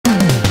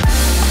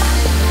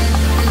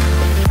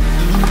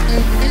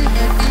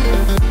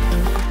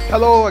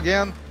Hello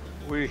again.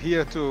 We're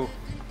here to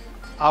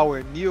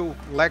our new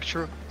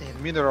lecture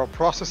in mineral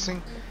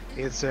processing.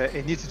 It's an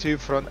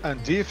initiative from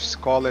Andifs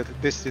called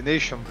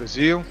Destination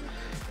Brazil.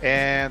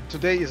 And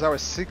today is our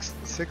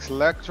sixth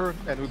lecture,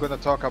 and we're going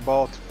to talk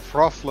about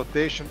froth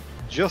flotation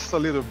just a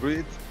little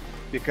bit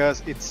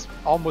because it's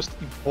almost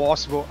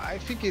impossible. I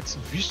think it's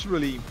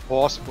visually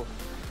impossible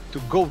to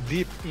go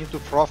deep into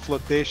froth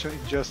flotation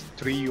in just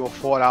 3 or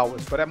 4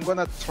 hours. But I'm going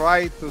to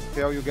try to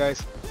tell you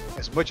guys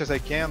as much as I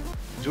can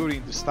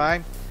during this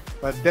time.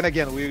 But then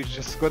again, we're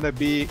just going to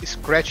be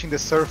scratching the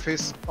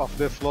surface of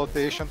the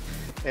flotation.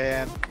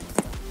 And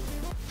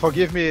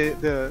forgive me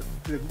the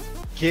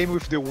game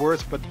with the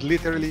words, but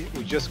literally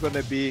we're just going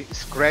to be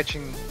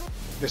scratching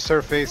the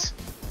surface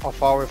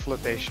of our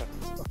flotation.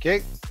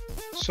 Okay,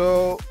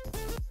 so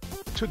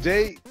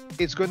today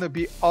it's going to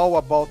be all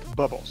about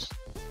bubbles.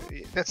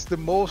 That's the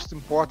most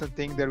important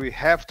thing that we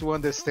have to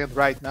understand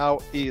right now.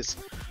 Is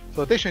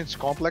flotation is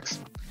complex.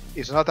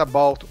 It's not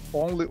about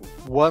only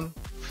one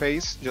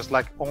phase, just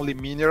like only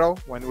mineral.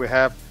 When we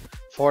have,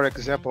 for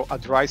example, a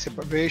dry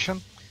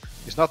separation,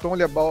 it's not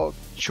only about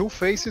two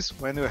phases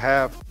when we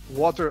have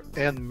water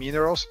and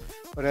minerals,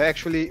 but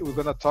actually we're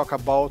going to talk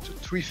about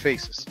 3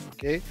 phases.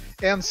 Okay,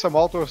 and some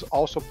authors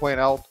also point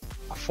out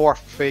a 4th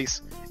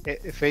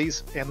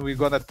phase, and we're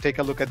going to take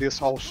a look at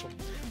this also.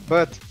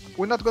 But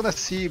we're not going to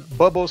see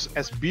bubbles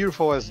as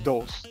beautiful as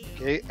those.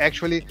 Okay,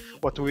 actually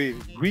what we're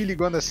really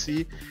going to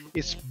see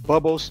is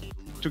bubbles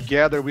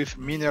together with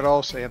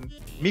minerals and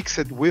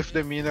mixed with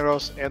the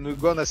minerals, and we're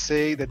going to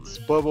say that this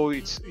bubble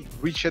is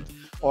enriched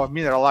or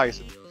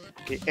mineralized.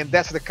 Okay, and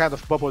that's the kind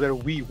of bubble that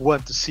we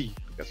want to see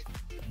because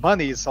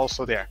money is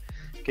also there.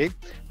 Okay,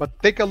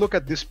 but take a look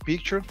at this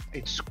picture.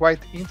 It's quite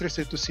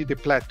interesting to see the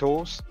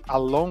plateaus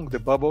along the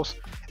bubbles,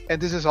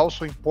 and this is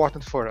also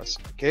important for us.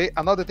 Okay,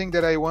 another thing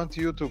that I want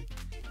you to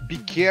be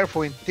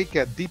careful and take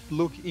a deep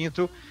look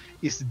into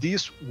is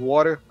this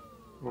water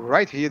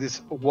right here,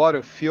 this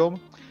water film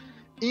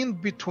in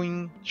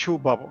between 2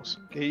 bubbles.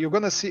 Okay, you're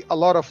going to see a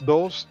lot of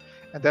those,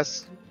 and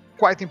that's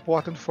quite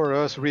important for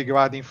us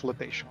regarding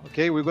flotation.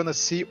 Okay, we're going to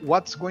see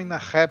what's going to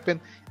happen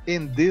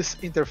in this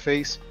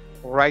interface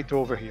right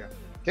over here.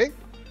 Okay,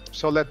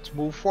 so let's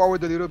move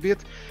forward a little bit,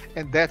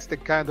 and that's the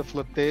kind of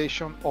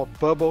flotation or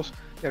bubbles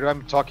that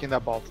I'm talking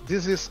about.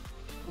 This is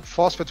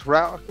phosphate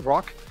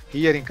rock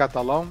here in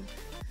Catalan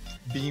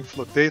being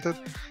flotated,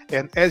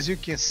 and as you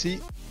can see,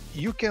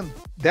 you can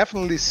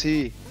definitely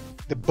see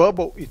the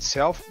bubble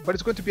itself, but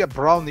it's going to be a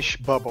brownish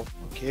bubble.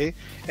 Okay,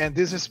 and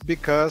this is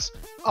because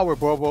our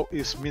bubble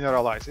is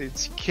mineralized.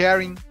 It's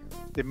carrying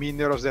the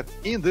minerals that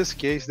in this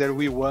case that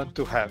we want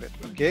to have it.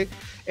 Okay,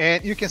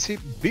 and you can see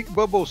big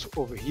bubbles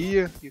over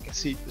here, you can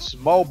see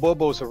small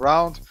bubbles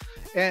around,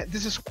 and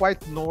this is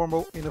quite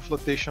normal in a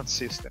flotation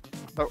system.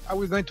 Now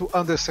we're going to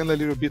understand a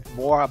little bit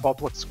more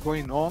about what's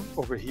going on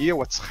over here,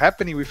 what's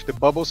happening with the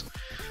bubbles.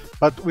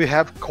 But we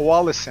have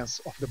coalescence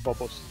of the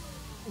bubbles,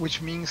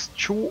 which means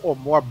 2 or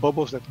more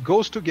bubbles that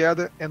goes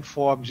together and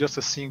form just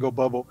a single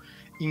bubble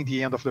in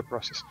the end of the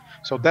process.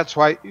 So that's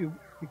why you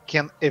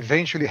can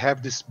eventually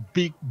have these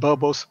big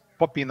bubbles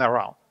popping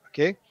around.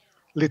 Okay,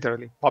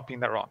 literally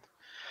popping around.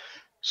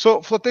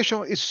 So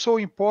flotation is so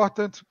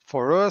important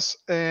for us.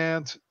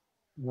 And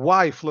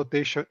why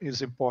flotation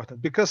is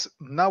important? Because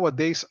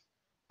nowadays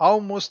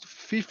almost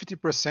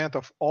 50%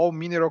 of all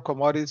mineral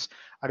commodities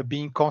are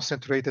being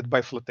concentrated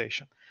by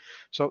flotation.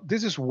 So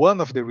this is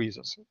one of the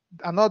reasons.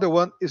 Another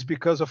one is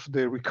because of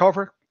the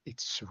recovery.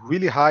 It's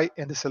really high,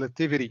 and the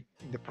selectivity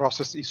in the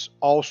process is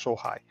also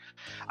high.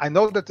 I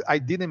know that I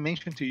didn't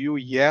mention to you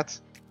yet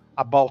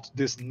about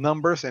these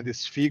numbers and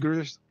these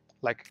figures,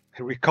 like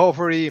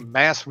recovery,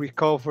 mass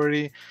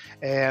recovery,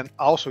 and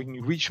also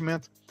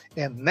enrichment.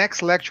 And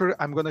next lecture,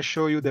 I'm going to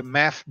show you the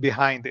math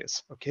behind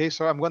this. Okay,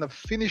 so I'm going to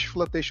finish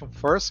flotation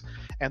first,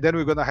 and then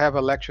we're going to have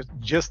a lecture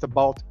just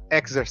about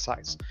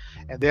exercise.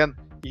 And then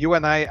you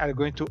and I are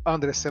going to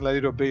understand a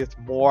little bit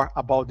more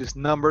about these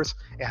numbers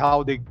and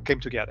how they came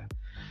together.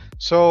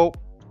 So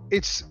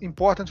it's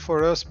important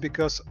for us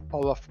because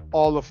of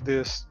all of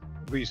these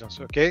reasons.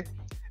 Okay,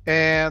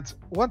 and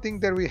one thing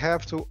that we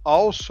have to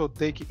also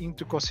take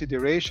into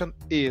consideration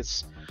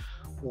is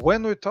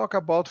when we talk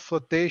about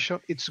flotation,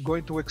 it's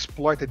going to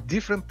exploit a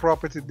different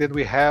property than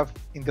we have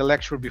in the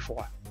lecture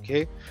before.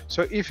 Okay,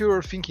 so if you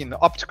were thinking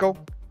optical,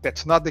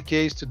 that's not the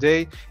case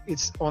today.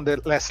 It's on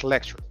the last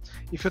lecture.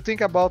 If you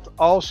think about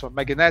also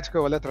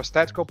magnetical,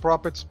 electrostatical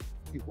properties,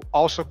 we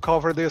also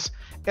cover this,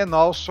 and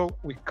also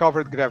we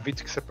covered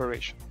gravitic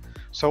separation.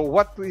 So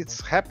what is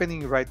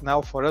happening right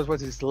now for us,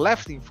 what is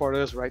left for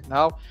us right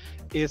now,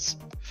 is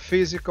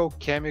physical,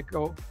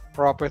 chemical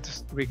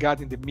properties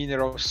regarding the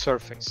mineral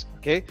surface.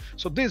 Okay,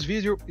 so this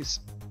video is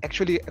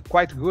actually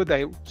quite good.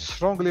 I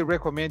strongly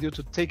recommend you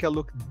to take a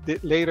look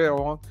later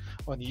on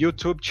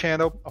YouTube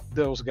channel of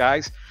those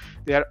guys.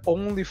 They are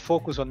only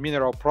focused on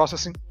mineral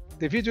processing.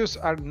 The videos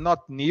are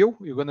not new.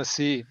 You're gonna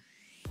see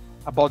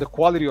about the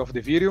quality of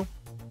the video,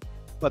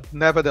 but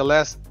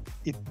nevertheless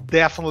it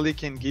definitely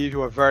can give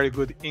you a very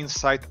good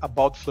insight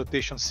about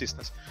flotation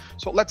systems.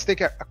 So let's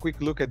take a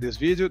quick look at this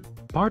video.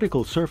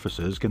 Particle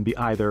surfaces can be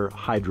either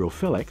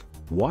hydrophilic,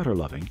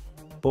 water-loving,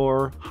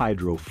 or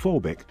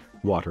hydrophobic,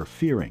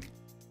 water-fearing.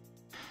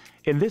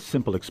 In this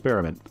simple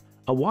experiment,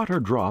 a water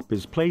drop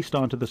is placed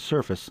onto the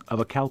surface of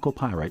a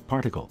chalcopyrite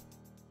particle.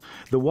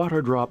 The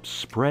water drop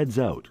spreads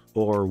out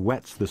or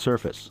wets the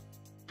surface.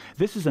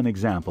 This is an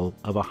example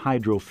of a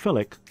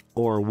hydrophilic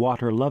or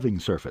water-loving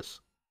surface.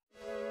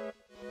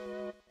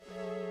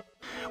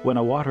 When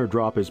a water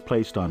drop is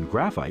placed on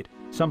graphite,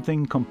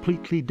 something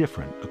completely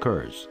different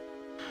occurs.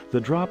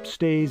 The drop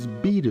stays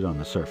beaded on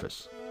the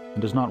surface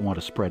and does not want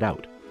to spread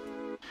out.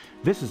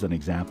 This is an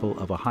example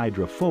of a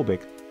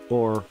hydrophobic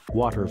or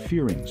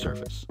water-fearing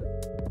surface.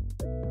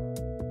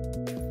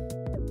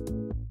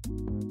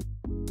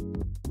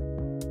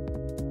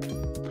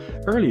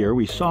 Earlier,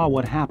 we saw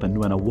what happened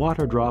when a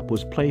water drop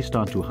was placed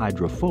onto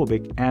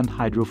hydrophobic and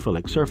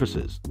hydrophilic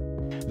surfaces.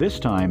 This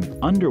time,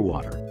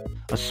 underwater,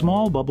 a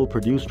small bubble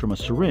produced from a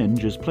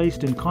syringe is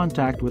placed in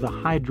contact with a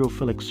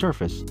hydrophilic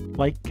surface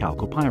like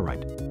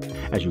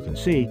chalcopyrite. As you can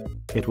see,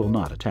 it will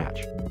not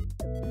attach.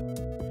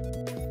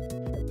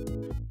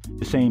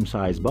 The same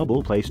size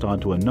bubble placed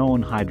onto a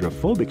known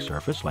hydrophobic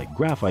surface like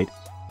graphite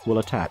will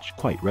attach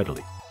quite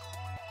readily.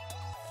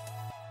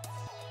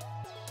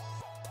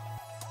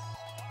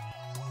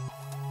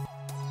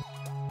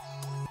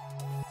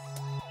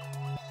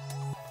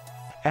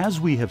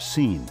 As we have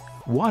seen,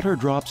 water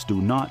drops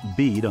do not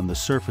bead on the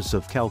surface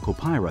of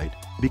chalcopyrite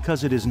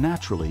because it is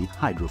naturally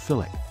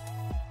hydrophilic.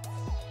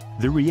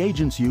 The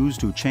reagents used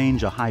to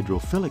change a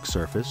hydrophilic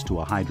surface to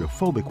a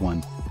hydrophobic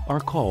one are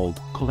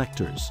called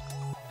collectors.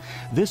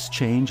 This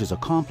change is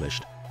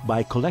accomplished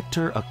by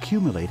collector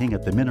accumulating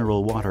at the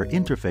mineral-water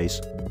interface,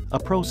 a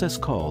process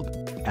called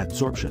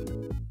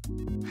adsorption.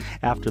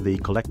 After the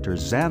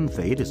collector's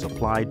xanthate is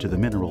applied to the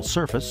mineral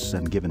surface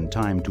and given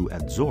time to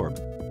adsorb,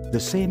 the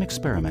same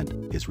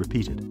experiment is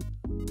repeated.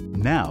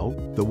 Now,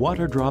 the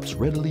water drops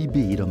readily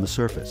bead on the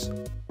surface.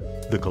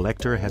 The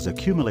collector has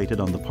accumulated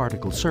on the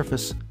particle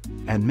surface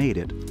and made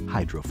it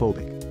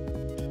hydrophobic.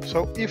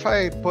 So if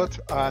I put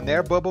an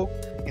air bubble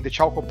in the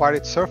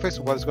chalcopyrite surface,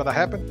 what's going to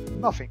happen?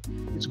 Nothing.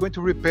 It's going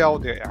to repel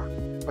the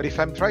air. But if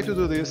I'm trying to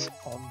do this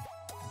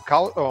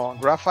on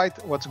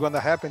graphite, what's going to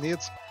happen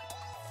is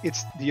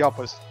it's the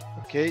opposite.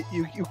 Okay,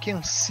 you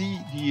can see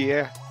the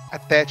air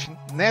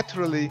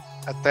naturally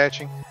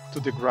attaching to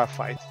the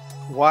graphite.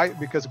 Why?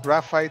 Because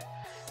graphite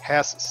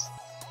has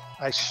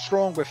a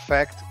strong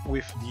effect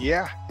with the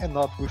air and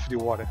not with the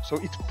water. So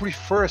it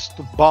prefers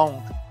to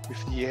bond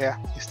with the air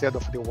instead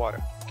of the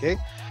water. Okay,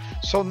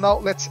 so now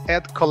let's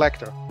add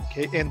collector.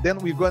 Okay, and then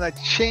we're gonna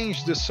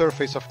change the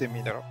surface of the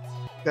mineral.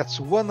 That's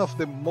one of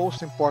the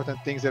most important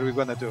things that we're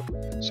gonna do.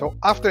 So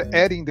after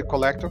adding the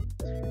collector,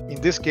 in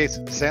this case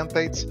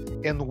xanthates,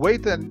 and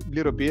wait a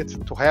little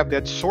bit to have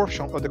the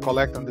adsorption of the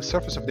collector on the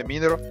surface of the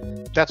mineral,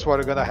 that's what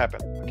is gonna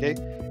happen. Okay,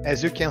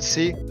 as you can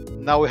see,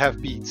 now we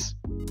have beads.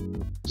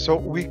 So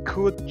we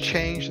could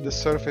change the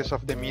surface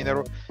of the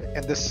mineral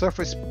and the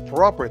surface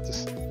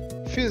properties,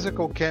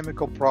 physical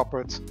chemical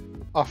properties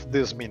of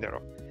this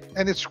mineral.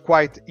 And it's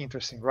quite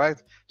interesting,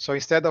 right? So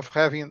instead of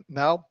having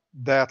now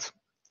that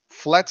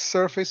flat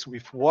surface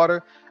with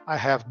water, I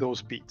have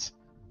those beads.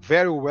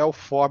 Very well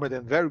formed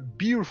and very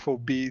beautiful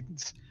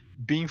beads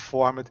being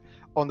formed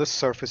on the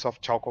surface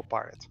of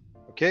chalcopyrite.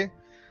 Okay?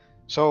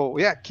 So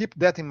yeah, keep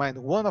that in mind.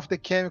 One of the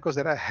chemicals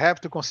that I have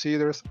to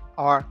consider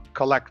are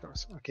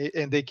collectors, okay?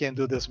 And they can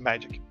do this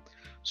magic.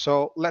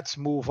 So let's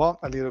move on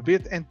a little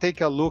bit and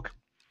take a look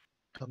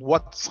at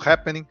what's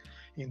happening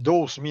in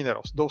those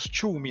minerals, those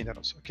two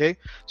minerals, okay?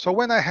 So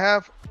when I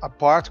have a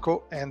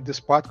particle and this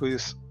particle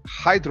is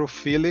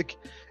hydrophilic,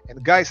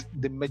 and guys,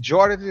 the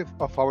majority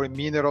of our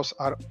minerals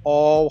are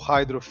all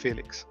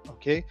hydrophilics,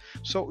 okay?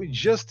 So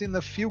just in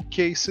a few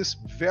cases,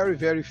 very,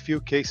 very few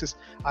cases,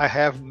 I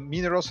have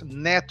minerals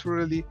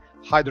naturally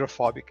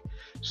hydrophobic.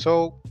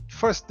 So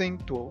first thing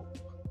to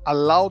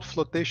allow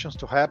flotations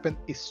to happen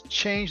is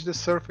change the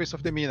surface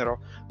of the mineral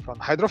from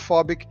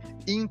hydrophobic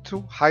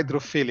into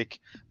hydrophilic.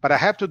 But I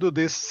have to do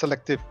this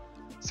selective.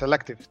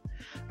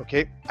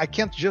 Okay, I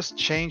can't just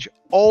change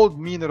all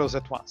minerals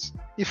at once.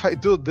 If I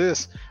do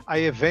this, I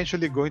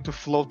eventually going to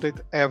flotate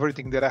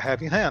everything that I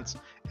have in hands,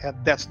 and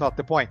that's not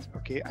the point.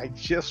 Okay, I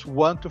just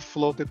want to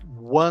flotate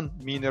one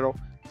mineral,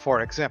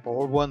 for example,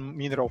 or one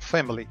mineral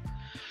family.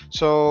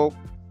 So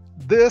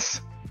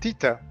this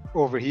theta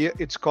over here,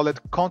 it's called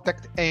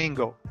contact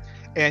angle.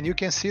 And you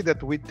can see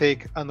that we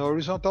take an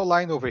horizontal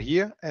line over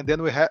here, and then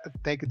we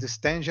take this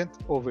tangent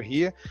over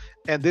here,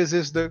 and this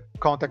is the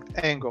contact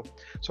angle.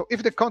 So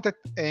if the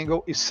contact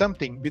angle is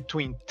something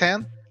between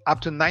 10 up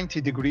to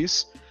 90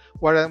 degrees,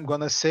 what I'm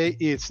gonna say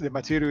is the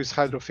material is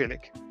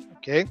hydrophilic,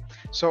 okay?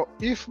 So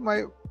if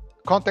my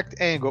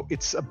contact angle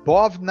it's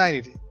above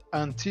 90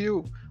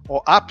 until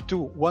or up to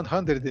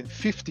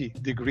 150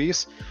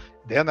 degrees,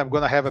 then I'm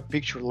gonna have a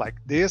picture like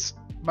this.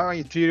 My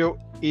material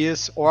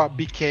is or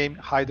became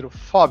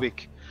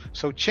hydrophobic.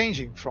 So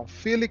changing from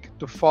philic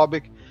to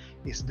phobic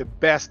is the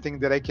best thing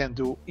that I can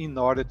do in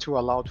order to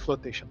allow the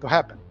flotation to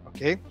happen.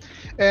 Okay,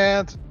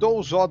 and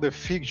those other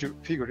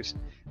figures,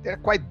 they're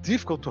quite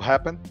difficult to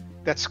happen.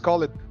 That's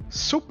called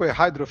super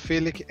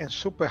hydrophilic and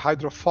super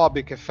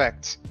hydrophobic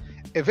effects.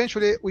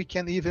 Eventually, we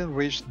can even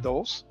reach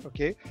those,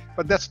 okay?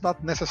 But that's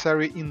not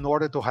necessary in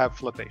order to have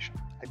flotation.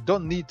 I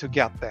don't need to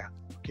get there,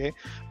 okay?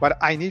 But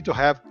I need to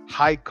have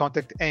high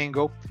contact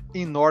angle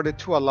in order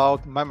to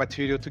allow my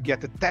material to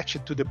get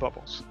attached to the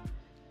bubbles.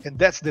 And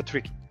that's the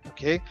trick,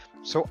 okay?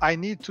 So I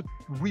need to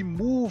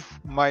remove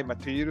my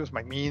materials,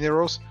 my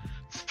minerals,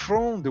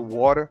 from the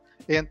water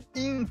and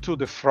into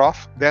the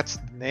froth. That's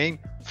the name,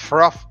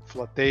 froth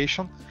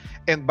flotation.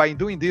 And by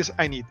doing this,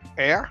 I need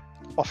air.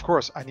 Of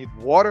course, I need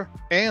water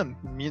and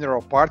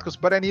mineral particles,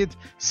 but I need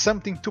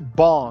something to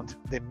bond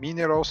the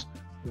minerals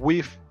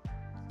with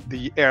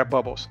the air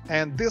bubbles.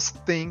 And this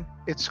thing,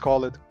 it's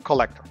called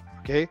collector,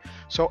 okay?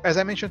 So as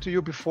I mentioned to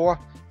you before,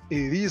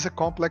 it is a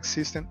complex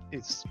system.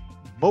 It's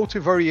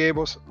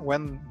multivariables.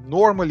 When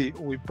normally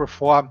we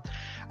perform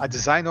a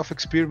design of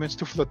experiments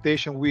to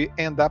flotation, we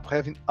end up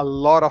having a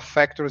lot of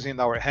factors in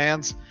our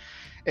hands,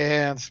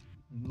 and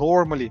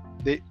normally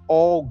they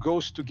all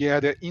goes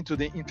together into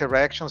the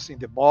interactions in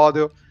the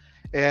model.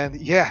 And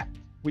yeah,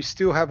 we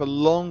still have a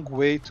long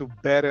way to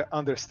better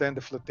understand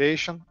the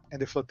flotation and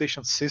the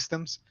flotation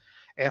systems.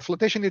 And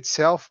flotation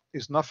itself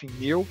is nothing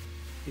new.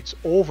 It's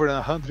over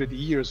 100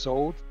 years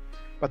old,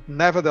 but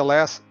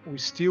nevertheless, we're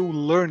still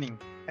learning.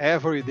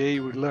 Every day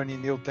we're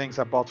learning new things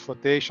about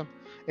flotation,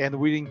 and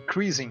we're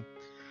increasing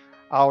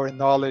our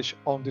knowledge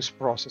on this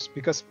process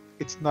because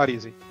it's not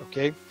easy,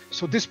 okay?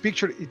 So this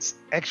picture, it's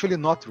actually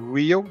not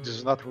real. This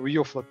is not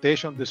real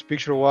flotation. This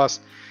picture was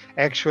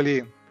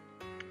actually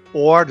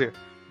ordered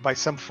by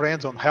some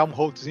friends on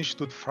Helmholtz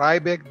Institute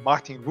Freiberg.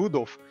 Martin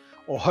Rudolph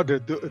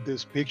ordered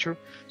this picture.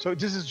 So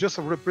this is just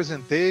a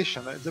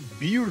representation. It's a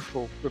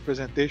beautiful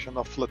representation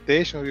of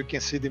flotation. You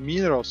can see the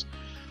minerals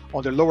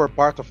on the lower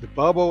part of the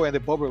bubble, and the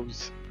bubble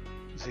is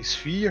a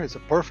sphere. It's a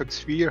perfect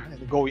sphere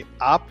and going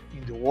up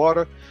in the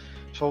water.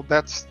 So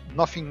that's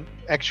nothing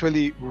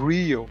actually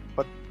real,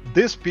 but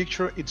this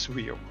picture, it's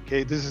real,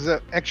 okay? This is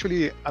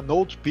actually an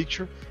old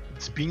picture.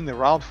 It's been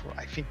around for,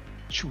 I think,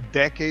 2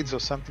 decades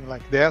or something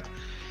like that.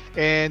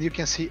 And you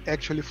can see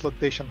actually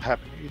flotation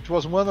happening. It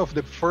was one of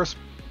the first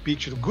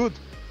pictures, good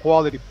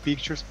quality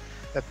pictures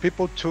that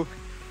people took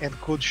and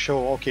could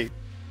show, okay,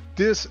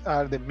 these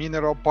are the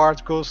mineral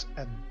particles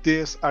and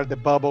these are the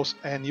bubbles,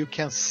 and you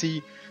can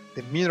see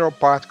the mineral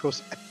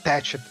particles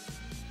attached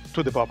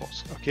to the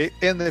bubbles, okay?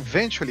 And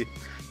eventually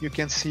you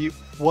can see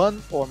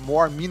one or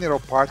more mineral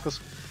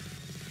particles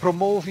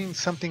promoting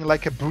something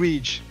like a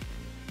bridge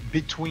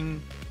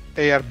between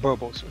air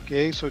bubbles,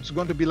 okay? So it's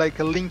going to be like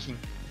a linking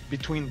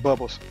between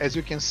bubbles, as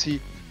you can see,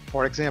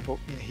 for example,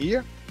 in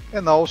here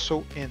and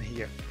also in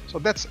here. So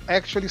that's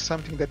actually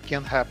something that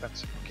can happen,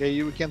 okay?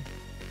 You can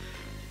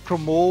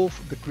promote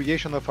the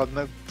creation of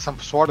some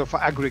sort of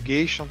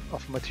aggregation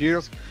of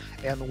materials,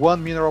 and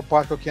one mineral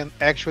particle can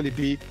actually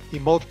be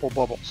in multiple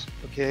bubbles,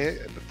 okay?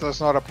 That's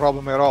not a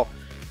problem at all.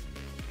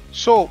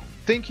 So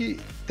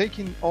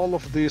taking all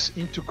of this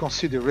into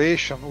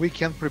consideration, we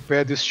can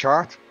prepare this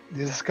chart.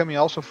 This is coming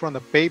also from the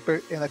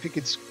paper, and I think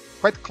it's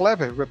quite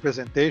clever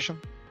representation.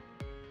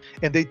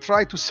 And they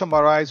try to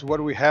summarize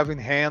what we have in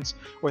hands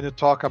when you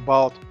talk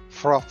about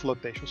froth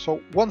flotation.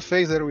 So one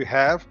phase that we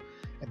have,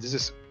 and this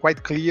is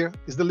quite clear,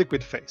 is the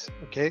liquid phase,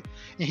 okay?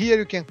 And here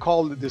you can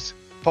call this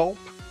pulp,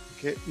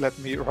 okay? Let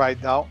me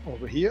write down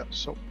over here.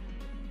 So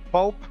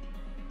pulp,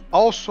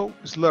 also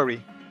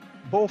slurry.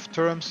 Both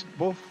terms,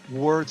 both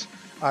words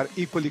are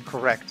equally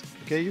correct,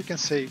 okay? You can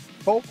say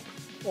pulp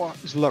or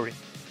slurry,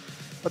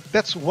 but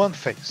that's one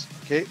phase,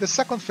 okay? The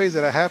second phase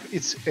that I have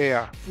is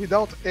air.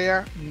 Without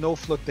air, no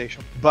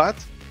flotation. But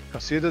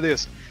consider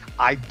this,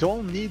 I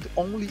don't need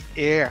only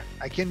air.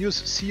 I can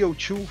use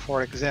CO2,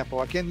 for example.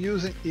 I can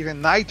use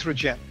even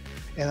nitrogen,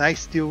 and I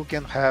still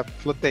can have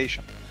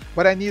flotation.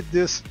 But I need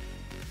this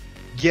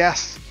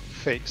gas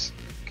phase,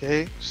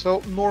 okay?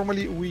 So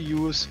normally we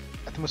use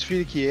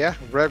atmospheric air,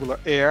 regular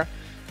air,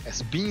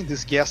 as being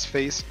this gas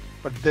phase,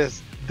 but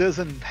this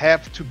doesn't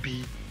have to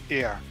be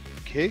air,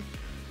 okay?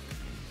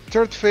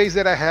 Third phase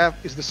that I have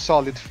is the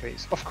solid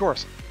phase. Of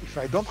course, if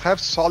I don't have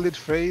solid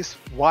phase,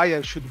 why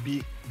I should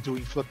be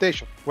doing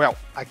flotation? Well,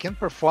 I can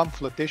perform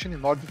flotation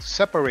in order to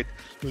separate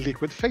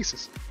liquid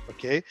phases,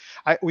 okay?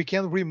 We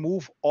can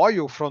remove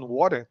oil from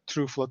water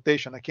through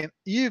flotation. I can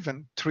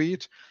even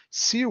treat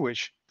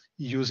sewage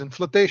using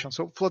flotation.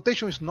 So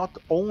flotation is not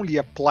only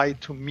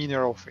applied to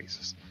mineral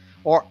phases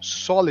or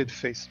solid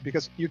phases,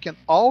 because you can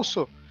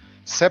also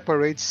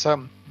separate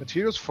some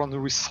materials from the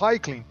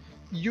recycling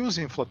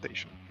using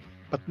flotation.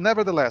 But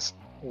nevertheless,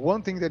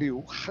 one thing that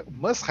you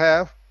must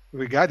have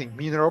regarding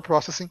mineral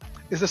processing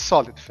is the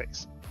solid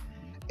phase.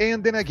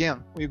 And then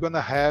again, we're going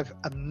to have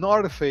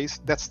another phase.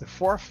 That's the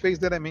fourth phase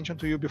that I mentioned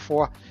to you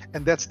before,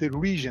 and that's the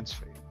reagents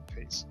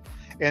phase.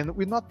 And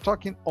we're not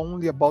talking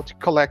only about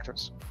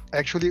collectors.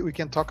 Actually, we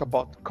can talk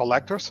about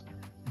collectors,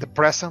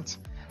 depressants,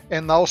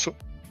 and also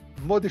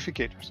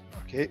modificators.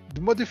 Okay,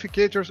 the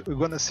modificators we're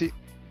going to see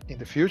in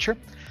the future,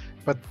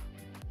 but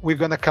we're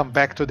going to come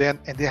back to them,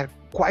 and they are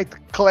quite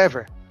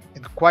clever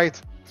and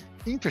quite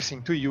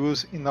interesting to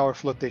use in our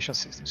flotation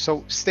system.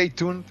 So stay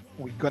tuned,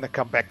 we're going to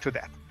come back to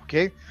that.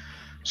 Okay,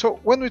 so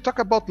when we talk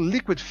about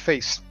liquid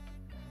phase,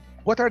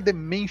 what are the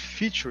main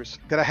features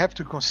that I have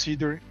to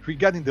consider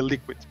regarding the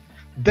liquid?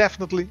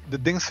 Definitely the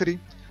density,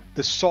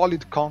 the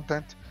solid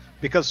content,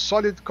 because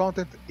solid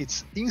content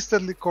it's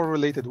instantly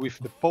correlated with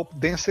the pulp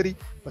density,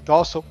 but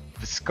also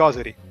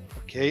viscosity.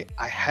 Okay,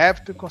 I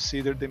have to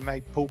consider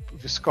my pulp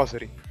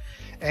viscosity.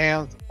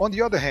 And on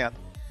the other hand,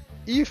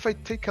 if I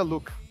take a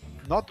look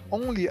not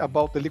only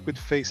about the liquid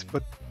phase,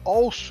 but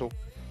also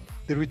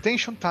the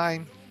retention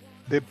time,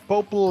 the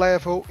pulp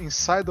level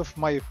inside of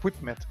my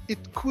equipment, it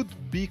could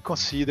be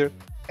considered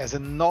as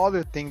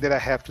another thing that I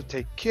have to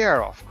take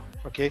care of.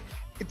 Okay,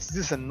 is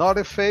this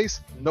another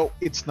phase? No,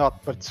 it's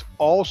not, but it's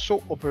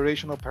also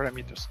operational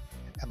parameters,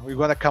 and we're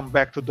gonna come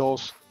back to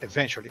those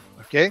eventually.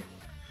 Okay,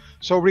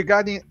 so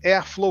regarding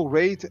airflow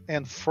rate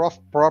and froth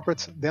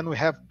properties, then we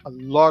have a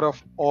lot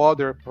of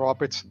other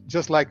properties,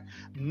 just like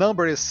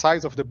number and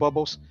size of the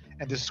bubbles,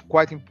 and this is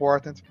quite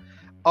important.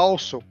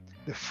 Also,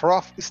 the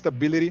froth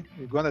stability,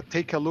 we're going to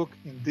take a look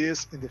in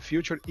this in the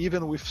future,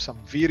 even with some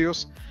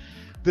videos.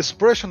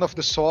 Dispersion of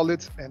the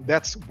solid, and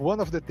that's one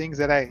of the things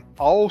that I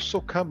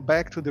also come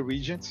back to the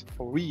reagents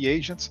or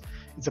reagents.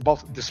 It's about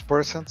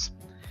dispersants,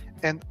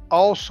 and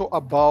also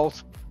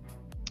about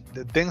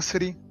the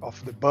density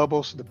of the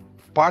bubbles, the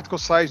particle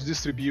size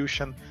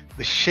distribution,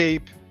 the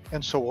shape,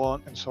 and so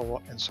on and so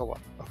on and so on.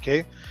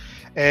 Okay,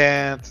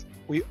 and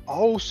we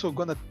also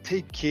gonna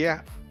take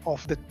care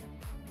of the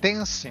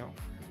tension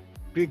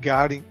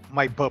regarding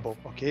my bubble.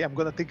 Okay, I'm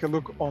gonna take a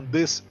look on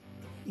this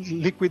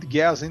liquid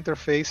gas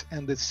interface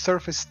and the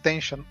surface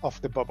tension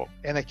of the bubble,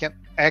 and I can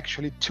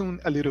actually tune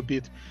a little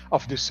bit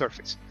of the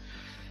surface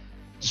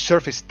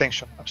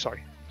tension. I'm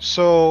sorry.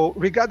 So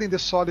regarding the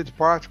solid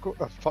particle,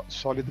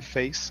 solid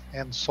phase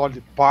and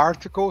solid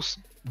particles,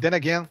 then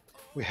again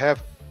we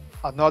have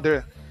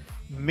another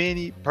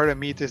many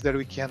parameters that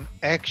we can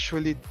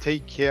actually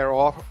take care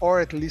of, or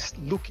at least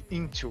look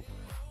into.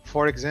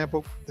 For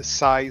example, the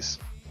size,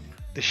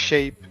 the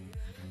shape.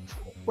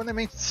 When I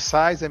mean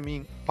size, I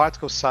mean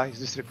particle size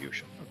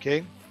distribution.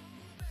 Okay,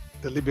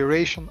 the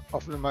liberation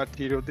of the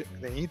material, the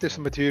interface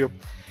material.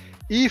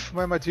 If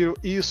my material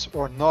is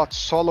or not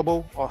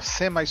soluble or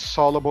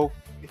semi-soluble,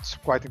 it's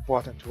quite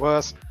important to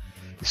us.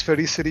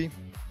 Sphericity,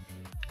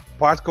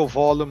 particle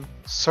volume,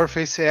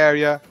 surface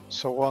area,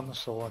 so on and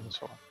so on and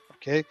so on.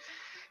 Okay,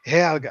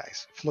 yeah,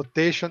 guys,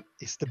 flotation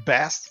is the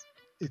best.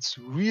 It's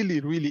really,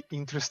 really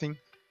interesting,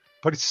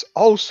 but it's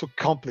also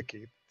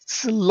complicated.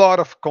 It's a lot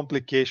of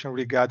complication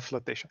regarding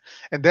flotation,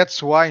 and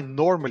that's why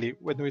normally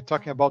when we're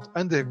talking about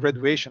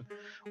undergraduation,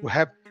 we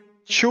have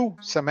 2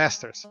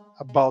 semesters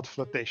about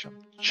flotation.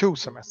 2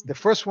 semesters. The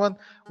first one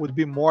would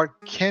be more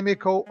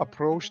chemical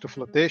approach to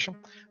flotation.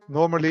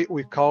 Normally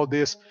we call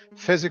this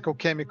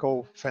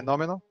physical-chemical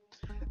phenomenon,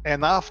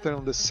 and after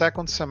on the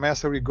second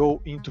semester we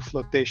go into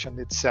flotation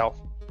itself.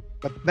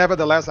 But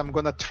nevertheless, I'm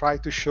gonna try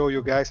to show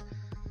you guys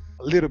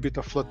a little bit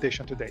of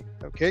flotation today.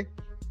 Okay,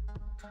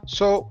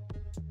 so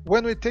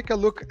when we take a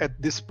look at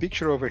this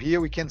picture over here,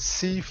 we can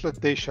see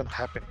flotation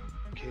happening.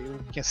 Okay,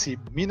 we can see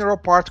mineral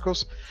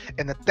particles,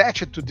 and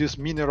attached to these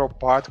mineral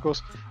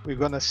particles, we're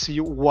gonna see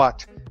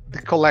what?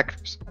 The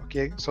collectors.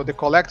 Okay, so the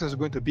collector is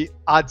going to be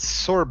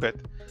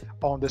adsorbed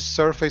on the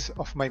surface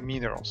of my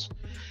minerals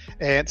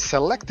and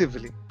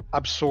selectively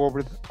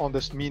absorbed on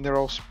this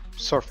mineral's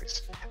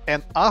surface.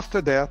 And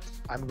after that,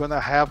 I'm gonna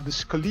have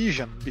this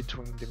collision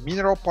between the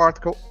mineral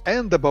particle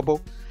and the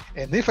bubble,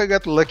 and if I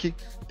get lucky,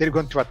 they're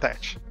going to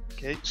attach.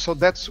 Okay, so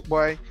that's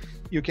why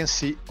you can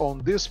see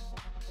on this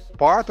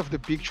part of the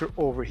picture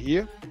over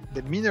here,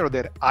 the mineral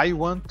that I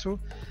want to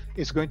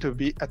is going to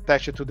be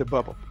attached to the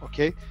bubble.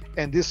 Okay,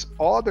 and this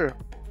other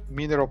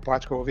mineral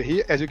particle over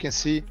here, as you can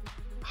see,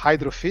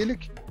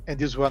 hydrophilic, and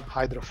this one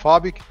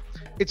hydrophobic.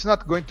 It's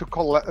not going to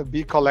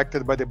be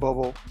collected by the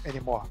bubble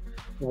anymore.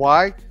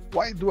 Why?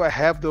 Why do I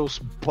have those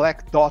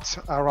black dots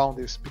around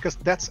this? Because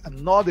that's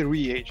another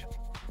reagent.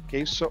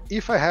 Okay, so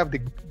if I have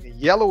the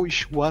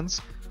yellowish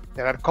ones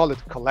that are called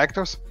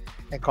collectors,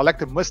 and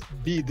collector must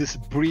be this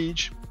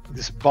bridge,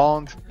 this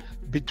bond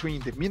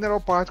between the mineral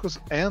particles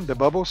and the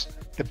bubbles.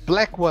 The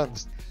black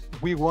ones,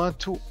 we want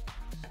to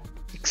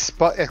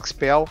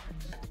expel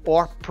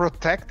or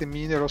protect the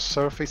mineral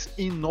surface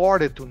in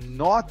order to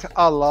not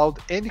allow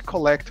any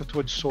collector to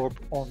absorb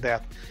on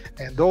that,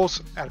 and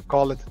those are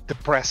called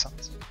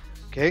depressants.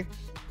 Okay,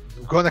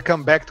 we're gonna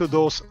come back to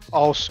those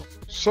also.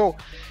 So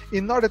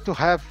in order to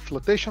have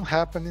flotation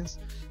happenings,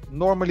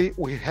 normally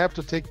we have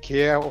to take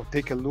care or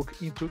take a look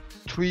into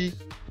 3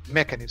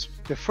 mechanisms.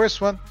 The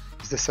first one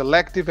is the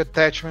selective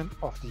attachment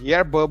of the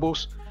air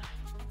bubbles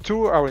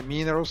to our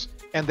minerals,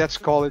 and that's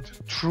called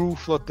true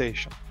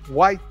flotation.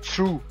 Why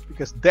true?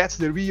 Because that's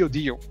the real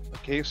deal.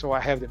 Okay, so I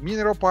have the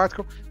mineral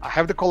particle, I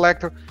have the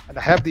collector, and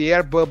I have the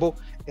air bubble,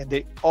 and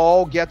they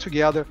all get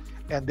together,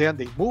 and then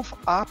they move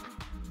up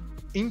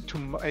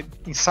into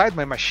inside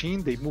my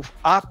machine. They move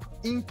up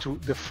into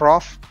the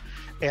froth,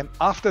 and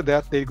after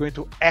that they're going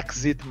to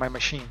exit my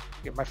machine,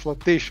 my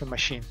flotation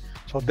machine.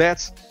 So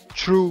that's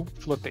true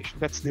flotation.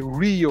 That's the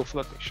real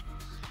flotation.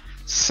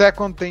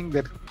 Second thing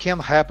that can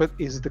happen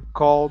is the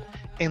called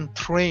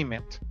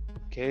entrainment.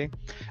 Okay,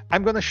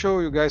 I'm gonna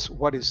show you guys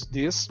what is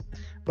this,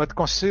 but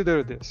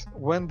consider this: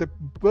 when the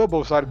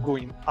bubbles are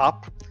going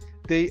up,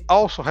 they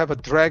also have a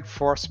drag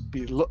force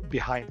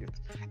behind it,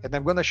 and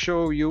I'm gonna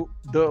show you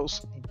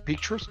those in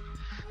pictures.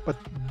 But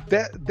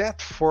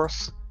that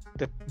force,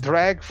 the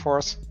drag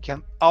force,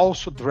 can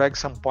also drag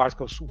some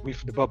particles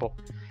with the bubble,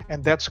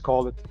 and that's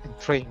called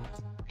entrainment.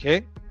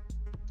 Okay.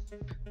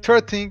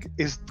 Third thing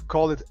is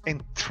called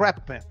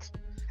entrapment,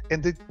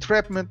 and the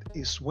entrapment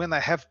is when I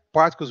have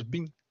particles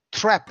being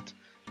trapped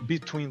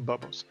between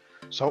bubbles.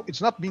 So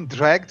it's not being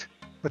dragged,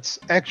 but it's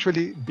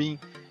actually being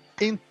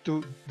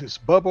into these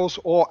bubbles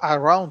or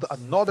around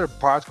another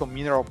particle,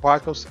 mineral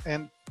particles,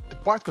 and the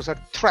particles are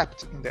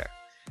trapped in there,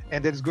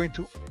 and it's going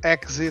to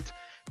exit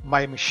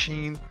my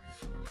machine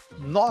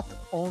not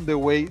on the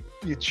way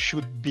it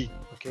should be.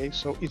 Okay,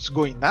 so it's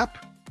going up,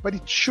 but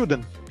it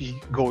shouldn't be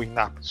going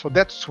up. So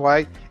that's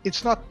why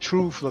it's not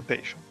true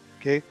flotation.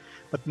 Okay,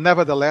 but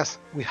nevertheless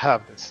we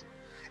have this,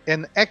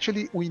 and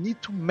actually we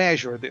need to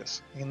measure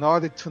this in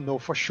order to know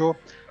for sure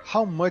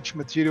how much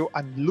material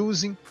I'm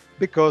losing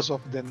because of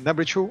the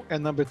number 2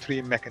 and number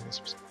 3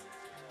 mechanisms.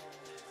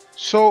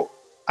 So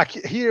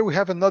here we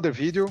have another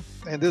video,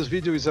 and this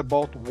video is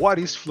about what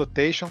is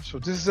flotation. So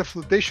this is a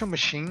flotation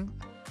machine.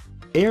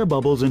 Air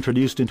bubbles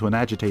introduced into an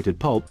agitated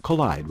pulp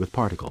collide with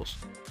particles.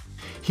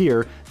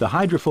 Here, the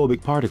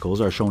hydrophobic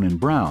particles are shown in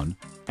brown,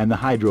 and the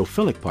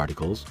hydrophilic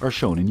particles are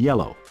shown in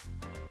yellow.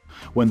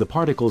 When the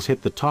particles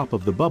hit the top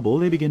of the bubble,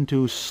 they begin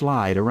to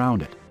slide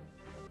around it.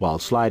 While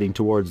sliding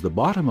towards the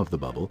bottom of the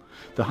bubble,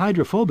 the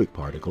hydrophobic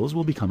particles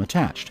will become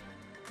attached.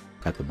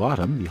 At the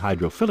bottom, the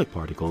hydrophilic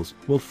particles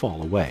will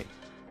fall away.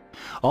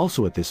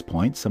 Also at this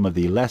point, some of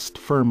the less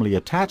firmly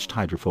attached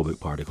hydrophobic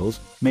particles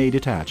may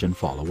detach and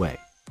fall away.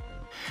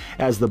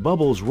 As the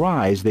bubbles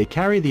rise, they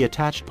carry the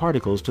attached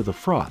particles to the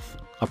froth,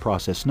 a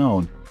process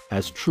known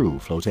as true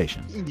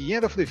flotation. In the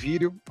end of the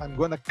video, I'm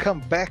gonna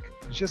come back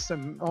just a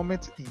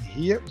moment in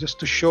here just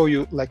to show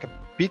you like a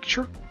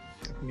picture.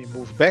 Let me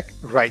move back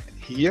right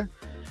here.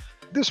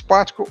 This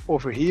particle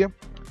over here,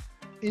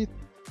 it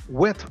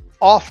went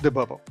off the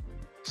bubble.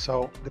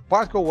 So the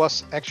particle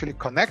was actually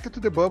connected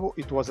to the bubble,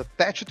 it was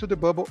attached to the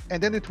bubble,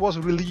 and then it was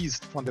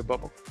released from the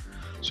bubble.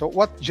 So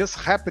what just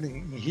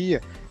happening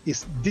here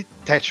is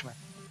detachment.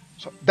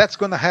 So that's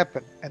going to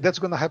happen, and that's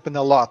going to happen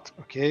a lot.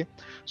 Okay,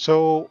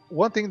 so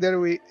one thing that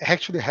we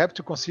actually have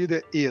to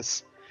consider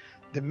is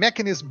the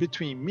mechanism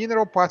between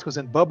mineral particles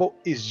and bubble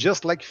is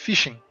just like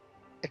fishing,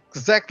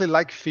 exactly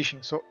like fishing.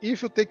 So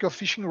if you take your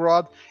fishing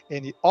rod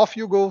and off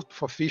you go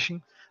for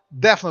fishing,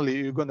 definitely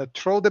you're going to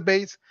throw the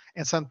bait,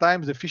 and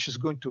sometimes the fish is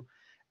going to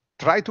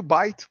try to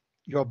bite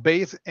your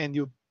bait, and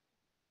you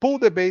pull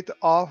the bait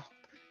off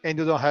and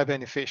you don't have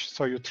any fish.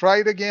 So you try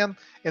it again,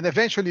 and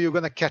eventually you're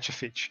going to catch a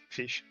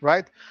fish,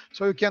 right?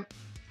 So you can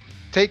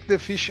take the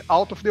fish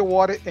out of the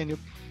water and you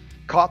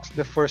caught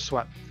the first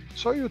one.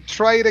 So you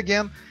try it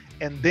again,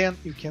 and then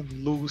you can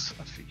lose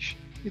a fish.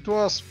 It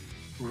was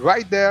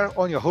right there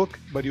on your hook,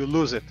 but you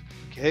lose it.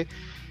 Okay,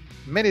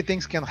 many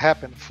things can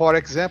happen. For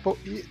example,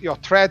 your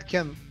thread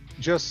can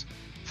just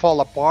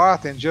fall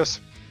apart and just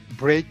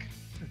break.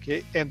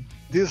 Okay, and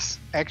this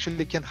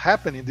actually can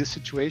happen in this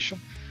situation.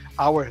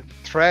 Our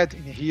thread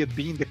in here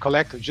being the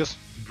collector just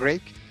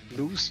break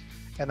loose,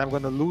 and I'm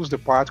going to lose the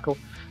particle.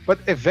 But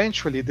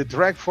eventually the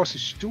drag force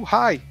is too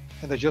high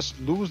and I just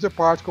lose the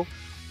particle,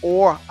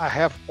 or I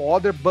have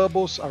other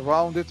bubbles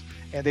around it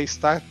and they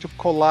start to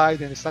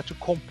collide and they start to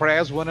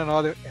compress one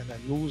another and I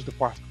lose the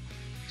particle.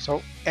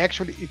 So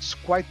actually it's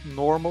quite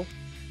normal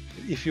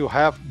if you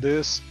have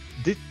this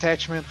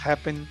detachment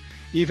happen.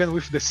 Even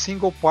with the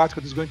single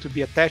particle, is going to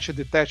be attached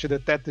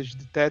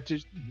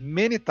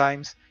many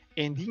times,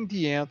 and in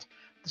the end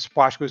this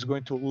particle is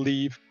going to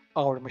leave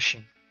our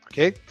machine.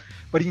 Okay,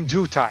 but in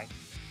due time.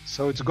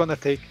 So it's gonna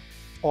take,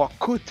 or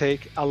could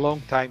take, a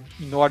long time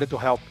in order to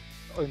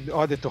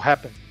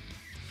happen.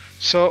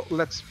 So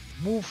let's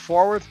move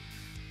forward.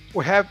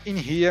 We have in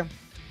here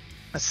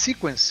a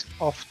sequence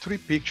of 3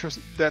 pictures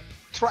that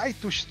try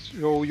to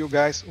show you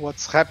guys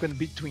what's happened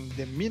between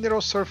the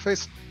mineral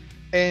surface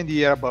and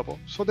the air bubble.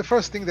 So the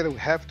first thing that we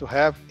have to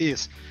have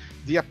is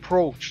the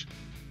approach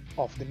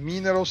of the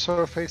mineral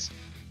surface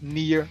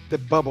near the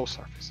bubble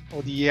surface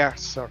or the air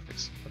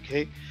surface.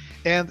 Okay,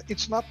 and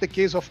it's not the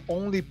case of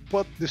only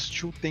put these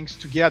 2 things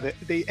together.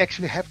 They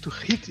actually have to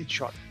hit each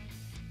other.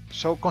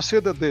 So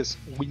consider this: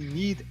 we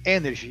need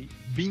energy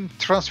being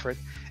transferred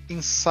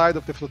inside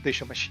of the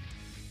flotation machine.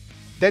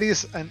 There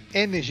is an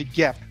energy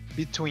gap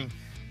between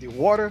the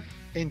water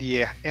and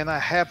the air, and I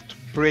have to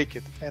break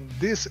it. And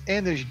this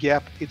energy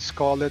gap, it's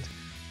called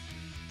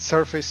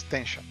surface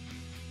tension.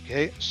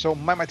 Okay, so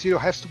my material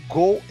has to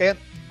go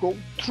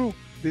through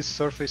this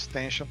surface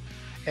tension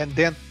and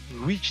then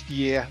reach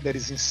the air that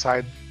is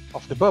inside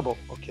of the bubble.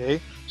 Okay,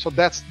 so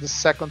that's the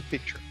second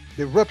picture,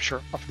 the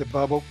rupture of the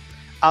bubble,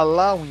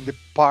 allowing the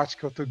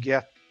particle to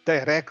get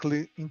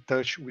directly in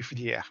touch with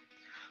the air.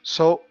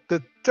 So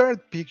the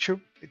third picture,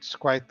 it's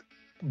quite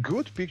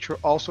good picture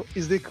also,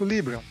 is the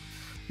equilibrium,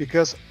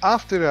 because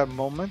after a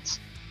moment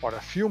or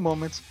a few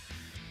moments,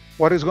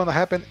 what is going to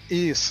happen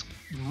is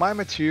my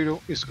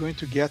material is going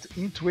to get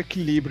into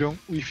equilibrium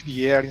with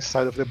the air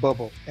inside of the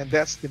bubble, and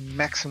that's the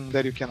maximum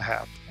that you can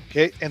have.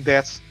 Okay, and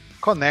that's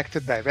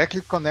connected,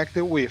 directly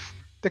connected with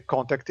the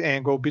contact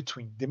angle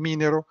between the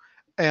mineral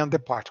and the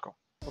particle.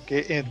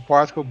 Okay, and the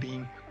particle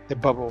being the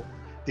bubble,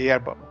 the air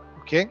bubble.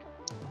 Okay,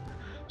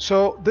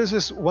 so this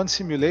is one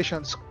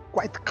simulation. It's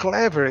quite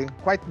clever and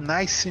quite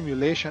nice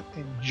simulation,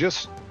 and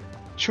just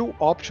two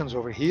options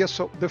over here.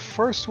 So the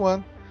first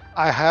one,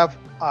 I have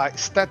a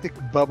static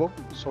bubble,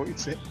 so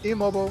it's an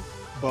immobile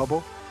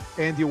bubble,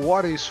 and the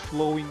water is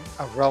flowing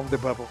around the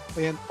bubble.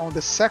 And on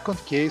the second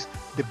case,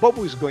 the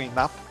bubble is going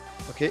up,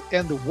 okay,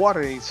 and the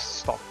water is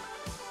stopped.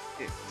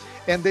 Okay.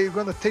 And they're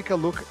going to take a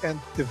look at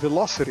the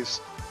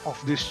velocities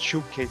of these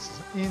two cases.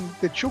 In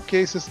the two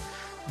cases,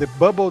 the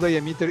bubble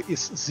diameter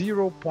is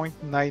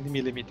 0.9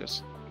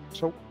 millimeters,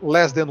 so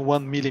less than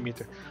 1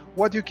 millimeter.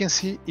 What you can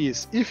see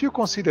is, if you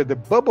consider the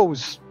bubble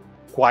is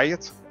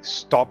quiet,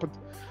 stopped,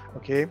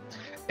 okay,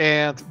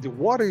 and the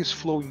water is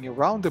flowing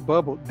around the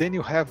bubble, then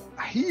you have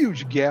a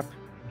huge gap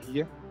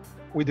here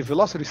where the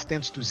velocity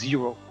tends to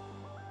zero.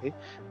 Okay?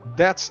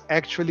 That's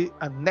actually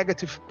a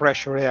negative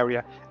pressure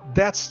area.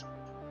 That's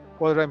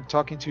what I'm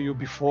talking to you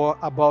before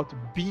about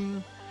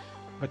being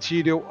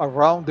material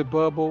around the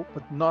bubble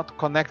but not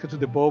connected to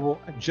the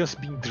bubble and just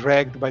being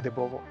dragged by the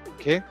bubble.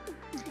 Okay,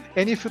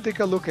 and if you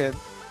take a look at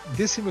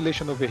this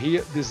simulation over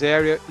here, this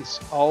area is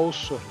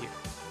also here.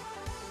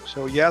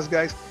 So yes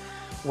guys,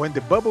 when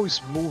the bubble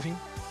is moving,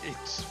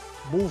 it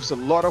moves a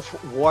lot of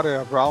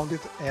water around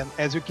it, and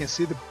as you can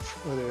see, the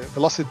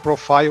velocity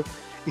profile,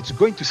 it's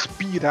going to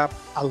speed up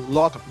a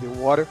lot of the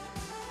water,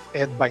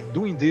 and by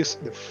doing this,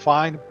 the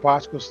fine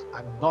particles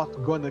are not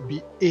going to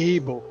be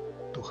able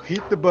to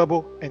hit the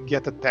bubble and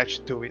get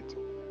attached to it.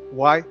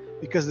 Why?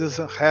 Because it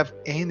doesn't have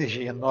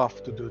energy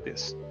enough to do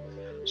this.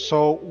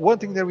 So one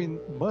thing that we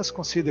must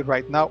consider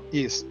right now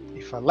is,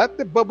 if I let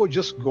the bubble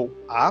just go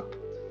up,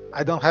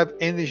 I don't have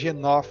energy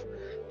enough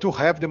to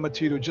have the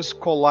material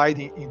just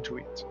colliding into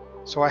it.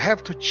 So I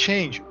have to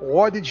change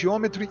or the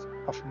geometry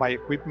of my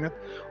equipment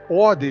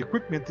or the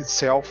equipment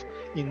itself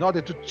in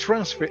order to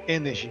transfer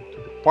energy to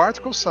the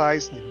particle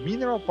size, the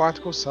mineral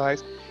particle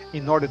size,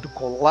 in order to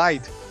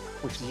collide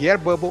with the air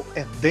bubble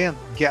and then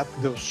get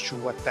those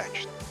two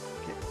attached.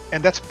 Okay.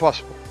 And that's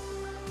possible.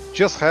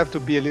 Just have to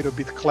be a little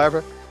bit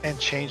clever and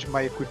change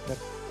my equipment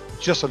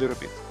just a little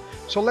bit.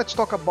 So let's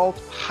talk about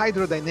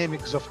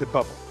hydrodynamics of the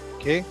bubble.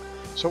 Okay,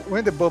 so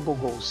when the bubble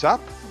goes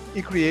up,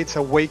 it creates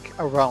a wake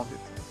around it.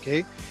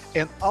 Okay,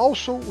 and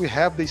also we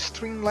have the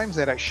streamlines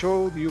that I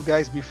showed you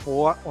guys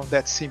before on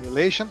that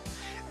simulation,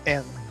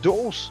 and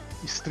those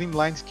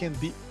streamlines can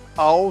be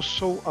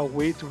also a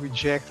way to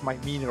reject my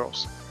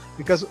minerals,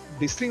 because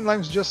the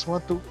streamlines just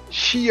want to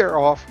shear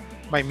off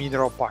my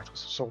mineral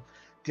particles. So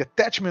the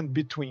attachment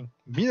between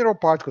mineral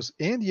particles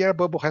and the air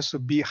bubble has to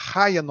be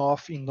high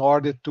enough in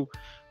order to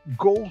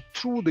go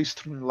through the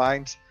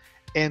streamlines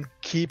and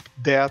keep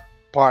that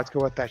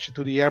particle attached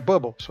to the air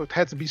bubble. So it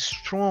has to be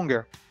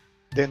stronger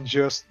than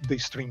just the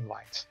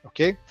streamlines.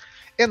 Okay,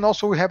 and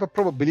also we have a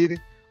probability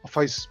of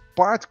a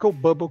particle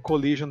bubble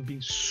collision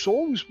being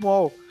so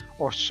small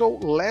or so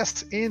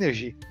less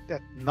energy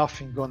that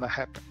nothing gonna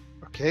happen.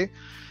 Okay,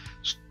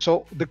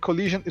 so the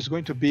collision is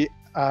going to be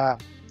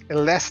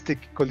elastic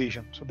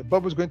collision. So the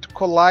bubble is going to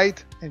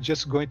collide and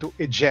just going to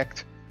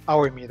eject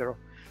our mineral.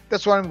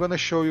 That's what I'm going to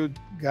show you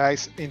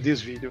guys in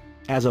this video.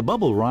 As a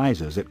bubble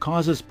rises, it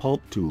causes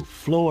pulp to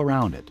flow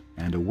around it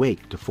and a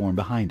wake to form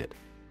behind it.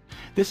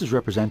 This is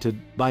represented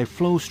by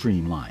flow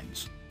stream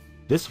lines.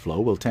 This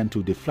flow will tend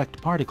to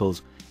deflect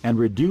particles and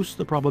reduce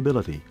the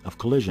probability of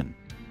collision.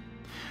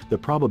 The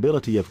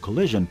probability of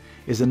collision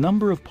is the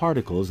number of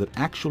particles that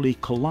actually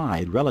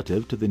collide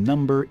relative to the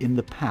number in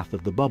the path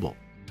of the bubble.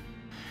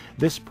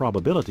 This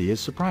probability is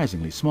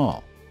surprisingly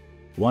small.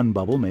 One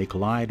bubble may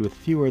collide with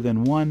fewer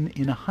than 1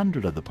 in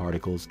 100 of the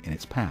particles in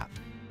its path.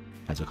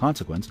 As a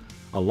consequence,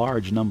 a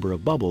large number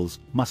of bubbles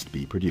must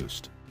be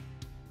produced.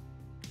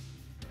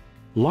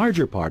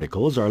 Larger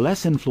particles are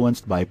less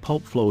influenced by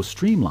pulp flow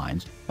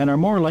streamlines and are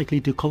more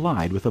likely to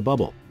collide with a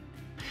bubble.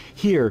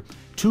 Here,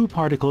 two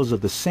particles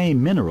of the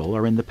same mineral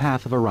are in the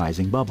path of a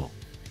rising bubble.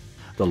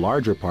 The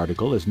larger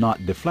particle is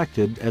not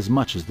deflected as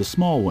much as the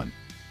small one.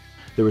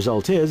 The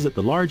result is that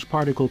the large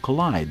particle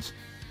collides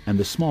and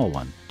the small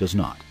one does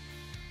not.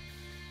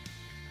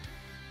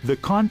 The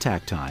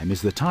contact time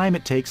is the time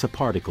it takes a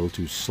particle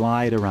to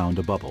slide around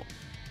a bubble.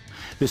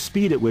 The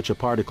speed at which a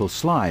particle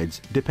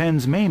slides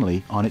depends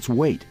mainly on its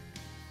weight.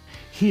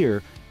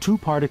 Here, two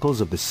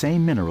particles of the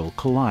same mineral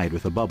collide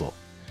with a bubble.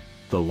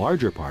 The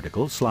larger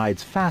particle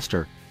slides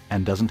faster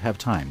and doesn't have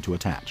time to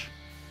attach.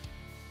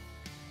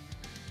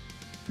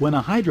 When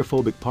a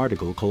hydrophobic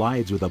particle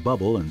collides with a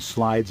bubble and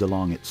slides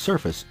along its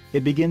surface,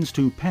 it begins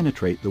to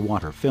penetrate the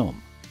water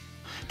film.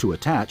 To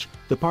attach,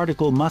 the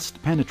particle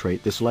must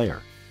penetrate this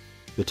layer.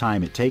 The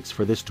time it takes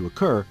for this to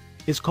occur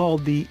is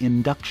called the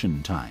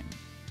induction time.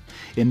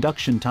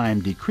 Induction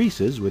time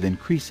decreases with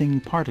increasing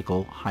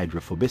particle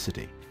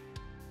hydrophobicity.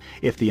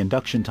 If the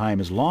induction time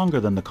is longer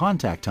than the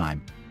contact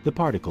time, the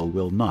particle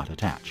will not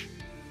attach.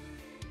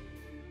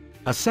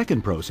 A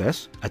second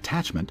process,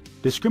 attachment,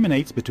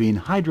 discriminates between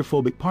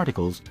hydrophobic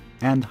particles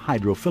and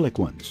hydrophilic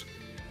ones.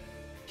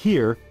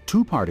 Here,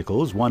 two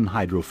particles, one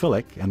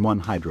hydrophilic and one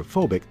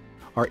hydrophobic,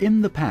 are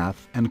in the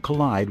path and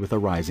collide with a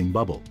rising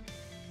bubble.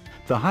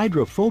 The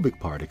hydrophobic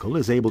particle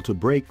is able to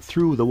break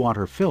through the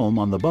water film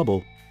on the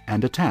bubble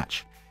and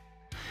attach.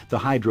 The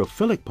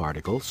hydrophilic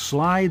particle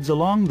slides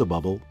along the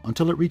bubble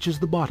until it reaches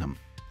the bottom,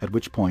 at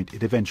which point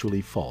it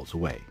eventually falls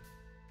away.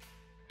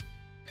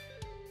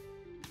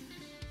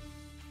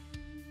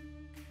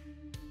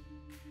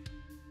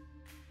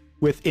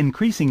 With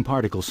increasing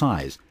particle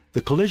size,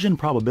 the collision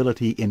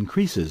probability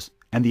increases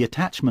and the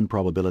attachment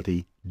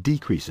probability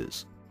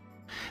decreases.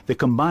 The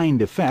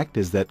combined effect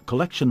is that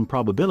collection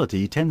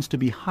probability tends to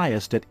be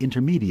highest at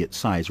intermediate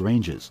size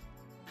ranges.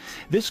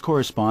 This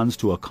corresponds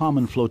to a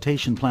common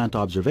flotation plant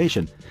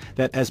observation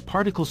that as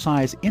particle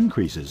size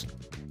increases,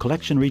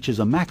 collection reaches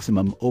a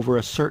maximum over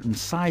a certain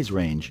size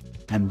range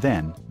and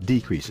then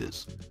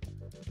decreases.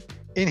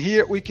 In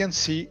here we can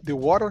see the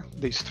water,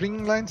 the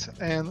streamlines,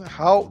 and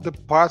how the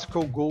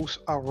particle goes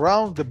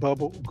around the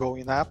bubble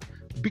going up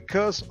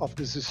because of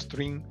this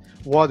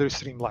water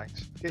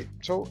streamlines. Okay,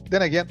 so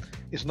then again,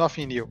 it's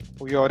nothing new.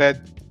 We already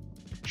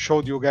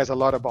showed you guys a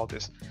lot about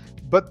this.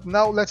 But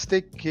now let's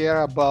take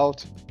care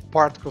about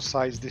particle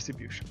size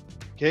distribution.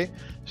 Okay,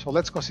 so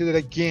let's consider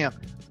again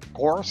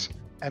coarse,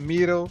 a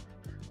middle,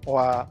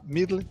 or a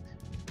middle,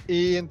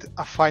 and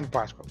a fine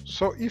particle.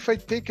 So if I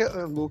take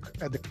a look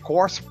at the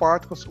coarse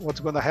particles, what's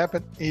going to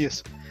happen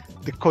is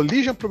the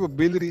collision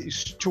probability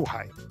is too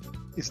high.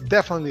 It's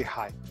definitely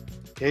high,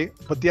 okay?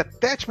 But the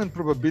attachment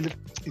probability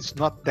is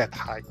not that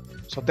high.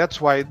 So that's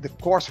why the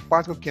coarse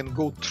particle can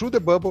go through the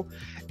bubble,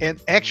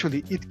 and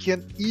actually it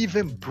can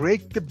even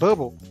break the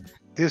bubble.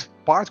 This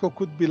particle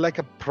could be like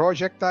a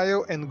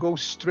projectile and go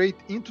straight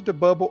into the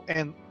bubble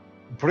and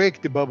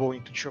break the bubble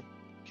into two,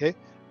 okay?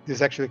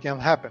 This actually can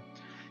happen.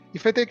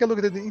 If I take a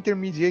look at the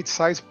intermediate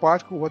size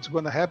particle, what's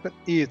going to happen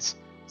is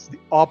it's the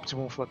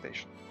optimum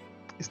flotation.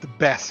 It's the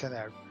best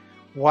scenario.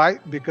 Why?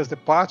 Because the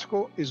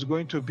particle is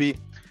going to be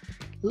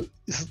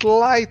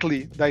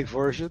slightly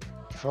diverged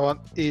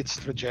from its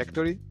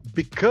trajectory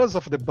because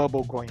of the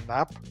bubble going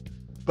up.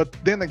 But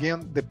then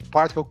again, the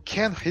particle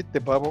can hit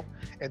the bubble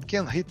and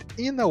can hit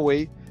in a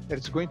way that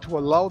it's going to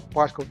allow the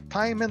particle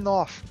time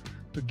enough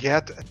to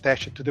get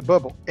attached to the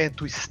bubble and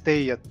to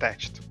stay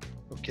attached.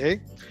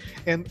 Okay,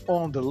 and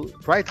on the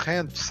right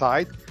hand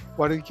side,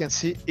 what you can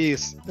see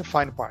is the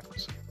fine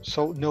particles,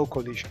 so no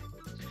collision,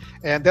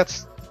 and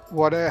that's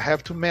what I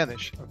have to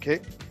manage.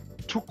 Okay,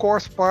 two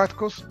coarse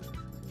particles,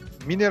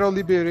 mineral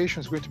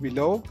liberation is going to be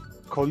low,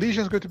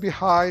 collision is going to be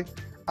high,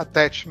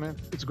 attachment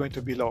is going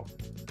to be low.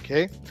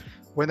 Okay,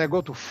 when I go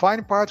to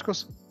fine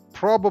particles,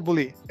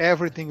 probably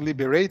everything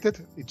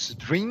liberated, it's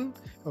green.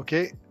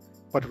 Okay,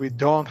 but we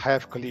don't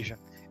have collision.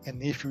 And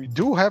if we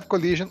do have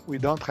collision, we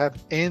don't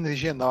have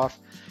energy enough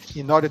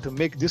in order to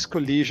make this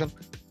collision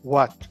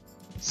what?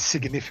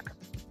 Significant.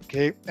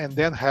 Okay, and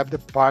then have the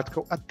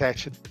particle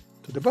attached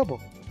to the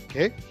bubble.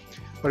 Okay,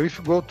 but if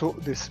you go to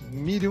this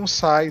medium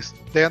size,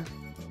 then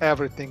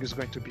everything is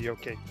going to be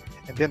okay.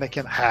 And then I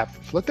can have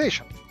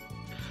flotation.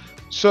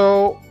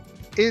 So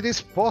it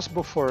is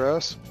possible for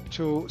us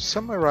to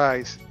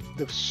summarize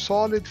the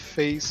solid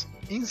phase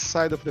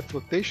inside of the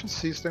flotation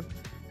system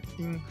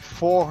in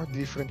 4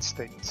 different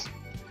states.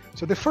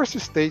 So the first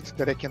state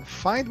that I can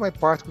find my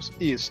particles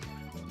is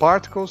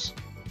particles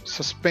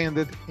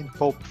suspended in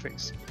pulp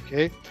phase.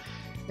 Okay,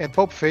 and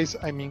pulp phase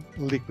I mean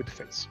liquid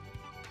phase.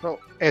 So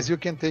as you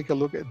can take a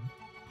look at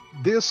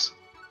this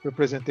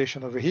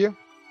representation over here,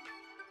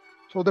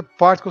 so the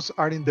particles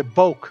are in the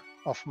bulk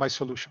of my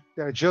solution.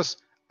 They are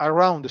just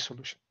around the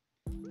solution.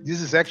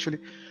 This is actually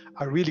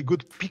a really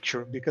good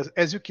picture because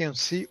as you can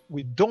see,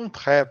 we don't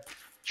have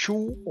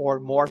 2 or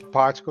more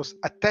particles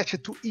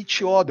attached to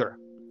each other.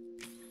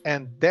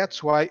 And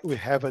that's why we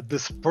have a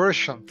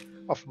dispersion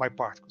of my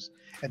particles.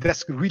 And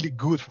that's really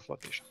good for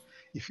flotation.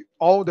 If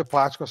all the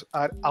particles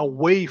are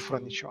away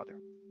from each other,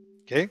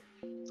 okay?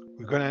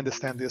 We're going to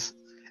understand this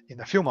in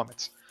a few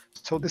moments.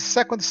 So the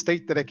second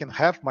state that I can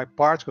have my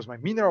particles, my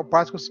mineral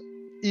particles,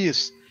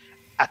 is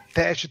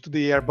attached to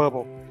the air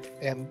bubble.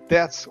 And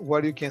that's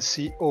what you can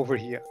see over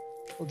here.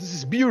 So this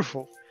is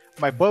beautiful.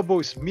 My bubble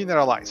is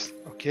mineralized,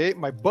 okay?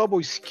 My bubble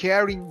is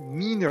carrying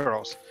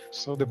minerals.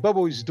 So the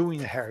bubble is doing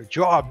her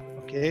job,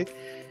 okay?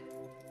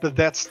 But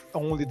that's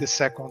only the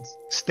second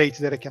state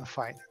that I can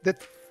find. The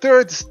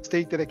third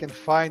state that I can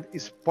find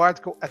is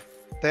particle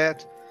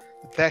attached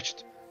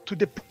to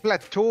the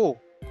plateau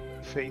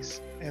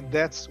phase. And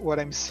that's what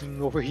I'm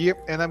seeing over here.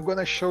 And I'm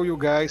gonna show you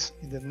guys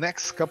in the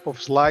next couple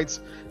of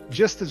slides,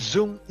 just to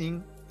zoom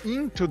in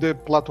into the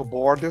plateau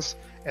borders,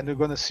 and we're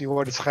gonna see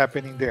what is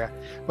happening there.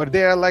 But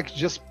they are like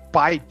just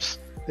pipes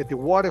that the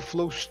water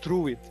flows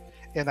through it.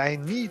 and I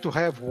need to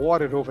have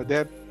water over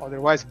there,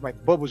 otherwise my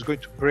bubble is going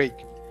to break.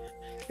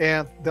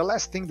 And the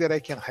last thing that I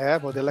can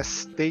have, or the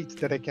last state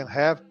that I can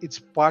have, it's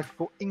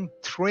particle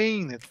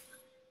entrained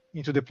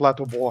into the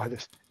plateau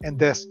borders, and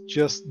that's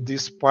just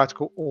this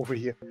particle over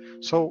here.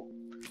 So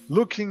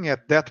looking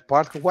at that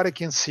particle, what I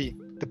can see,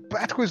 the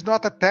particle is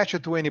not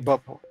attached to any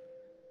bubble.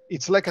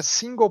 It's like a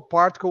single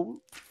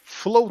particle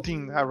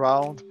floating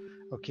around,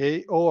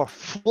 okay, or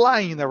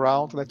flying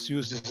around. Let's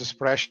use this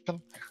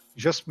expression.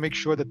 Just make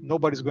sure that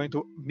nobody's going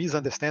to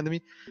misunderstand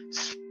me.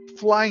 It's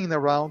flying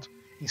around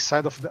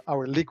inside of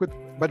our liquid,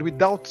 but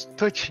without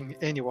touching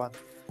anyone.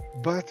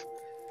 But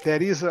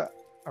there is a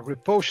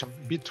repulsion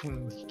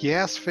between the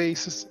gas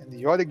phases and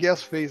the other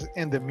gas phase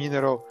and the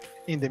mineral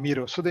in the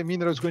middle. So the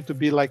mineral is going to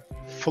be like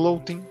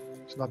floating.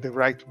 It's not the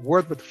right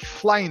word, but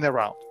flying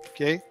around,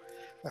 okay?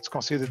 Let's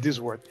consider this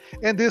word.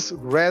 And this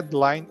red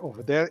line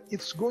over there,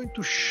 it's going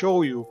to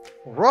show you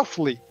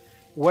roughly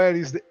where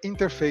is the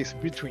interface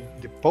between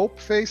the pulp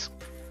phase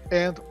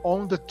and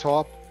on the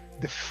top,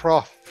 the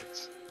froth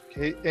phase,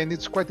 okay? And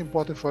it's quite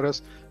important for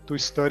us to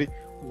study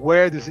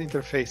where this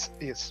interface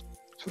is.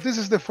 So this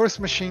is the first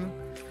machine,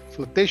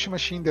 flotation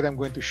machine, that I'm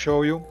going to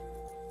show you.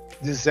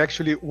 This is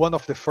actually one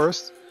of the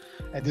first,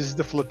 and this is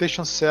the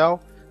flotation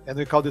cell, and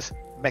we call this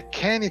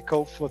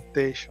mechanical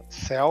flotation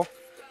cell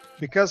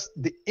because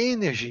the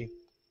energy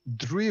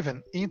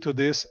driven into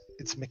this,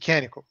 it's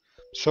mechanical.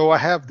 So I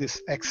have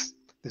this X,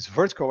 this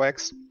vertical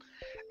X,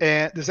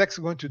 and this X is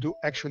going to do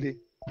actually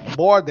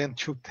more than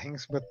two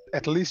things, but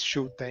at least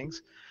two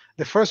things.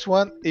 The first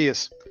one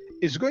is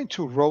it's going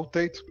to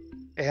rotate,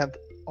 and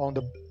on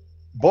the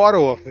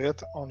bottom of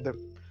it, on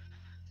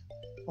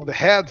the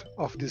head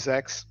of this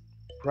X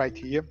right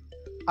here,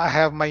 I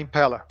have my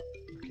impeller.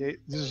 Okay,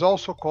 this is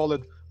also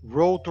called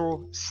rotor,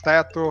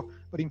 stator,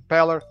 but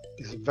impeller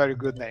is a very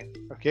good name.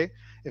 Okay,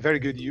 a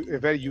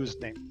very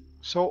used name.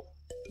 So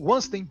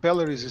once the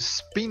impeller is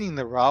spinning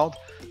around,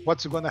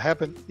 what's going to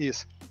happen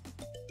is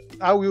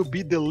I will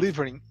be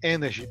delivering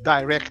energy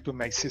direct to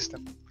my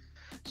system.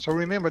 So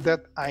remember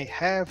that I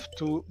have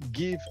to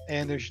give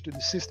energy to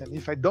the system.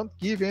 If I don't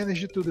give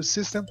energy to the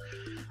system,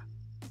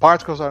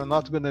 particles are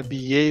not going to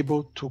be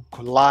able to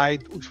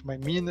collide with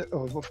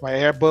my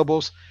air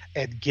bubbles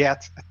and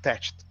get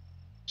attached.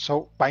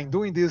 So by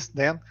doing this,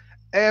 then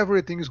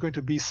everything is going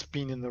to be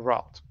spinning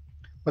around.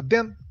 But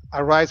then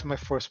arises my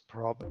first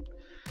problem.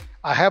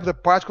 I have the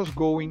particles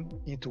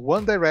going into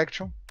one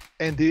direction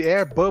and the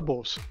air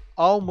bubbles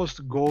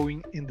almost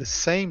going in the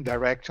same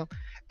direction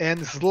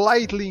and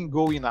slightly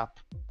going up.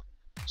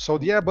 So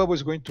the air bubble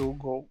is going to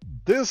go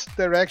this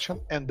direction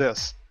and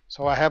this.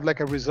 So I have like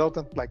a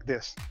resultant like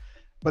this.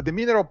 But the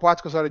mineral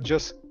particles are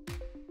just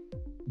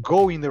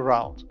going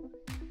around.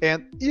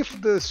 And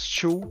if the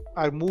two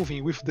are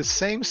moving with the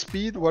same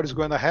speed, what is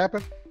going to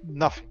happen?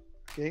 Nothing.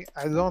 Okay,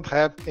 I don't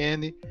have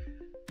any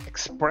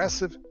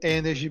expressive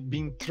energy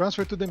being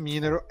transferred to the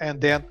mineral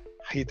and then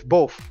hit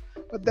both.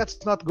 But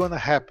that's not going to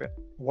happen.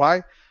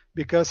 Why?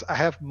 Because I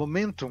have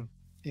momentum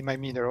in my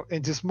mineral,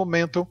 and this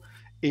momentum,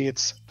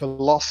 it's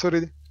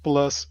velocity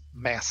plus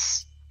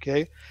mass.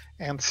 Okay,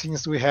 and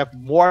since we have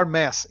more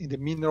mass in the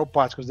mineral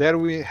particles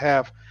than we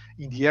have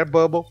in the air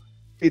bubble,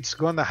 it's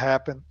going to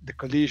happen, the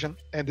collision,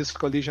 and this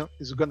collision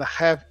is going to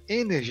have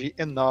energy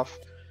enough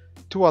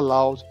to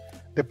allow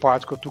the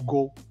particle to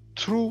go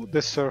through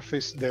the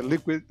surface, the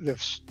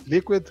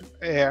liquid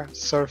air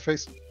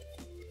surface,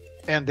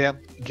 and then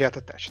get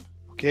attached.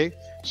 Okay,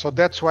 so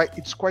that's why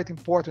it's quite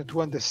important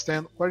to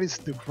understand what is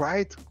the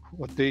right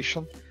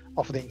rotation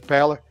of the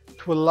impeller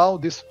to allow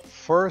this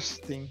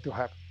first thing to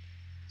happen.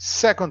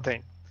 Second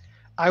thing,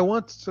 I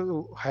want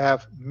to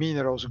have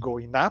minerals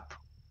going up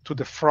to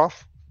the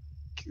froth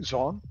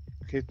zone,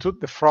 okay, to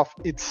the froth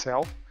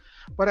itself,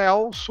 but I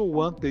also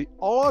want the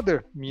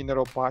other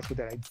mineral particle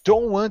that I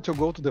don't want to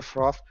go to the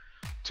froth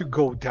to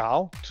go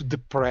down, to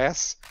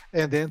depress,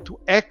 and then to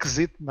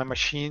exit my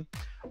machine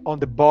on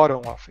the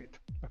bottom of it.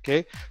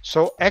 Okay,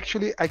 so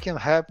actually I can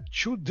have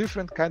two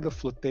different kinds of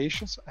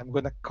flotations. I'm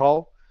going to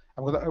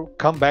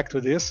come back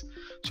to this.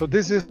 So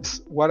this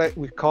is what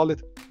we call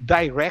it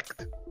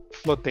direct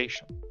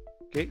flotation.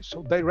 Okay,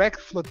 so direct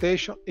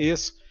flotation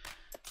is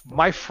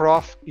my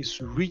froth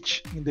is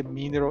rich in the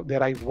mineral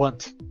that I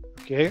want.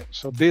 Okay,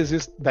 so this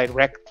is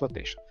direct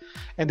flotation.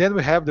 And then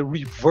we have the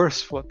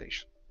reverse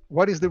flotation.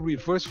 What is the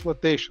reverse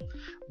flotation?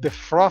 The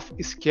froth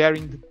is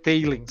carrying the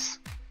tailings.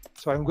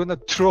 So I'm going to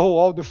throw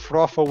all the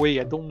froth away.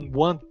 I don't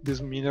want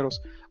these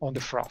minerals on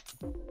the froth.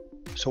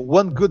 So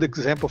one good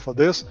example for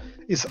this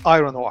is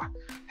iron ore.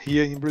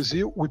 Here in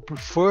Brazil, we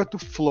prefer to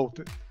float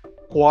it.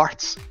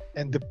 Quartz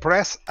and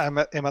depressed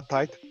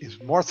hematite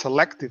is more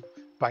selective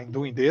by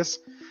doing this.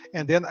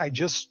 And then I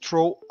just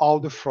throw all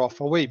the froth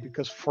away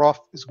because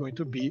froth is going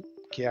to be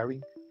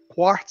carrying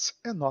quartz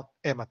and not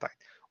hematite,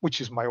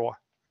 which is my ore.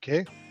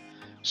 Okay.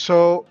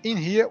 So in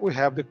here we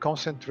have the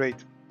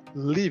concentrate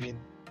leaving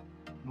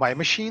my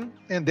machine,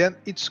 and then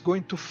it's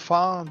going to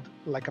find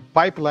like a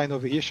pipeline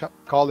over here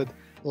called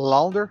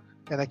launder,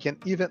 and I can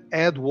even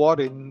add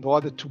water in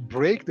order to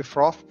break the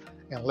froth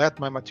and let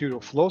my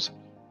material flow.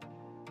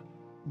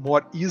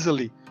 more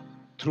easily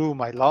through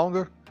my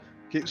launder.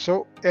 Okay,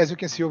 so as you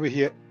can see over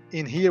here,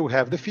 in here we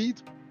have the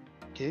feed.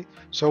 Okay,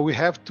 so we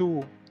have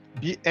to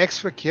be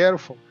extra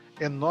careful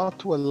and not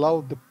to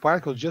allow the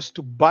particles just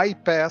to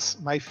bypass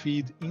my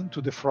feed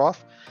into the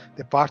froth.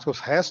 The particles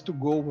has to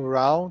go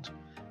around,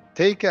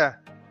 take a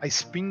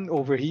spin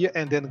over here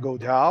and then go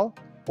down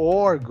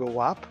or go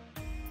up.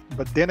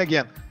 But then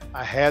again,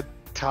 I had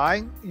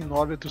time in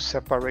order to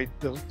separate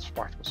those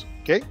particles.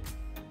 Okay,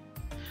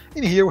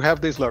 and here we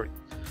have the slurry.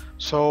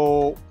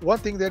 So one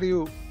thing that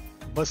you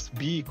must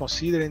be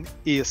considering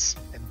is,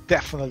 and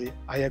definitely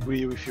I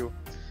agree with you,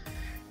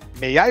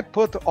 may I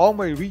put all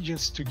my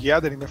regions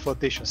together in my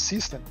flotation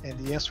system? And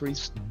the answer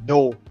is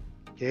no.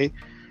 Okay,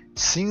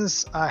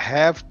 since I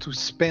have to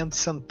spend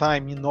some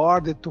time in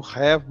order to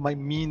have my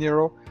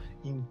mineral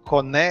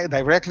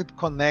directly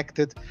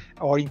connected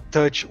or in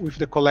touch with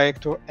the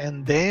collector,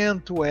 and then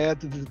to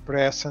add the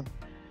depressant,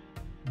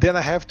 then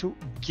I have to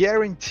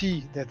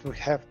guarantee that we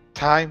have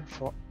time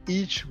for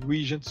each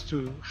region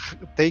to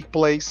take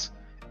place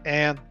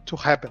and to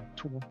happen,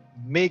 to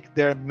make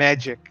their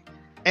magic.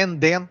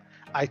 And then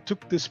I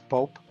took this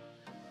pulp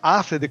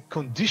after the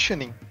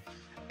conditioning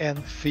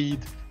and feed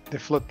the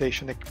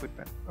flotation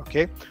equipment.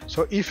 Okay,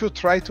 so if you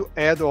try to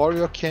add all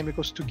your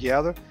chemicals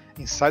together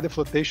inside the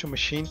flotation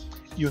machine,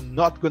 you're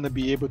not going to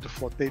be able to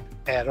flotate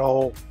at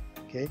all.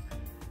 Okay,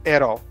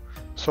 at all.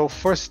 So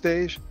first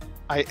stage,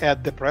 I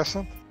add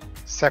depressant.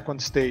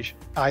 Second stage,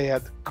 I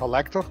add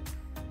collector.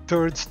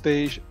 Third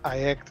stage, I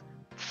add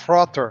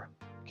frother.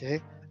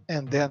 Okay,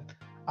 and then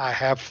I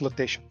have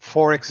flotation.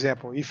 For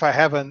example, if I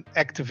have an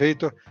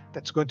activator,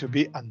 that's going to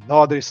be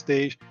another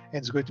stage, and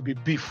it's going to be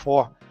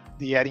before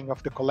the adding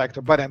of the collector,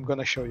 but I'm going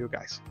to show you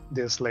guys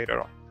this later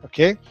on.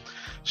 Okay,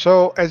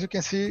 so as you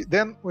can see,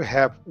 then we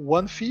have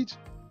one feed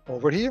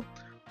over here,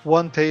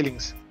 one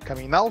tailings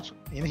coming out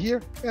in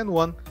here, and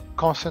one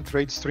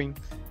concentrate stream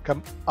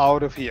come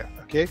out of here.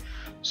 Okay,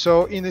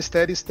 so in a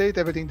steady state,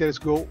 everything that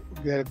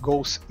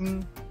goes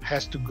in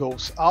has to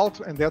goes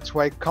out, and that's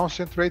why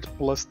concentrate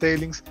plus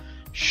tailings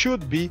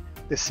should be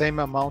the same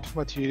amount of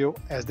material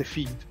as the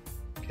feed.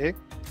 Okay,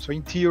 so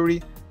in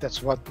theory,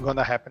 that's what's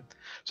gonna happen.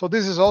 So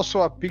this is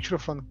also a picture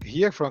from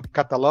here from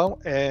Catalan,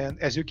 and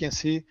as you can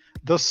see,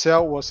 the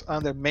cell was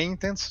under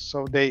maintenance,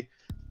 so they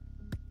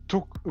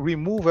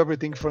remove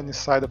everything from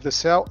inside of the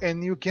cell,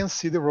 and you can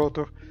see the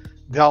rotor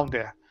down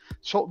there.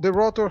 So the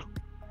rotor,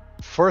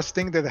 first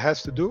thing that it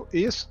has to do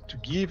is to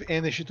give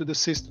energy to the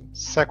system.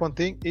 Second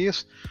thing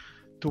is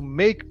to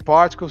make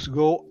particles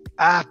go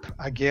up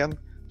again.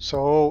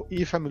 So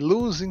if I'm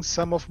losing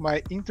some of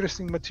my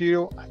interesting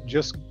material, I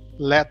just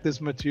let this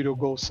material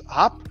goes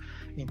up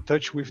in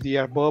touch with the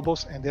air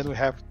bubbles, and then we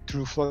have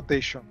true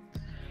flotation.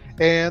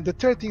 And the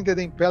third thing that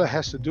the impeller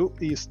has to do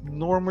is,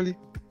 normally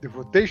the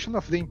rotation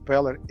of the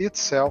impeller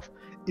itself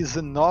is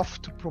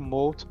enough to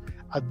promote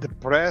a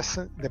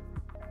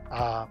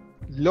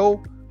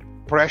low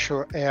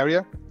pressure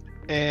area,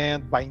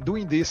 and by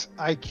doing this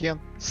I can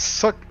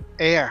suck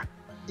air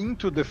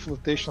into the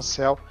flotation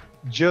cell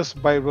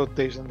just by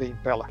rotating the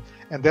impeller.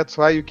 And that's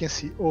why you can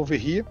see over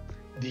here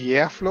the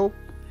airflow,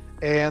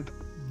 and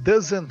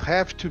doesn't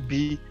have to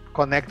be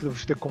connected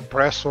with the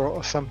compressor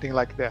or something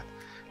like that.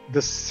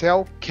 The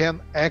cell can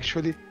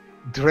actually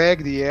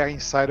drag the air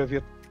inside of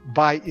it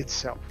by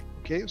itself.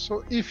 Okay,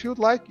 so if you'd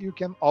like, you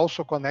can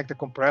also connect the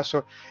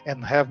compressor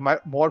and have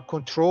more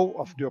control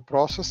of your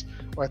process,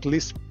 or at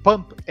least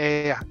pump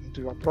air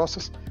into your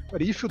process.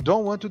 But if you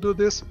don't want to do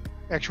this,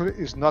 actually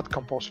it's not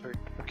compulsory.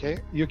 Okay,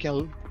 you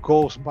can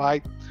go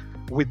by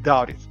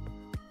without it.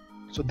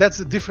 So that's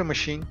a different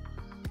machine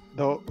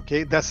though.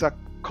 Okay, that's a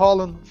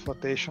column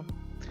flotation,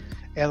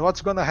 and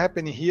what's going to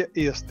happen here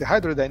is the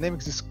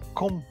hydrodynamics is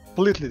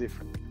completely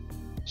different.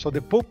 So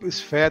the pulp is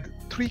fed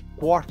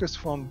 3/4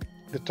 from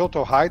the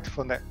total height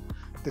from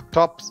the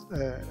top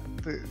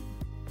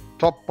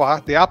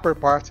part, the upper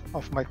part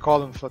of my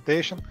column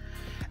flotation,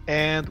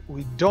 and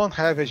we don't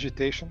have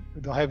vegetation.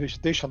 We don't have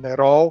vegetation at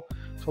all.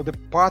 So the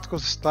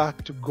particles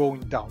start to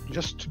going down,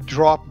 just to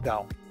drop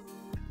down.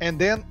 And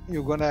then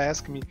you're gonna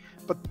ask me,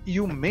 but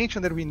you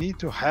mentioned that we need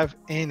to have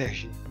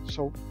energy.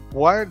 So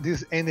where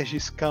this energy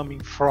is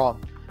coming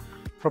from?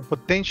 From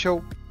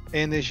potential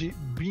energy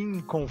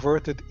being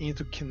converted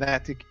into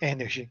kinetic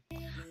energy.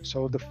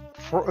 So the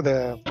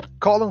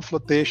column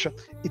flotation,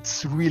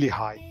 it's really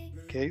high.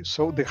 Okay,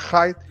 so the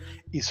height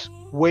is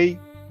way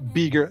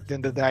bigger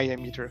than the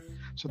diameter.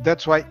 So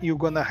that's why you're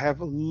gonna have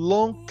a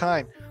long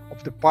time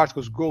of the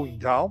particles going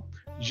down,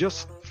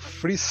 just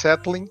free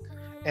settling,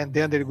 and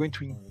then they're going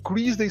to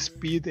increase the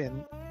speed,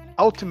 and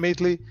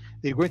ultimately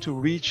they're going to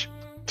reach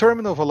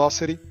terminal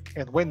velocity.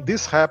 And when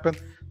this happens,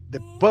 the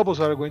bubbles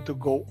are going to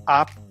go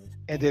up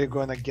and they're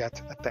going to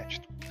get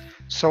attached.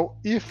 So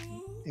if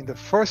in the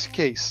first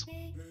case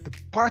the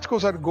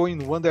particles are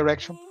going in one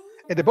direction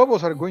and the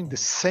bubbles are going the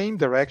same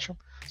direction,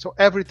 so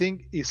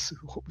everything is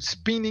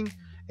spinning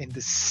in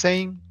the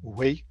same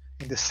way,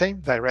 in the same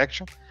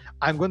direction,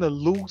 I'm going to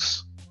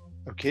lose,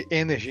 okay,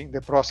 energy in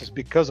the process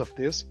because of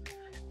this.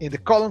 In the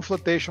column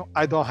flotation,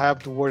 I don't have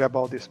to worry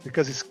about this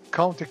because it's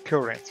counter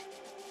current.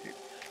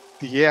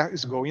 The air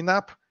is going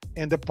up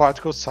and the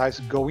particle size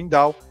going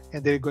down,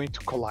 and they're going to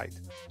collide.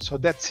 So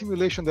that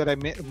simulation that I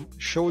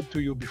showed to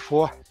you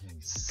before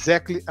is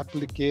exactly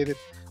applied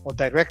or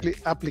directly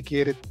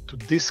applied to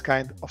this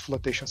kind of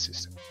flotation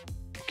system.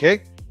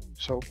 Okay,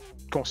 so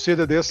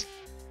consider this,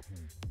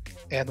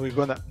 and we're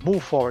gonna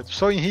move forward.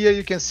 So in here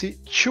you can see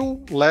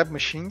two lab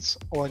machines.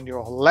 On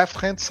your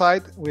left hand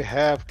side we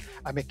have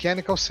a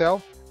mechanical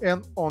cell,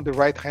 and on the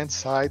right hand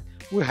side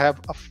we have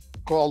a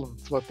column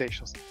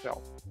flotation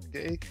cell.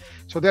 Okay,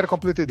 so they're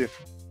completely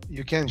different.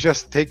 You can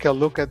just take a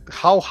look at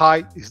how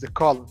high is the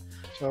column.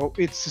 So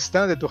it's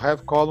standard to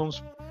have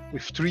columns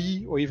with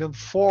 3 or even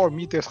 4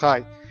 meters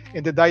high,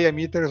 and the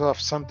diameters of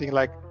something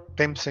like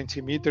 10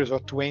 centimeters or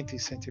 20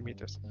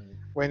 centimeters.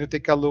 When you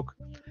take a look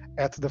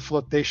at the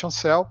flotation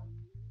cell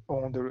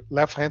on the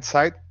left hand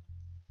side,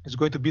 it's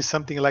going to be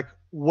something like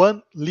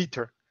 1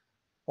 liter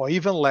or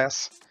even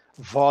less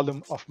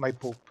volume of my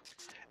pulp.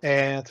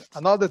 And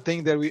another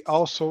thing that we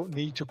also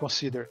need to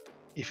consider,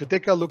 if you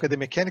take a look at the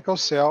mechanical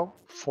cell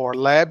for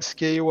lab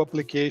scale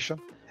application,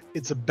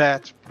 it's a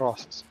batch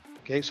process.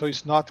 Okay, so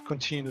it's not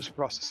continuous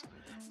process.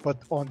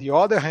 But on the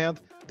other hand,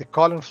 the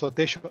column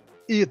flotation,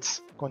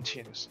 it's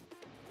continuous.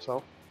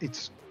 So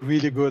it's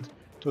really good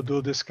to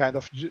do this kind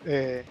of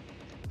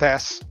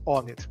tests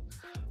on it.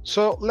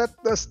 So let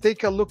us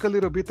take a look a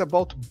little bit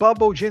about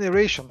bubble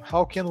generation.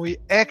 How can we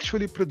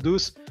actually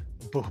produce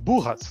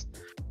burbujas?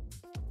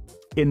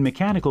 In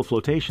mechanical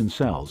flotation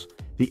cells,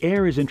 the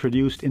air is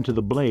introduced into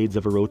the blades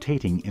of a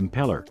rotating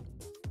impeller.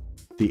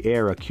 The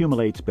air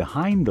accumulates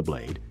behind the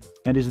blade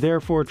and is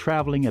therefore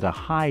traveling at a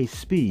high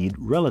speed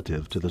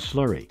relative to the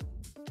slurry.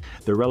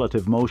 The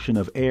relative motion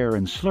of air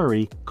and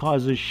slurry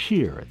causes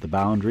shear at the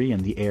boundary,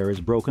 and the air is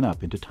broken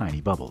up into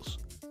tiny bubbles.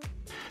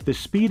 The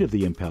speed of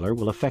the impeller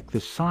will affect the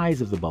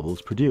size of the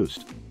bubbles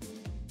produced.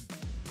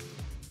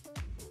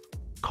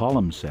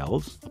 Column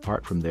cells,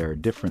 apart from their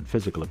different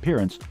physical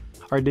appearance,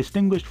 are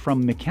distinguished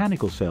from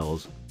mechanical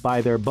cells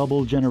by their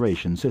bubble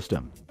generation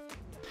system.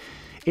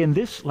 In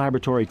this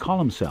laboratory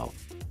column cell,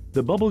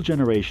 the bubble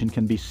generation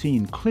can be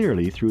seen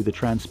clearly through the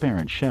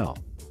transparent shell.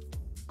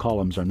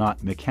 Columns are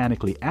not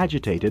mechanically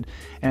agitated,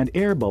 and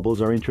air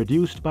bubbles are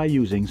introduced by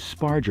using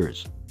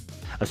spargers.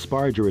 A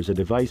sparger is a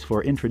device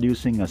for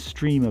introducing a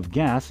stream of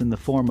gas in the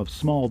form of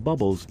small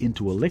bubbles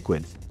into a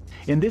liquid,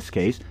 in this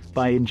case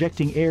by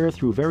injecting air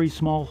through very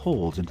small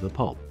holes into the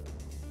pulp.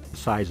 The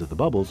size of the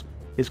bubbles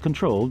is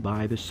controlled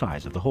by the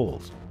size of the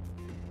holes.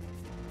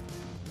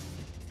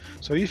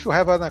 So if you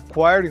have an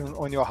aquarium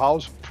on your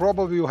house,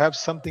 probably you have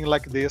something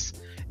like this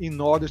in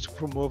order to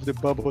promote the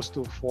bubbles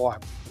to form.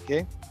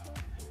 Okay,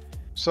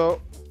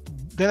 so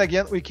then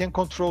again, we can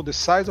control the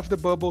size of the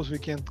bubbles, we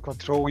can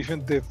control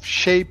even the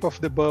shape of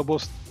the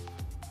bubbles.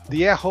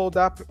 The air hold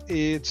up,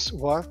 it's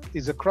what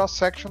is a cross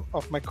section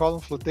of my column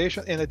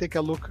flotation, and I take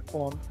a look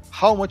on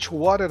how much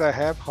water I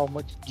have, how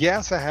much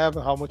gas I have,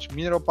 and how much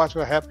mineral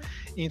particle I have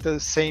into the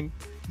same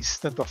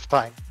instant of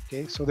time.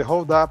 Okay, so the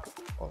hold up,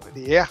 or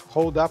the air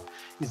hold up,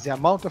 is the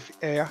amount of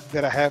air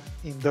that I have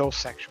in those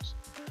sections.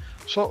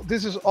 So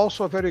this is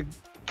also a very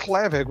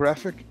clever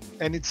graphic,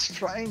 and it's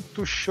trying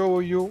to show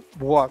you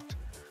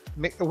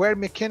where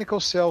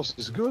mechanical cells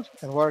is good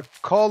and where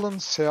column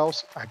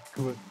cells are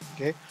good.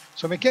 Okay,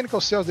 so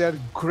mechanical cells, they are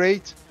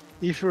great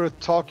if you're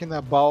talking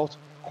about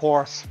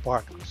coarse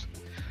particles,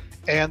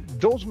 and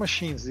those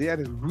machines, they are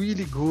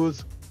really good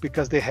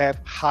because they have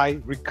high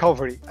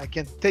recovery. I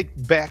can take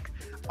back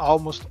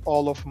almost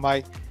all of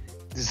my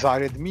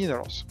desired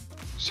minerals.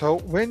 So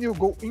when you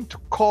go into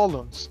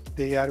columns,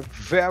 they are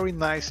very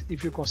nice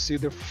if you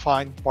consider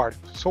fine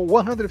particles. So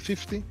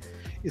 150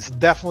 is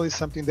definitely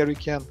something that we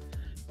can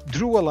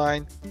draw a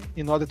line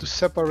in order to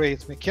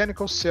separate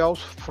mechanical cells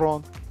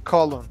from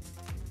column.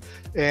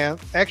 And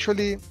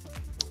actually,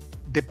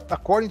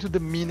 according to the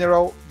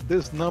mineral,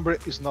 this number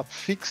is not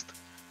fixed.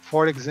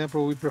 For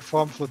example, we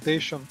perform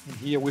flotation in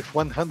here with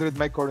 100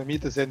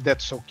 micrometers, and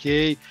that's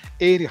okay.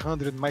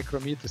 800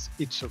 micrometers,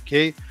 it's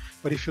okay.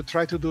 But if you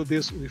try to do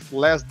this with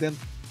less than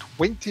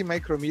 20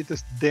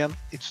 micrometers, then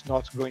it's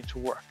not going to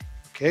work.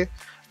 Okay,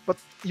 but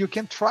you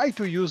can try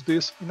to use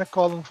this in a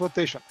column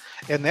flotation.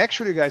 And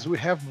actually, guys, we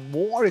have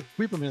more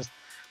equipment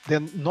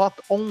than not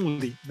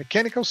only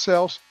mechanical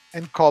cells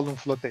and column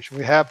flotation.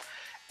 We have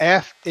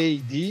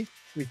FAD,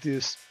 which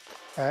is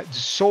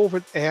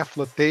dissolved air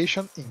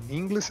flotation in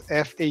English.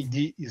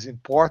 FAD is in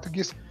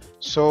Portuguese.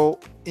 So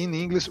in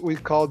English, we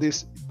call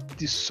this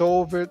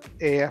dissolved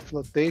air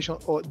flotation,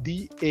 or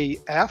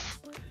DAF.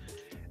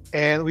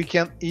 And we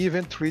can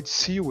even treat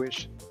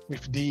sewage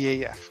with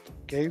DAF.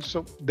 Okay,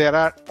 so there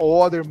are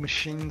other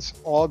machines,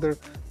 other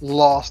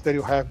laws that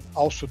you have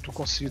also to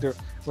consider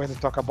when you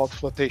talk about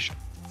flotation.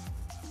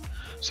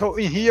 So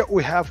in here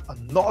we have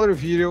another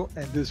video,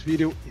 and this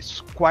video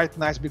is quite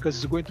nice because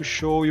it's going to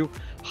show you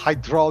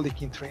hydraulic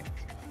entrainment.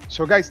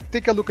 So guys,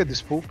 take a look at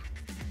this pulp,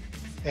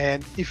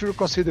 and if you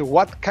consider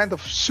what kind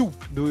of soup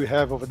do we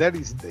have over there,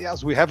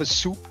 yes, we have a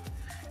soup,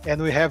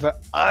 and we have an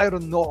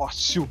iron ore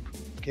soup.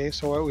 Okay,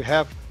 so we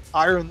have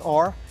iron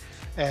ore,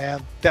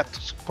 and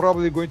that's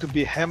probably going to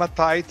be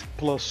hematite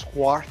plus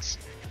quartz.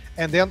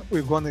 And then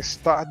we're going to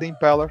start the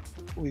impeller.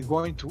 We're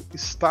going to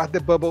start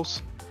the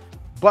bubbles,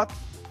 but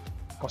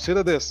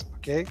consider this,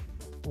 okay?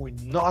 We're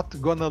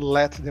not gonna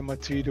let the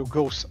material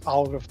goes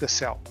out of the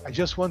cell. I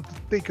just want to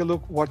take a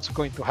look what's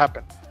going to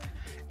happen.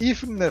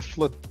 If the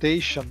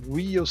flotation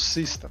real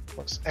system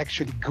was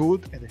actually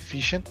good and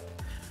efficient,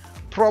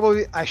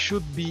 probably I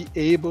should be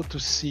able to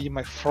see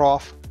my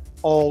froth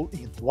all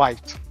in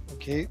white,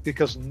 okay?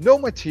 Because no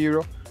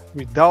material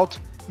without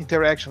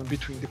interaction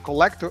between the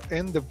collector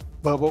and the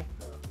bubble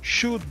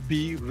should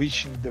be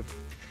reaching the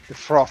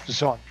froth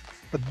zone,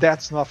 but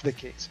that's not the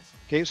case.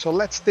 Okay, so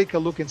let's take a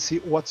look and see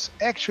what's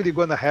actually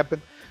going to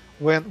happen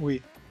when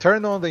we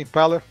turn on the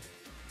impeller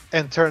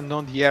and turn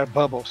on the air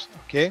bubbles.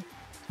 Okay,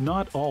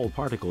 Not all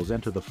particles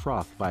enter the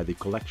froth by the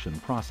collection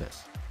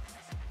process.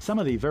 Some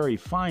of the very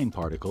fine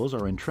particles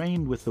are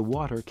entrained with the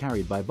water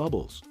carried by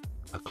bubbles.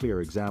 A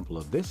clear example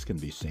of this can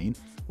be seen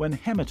when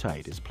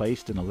hematite is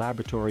placed in a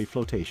laboratory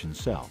flotation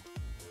cell.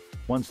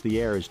 Once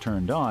the air is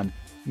turned on,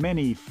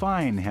 many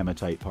fine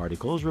hematite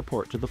particles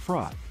report to the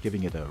froth,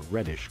 giving it a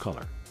reddish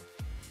color.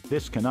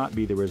 This cannot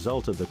be the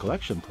result of the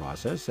collection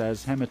process,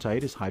 as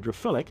hematite is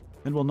hydrophilic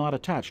and will not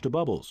attach to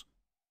bubbles.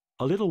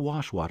 A little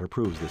wash water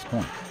proves this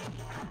point.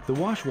 The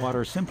wash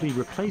water simply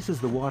replaces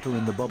the water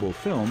in the bubble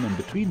film and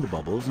between the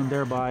bubbles, and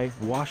thereby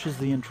washes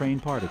the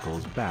entrained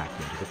particles back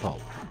into the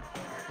pulp.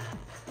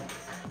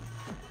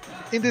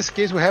 in this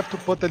case, we have to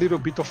put a little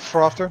bit of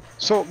frother.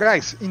 So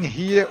guys, in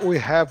here we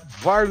have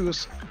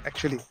various,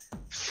 actually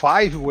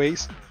 5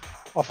 ways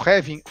of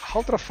having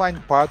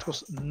ultrafine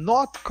particles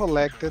not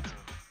collected,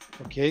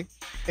 okay,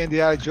 and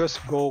they are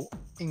just go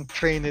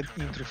entrained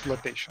into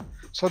flotation.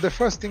 So the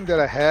first thing that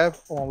I have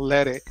on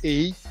letter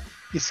A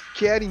is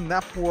carrying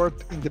upward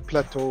in the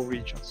plateau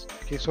regions.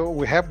 Okay, so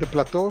we have the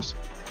plateaus,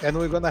 and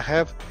we're gonna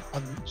have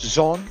a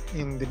zone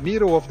in the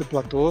middle of the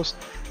plateaus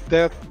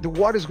that the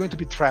water is going to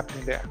be trapped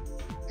in there.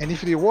 And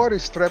if the water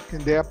is trapped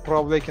in there,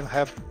 probably I can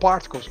have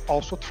particles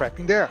also trapped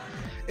in there.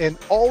 And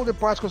all the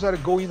particles are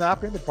going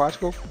up, and the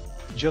particle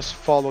just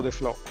follow the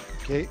flow,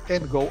 okay,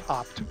 and go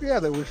up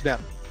together with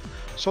them.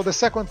 So the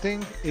second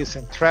thing is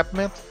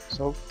entrapment.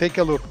 So take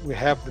a look. We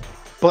have the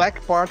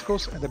black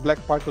particles, and the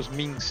black particles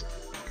means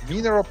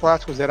mineral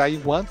particles that I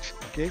want,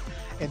 okay,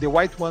 and the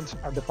white ones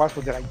are the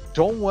particles that I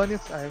don't want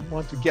it. I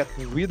want to get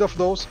rid of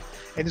those,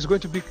 and it's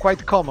going to be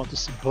quite common to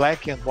see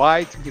black and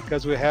white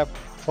because we have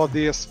for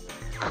this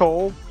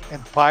coal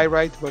and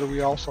pyrite, but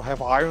we also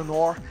have iron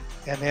ore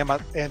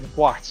and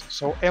quartz.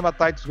 So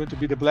hematite is going to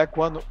be the black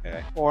one,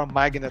 or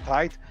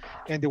magnetite,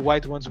 and the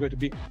white one is going to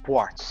be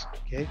quartz.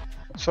 Okay,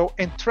 so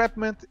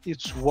entrapment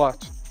is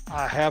what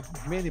I have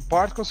many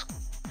particles.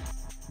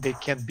 They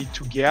can be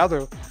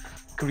together,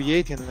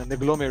 creating an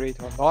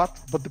agglomerate or not,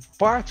 but the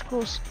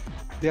particles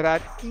that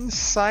are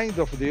inside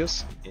of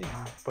this,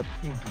 but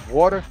in the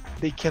water,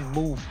 they can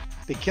move.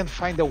 They can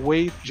find a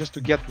way just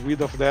to get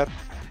rid of that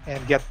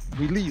and get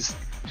released.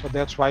 So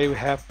that's why we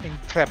have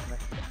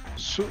entrapment.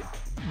 So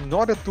in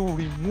order to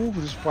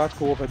remove this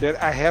particle over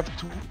there, I have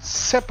to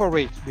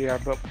separate the air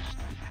bubbles,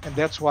 and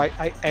that's why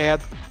I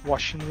add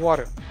washing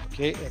water.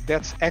 Okay, and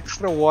that's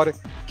extra water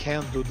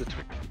can do the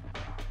trick.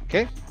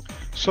 Okay,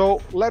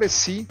 so let us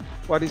see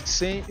what it's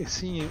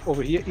seeing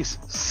over here is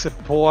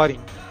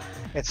supporting,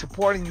 and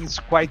supporting is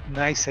quite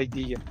nice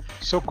idea.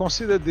 So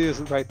consider this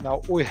right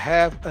now. We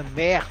have an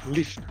air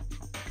lifter,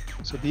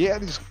 so the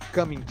air is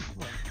coming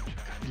from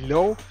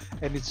below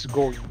and it's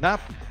going up,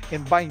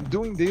 and by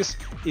doing this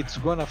it's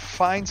gonna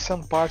find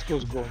some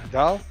particles going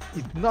down.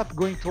 It's not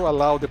going to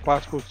allow the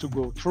particles to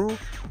go through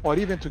or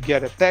even to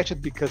get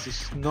attached, because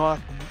it's not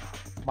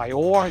my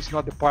ore, it's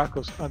not the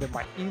particles under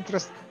my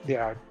interest, they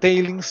are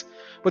tailings.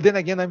 But then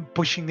again, I'm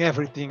pushing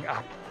everything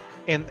up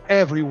and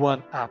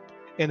everyone up,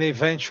 and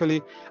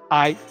eventually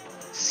I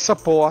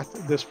support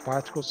these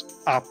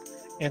particles up,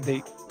 and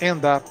they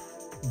end up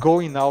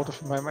going out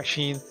of my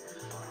machine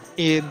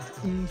and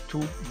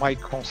into my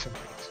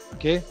concentrate.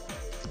 Okay,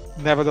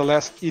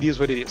 nevertheless, it is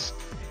what it is.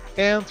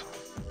 And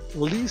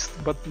least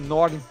but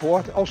not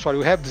important, oh sorry,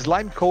 we have the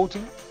slime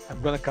coating.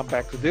 I'm going to come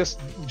back to this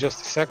in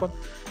just a second.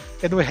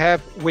 And we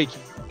have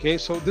waking. Okay,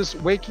 so this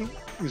waking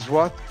is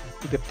what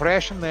the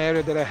depression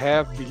area that I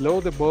have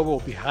below the bubble,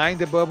 behind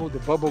the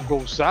bubble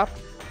goes up,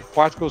 the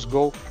particles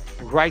go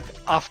right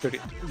after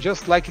it,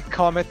 just like a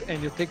comet.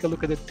 And you take a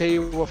look at the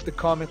tail of the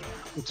comet,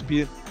 it's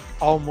be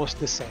almost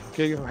the same.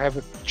 Okay, you have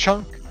a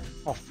chunk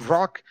of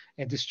rock,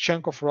 and this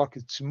chunk of rock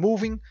is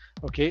moving,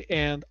 okay,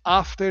 and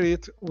after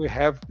it we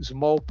have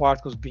small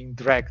particles being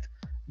dragged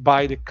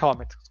by the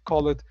comet.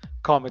 Call it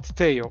comet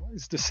tail.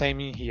 It's the same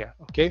in here.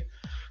 Okay,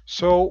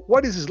 so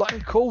what is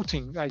slime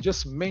coating? I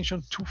just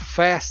mentioned too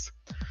fast.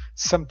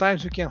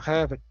 Sometimes you can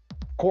have a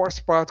coarse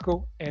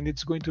particle and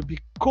it's going to be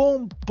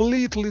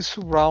completely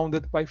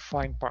surrounded by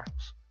fine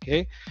particles.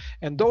 Okay,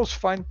 and those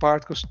fine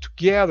particles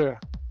together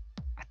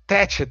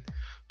attached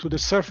to the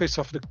surface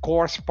of the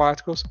coarse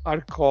particles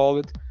are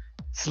called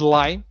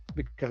slime,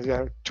 because they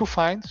are too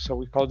fine, so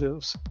we call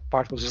those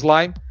particles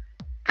slime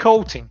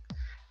coating.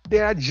 they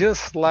are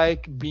just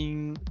like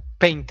being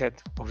painted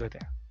over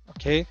there,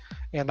 okay?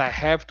 And I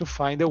have to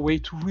find a way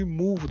to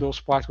remove those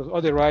particles.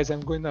 Otherwise,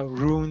 I'm going to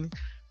ruin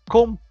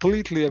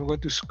completely, I'm going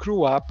to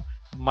screw up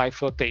my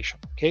flotation,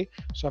 okay?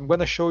 So I'm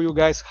going to show you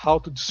guys how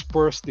to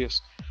disperse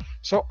this.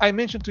 So I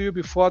mentioned to you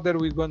before that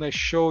we're going to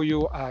show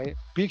you a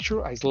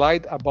picture, a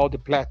slide about the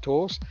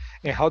plateaus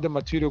and how the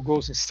material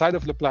goes inside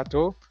of the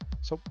plateau.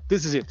 So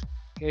this is it.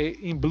 Okay,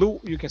 in blue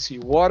you can see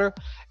water,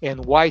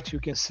 and white you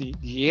can see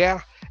the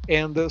air,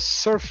 and the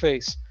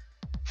surface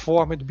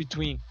formed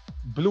between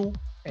blue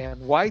and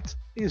white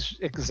is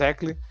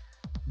exactly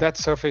that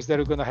surface that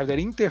we're going to have, that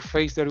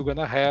interface that we're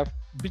going to have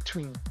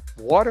between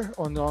water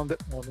on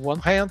one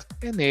hand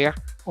and air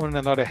on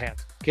another hand.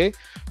 Okay,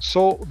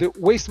 so the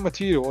waste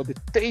material or the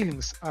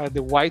tailings are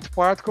the white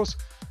particles,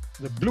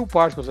 the blue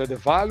particles are the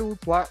valuable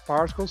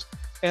particles,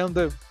 and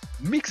the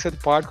mixed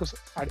particles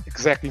are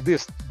exactly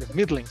this, the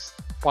middlings,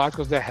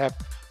 particles that have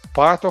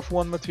part of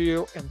one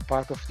material and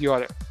part of the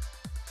other.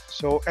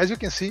 So as you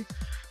can see,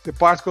 the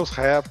particles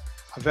have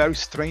a very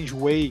strange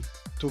way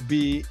to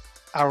be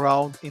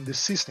around in the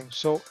system.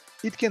 So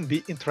it can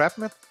be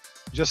entrapment.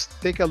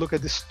 Just take a look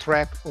at this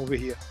trap over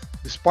here.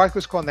 This particle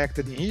is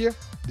connected in here,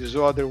 this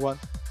other one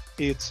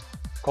it's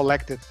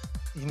collected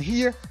in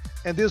here,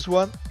 and this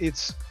one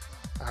it's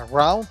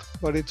around,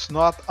 but it's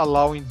not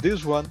allowing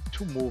this one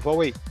to move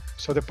away.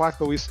 So the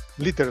particle is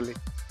literally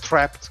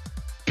trapped,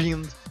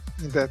 pinned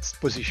in that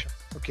position.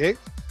 Okay,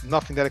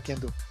 nothing that I can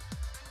do,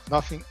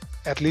 nothing,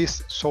 at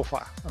least so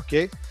far.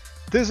 Okay,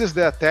 this is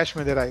the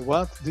attachment that I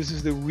want. This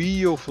is the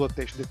real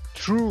flotation, the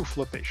true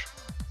flotation.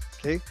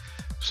 Okay,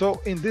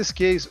 so in this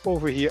case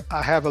over here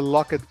I have a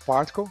locked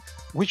particle.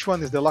 Which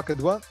one is the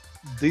locked one?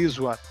 This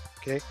one.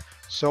 Okay,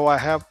 so I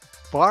have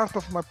part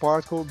of my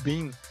particle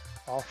being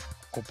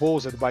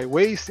composed by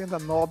waste and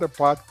another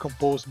part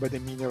composed by the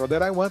mineral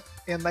that I want,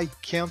 and I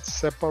can't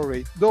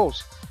separate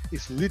those.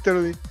 It's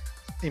literally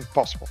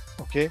impossible,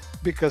 okay?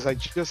 Because I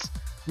just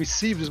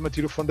received this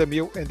material from the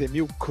mill and the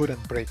mill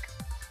couldn't break.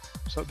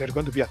 So they're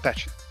going to be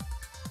attached.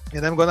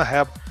 And I'm going to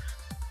have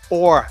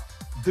or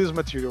this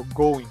material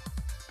going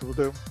to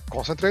the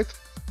concentrate,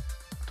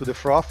 to the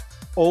froth,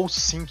 or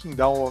sinking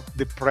down or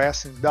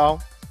depressing down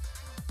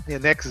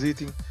and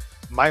exiting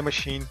my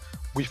machine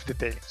with the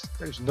tailings.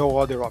 There's no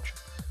other option.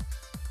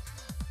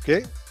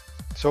 Okay,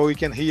 so we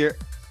can here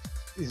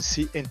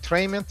see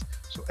entrainment.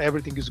 So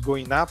everything is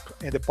going up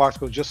and the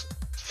particles just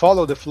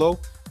follow the flow,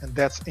 and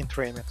that's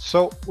entrainment.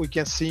 So we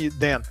can see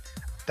then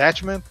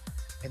attachment,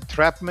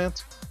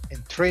 entrapment,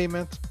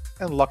 entrainment,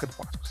 and locked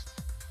particles.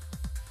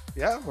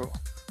 Yeah, well,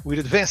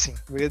 we're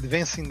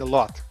advancing a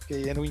lot,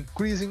 okay, and we're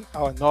increasing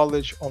our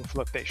knowledge on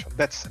flotation.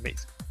 That's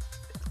amazing.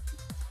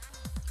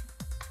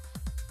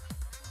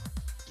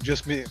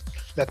 Just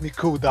let me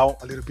cool down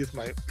a little bit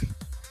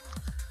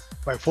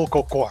my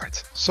vocal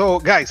cords. So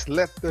guys,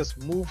 let us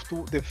move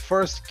to the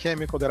first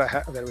chemical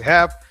that we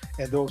have,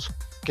 and those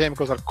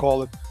chemicals are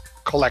called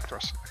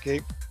collectors. Okay,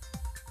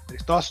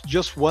 there's not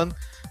just one,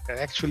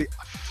 actually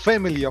a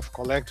family of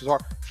collectors, or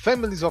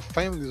families of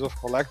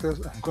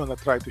collectors. I'm gonna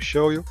try to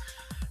show you,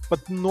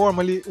 but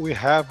normally we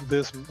have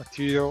this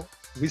material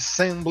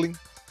resembling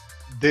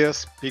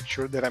this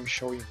picture that I'm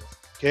showing you.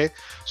 Okay,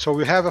 so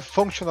we have a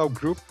functional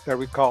group that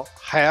we call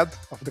head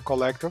of the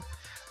collector.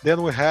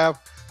 Then we have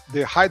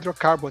the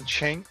hydrocarbon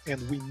chain, and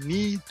we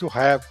need to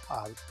have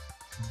a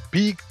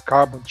big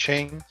carbon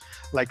chain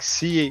like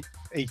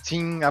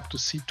C18 up to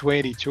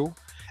C22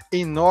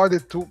 in order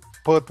to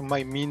put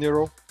my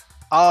mineral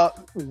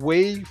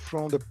away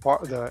from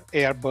the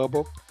air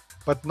bubble,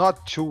 but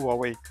not too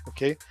away.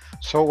 Okay,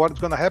 so what's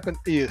going to happen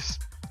is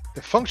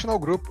the functional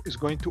group is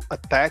going to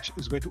attach,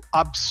 is going to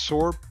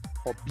absorb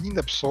or being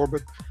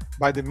absorbed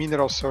by the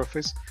mineral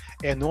surface,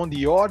 and on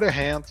the other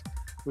hand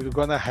we're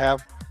going to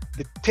have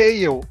the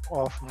tail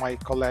of my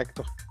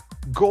collector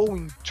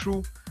going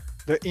through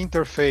the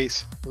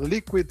interface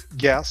liquid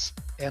gas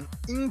and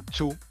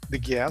into the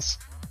gas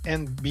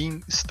and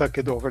being stuck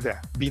over there,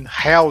 being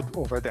held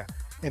over there,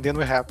 and then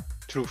we have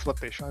true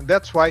flotation. And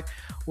that's why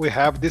we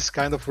have this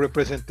kind of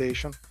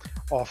representation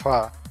of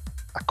a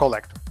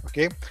collector.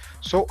 Okay,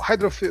 so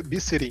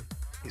hydrophobicity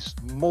is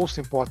most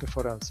important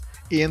for us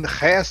and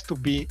has to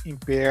be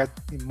impaired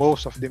in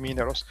most of the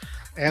minerals,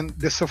 and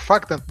the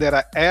surfactant that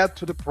I add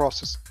to the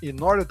process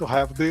in order to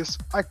have this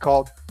I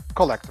call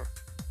collector.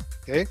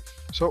 Okay,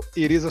 so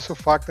it is a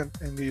surfactant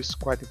and it is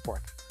quite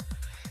important.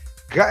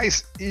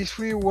 Guys, if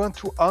we want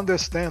to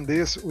understand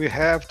this, we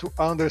have to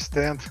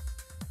understand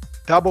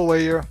double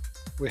layer,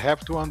 we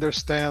have to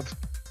understand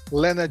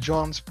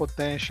Lennard-Jones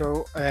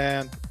potential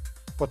and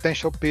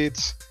potential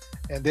pits,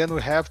 and then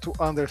we have to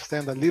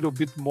understand a little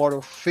bit more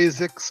of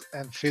physics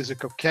and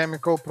physical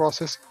chemical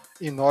process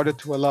in order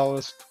to allow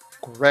us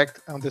to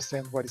correct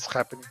understand what is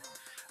happening.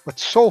 But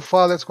so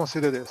far, let's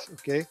consider this.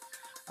 Okay,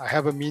 I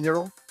have a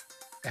mineral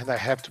and I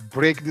have to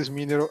break this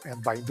mineral,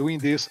 and by doing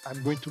this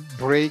I'm going to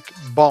break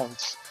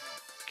bonds.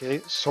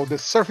 Okay, so the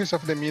surface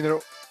of the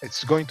mineral,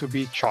 it's going to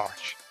be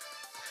charged.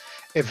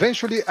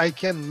 Eventually I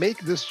can make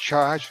this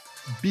charge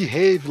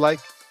behave like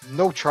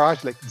no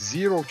charge, like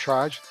zero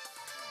charge,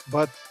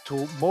 but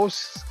to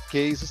most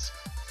cases,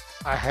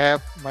 I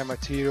have my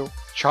material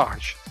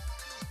charged.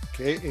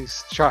 Okay,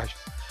 it's charged.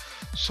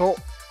 So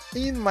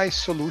in my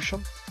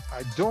solution,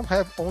 I don't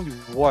have only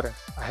water,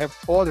 I have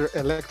other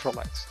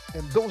electrolytes.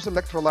 And those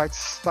electrolytes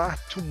start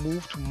to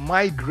move, to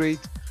migrate,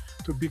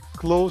 to be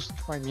close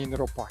to my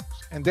mineral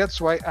particles. And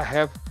that's why I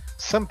have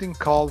something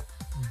called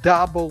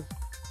double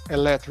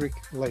electric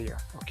layer,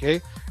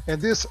 okay?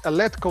 And this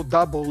electrical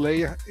double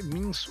layer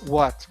means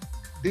what?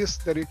 This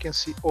that you can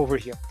see over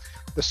here.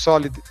 The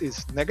solid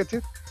is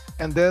negative,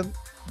 and then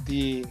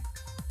the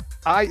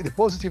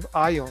positive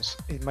ions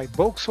in my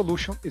bulk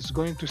solution is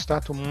going to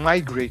start to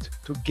migrate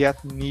to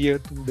get near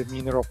to the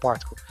mineral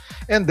particle.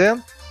 And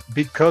then,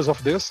 because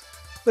of this,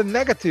 the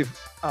negative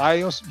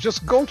ions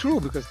just go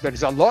through, because there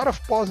is a lot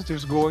of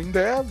positives going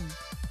there.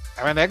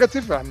 I'm a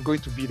negative, I'm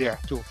going to be there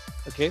too,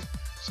 okay?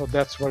 So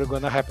that's what's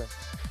going to happen.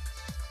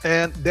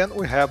 And then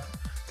we have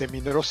the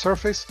mineral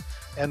surface,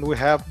 and we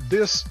have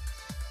this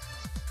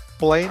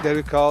plane that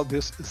we call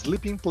this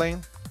sleeping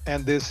plane,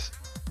 and this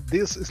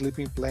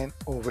sleeping plane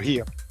over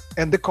here.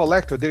 And the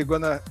collector, they're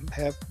gonna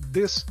have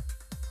this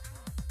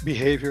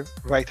behavior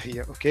right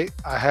here, okay?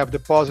 I have the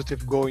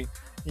positive going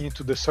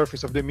into the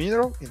surface of the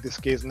mineral, in this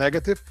case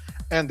negative,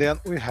 and then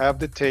we have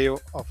the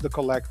tail of the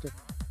collector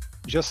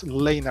just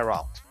laying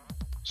around.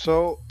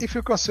 So if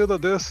you consider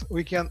this,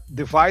 we can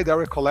divide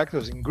our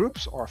collectors in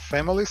groups or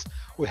families.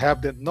 We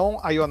have the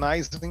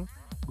non-ionizing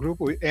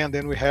group, and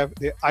then we have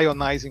the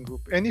ionizing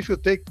group. And if you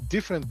take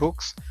different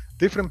books,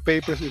 different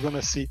papers, you're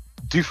gonna see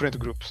different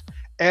groups.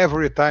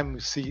 Every time we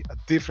see a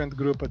different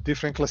group, a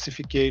different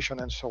classification,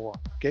 and so on,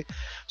 okay?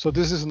 So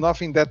this is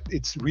nothing that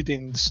it's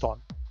written in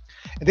stone.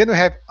 And then we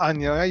have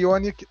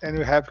anionic and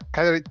we have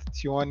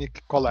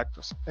cationic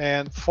collectors.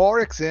 And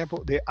for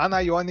example, the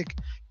anionic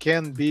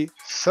can be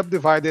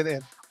subdivided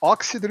in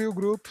oxyhydryl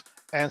group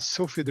and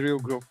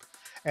sulfhydryl group.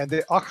 And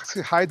the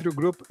oxyhydryl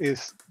group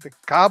is the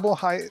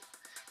carboxylic,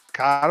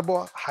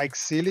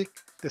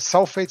 the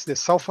sulfates, the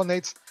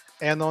sulfonates,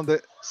 and on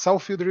the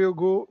sulfhydryl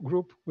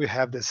group, we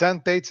have the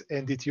xanthates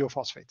and the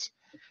thiophosphates.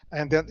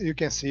 And then you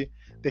can see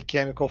the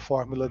chemical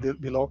formula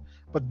below.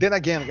 But then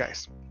again,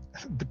 guys,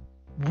 the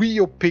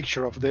real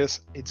picture of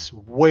this, it's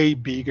way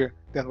bigger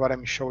than what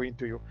I'm showing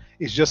to you.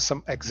 It's just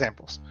some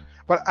examples.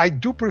 But I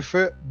do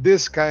prefer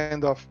this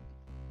kind of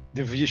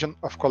division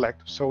of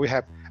collectors. So we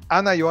have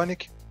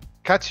anionic,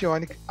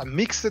 cationic, a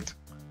mixed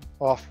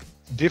of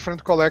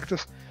different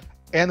collectors,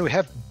 and we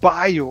have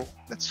bio.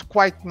 That's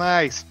quite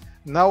nice.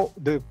 Now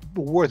the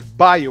word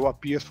bio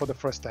appears for the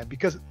first time,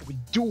 because we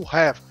do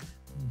have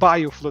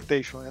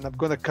bioflotation, and I'm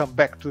going to come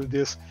back to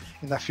this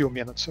in a few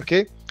minutes,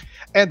 okay?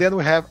 And then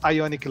we have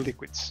ionic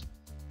liquids.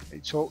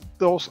 So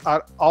those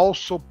are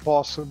also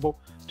possible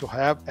to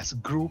have as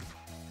group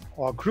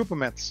or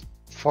groupments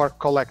for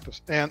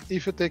collectors. And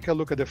if you take a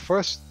look at the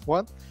first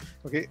one,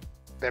 okay,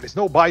 there is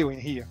no bio in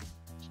here.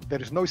 So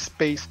there is no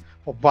space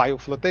for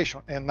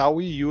bioflotation. And now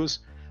we use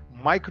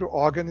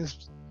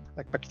microorganisms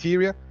like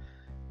bacteria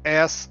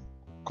as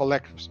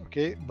collectors,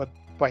 okay? But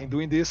by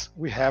doing this,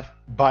 we have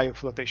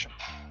bioflotation.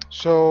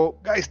 So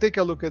guys, take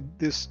a look at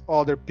this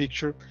other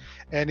picture,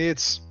 and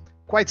it's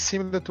quite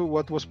similar to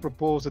what was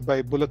proposed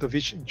by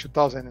Bulatovic in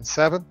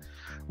 2007.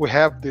 We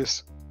have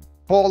this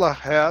polar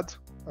head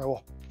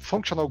or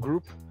functional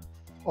group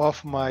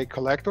of my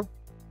collector,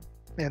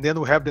 and then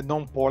we have the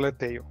non-polar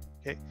tail,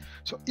 okay?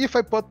 So if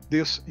I put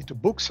this into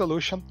bulk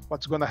solution,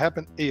 what's going to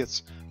happen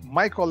is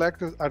my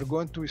collectors are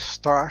going to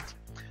start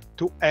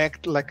to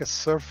act like a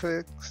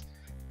surface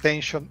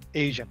tension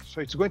agent.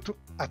 So it's going to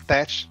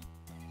attach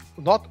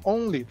not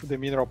only to the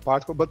mineral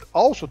particle, but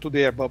also to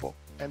the air bubble.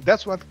 And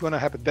that's what's going to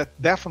happen. That's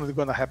definitely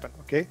going to happen,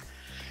 okay?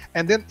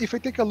 And then if I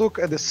take a look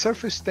at the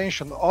surface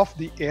tension of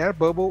the air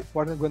bubble,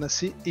 what I'm going to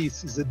see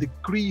is a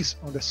decrease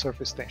on the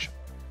surface tension.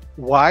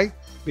 Why?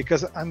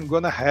 Because I'm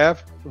going to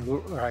have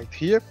right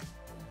here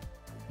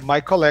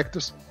my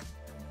collectors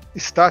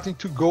starting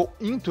to go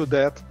into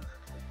that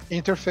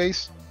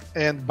interface,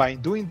 and by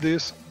doing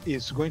this,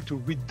 it's going to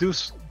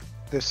reduce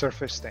the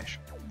surface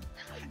tension.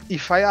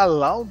 If I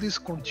allow this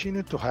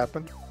continue to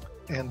happen,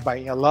 and by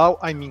allow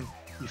I mean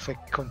if I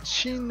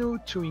continue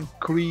to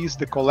increase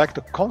the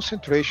collector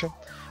concentration,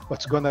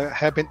 what's going to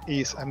happen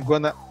is I'm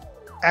going to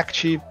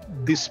achieve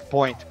this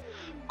point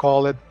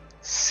called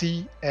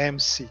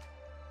CMC,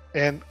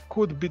 and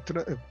could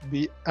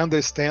be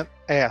understood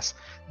as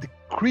the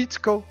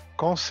critical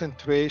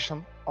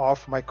concentration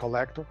of my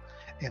collector.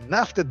 And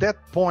after that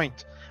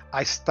point,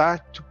 I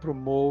start to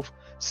promote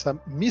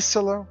some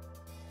micellar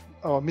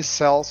or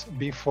micelles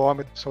being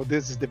formed. So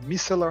this is the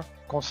micellar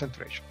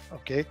concentration,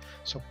 okay?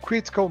 So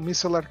critical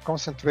micellar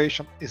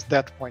concentration is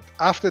that point.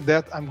 After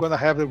that, I'm going to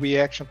have the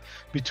reaction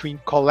between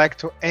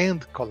collector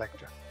and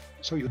collector.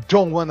 So you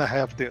don't want to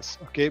have this,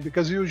 okay?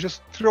 Because you're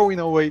just throwing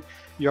away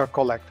your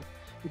collector.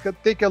 You can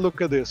take a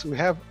look at this. We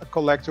have a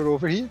collector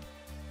over here,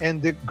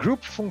 and the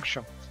group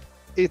function,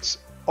 it's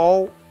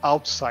all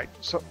outside.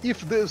 So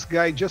if this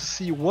guy just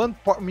see one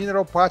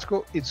mineral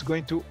particle, it's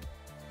going to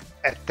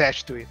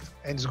attach to it,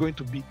 and it's going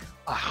to be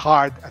a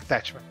hard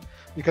attachment.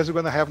 because we're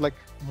going to have like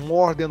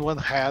more than one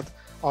head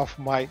of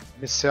my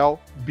micelle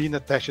being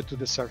attached to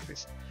the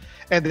surface.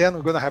 And then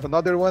we're going to have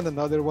another one,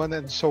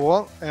 and so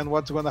on. And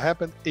what's going to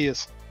happen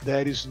is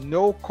there is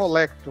no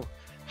collector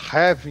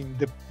having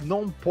the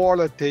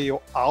non-polar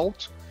tail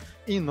out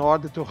in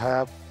order to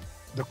have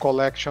the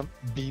collection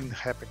being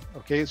happen.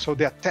 Okay, so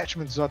the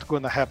attachment is not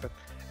going to happen,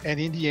 and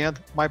in the end,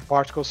 my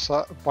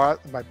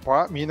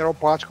mineral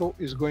particle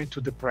is going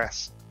to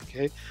depress.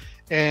 Okay,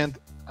 and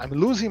I'm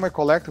losing my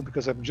collector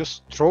because I'm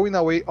just throwing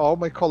away all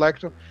my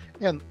collector,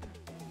 and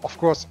of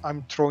course,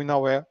 I'm throwing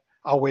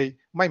away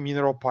my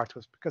mineral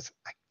particles because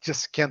I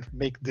just can't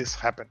make this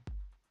happen.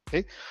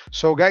 Okay,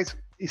 so guys,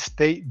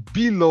 stay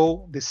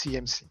below the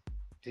CMC.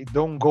 Okay,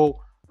 don't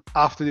go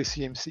after the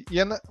CMC.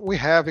 And we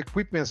have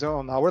equipment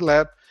on our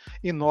lab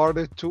in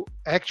order to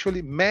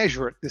actually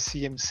measure the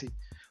CMC.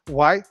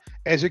 Why?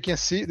 As you can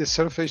see, the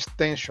surface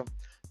tension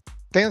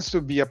tends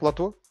to be a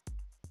plateau,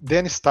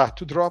 then start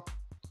to drop,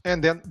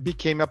 and then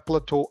became a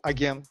plateau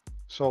again.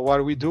 So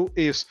what we do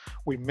is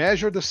we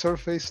measure the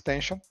surface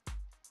tension,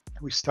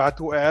 we start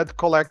to add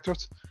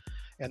collectors,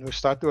 and we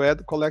start to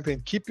add collector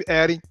and keep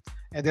adding,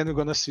 and then we're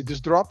going to see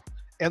this drop.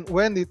 And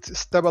when it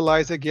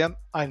stabilizes again,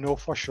 I know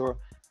for sure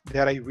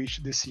that I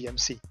reached the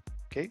CMC.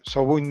 Okay,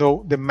 so we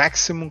know the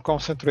maximum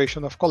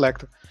concentration of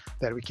collector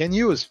that we can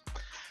use.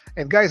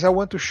 And guys, I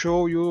want to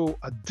show you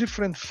a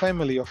different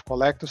family of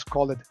collectors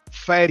called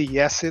fatty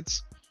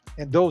acids.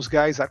 And those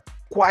guys are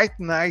quite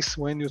nice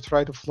when you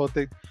try to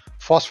flotate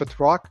phosphate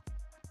rock,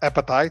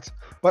 apatite,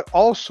 but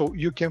also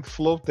you can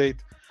flotate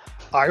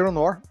iron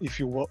ore if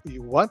you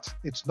want.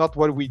 It's not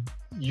what we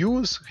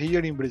use here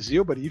in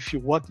Brazil, but if you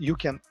want, you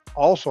can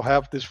also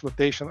have this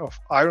flotation of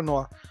iron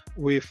ore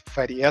with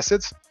fatty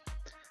acids,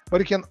 but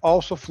you can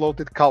also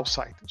float it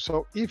calcite.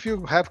 So if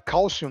you have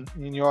calcium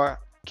in your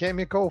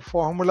chemical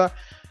formula,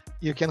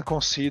 you can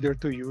consider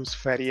to use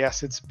fatty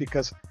acids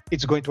because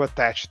it's going to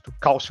attach to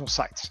calcium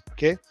sites.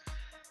 Okay,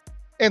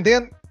 and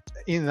then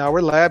in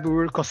our lab we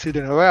were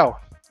considering, well,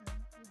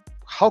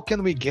 how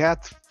can we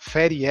get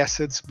fatty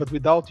acids but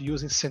without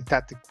using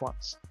synthetic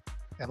ones?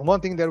 And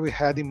one thing that we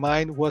had in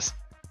mind was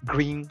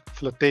green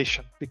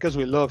flotation, because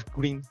we love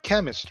green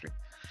chemistry.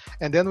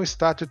 And then we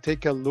start to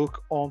take a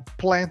look on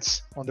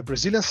plants on the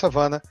Brazilian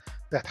savanna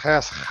that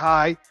has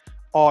high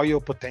oil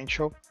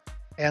potential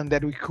and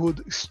that we could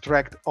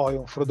extract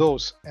oil from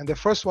those. And the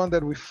first one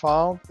that we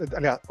found,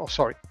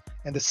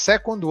 and the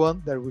second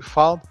one that we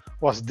found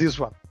was this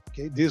one.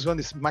 Okay, this one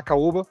is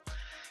macaúba.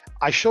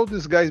 I showed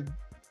this guy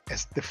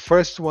as the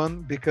first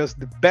one because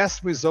the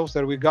best results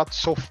that we got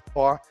so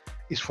far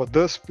is for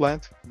this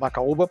plant,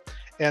 macaúba.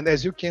 And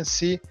as you can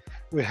see,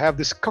 we have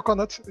this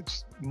coconut,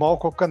 it's small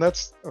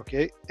coconuts,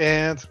 okay?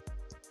 And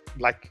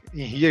like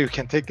in here, you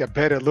can take a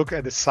better look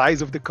at the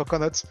size of the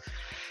coconuts.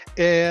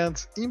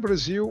 And in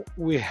Brazil,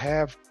 we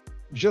have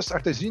just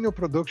artisanal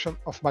production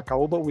of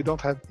macaúba. We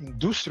don't have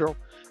industrial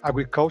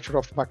agriculture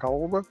of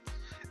macaúba.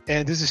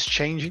 And this is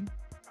changing.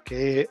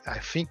 Okay, I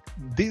think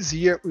this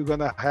year we're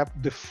gonna have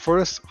the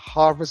first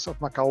harvest of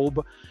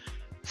macaúba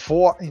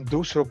for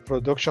industrial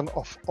production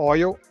of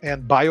oil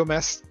and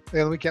biomass,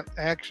 and we can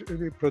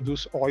actually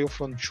produce oil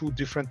from two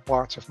different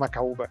parts of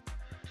macaúba.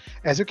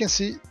 As you can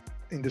see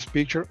in this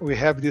picture, we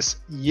have this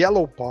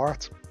yellow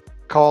part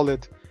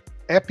called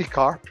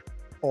epicarp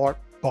or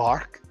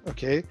bark,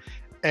 okay,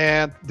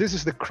 and this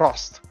is the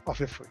crust of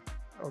the fruit.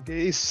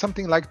 Okay, it's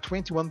something like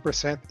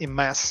 21% in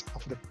mass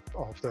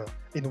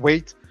in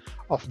weight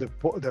of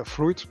the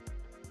fruit,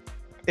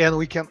 and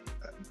we can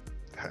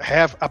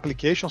have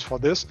applications for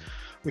this.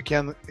 We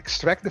can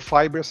extract the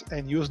fibers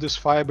and use these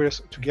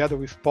fibers together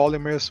with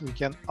polymers. We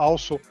can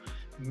also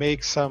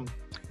make some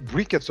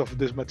briquettes of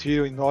this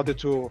material in order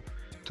to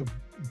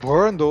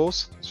burn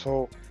those.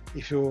 So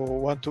if you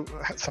want to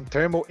have some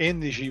thermal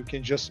energy, you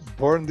can just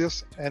burn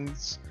this, and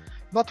it's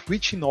not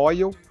rich in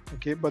oil,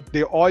 okay, but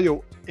the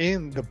oil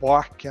in the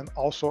bark can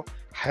also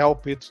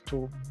help it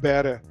to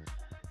better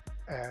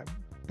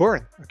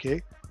burn,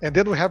 okay. And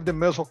then we have the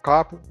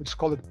mesocarp, which is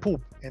called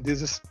pulp, and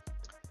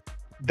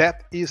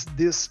that is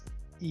this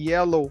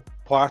yellow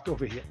part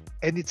over here,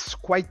 and it's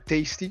quite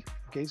tasty,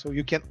 okay, so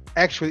you can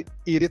actually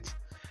eat it,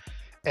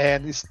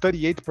 and it's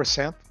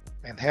 38%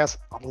 and has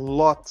a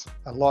lot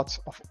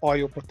of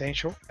oil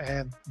potential,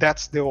 and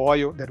that's the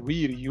oil that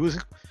we're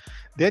using.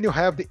 Then you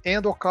have the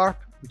endocarp,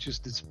 which is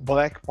this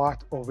black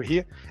part over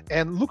here,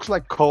 and looks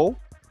like coal,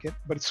 okay,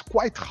 but it's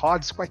quite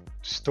hard, it's quite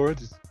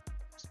sturdy,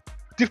 it's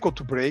difficult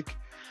to break.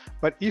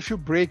 But if you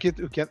break it,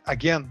 you can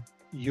again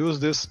use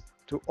this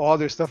to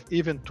other stuff,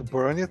 even to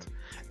burn it.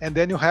 And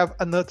then you have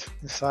a nut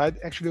inside.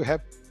 Actually, you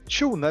have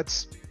two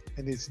nuts,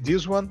 and it's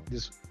this one,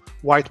 this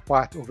white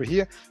part over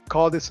here,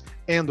 called this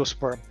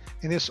endosperm,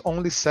 and it's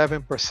only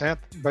 7%.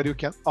 But you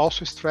can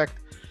also extract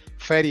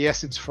fatty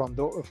acids from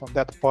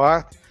that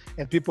part,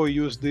 and people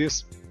use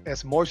this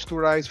as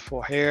moisturizer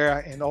for hair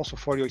and also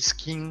for your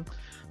skin.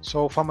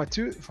 So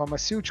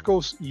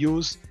pharmaceuticals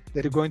use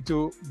that are going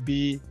to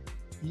be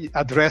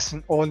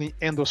addressing only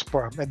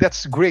endosperm, and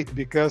that's great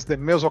because the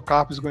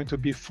mesocarp is going to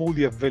be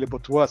fully available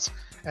to us,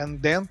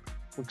 and then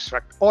we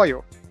extract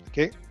oil.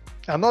 Okay,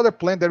 another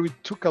plant that we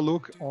took a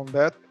look on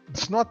that,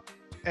 it's not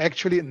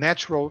actually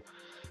natural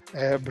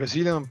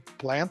Brazilian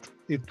plant.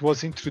 It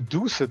was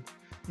introduced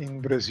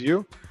in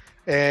Brazil,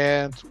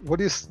 and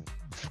what is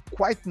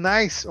quite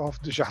nice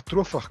of the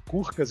Jatropha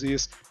curcas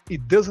is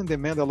it doesn't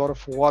demand a lot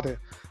of water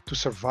to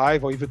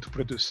survive or even to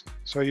produce.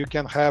 So you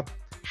can have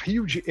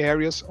huge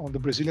areas on the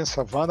Brazilian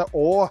savanna,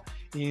 or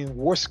in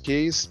worst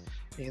case,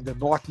 in the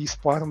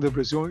northeast part of the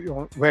Brazil,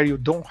 where you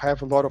don't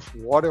have a lot of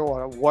water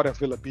or water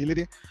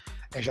availability,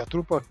 and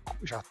Jatropha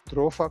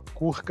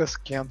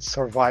curcas can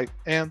survive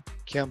and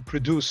can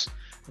produce.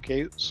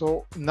 Okay,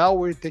 so now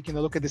we're taking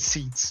a look at the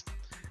seeds.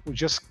 We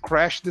just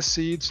crush the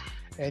seeds,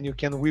 and you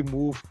can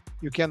remove.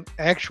 You can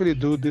actually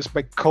do this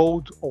by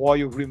cold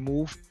oil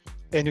remove,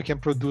 and you can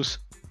produce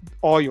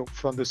oil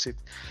from the seed.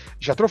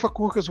 Jatropha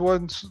curcas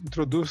was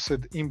introduced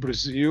in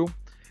Brazil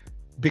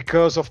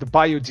because of the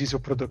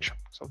biodiesel production.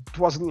 So it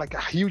was like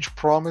a huge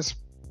promise.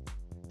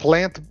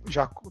 Plant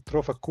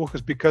Jatropha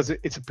curcas because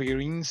it's a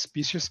perine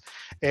species,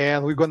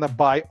 and we're gonna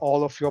buy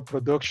all of your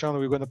production.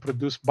 We're gonna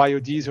produce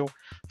biodiesel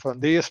from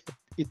this. But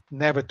it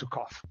never took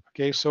off.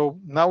 Okay, so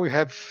now we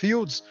have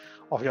fields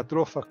of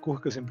Jatropha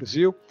curcas in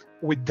Brazil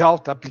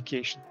without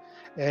application.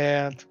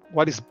 And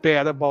what is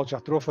bad about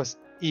Jatrophas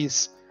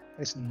is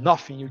there's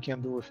nothing you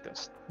can do with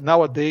this.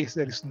 Nowadays,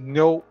 there is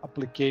no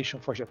application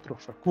for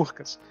Jatropha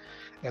curcas,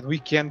 and we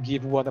can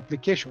give one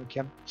application. We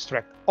can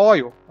extract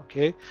oil.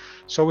 Okay,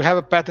 so we have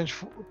a patent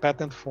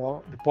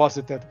for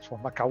deposited for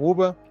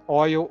macaúba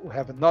oil. We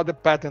have another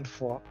patent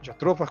for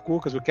Jatropha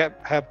curcas. We can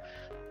have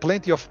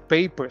plenty of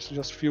papers.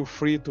 Just feel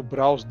free to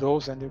browse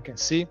those, and you can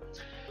see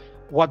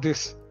what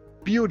these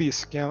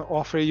beauties can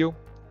offer you.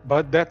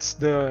 But that's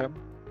the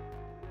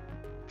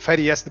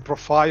fatty acid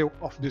profile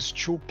of these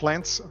two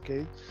plants,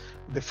 okay,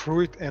 the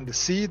fruit and the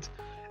seed.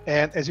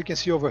 And as you can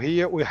see over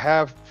here, we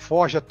have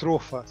for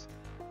Jatrophas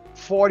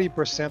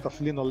 40% of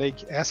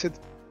linoleic acid,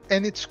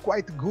 and it's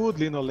quite good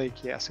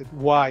linoleic acid.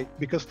 Why?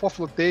 Because for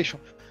flotation,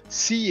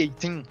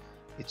 C18,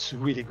 it's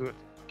really good.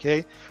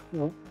 Okay,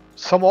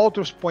 some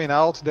authors point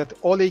out that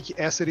oleic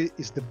acid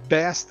is the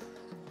best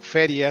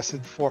fatty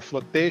acid for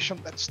flotation.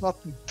 That's not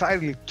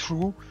entirely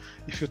true.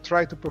 If you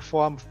try to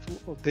perform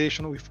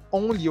flotation with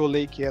only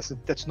oleic acid,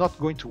 that's not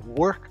going to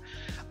work.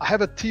 I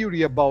have a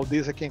theory about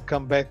this. I can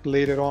come back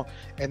later on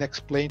and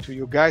explain to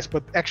you guys,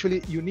 but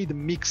actually you need a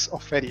mix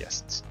of fatty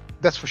acids.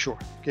 That's for sure.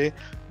 Okay,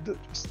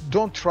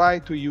 don't try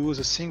to use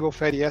a single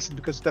fatty acid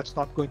because that's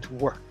not going to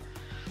work.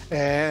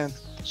 And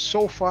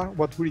so far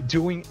what we're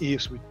doing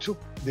is we took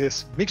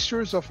these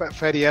mixtures of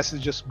fatty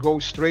acids, just go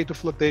straight to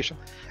flotation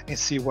and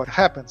see what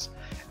happens.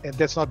 And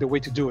that's not the way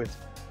to do it.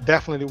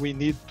 Definitely we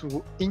need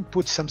to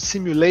input some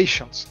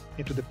simulations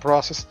into the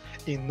process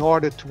in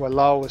order to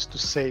allow us to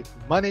save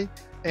money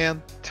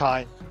and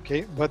time.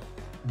 Okay, but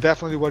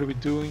definitely what we're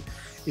doing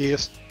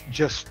is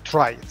just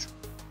try it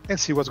and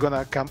see what's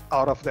gonna come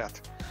out of that.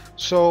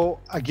 So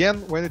again,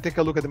 when you take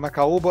a look at the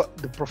macaúba,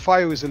 the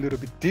profile is a little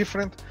bit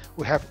different.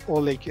 We have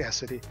oleic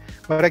acid,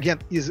 but again,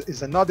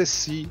 is another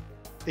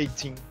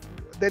C18.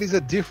 There is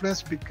a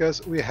difference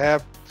because we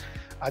have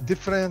a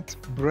different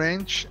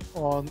branch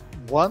on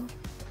one,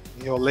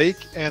 the oleic,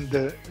 and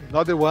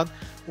another one,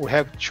 we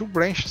have two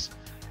branches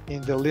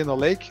in the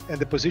linoleic, and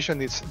the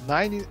position is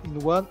 9 in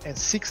one and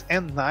 6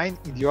 and 9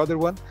 in the other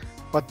one,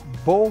 but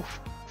both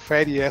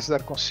fatty acids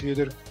are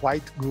considered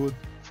quite good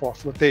for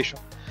flotation.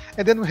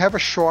 And then we have a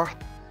short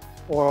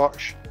or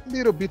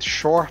little bit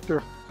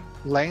shorter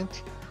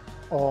length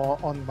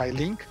on my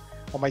link,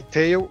 on my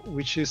tail,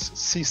 which is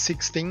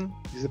C16,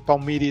 is a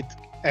palmitic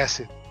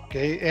acid.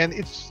 Okay, and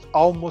it's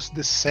almost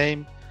the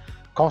same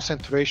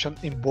concentration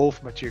in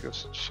both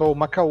materials, so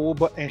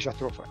macaúba and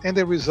Jatropha. And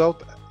the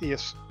result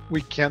is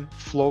we can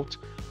float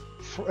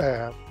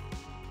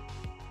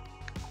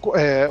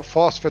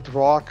phosphate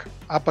rock,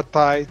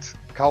 apatite,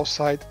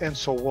 calcite, and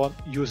so on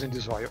using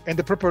this oil. And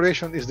the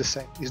preparation is the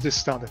same, is the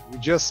standard. We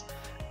just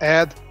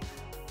add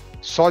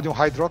sodium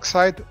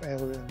hydroxide,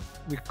 and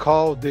we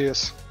call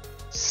this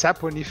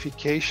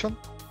saponification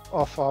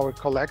of our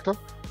collector,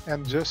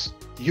 and just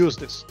use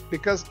this,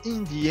 because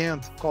in the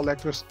end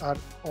collectors are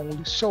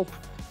only soap.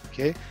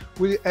 Okay,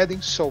 we're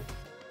adding soap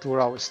to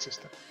our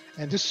system,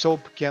 and this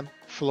soap can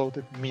float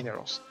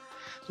minerals.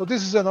 So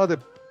this is another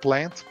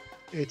plant.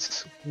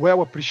 It's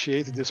well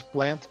appreciated, this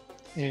plant,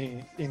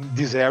 in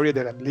this area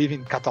that I'm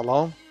living,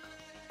 Catalan,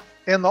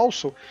 and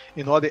also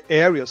in other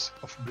areas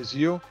of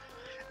Brazil.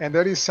 And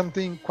there is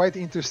something quite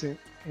interesting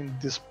in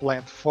this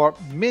plant. For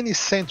many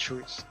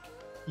centuries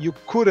you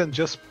couldn't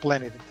just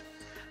plant it.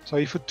 So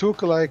if you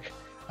took like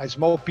a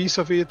small piece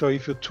of it, or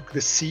if you took the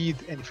seed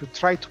and if you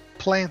try to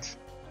plant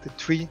the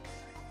tree,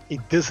 it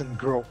doesn't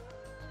grow.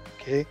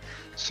 Okay,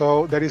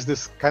 so there is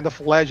this kind of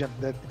legend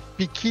that the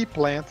piqui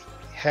plant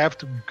have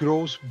to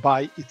grow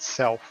by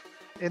itself,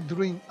 and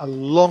during a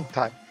long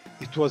time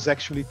it was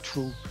actually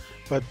true.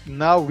 But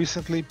now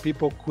recently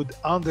people could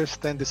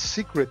understand the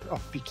secret of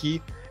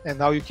piqui, and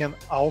now you can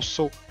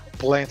also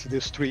plant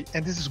this tree,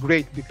 and this is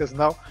great because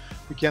now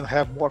we can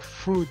have more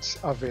fruits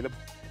available.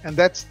 And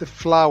that's the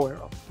flower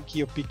of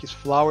piqui, or piqui's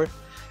flower,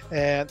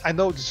 And I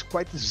know this is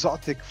quite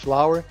exotic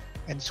flower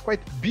and it's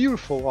quite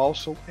beautiful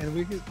also. And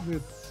we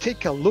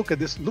take a look at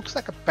this. Looks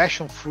like a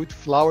passion fruit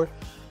flower,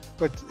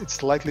 but it's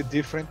slightly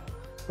different.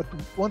 But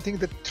one thing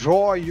that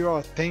draw your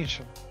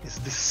attention is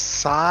the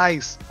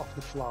size of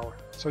the flower.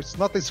 So it's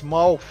not a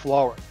small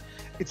flower.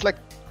 It's like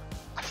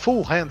a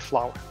full hand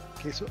flower.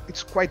 Okay, so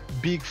it's quite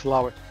big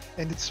flower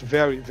and it's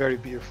very, very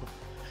beautiful.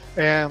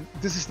 And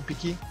this is the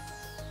piqué.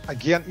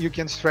 Again, you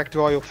can extract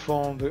oil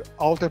from the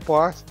outer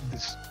part,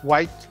 this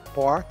white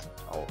part,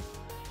 or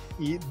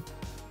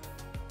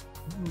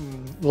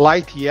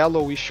light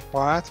yellowish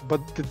part,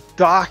 but the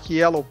dark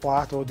yellow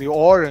part or the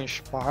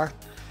orange part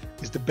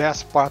is the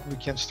best part we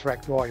can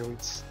extract oil.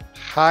 It's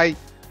high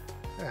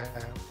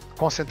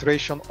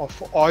concentration of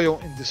oil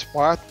in this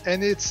part,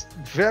 and it's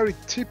very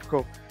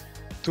typical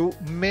to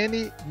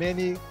many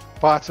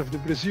parts of the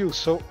Brazil.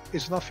 So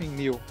it's nothing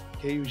new.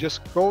 Okay, you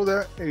just go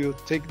there, you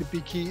take the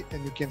piqué,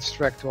 and you can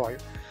extract oil.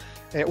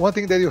 One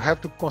thing that you have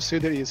to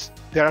consider is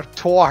there are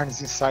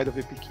thorns inside of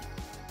the piqué.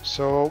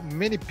 So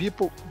many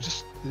people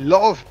just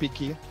love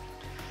piqué.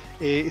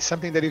 It's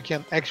something that you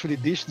can actually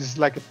dish. This is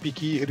like a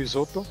piqué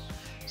risotto.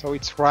 So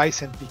it's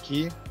rice and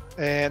piqué.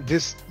 And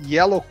this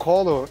yellow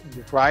color in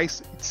the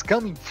rice, it's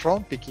coming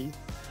from piqué.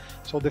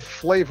 So the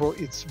flavor,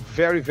 it's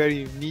very, very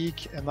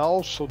unique. And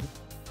also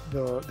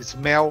the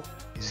smell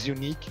is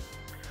unique.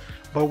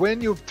 But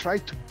when you try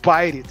to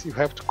bite it, you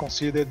have to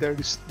consider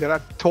there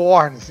are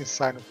thorns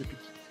inside of the piqué.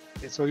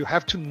 Okay, so you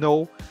have to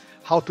know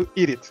how to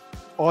eat it.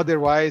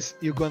 Otherwise,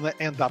 you're gonna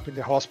end up in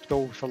the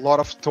hospital with a lot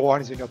of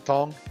thorns in your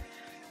tongue.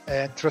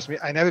 And trust me,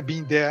 I never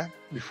been there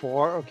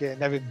before. Okay, I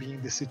never been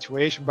in this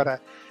situation,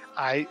 but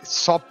I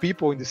saw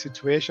people in the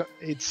situation.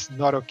 It's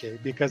not okay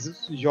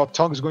because your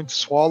tongue is going to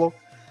swallow,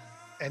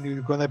 and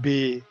you're gonna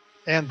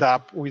end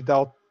up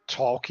without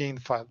talking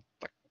for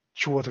like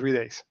 2 or 3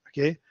 days.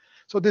 Okay,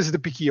 so this is the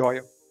piqué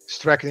oil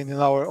extracted in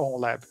our own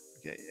lab.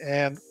 Okay,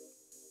 and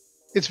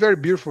it's very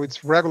beautiful.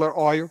 It's regular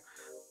oil,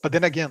 but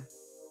then again,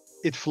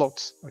 it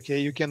floats. Okay,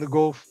 you can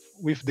go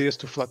with this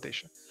to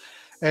flotation.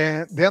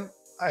 And then,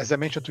 as I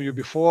mentioned to you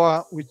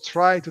before, we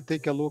try to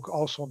take a look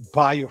also on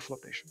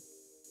bioflotation.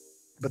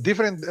 But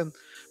different than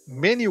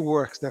many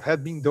works that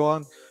had been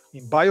done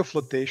in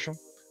bioflotation,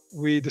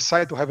 we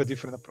decided to have a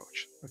different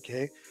approach.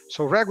 Okay,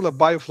 so regular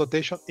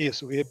bioflotation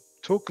is we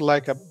took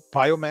like a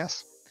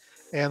biomass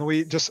and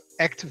we just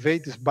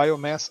activate this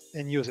biomass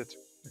and use it.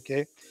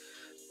 Okay,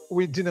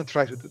 we didn't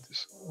try to do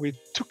this. We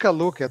took a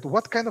look at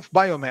what kind of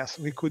biomass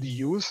we could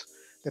use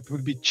that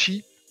would be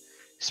cheap,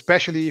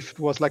 especially if it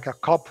was like a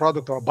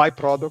co-product or a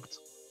byproduct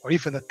or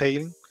even a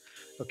tailing,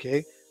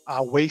 okay,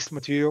 a waste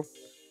material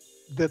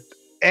that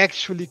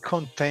actually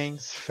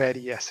contains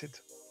fatty acid.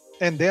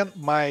 And then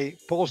my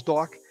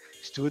postdoc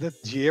student,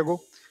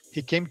 Diego,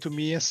 he came to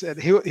me and said,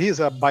 he's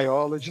a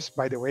biologist,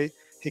 by the way.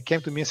 He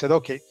came to me and said,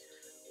 okay,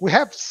 we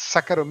have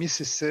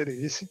Saccharomyces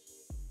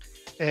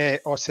cerevisiae,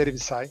 or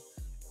cerevisiae,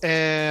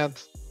 and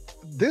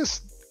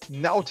these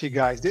naughty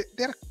guys,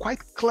 they're quite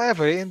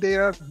clever and they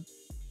are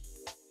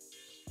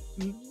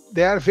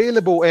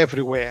available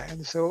everywhere.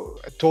 And so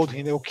I told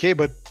him, okay,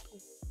 but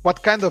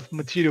what kind of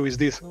material is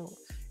this? Oh,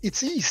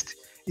 it's yeast.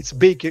 It's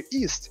baker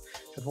yeast.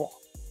 I said, well,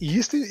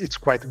 yeast, it's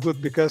quite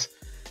good because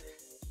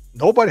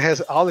nobody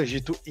has allergy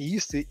to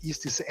yeast.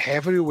 Yeast is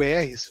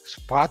everywhere. It's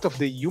part of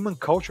the human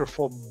culture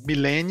for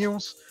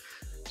millenniums.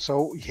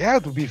 So yeah,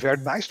 it would be very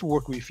nice to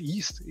work with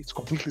yeast. It's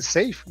completely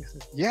safe. I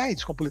said, yeah,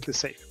 it's completely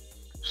safe.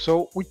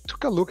 So we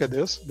took a look at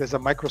this. There's a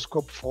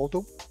microscope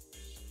photo.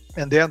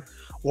 And then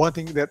one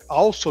thing that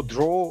also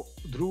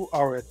drew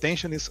our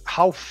attention is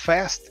how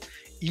fast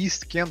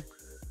yeast can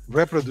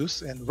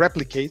reproduce and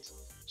replicate.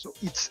 So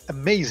it's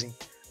amazing.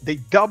 They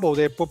double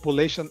their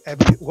population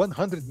every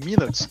 100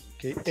 minutes,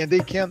 okay? And they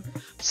can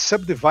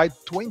subdivide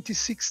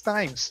 26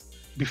 times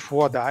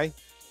before die.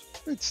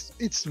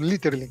 It's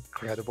literally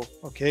incredible,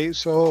 okay?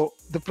 So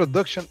the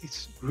production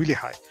is really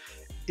high.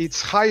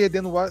 It's higher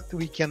than what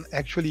we can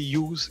actually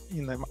use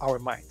in our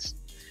minds.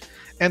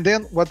 And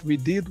then what we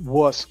did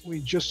was we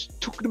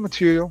just took the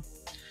material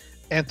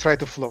and tried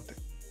to float it.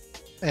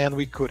 And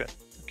we couldn't,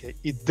 okay?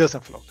 It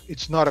doesn't float.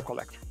 It's not a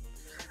collector.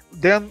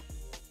 Then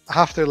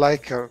after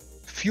like a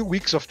few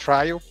weeks of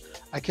trial,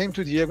 I came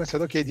to Diego and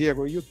said, okay,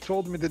 Diego, you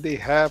told me that they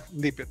have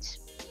lipids.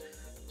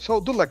 So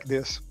do like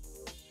this.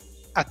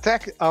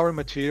 Attack our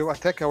material,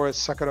 attack our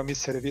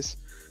Saccharomyces cerevisiae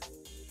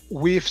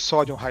with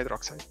sodium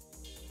hydroxide.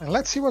 And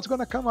let's see what's going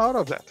to come out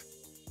of that.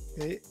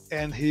 Okay?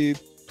 And he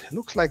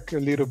looks like a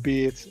little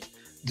bit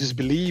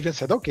disbelieved and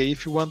said, okay,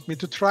 if you want me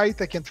to try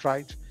it, I can try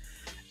it.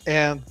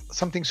 And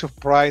something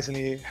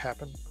surprisingly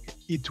happened.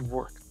 It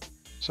worked.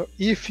 So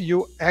if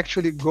you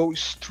actually go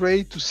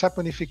straight to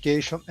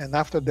saponification and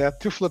after that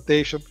to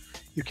flotation,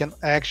 you can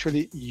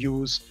actually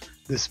use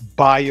this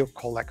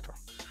biocollector.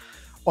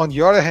 On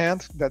the other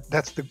hand,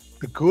 that's the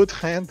good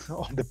hand.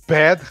 On the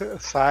bad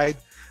side,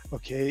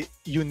 okay,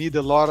 you need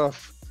a lot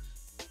of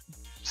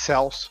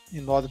cells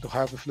in order to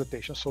have the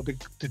flotation. So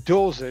the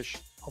dosage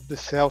of the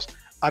cells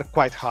are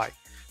quite high.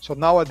 So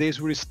nowadays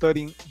we're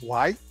studying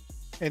why.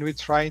 and we're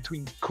trying to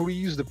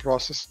increase the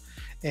process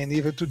and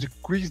even to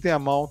decrease the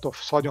amount of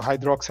sodium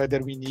hydroxide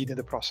that we need in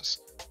the process.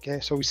 Okay,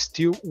 so we're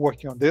still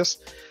working on this.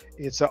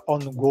 It's an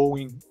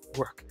ongoing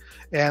work.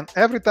 And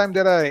every time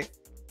that I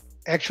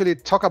actually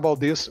talk about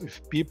this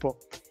with people,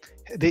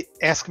 they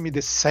ask me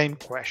the same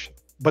question.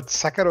 But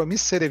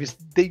Saccharomyces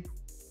they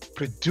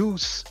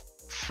produce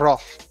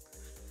froth,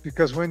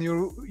 because when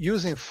you're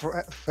using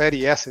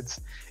fatty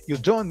acids, you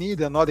don't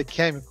need another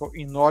chemical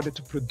in order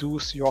to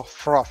produce your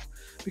froth,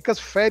 because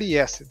fatty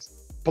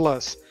acids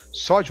plus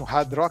sodium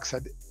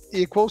hydroxide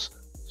equals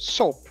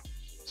soap.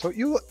 So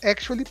you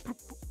actually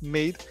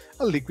made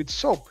a liquid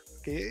soap.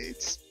 Okay,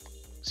 it's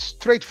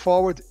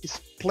straightforward, it's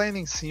plain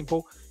and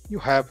simple. You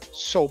have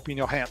soap in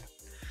your hand.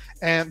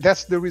 And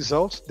that's the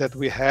result that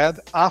we had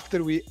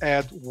after we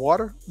add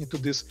water into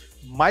this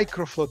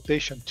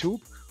microflotation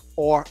tube,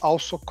 or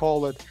also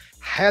called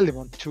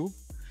Helium tube.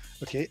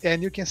 Okay,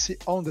 and you can see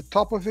on the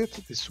top of it,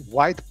 this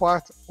white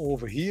part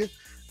over here,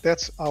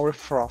 that's our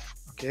froth.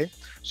 Okay,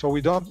 so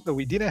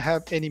we didn't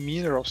have any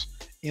minerals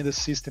in the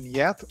system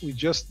yet. We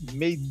just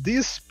made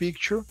this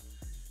picture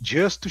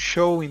just to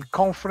show in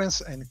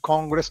conference and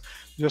Congress,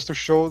 just to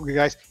show the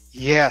guys,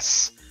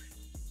 yes,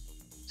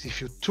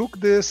 if you took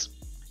this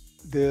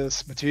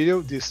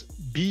material, this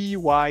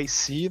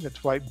BYC,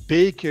 that's why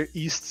Baker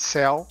yeast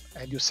cell,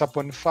 and you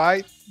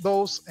saponify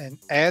those and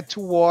add to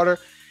water,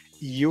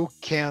 you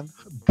can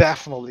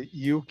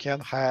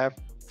have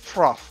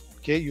froth.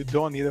 Okay, you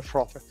don't need a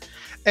froth.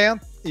 And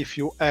if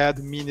you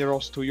add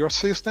minerals to your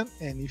system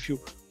and if you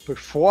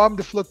perform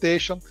the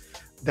flotation,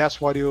 that's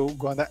what you're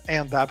gonna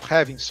end up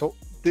having. So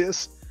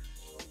this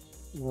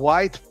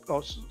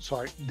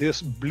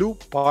this blue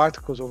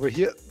particles over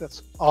here,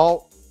 that's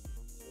all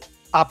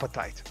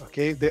apatite.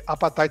 Okay, the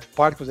apatite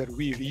particles that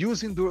we're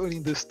using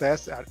during this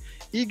test are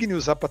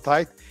igneous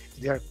apatite.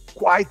 They are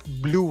quite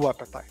blue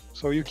apatite,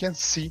 so you can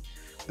see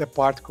the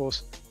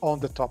particles on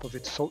the top of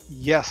it. So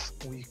yes,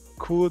 we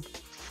could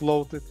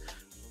float it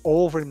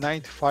over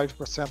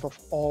 95% of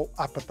all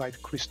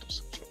apatite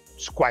crystals. So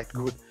it's quite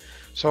good.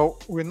 So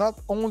we're not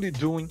only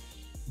doing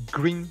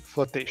green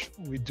flotation,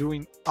 we're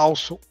doing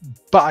also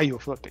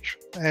bioflotation.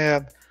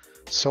 And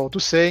so to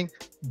say,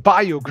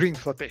 bio-green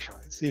flotation,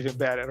 it's even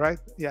better, right?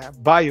 Yeah,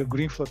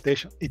 bio-green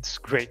flotation, it's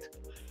great.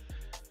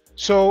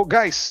 So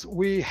guys,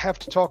 we have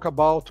to talk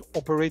about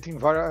operating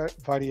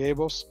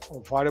variables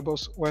or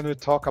variables when we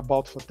talk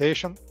about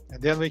flotation,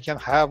 and then we can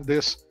have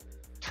this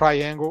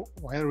triangle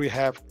when we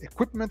have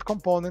equipment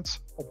components,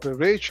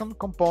 operation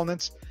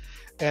components,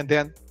 and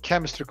then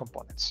chemistry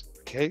components.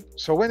 Okay,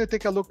 so when you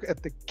take a look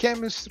at the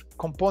chemistry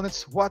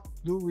components, what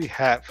do we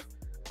have?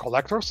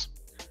 Collectors,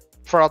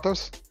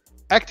 frothers,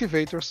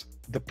 activators,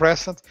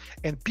 depressants,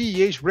 and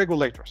pH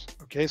regulators.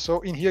 Okay, so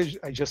in here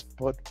I just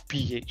put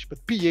pH,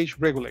 but pH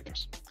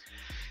regulators.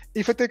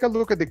 If I take a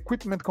look at the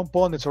equipment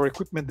components or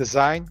equipment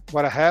design,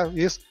 what I have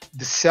is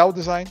the cell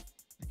design.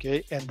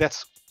 Okay, and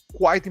that's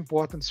quite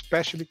important,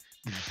 especially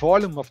the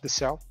volume of the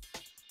cell,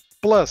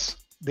 plus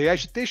the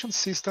agitation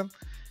system.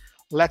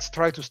 Let's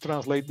try to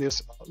translate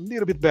this a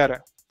little bit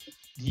better.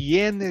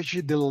 The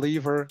energy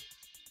deliver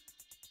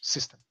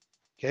system.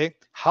 Okay,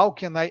 how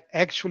can I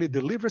actually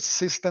deliver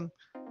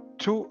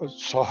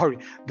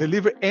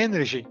deliver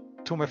energy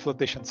to my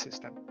flotation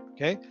system?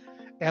 Okay,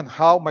 and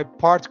how my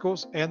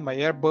particles and my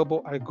air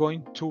bubble are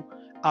going to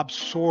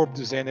absorb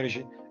this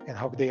energy and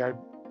how they are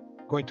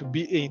going to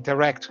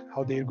interact,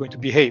 how they are going to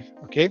behave.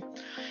 Okay,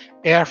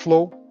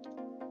 airflow,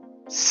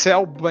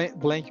 cell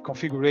bank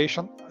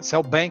configuration.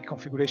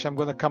 I'm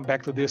going to come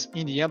back to this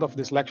in the end of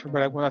this lecture,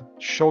 but I'm going to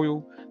show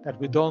you that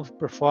we don't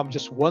perform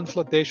just one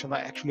flotation.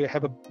 I actually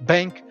have a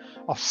bank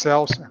of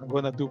cells, and I'm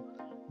going to do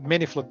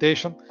many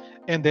flotation.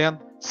 And then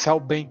cell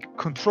bank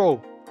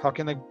control. How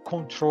can I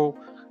control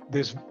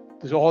these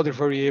other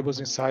variables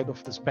inside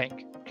of this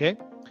bank? Okay.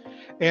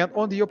 And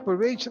on the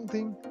operation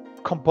thing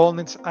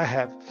components, I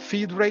have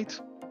feed rate.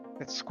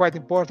 It's quite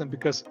important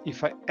because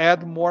if I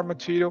add more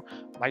material,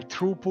 my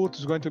throughput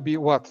is going to be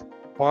what?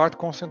 Part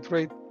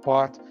concentrate,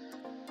 part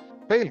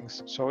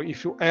tailings. So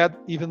if you add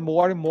even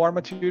more and more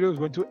material, it's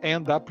going to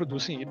end up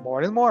producing it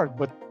more and more.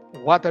 But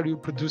what are you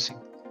producing?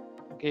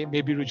 Okay,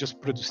 maybe you're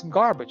just producing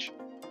garbage.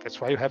 That's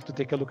why you have to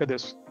take a look at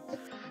this.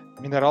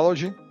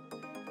 Mineralogy,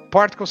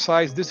 particle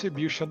size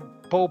distribution,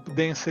 pulp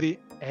density,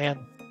 and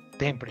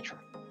temperature.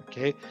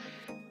 Okay,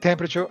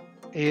 temperature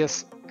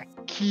is a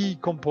key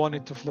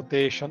component to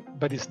flotation,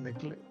 but it's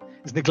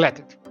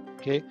neglected.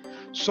 Okay,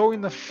 so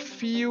in a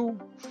few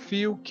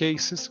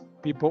cases,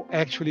 people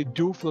actually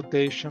do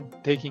flotation,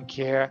 taking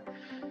care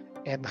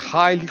and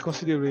highly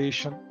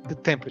consideration the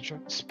temperature,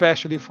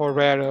 especially for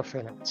rare earth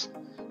elements.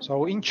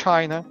 So in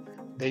China,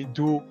 they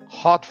do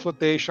hot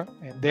flotation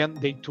and then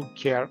they took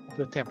care of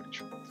the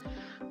temperature.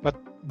 But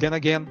then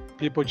again,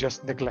 people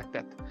just neglect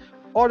that.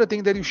 Other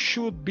thing that you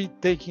should be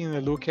taking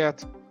a look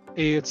at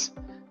is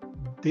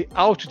the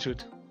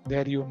altitude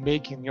that you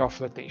make in your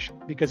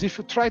flotation. Because if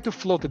you try to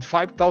float at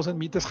 5,000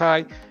 meters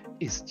high,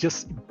 it's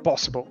just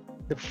impossible.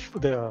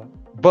 The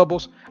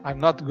bubbles are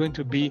not going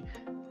to be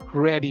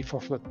ready for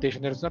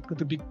flotation. There's not going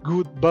to be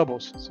good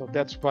bubbles. So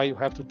that's why you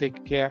have to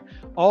take care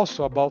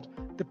also about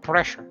the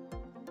pressure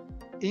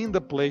in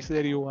the place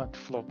that you want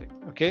floating.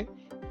 Okay.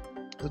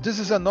 So this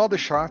is another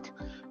chart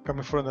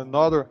coming from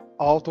another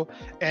author,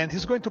 and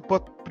he's going to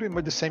put pretty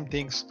much the same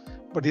things,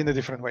 but in a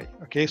different way.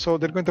 Okay. So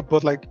they're going to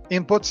put like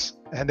inputs,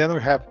 and then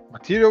we have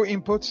material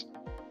inputs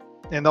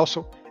and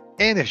also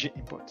energy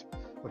input.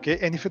 Okay.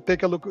 And if you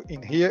take a look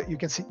in here, you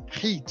can see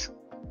heat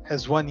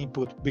as one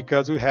input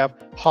because we have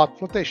hot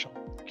flotation.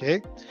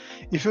 Okay.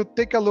 If you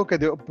take a look at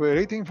the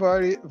operating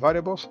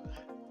variables,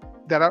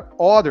 there are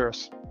other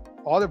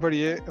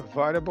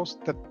variables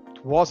that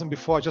wasn't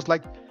before, just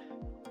like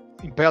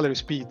impeller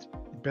speed.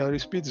 Impeller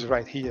speed is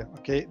right here.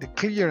 Okay. The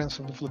clearance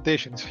of the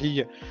flotation is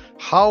here.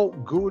 How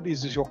good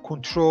is your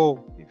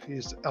control, if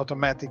it's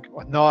automatic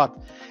or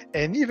not?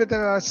 And even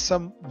there are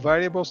some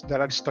variables that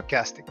are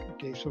stochastic.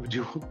 Okay. So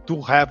you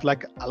do have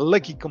like a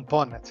lucky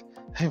component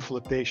in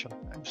flotation.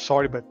 I'm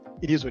sorry, but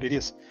it is what it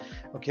is.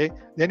 Okay.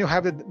 Then you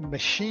have the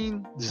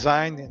machine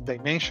design and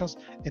dimensions,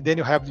 and then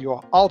you have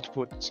your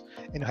outputs,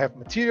 and you have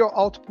material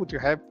output, you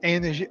have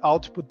energy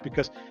output,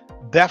 because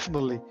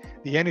definitely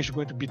the energy is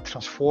going to be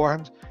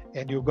transformed,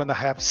 and you're going to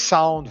have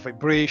sound,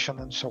 vibration,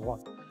 and so on.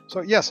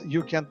 So yes,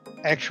 you can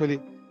actually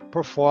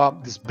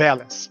perform this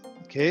balance.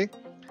 Okay.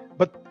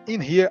 But in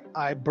here,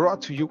 I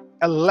brought to you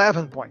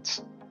 11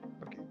 points.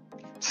 Okay.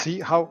 See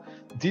how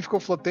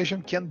difficult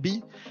flotation can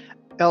be?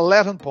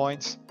 11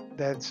 points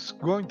that's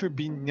going to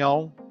be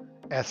known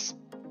as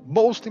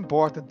most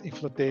important in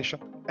flotation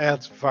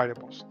as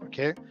variables.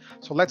 Okay,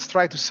 so let's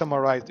try to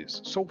summarize this.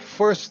 So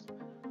first,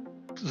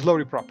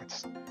 slurry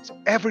properties. So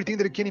everything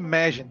that you can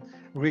imagine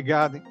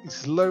regarding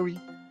slurry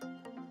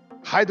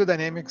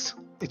hydrodynamics,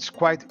 it's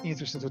quite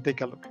interesting to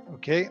take a look.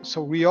 Okay,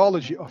 so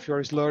rheology of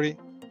your slurry,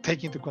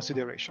 take into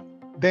consideration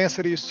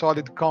density,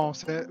 solid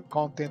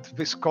content,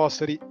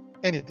 viscosity,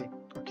 anything.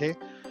 Okay,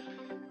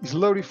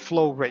 slurry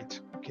flow rate.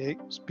 Okay,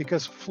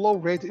 because flow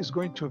rate is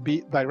going to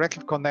be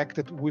directly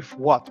connected with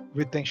what?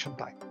 Retention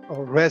time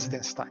or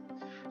residence time.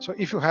 So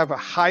if you have a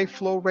high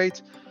flow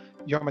rate,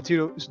 your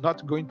material is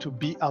not going to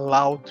be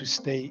allowed to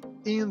stay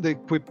in the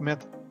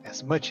equipment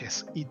as much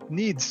as it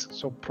needs.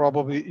 So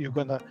probably you're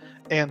going to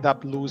end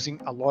up losing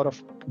a lot of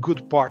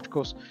good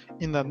particles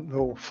in a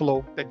low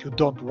flow that you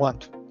don't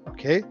want.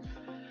 Okay.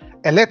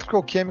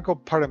 Electrical chemical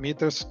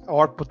parameters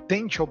or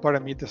potential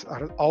parameters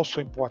are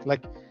also important,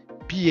 like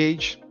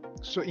pH.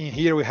 So in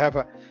here we have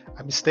a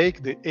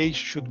mistake. The H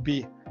should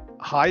be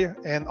higher,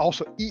 and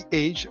also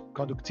EH,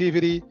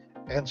 conductivity,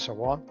 and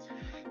so on.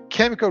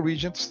 Chemical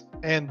reagents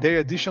and their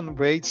addition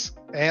rates,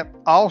 and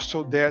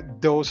also their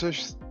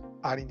dosages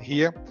are in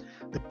here.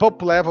 The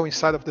pulp level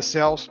inside of the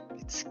cells,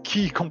 it's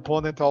key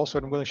component also.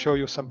 I'm going to show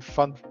you some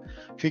fun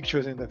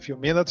pictures in a few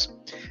minutes.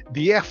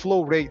 The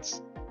airflow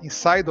rates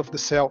inside of the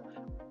cell,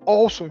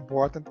 also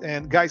important.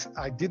 And guys,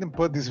 I didn't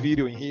put this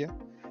video in here,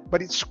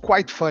 but it's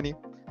quite funny.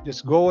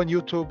 Just go on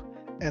YouTube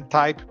and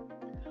type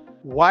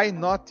 "why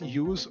not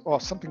use" or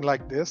something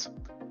like this.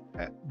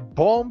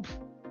 Bomb,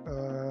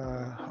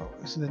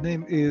 the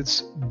name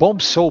is bomb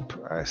soap,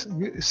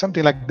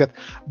 something like that.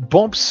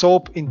 Bomb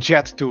soap in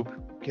jet tube.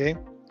 Okay,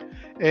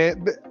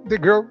 and the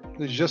girl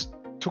just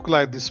took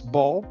like this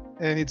ball,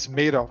 and it's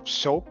made of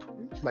soap,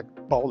 like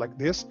ball like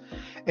this,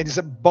 and it's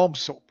a bomb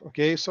soap.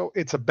 Okay, so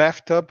it's a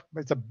bathtub,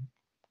 but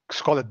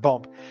it's called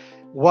bomb.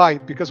 Why?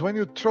 Because when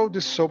you throw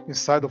this soap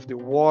inside of the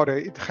water,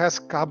 it has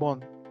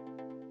carbon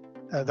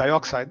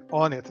dioxide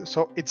on it,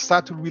 so it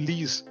starts to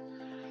release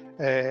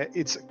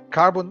its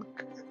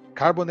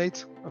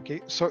carbonate.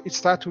 Okay, so it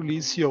starts to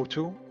release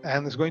CO2,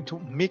 and it's going to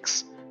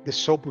mix the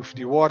soap with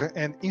the water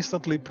and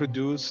instantly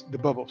produce the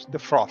bubbles, the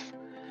froth.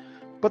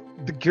 But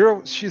the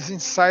girl, she's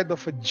inside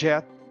of a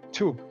jet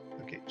tube.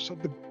 Okay, so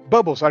the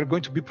bubbles are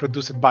going to be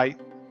produced by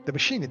the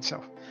machine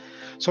itself.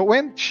 So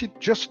when she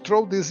just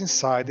throw this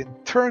inside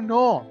and turn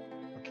on,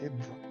 okay,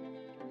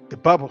 the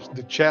bubbles,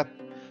 the jet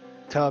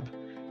tub,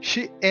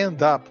 she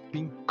end up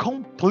being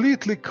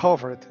completely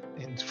covered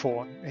in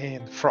foam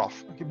and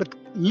froth. Okay, but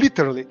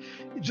literally,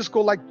 it just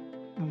go like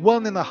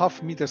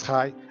 1.5 meters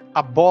high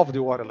above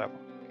the water level.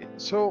 Okay,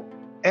 so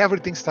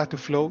everything start to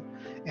float,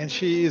 and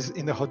she is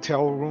in the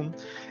hotel room,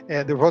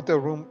 and the hotel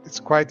room is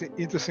quite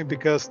interesting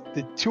because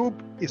the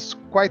tube is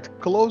quite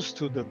close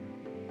to the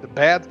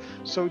bed,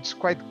 so it's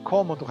quite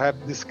common to have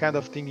this kind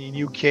of thing in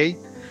UK.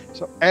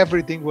 So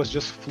everything was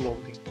just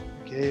floating.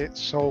 Okay,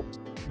 so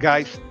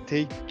guys,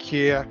 take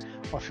care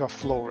of your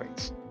flow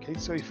rates. Okay,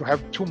 so if you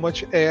have too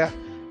much air,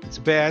 it's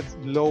bad.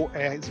 Low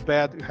air is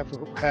bad. You have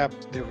to have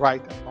the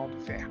right amount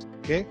of air.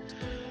 Okay,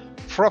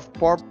 froth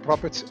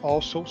properties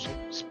also, so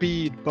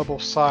speed, bubble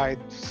size,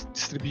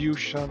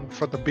 distribution,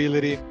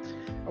 frothability,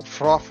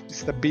 froth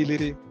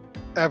stability,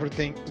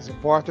 everything is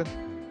important.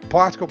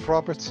 Particle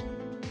properties,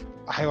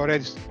 I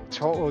already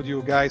told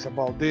you guys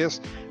about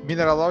this.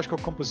 Mineralogical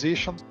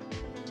composition,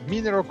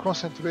 mineral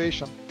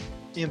concentration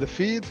in the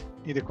feed,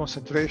 in the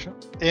concentration,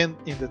 and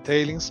in the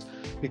tailings,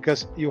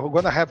 because you're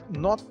going to have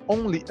not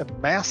only a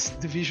mass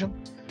division,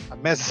 a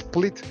mass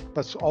split,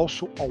 but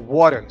also a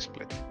water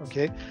split.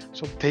 Okay,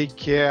 so take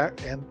care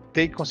and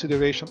take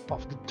consideration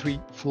of the three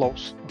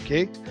flows.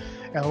 Okay,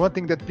 and one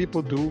thing that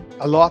people do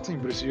a lot in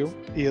Brazil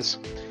is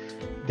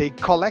they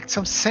collect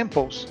some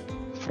samples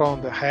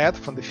from the head,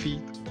 from the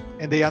feet,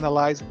 and they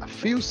analyze a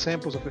few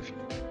samples of the feet,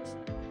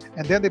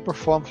 and then they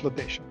perform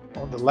flotation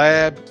on the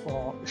lab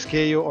or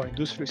scale or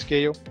industrial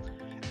scale,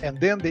 and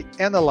then they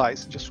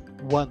analyze just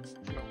one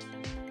flow,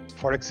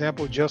 for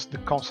example, just the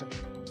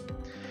concentrate,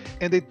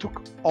 and they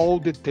took all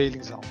the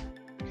tailings out.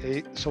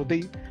 Okay, so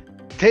they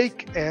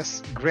take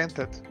as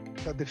granted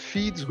that the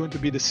feed is going to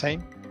be the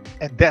same,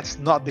 and that's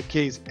not the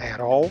case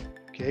at all.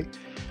 Okay,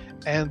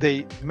 and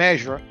they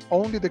measure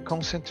only the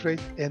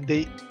concentrate and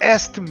they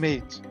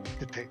estimate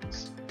the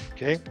tailings.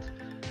 Okay,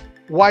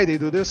 why they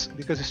do this?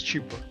 Because it's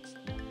cheaper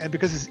and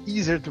because it's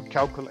easier to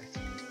calculate.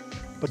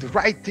 But the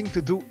right thing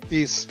to do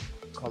is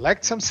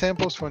collect some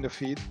samples from the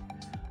feed,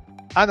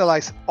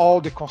 analyze all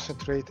the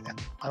concentrate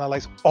and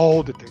analyze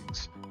all the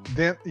tailings.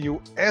 Then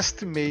you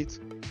estimate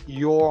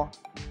your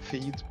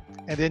feed,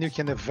 and then you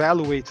can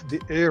evaluate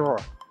the error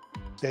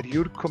that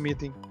you're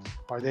committing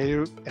or that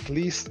you're at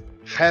least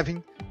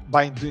having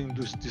by doing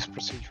this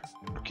procedure.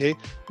 Okay,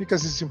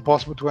 because it's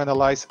impossible to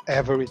analyze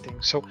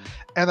everything. So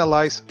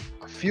analyze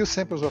a few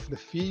samples of the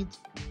feed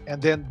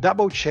and then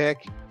double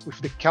check with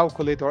the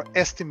calculated or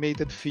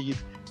estimated feed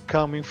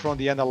coming from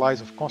the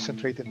analysis of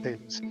concentrate and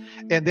tailings,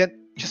 and then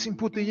just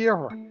input the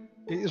error.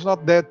 It's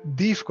not that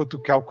difficult to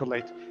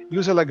calculate.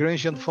 Use a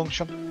Lagrangian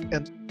function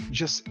and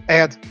just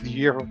add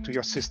the error to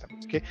your system.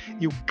 Okay,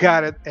 you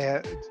gotta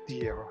add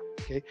the error.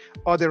 Okay,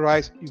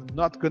 otherwise you're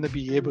not going to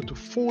be able to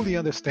fully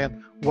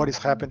understand what is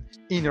happening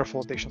in your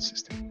flotation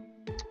system.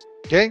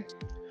 Okay,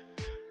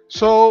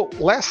 so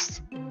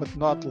last but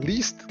not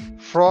least,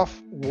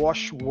 froth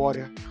wash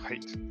water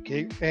rate.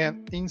 Okay,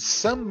 and in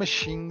some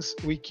machines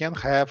we can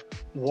have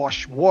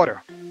wash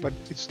water, but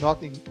it's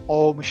not in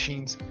all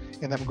machines,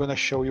 and I'm going to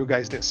show you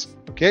guys this.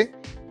 Okay,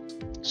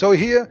 so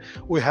here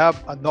we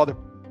have another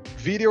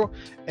video,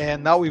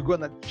 and now we're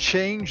gonna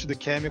change the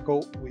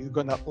chemical. We're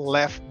gonna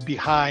left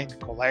behind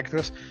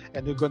collectors,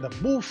 and we're gonna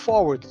move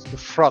forward to the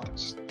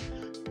frothers.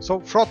 So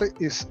frother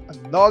is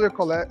another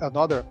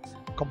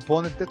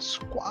component that's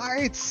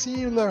quite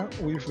similar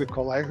with the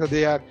collector.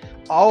 They are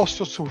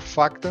also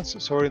surfactants,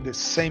 so in the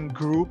same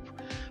group,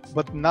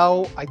 but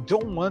now I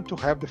don't want to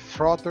have the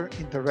frother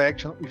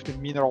interaction with the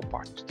mineral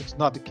particles. That's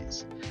not the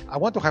case. I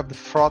want to have the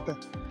frother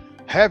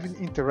having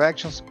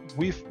interactions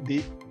with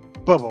the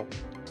bubble,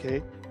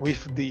 okay,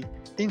 with the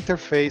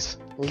interface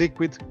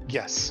liquid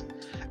gas.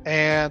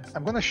 And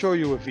I'm going to show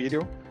you a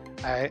video.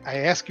 I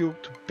ask you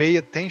to pay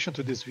attention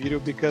to this video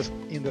because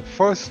in the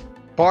first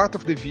part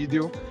of the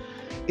video,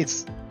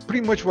 it's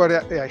pretty much what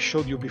I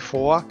showed you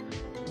before.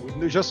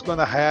 We're just going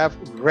to have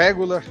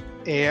regular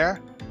air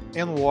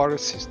and water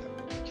system,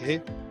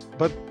 okay?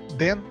 But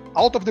then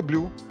out of the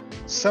blue,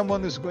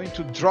 someone is going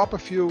to drop a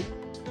few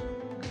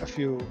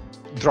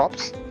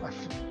drops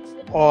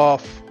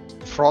of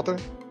frother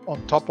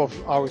on top of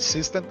our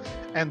system,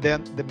 and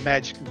then the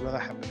magic is gonna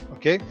happen.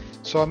 Okay,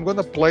 so I'm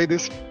gonna play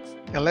this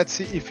and let's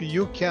see if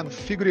you can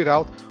figure it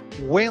out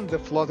when the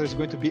frother is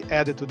going to be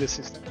added to the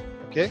system.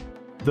 Okay,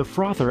 The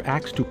frother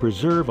acts to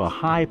preserve a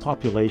high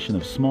population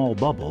of small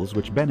bubbles,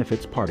 which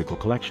benefits particle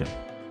collection.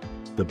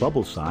 The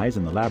bubble size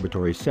in the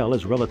laboratory cell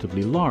is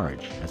relatively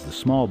large, as the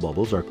small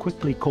bubbles are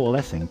quickly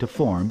coalescing to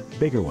form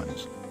bigger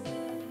ones.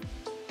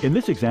 In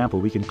this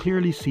example, we can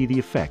clearly see the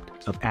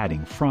effect of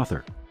adding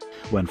frother.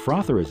 When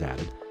frother is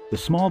added, the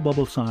small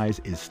bubble size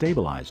is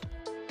stabilized,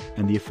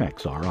 and the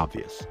effects are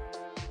obvious.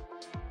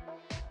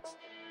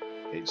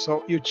 Okay,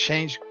 so you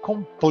change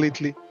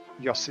completely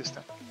your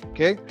system.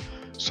 Okay,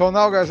 so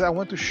now guys, I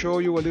want to show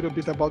you a little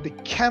bit about the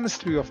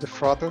chemistry of the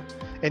frother.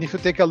 And if you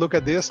take a look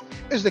at this,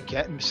 it's the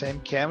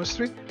same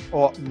chemistry,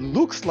 or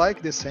looks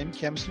like the same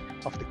chemistry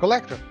of the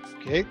collector.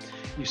 Okay,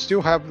 you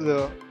still have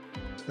the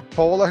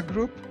polar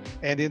group,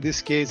 and in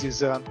this case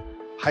is a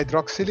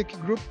hydroxylic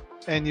group,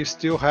 and you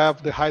still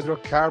have the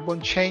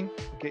hydrocarbon chain.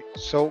 Okay,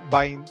 so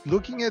by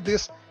looking at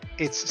this,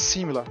 it's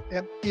similar,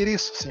 and it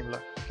is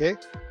similar. Okay.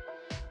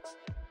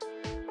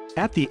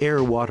 At the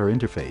air-water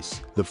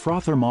interface, the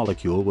frother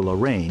molecule will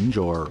arrange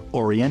or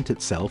orient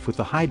itself with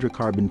the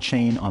hydrocarbon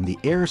chain on the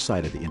air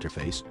side of the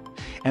interface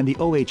and the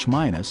OH-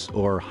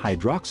 or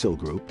hydroxyl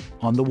group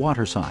on the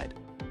water side.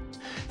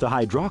 The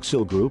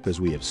hydroxyl group, as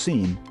we have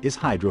seen, is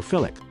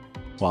hydrophilic,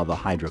 while the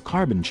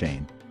hydrocarbon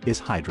chain is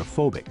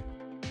hydrophobic.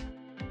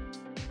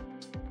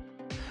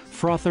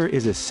 Frother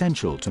is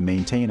essential to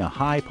maintain a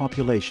high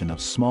population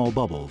of small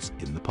bubbles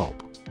in the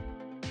pulp.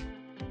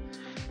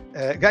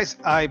 Guys,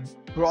 I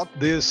brought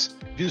this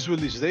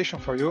visualization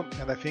for you,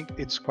 and I think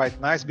it's quite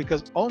nice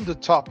because on the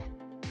top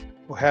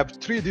we have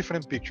three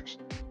different pictures.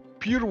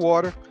 Pure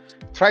water,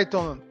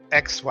 Triton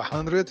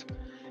X100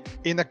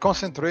 in a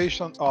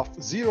concentration of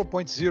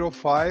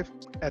 0.05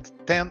 at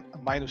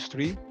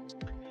 10⁻³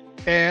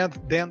 and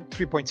then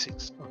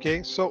 3.6.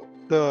 Okay, so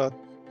the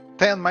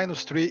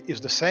 10⁻³ is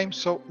the same,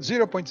 so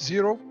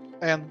 0.0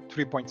 and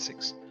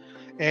 3.6.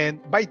 And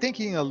by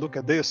taking a look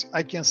at this,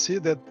 I can see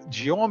that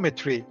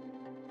geometry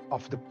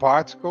of the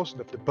particles,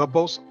 of the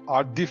bubbles,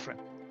 are different.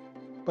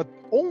 But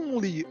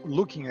only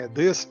looking at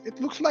this, it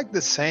looks like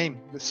the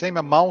same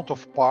amount of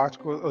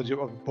particles,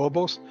 of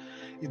bubbles.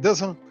 It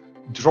doesn't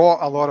draw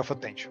a lot of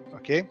attention,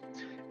 okay?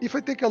 If I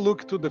take a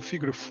look to the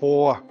figure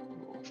 4,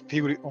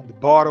 figure on the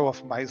bottom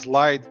of my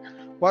slide,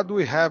 what do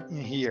we have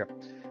in here?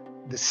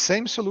 The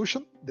same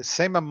solution, the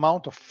same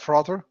amount of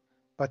frother,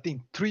 but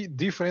in 3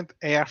 different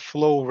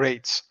airflow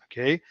rates,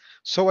 okay?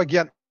 So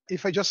again,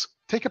 if I just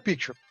take a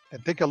picture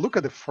and take a look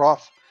at the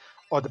froth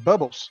or the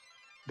bubbles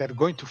that are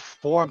going to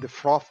form the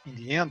froth in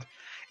the end,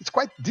 it's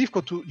quite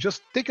difficult to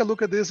just take a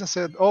look at this and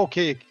say,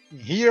 okay,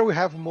 here we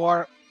have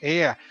more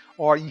air,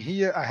 or in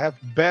here I have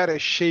better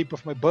shape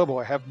of my bubble,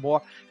 I have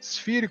more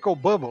spherical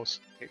bubbles.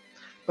 Okay?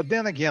 But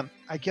then again,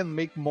 I can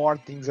make more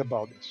things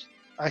about this.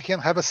 I can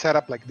have a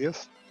setup like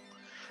this,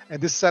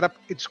 and this setup,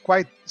 it's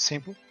quite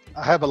simple.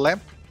 I have a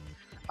lamp,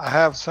 I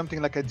have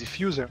something like a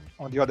diffuser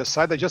on the other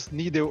side. I just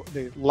need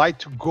the light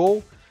to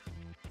go,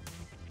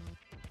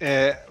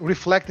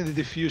 reflect in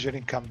the diffuser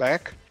and come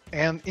back.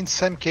 And in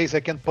some case,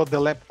 I can put the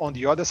lamp on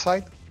the other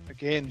side,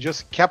 okay, and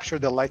just capture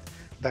the light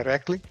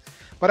directly.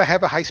 But I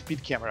have a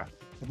high-speed camera.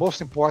 The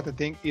most important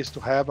thing is to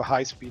have a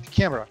high-speed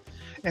camera.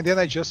 And then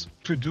I just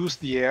produce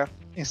the air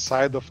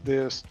inside of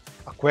this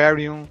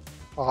aquarium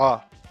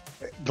or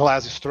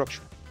glass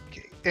structure.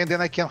 Okay. And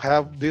then I can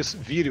have these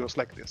videos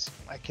like this.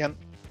 I can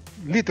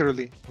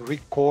literally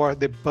record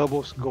the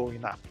bubbles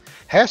going up.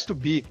 Has to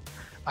be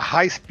a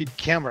high-speed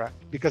camera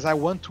because I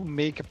want to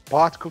make a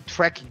particle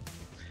tracking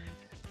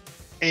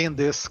in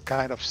this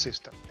kind of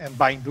system. And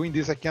by doing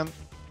this, I can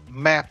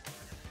map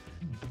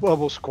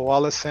bubbles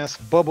coalescence,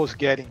 bubbles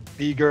getting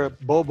bigger,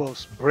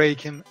 bubbles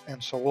breaking,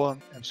 and so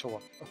on and so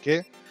on.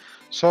 Okay,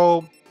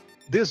 so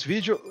this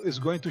video is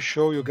going to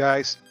show you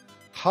guys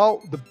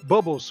how the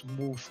bubbles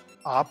move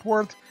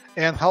upward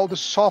and how the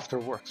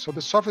software works. So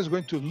the software is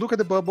going to look at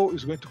the bubble,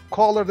 is going to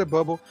color the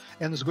bubble,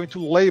 and is going to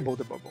label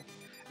the bubble,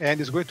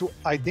 and is going to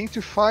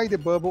identify the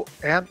bubble,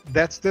 and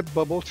that's the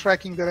bubble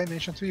tracking that I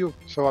mentioned to you.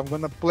 So I'm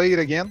going to play it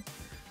again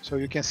so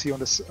you can see on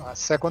the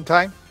second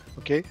time.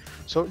 Okay,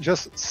 so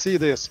just see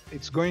this.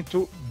 It's going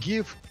to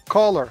give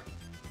color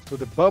to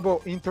the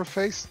bubble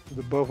interface, to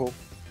the bubble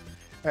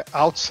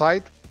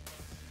outside,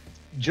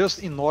 just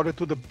in order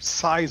to the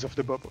size of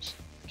the bubbles.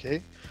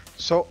 Okay,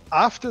 so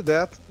after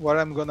that, what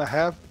I'm gonna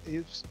have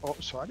is, oh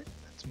sorry,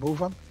 let's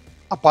move on,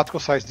 a particle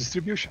size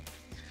distribution.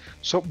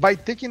 So by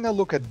taking a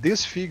look at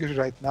this figure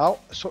right now,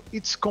 so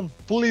it's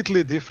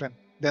completely different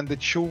than the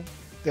two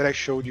that I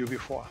showed you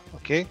before.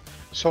 Okay,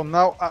 so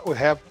now we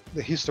have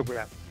the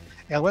histogram.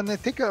 And when I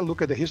take a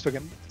look at the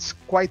histogram, it's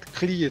quite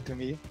clear to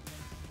me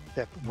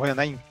that when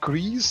I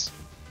increase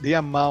the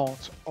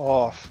amount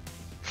of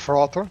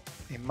frother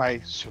in my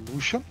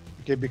solution,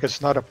 okay, because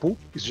it's not a pool,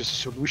 it's just a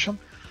solution,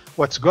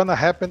 what's gonna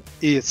happen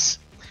is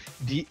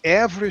the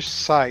average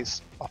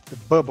size of the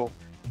bubble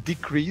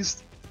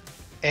decreased,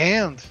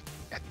 and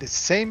at the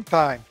same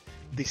time,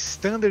 the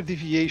standard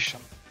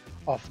deviation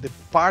of the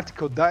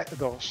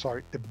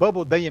the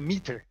bubble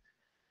diameter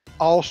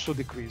also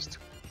decreased.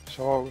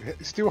 So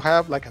we still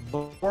have like a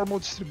normal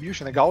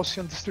distribution, a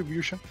Gaussian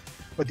distribution,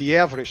 but the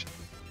average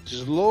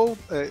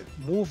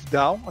moved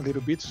down a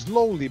little bit,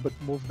 slowly, but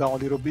moved down a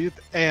little bit,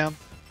 and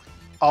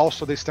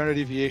also the standard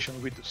deviation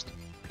reduced.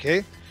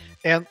 Okay,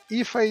 and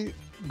if I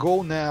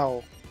go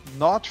now,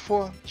 not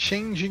for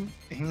changing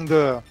in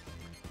the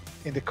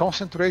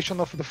concentration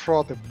of the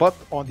frother, but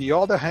on the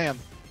other hand,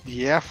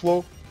 the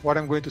airflow, what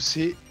I'm going to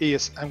see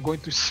is I'm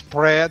going to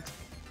spread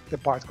the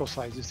particle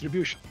size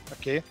distribution.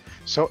 Okay,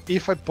 so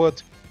if I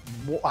put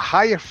a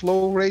higher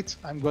flow rate,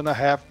 I'm going to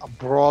have a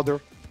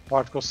broader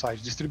particle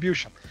size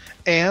distribution,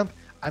 and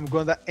I'm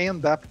going to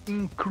end up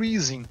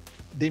increasing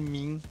the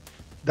mean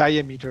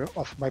diameter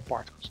of my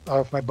particles,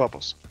 of my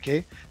bubbles.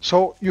 Okay,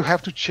 so you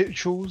have to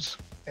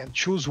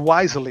choose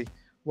wisely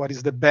what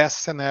is the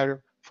best scenario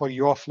for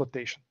your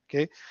flotation.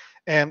 Okay,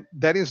 and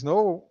there is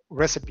no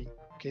recipe.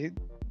 Okay,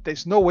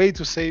 there's no way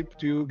to say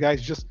to you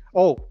guys just,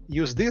 oh,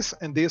 use this,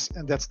 and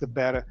that's the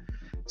better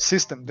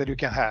system that you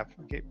can have.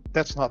 Okay,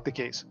 that's not the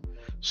case.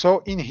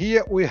 So in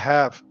here we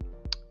have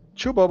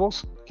two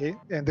bubbles, okay,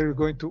 and they're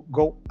going to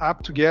go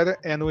up together,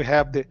 and we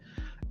have the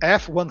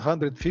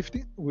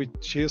F150,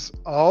 which is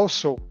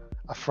also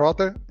a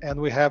frother, and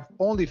we have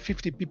only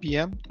 50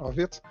 ppm of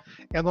it,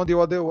 and on the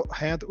other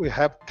hand we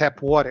have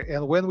tap water.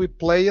 And when we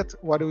play it,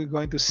 what we're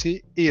going to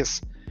see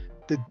is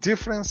the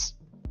difference.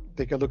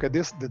 Take a look at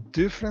this, the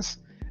difference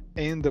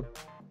in the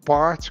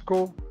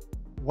particle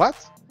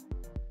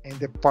in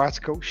the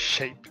particle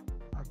shape.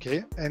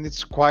 Okay, and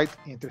it's quite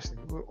interesting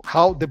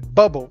how the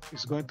bubble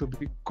is going to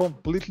be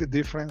completely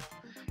different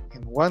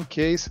in one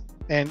case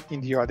and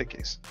in the other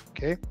case.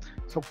 Okay,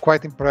 so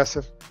quite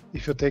impressive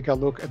if you take a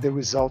look at the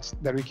results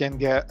that we can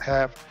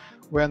have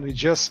when we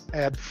just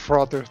add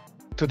frother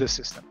to the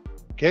system.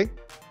 Okay,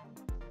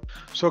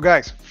 so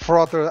guys,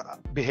 frother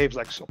behaves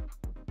like soap.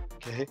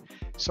 Okay,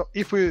 so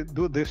if we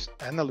do this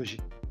analogy,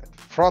 that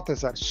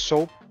frothers are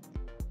soap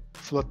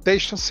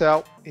flotation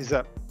cell is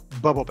a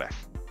bubble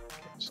bath.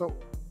 So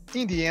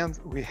in the end,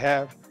 we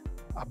have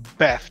a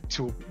bath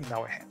tube in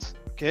our hands.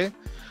 Okay.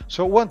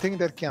 So one thing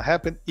that can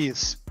happen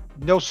is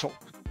no soap.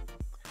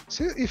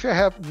 So if I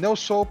have no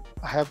soap,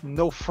 I have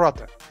no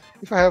frother.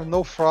 If I have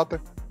no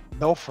frother,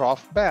 no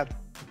froth bed.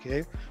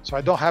 Okay. So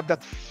I don't have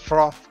that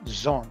froth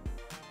zone.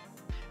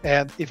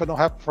 And if I don't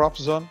have froth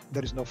zone,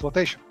 there is no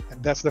flotation.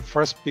 And that's the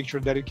first picture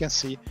that you can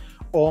see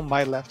on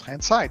my left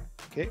hand side.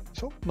 Okay.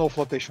 So no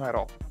flotation at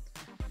all.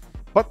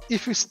 But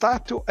if you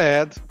start to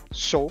add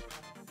soap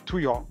to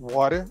your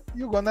water,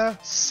 you're gonna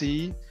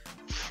see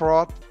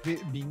froth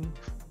being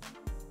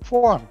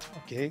formed,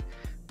 okay?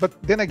 But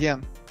then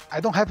again, I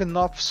don't have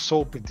enough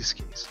soap in this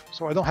case,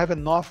 so I don't have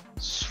enough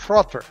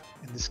frother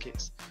in this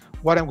case.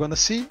 What I'm gonna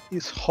see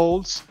is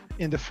holes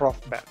in the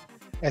froth bed.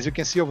 As you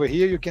can see over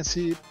here, you can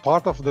see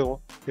part of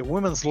the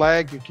woman's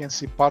leg, you can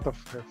see part of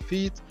her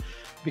feet,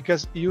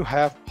 because you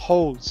have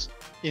holes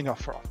in your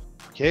froth,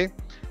 okay?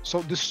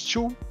 So these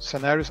two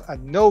scenarios are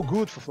no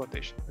good for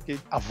flotation, okay?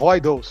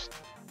 Avoid those.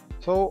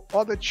 So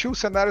other two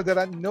scenarios that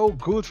are no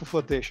good for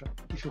flotation,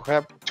 if you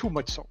have too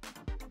much soap.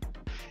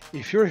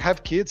 If you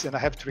have kids, and I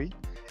have 3,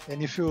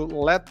 and if you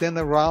let them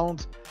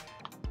around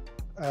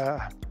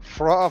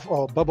froth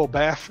or bubble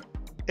bath,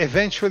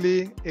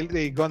 eventually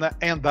they're gonna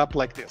end up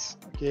like this,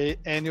 okay?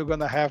 And you're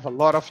gonna have a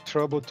lot of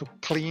trouble to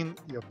clean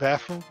your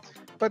bathroom,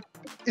 but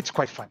it's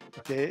quite fun,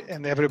 okay?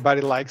 And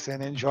everybody likes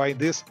and enjoys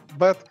this,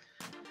 but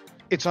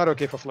it's not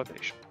okay for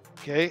flotation,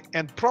 okay?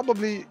 And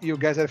probably you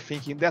guys are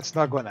thinking that's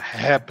not gonna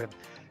happen.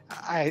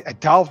 I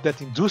doubt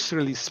that,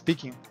 industrially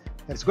speaking,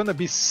 there's gonna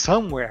be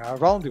somewhere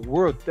around the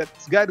world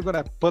that's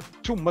gonna put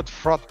too much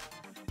froth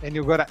and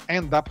you're gonna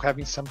end up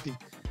having something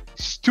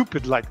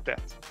stupid like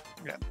that.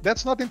 Yeah,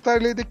 that's not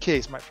entirely the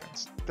case, my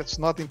friends. That's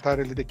not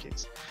entirely the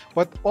case.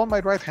 But on my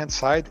right hand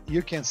side,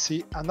 you can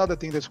see another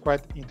thing that's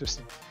quite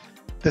interesting,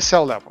 the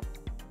cell level.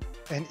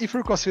 And if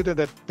you consider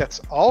that that's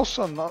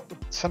also not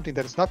something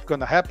that is not going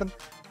to happen,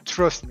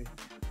 trust me,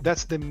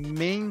 that's the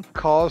main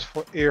cause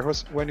for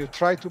errors when you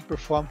try to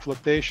perform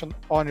flotation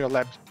on your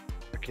lab.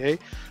 Okay,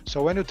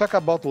 so when you talk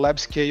about lab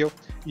scale,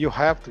 you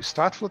have to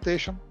start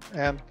flotation,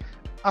 and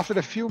after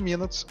a few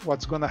minutes,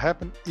 what's going to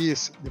happen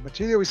is the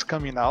material is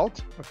coming out,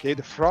 okay,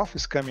 the froth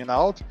is coming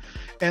out,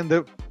 and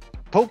the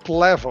pulp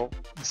level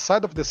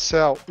inside of the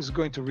cell is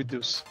going to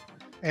reduce.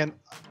 And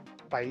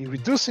by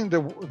reducing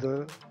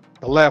the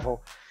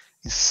level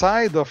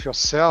inside of your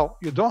cell,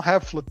 you don't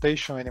have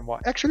flotation anymore.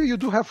 Actually, you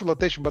do have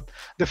flotation, but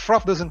the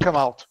froth doesn't come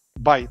out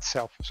by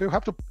itself. So you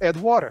have to add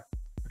water,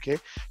 okay?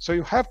 So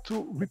you have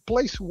to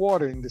replace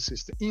water in the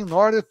system in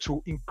order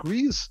to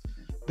increase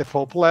the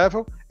pulp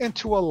level and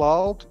to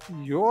allow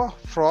your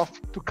froth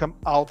to come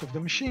out of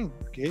the machine,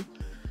 okay?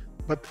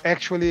 But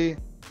actually,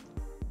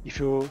 if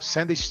you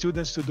send the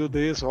students to do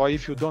this, or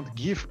if you don't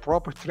give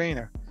proper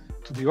trainer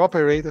to the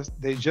operators,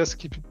 they just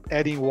keep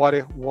adding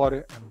water,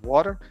 water, and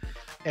water.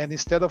 And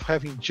instead of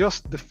having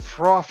just the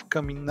froth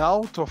coming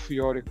out of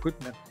your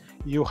equipment,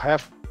 you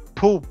have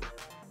pulp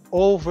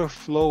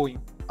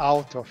overflowing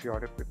out of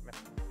your equipment.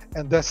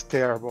 And that's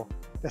terrible.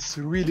 That's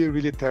really,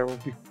 really terrible.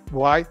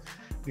 Why?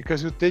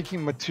 Because you're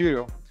taking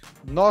material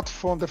not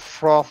from the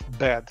froth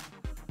bed,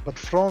 but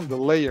from the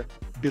layer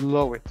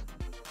below it,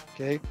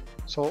 okay?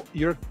 So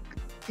you're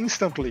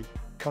instantly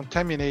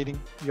contaminating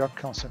your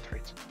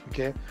concentrate,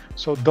 okay?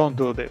 So don't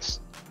do this.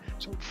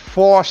 So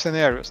 4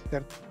 scenarios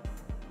that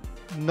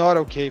are not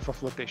okay for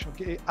flotation,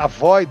 okay?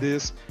 Avoid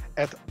this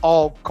at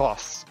all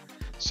costs.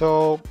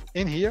 So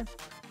in here,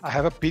 I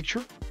have a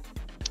picture.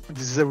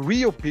 This is a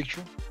real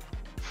picture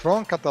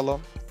from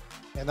Catalan,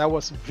 and I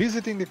was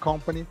visiting the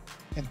company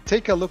and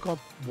take a look at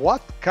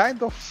what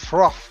kind of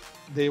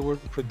froth they were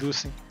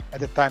producing at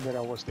the time that I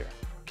was there,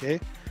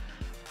 okay?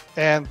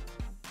 And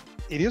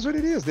it is what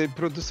it is. They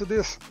produced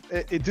this.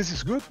 This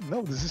is good?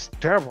 No, this is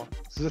terrible.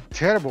 This is a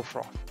terrible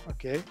froth,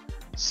 okay?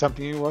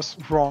 Something was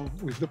wrong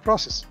with the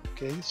process,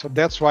 okay? So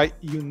that's why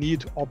you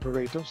need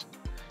operators.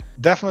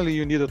 Definitely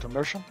you need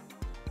automation.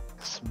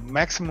 It's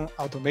maximum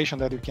automation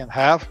that you can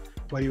have,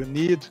 but you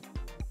need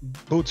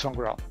boots on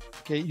ground,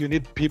 okay? You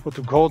need people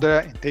to go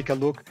there and take a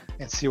look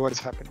and see what is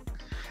happening.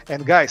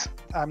 And guys,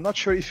 I'm not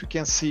sure if you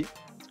can see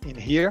in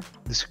here,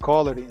 this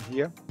color in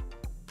here,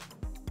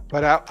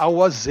 but I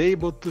was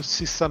able to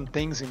see some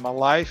things in my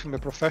life, in my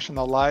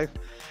professional life,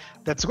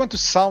 that's going to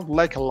sound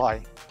like a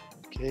lie,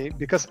 okay?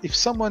 Because if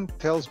someone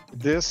tells me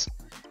this,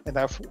 and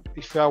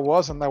if I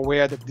wasn't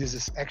aware that this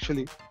is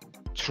actually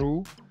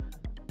true,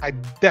 I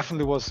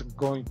definitely wasn't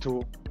going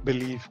to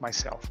believe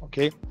myself,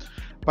 okay?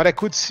 But I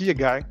could see a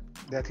guy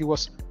that he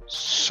was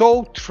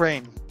so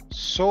trained,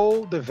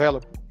 so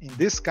developed in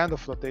this kind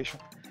of flotation,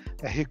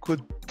 that he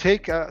could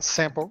take a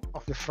sample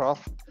of the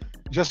froth,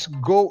 just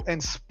go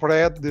and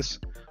spread this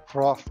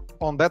froth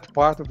on that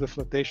part of the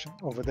flotation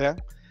over there,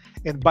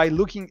 and by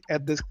looking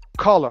at the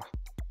color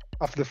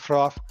of the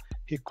froth,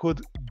 he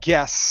could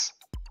guess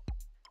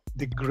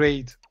the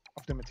grade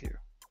of the material,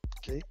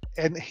 okay?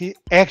 And he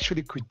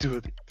actually could do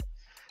it.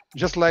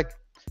 Just like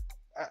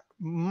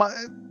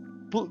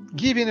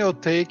giving or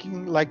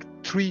taking like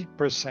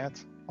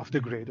 3% of the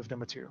grade of the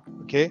material.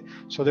 Okay,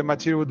 so the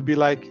material would be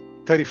like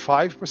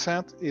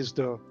 35% is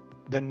the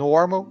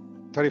normal,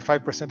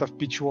 35% of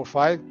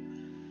P2O5.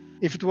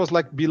 If it was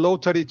like below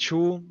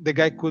 32, the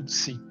guy could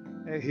see.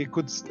 He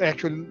could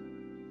actually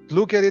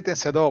look at it and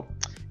said, oh,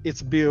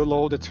 it's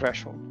below the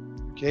threshold.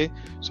 Okay,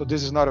 so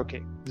this is not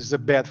okay. This is a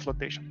bad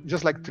flotation,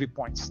 just like 3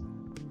 points.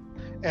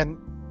 And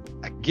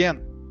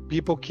again,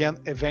 people can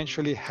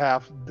eventually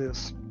have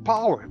this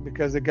power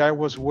because the guy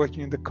was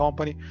working in the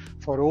company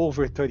for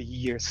over 30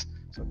 years.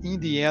 So in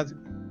the end,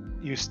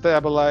 you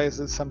stabilize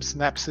some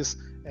synapses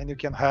and you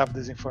can have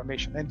this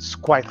information, and it's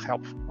quite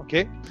helpful.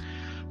 Okay,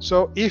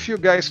 so if you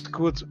guys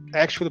could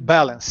actually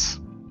balance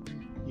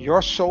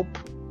your soap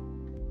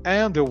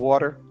and the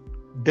water,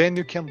 then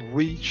you can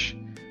reach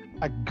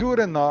a good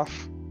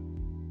enough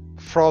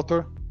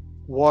frother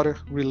water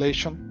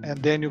relation,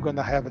 and then you're going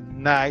to have a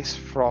nice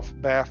froth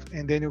bath,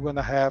 and then you're going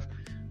to have,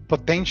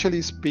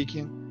 potentially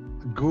speaking,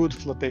 a good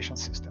flotation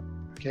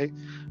system. Okay,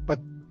 but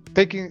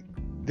taking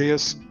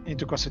this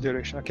into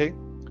consideration, okay,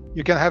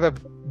 you can have a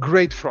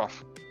great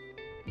froth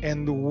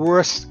and the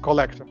worst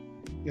collector,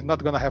 you're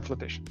not going to have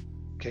flotation.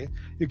 Okay,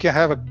 you can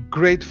have a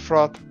great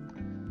froth,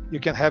 you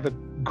can have a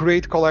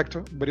great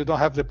collector, but you don't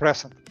have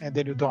depressant, and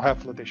then you don't have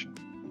flotation.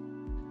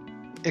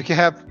 You can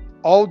have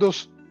all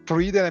those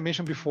 3 that I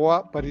mentioned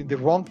before, but in the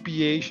wrong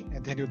pH,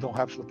 and then you don't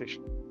have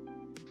flotation.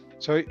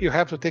 So you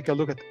have to take a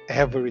look at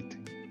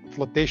everything.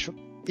 Flotation,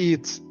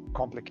 it's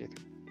complicated,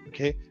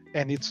 okay,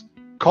 and it's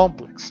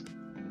complex.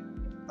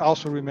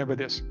 Also remember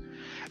this.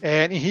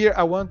 And here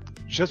I want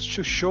just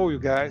to show you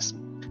guys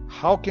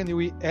how can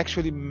we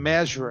actually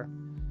measure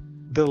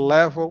the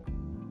level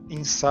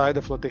inside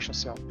the flotation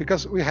cell,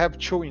 because we have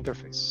 2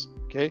 interfaces.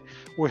 Okay,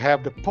 we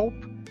have the pulp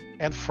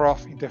and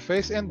froth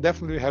interface, and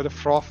definitely we have the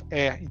froth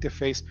air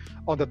interface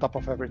on the top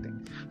of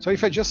everything. So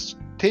if I just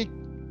take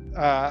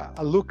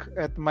a look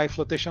at my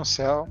flotation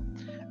cell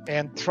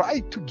and try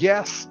to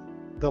guess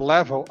the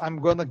level, I'm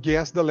gonna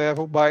guess the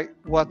level by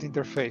what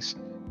interface?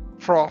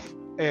 Froth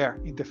air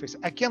interface.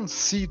 I can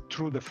see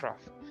through the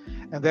froth,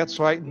 and that's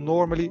why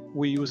normally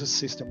we use a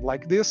system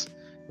like this.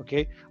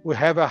 Okay, we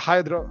have a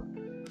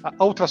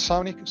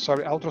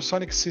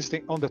ultrasonic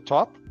system on the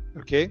top.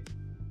 Okay,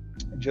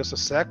 just a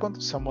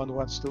second, someone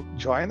wants to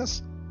join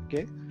us.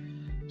 Okay,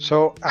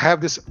 so I have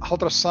this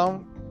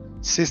ultrasound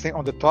system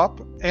on the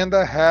top, and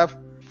I have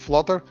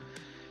floater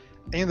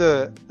in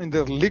the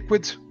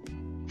liquid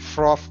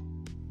froth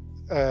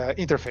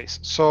interface.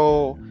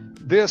 So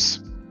this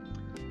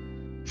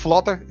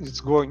floater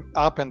is going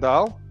up and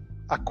down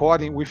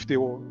according with the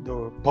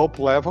pulp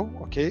level.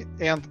 Okay,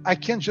 and I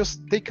can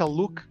just take a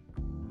look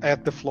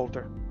at the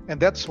floater, and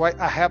that's why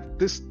I have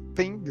this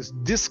thing, this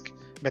disc,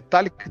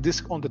 metallic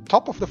disc on the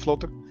top of the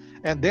floater,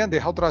 and then the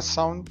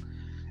ultrasound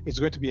is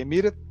going to be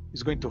emitted,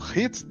 is going to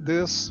hit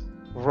this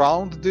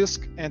round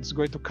disc, and it's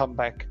going to come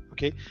back.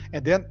 Okay,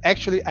 and then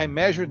actually I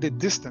measure the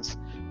distance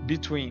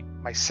between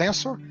my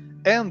sensor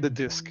and the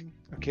disc.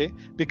 Okay,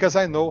 because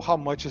I know how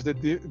much is the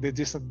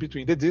distance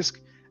between the disc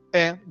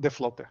and the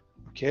floater.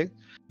 Okay,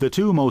 the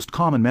 2 most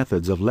common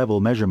methods of level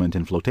measurement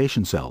in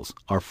flotation cells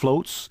are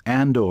floats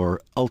and/or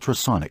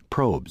ultrasonic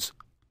probes.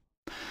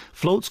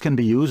 Floats can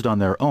be used on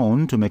their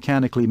own to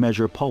mechanically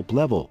measure pulp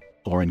level,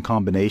 or in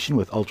combination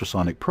with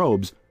ultrasonic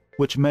probes,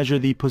 which measure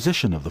the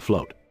position of the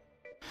float.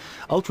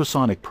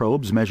 Ultrasonic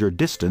probes measure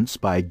distance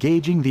by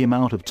gauging the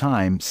amount of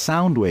time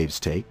sound waves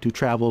take to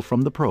travel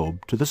from the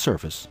probe to the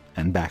surface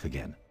and back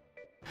again.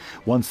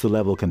 Once the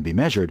level can be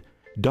measured,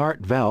 dart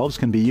valves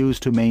can be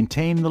used to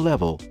maintain the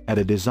level at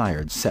a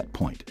desired set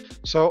point.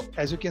 So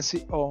as you can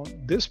see on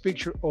this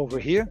picture over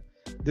here,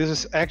 this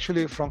is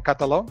actually from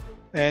catalog,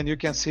 and you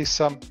can see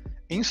some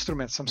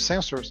instruments, some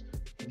sensors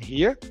in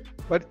here,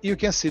 but you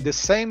can see the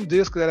same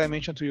disc that I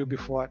mentioned to you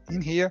before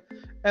in here,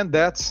 and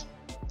that's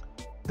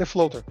the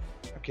floater.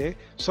 Okay,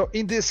 so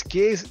in this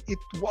case it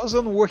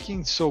wasn't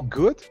working so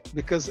good,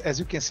 because as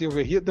you can see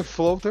over here, the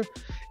floater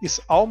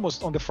is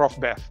almost on the froth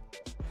bath.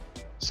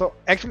 So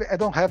actually I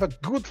don't have a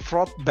good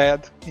froth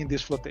bed in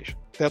this flotation.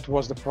 That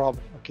was the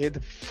problem. Okay,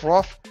 the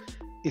froth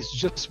is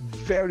just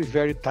very,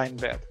 very tiny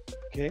bed.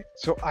 Okay,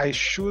 so I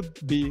should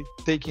be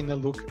taking a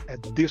look at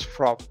this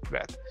froth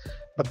bed,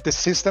 but the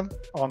system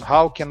on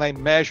how can I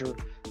measure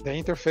the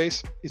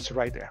interface, it's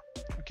right there.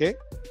 Okay,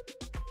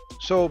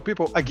 so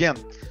people, again,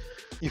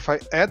 if I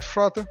add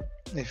frother,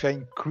 if I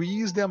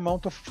increase the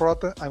amount of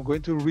frother, I'm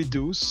going to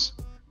reduce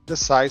the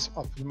size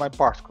of my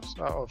particles,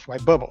 of my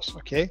bubbles.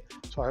 Okay,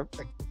 so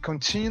I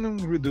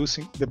continue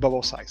reducing the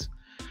bubble size.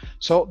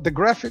 So the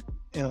graphic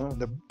in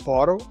the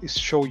bottle is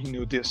showing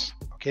you this.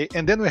 Okay,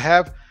 and then we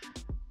have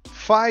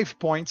 5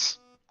 points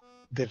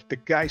that the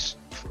guys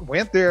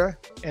went there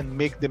and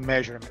make the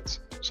measurements.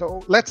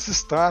 So let's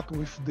start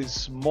with the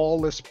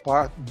smallest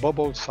part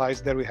bubble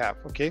size that we have.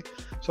 Okay,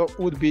 so it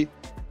would be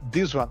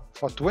this one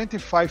for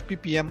 25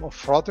 ppm of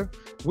frother.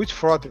 Which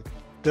frother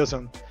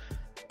doesn't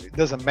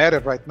matter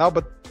right now,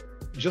 but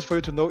just for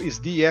you to know, is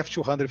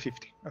DF250.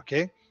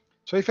 Okay,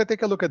 So if I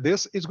take a look at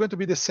this, it's going to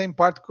be the same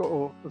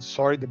particle,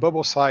 sorry, the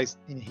bubble size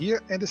in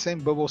here and the same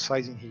bubble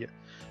size in here.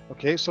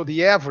 Okay, so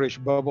the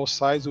average bubble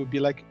size will be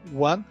like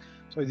 1,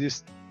 so it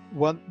is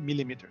 1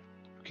 millimeter.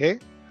 Okay,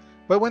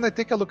 but when I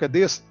take a look at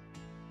this,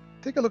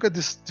 take a look at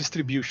this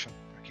distribution.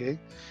 Okay,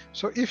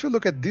 so if you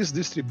look at this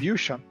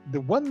distribution,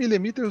 the 1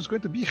 millimeter is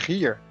going to be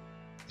here.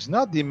 It's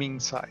not the mean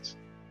size.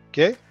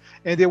 Okay,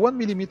 and the 1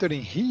 millimeter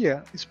in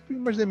here is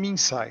pretty much the mean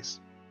size.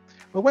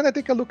 But when I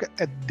take a look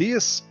at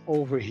this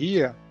over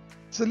here,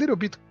 it's a little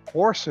bit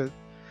coarser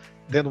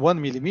than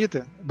 1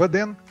 millimeter, but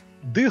then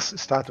this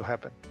start to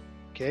happen.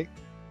 Okay,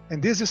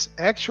 and this is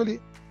actually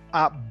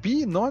a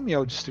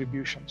binomial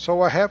distribution.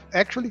 So I have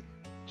actually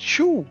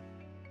 2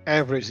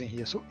 averages in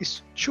here. So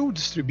it's 2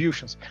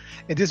 distributions.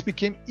 And this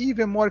became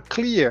even more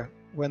clear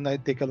when I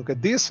take a look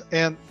at this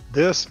and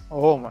this.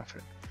 Oh my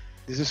friend,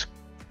 this is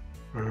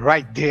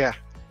right there.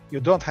 You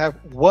don't have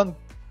 1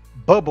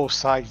 bubble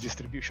size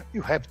distribution.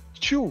 You have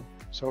 2.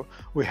 So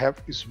we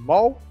have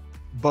small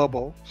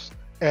bubbles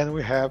and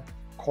we have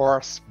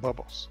coarse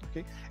bubbles.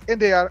 Okay, and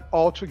they are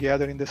all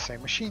together in the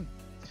same machine.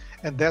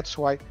 And that's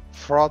why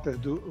frothers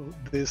do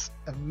this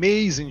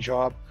amazing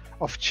job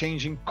of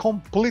changing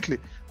completely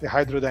the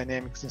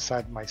hydrodynamics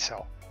inside my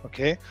cell,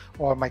 okay,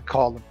 or my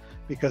column,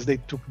 because they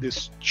took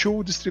these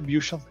 2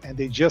 distributions and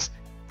they just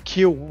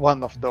kill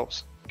one of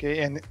those,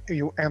 okay, and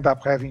you end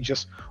up having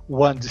just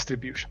 1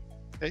 distribution.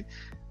 Okay,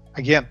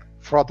 again,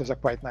 frothers are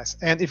quite nice.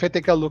 And if I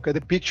take a look at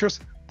the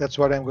pictures, that's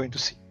what I'm going to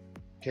see.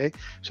 Okay,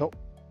 so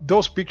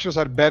those pictures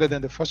are better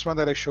than the first one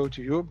that I showed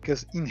to you,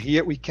 because in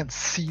here we can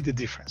see the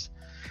difference.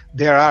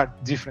 There are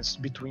differences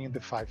between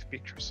the 5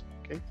 pictures.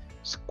 Okay,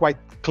 it's quite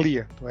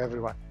clear to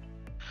everyone.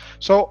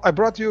 So I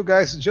brought you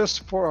guys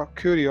just for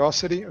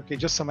curiosity, okay,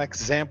 just some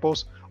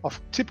examples of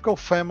typical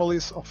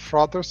families of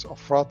frothers, of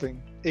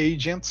frothing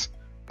agents,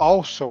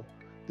 also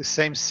the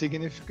same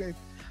significance.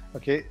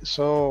 Okay,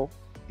 so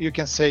you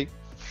can say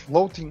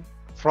floating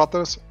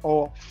frothers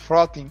or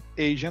frothing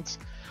agents.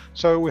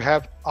 So we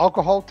have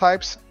alcohol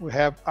types, we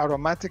have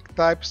aromatic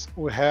types,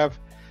 we have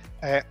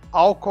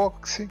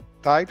alkoxy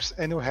types,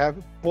 and we have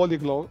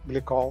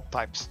polyglycol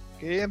types.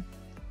 Okay, and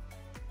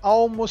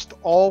almost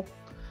all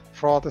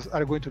frothers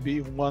are going to be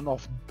in one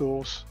of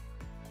those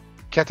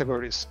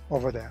categories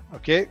over there.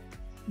 Okay,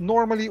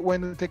 normally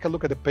when you take a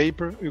look at the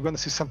paper, you're going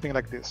to see something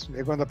like this.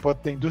 They're going to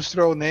put the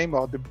industrial name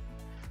or the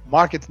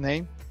market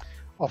name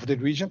of the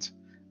reagent.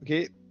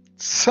 Okay,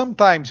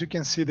 sometimes you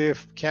can see the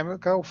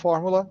chemical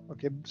formula.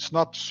 Okay, it's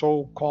not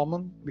so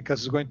common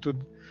because it's going to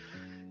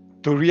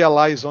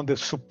realize on the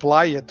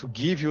supplier to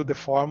give you the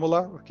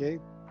formula. Okay,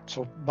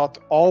 so not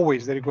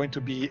always they're going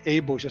to be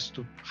able just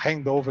to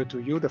hand over to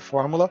you the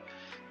formula,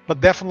 but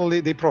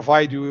definitely they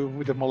provide you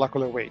with the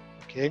molecular weight.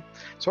 Okay,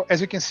 so as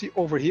you can see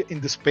over here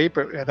in this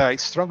paper, and I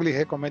strongly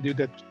recommend you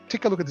that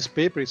take a look at this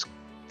paper. It's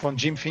from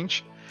Jim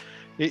Finch.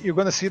 You're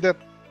going to see that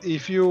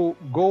if you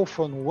go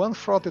from one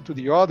frother to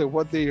the other,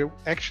 what they're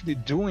actually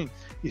doing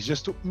is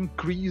just to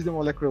increase the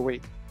molecular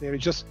weight. They're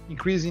just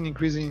increasing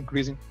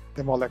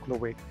the molecular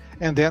weight,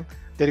 and then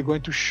they're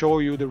going to show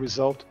you the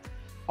result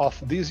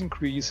of this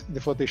increase in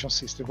the flotation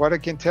system. What I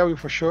can tell you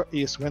for sure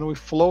is when we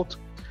float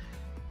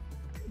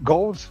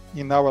gold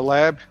in our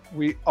lab,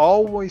 we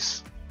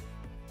always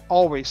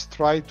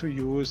try to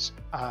use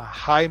a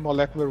high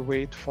molecular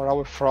weight for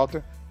our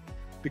frother,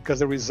 because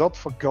the result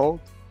for gold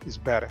is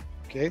better.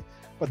 Okay,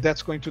 but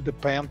that's going to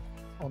depend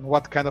on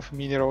what kind of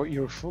mineral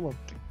you're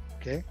floating.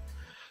 Okay,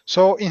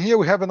 so in here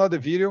we have another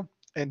video,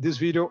 and this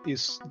video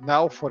is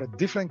now for a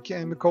different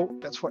chemical.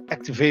 That's for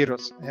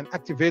activators. And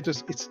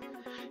activators, it's,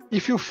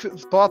 if you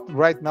thought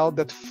right now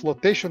that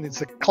flotation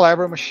is a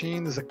clever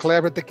machine, is a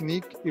clever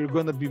technique, you're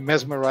going to be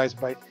mesmerized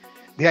by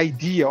the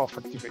idea of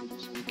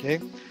activators. Okay,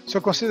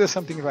 so consider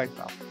something right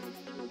now.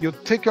 You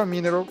take your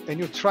mineral and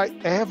you try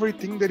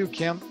everything that you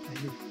can, and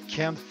you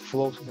can't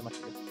float the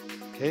material.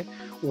 Okay,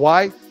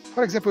 why?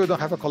 For example, you don't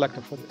have a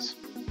collector for this.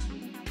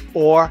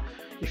 Or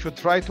if you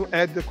try to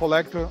add the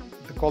collector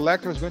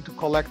is going to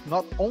collect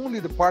not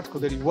only the particle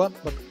that you want,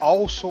 but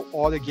also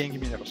all the gangue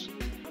minerals.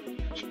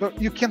 So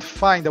you can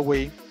find a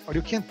way, or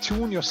you can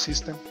tune your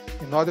system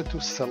in order to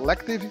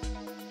selectively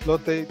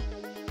flotate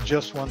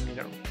just one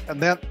mineral.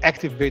 And then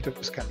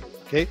activators come.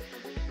 Okay,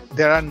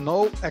 there are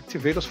no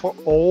activators for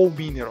all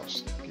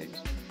minerals. Okay,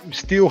 we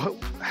still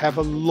have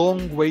a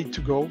long way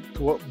to go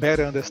to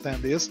better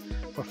understand this,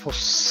 but for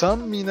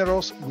some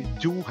minerals we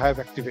do have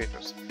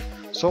activators.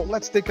 So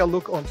let's take a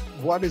look on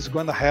what is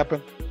going to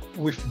happen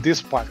with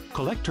this part.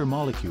 Collector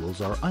molecules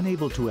are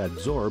unable to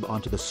adsorb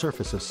onto the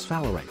surface of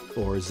sphalerite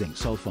or zinc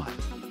sulfide.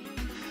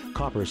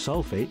 Copper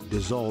sulfate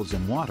dissolves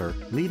in water,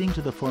 leading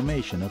to the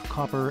formation of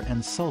copper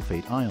and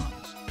sulfate ions.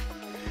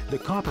 The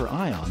copper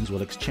ions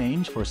will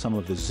exchange for some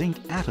of the zinc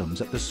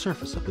atoms at the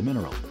surface of the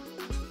mineral.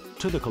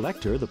 To the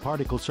collector, the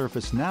particle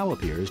surface now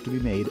appears to be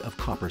made of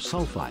copper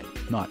sulfide,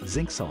 not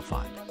zinc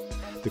sulfide.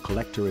 The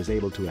collector is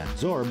able to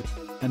adsorb,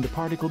 and the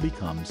particle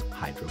becomes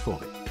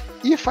hydrophobic.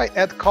 If I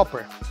add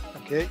copper,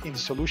 okay, in the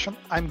solution,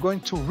 I'm going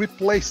to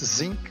replace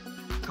zinc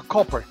to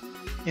copper,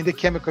 in the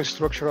chemical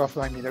structure of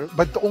my mineral,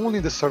 but only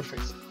the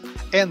surface.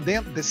 And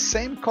then the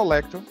same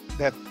collector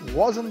that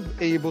wasn't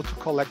able to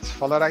collect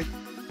sphalerite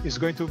is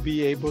going to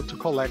be able to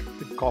collect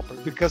the copper,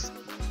 because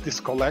this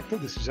collector,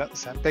 this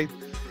xanthate,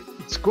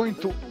 it's going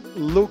to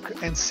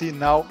look and see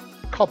now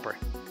copper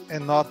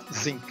and not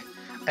zinc.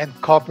 And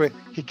copper,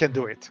 he can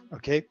do it,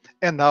 okay?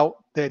 And now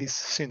there is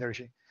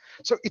synergy.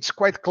 So it's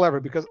quite clever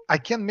because I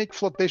can make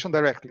flotation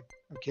directly,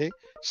 okay?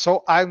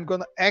 So I'm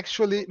gonna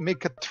actually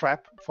make a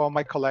trap for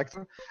my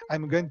collector.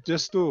 I'm going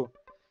just to,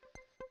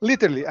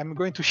 literally, I'm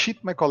going to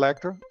cheat my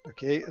collector,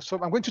 okay? So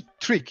I'm going to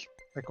trick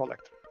my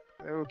collector,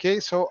 okay?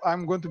 So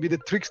I'm going to be the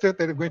trickster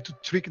that is going to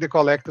trick the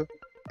collector,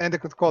 and the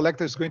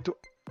collector is going to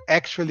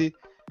actually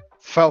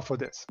fall for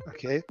this,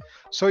 okay?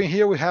 So in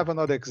here we have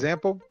another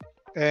example,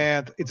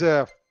 and it's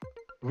a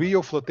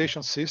real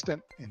flotation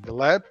system in the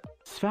lab.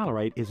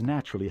 Sphalerite is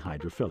naturally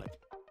hydrophilic.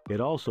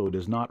 It also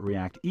does not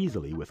react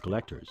easily with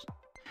collectors.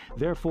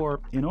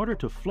 Therefore, in order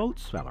to float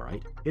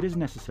sphalerite, it is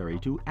necessary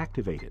to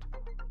activate it.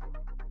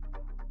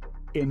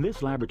 In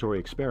this laboratory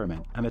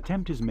experiment, an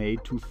attempt is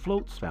made to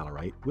float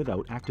sphalerite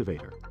without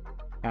activator.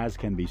 As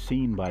can be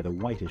seen by the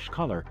whitish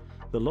color,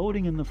 the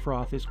loading in the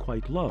froth is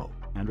quite low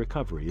and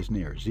recovery is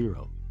near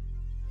zero.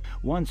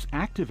 Once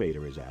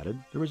activator is added,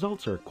 the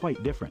results are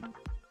quite different.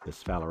 The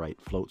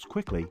sphalerite floats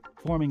quickly,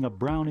 forming a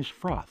brownish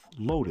froth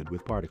loaded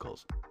with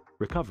particles.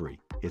 Recovery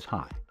is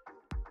high.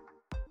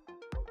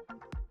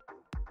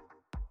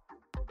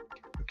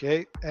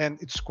 Okay, and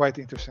it's quite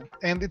interesting.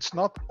 And it's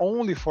not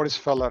only for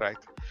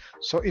sphalerite.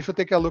 So if you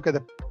take a look at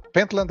the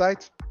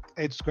pentlandite,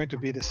 it's going to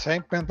be the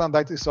same.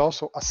 Pentlandite is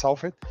also a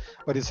sulfate,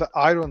 but it's an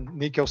iron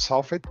nickel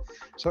sulfate.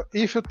 So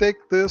if you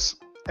take this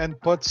and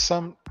put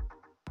some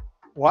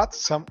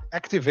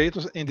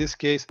activators, in this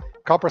case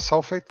copper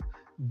sulfate,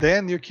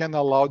 then you can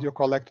allow your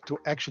collector to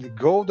actually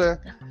go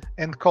there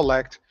and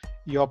collect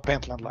your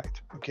pentlandite.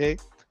 Okay,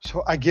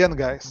 so again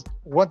guys,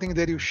 one thing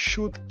that you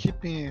should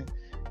keep in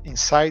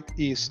sight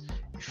is,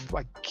 if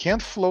I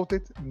can't float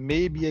it,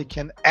 maybe I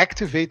can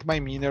activate my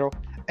mineral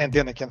and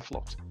then I can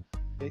float.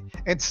 Okay?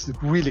 It's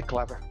really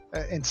clever.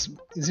 It's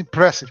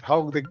impressive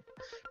how the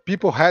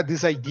people had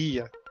this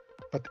idea,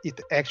 but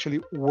it actually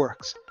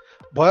works.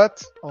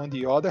 But on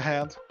the other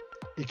hand,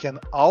 it can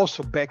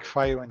also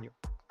backfire on you.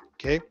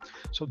 Okay,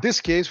 so this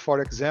case,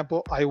 for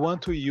example, I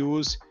want to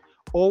use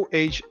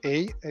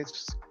OHA,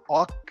 it's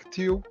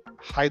octyl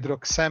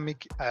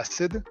hydroxamic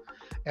acid,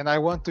 and I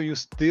want to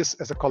use this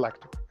as a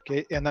collector.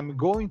 Okay, and I'm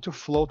going to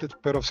float it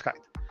perovskite,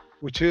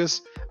 which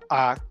is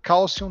a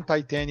calcium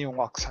titanium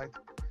oxide.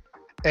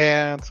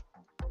 And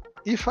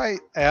if I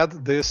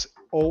add this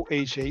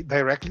OHA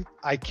directly,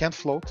 I can't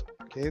float.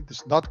 Okay,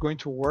 it's not going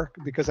to work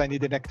because I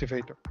need an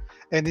activator.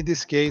 And in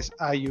this case,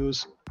 I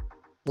use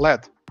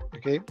lead.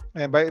 Okay,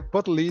 and by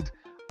put lead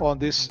on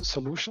this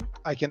solution,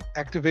 I can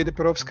activate the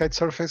perovskite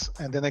surface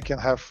and then I can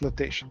have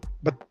flotation.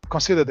 But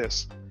consider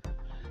this: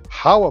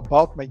 how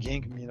about my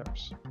gangue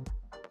minerals?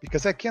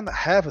 Because I can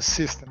have a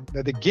system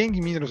that the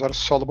gangue minerals are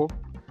soluble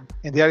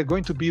and they are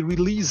going to be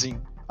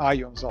releasing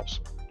ions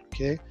also,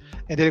 okay?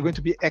 And they're going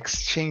to be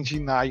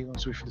exchanging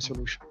ions with the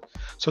solution.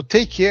 So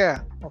take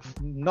care of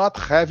not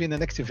having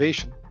an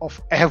activation of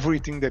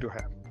everything that you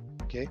have,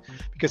 okay?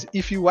 Because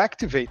if you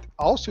activate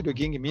also the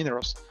gangue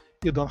minerals,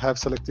 you don't have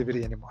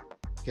selectivity anymore,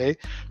 okay?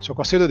 So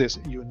consider this: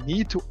 you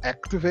need to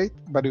activate,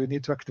 but you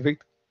need to activate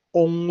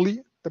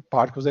only the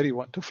particles that you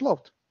want to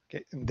float,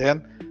 okay? And then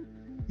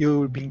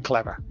you're being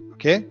clever,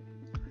 okay?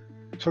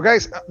 So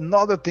guys,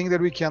 another thing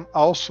that we can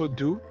also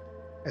do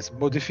as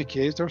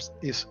modificators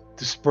is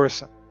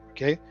dispersion,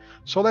 okay?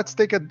 So let's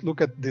take a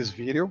look at this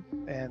video,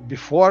 and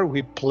before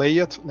we play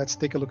it, let's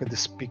take a look at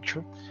this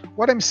picture.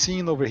 What I'm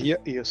seeing over here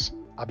is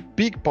a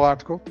big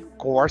particle,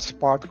 coarse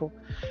particle,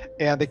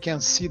 and I can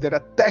see that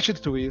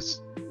attached to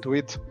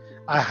it,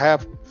 I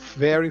have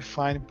very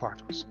fine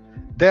particles.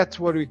 That's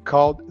what we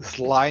call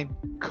slime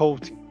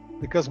coating,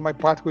 because my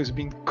particle is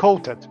being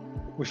coated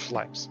with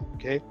slimes,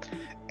 okay?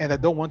 And I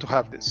don't want to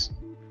have this.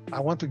 I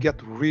want to get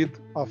rid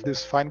of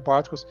these fine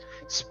particles,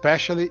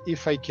 especially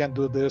if I can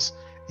do this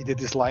in the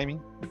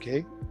desliming,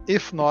 okay?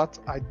 If not,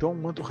 I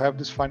don't want to have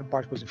these fine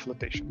particles in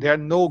flotation. They are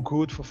no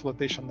good for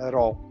flotation at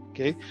all,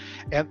 okay?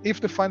 And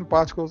if the fine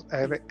particles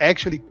are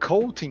actually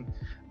coating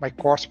my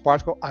coarse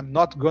particle, I'm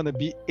not going to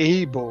be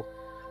able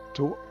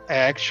to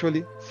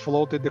actually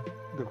float the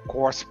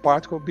coarse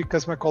particle,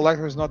 because my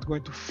collector is not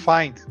going to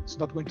find, it's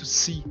not going to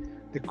see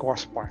the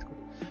coarse particle.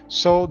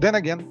 So then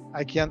again,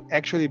 I can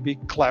actually be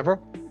clever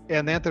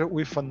and enter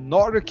with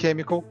another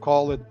chemical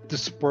called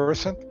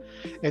dispersant.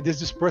 And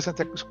this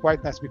dispersant is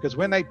quite nice, because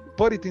when I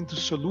put it into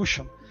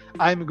solution,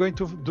 I'm going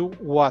to do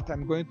what?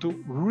 I'm going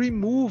to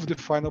remove the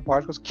final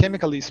particles,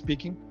 chemically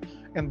speaking,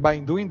 and by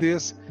doing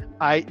this,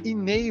 I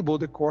enable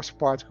the coarse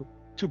particle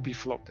to be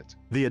floated.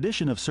 The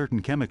addition of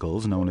certain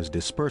chemicals known as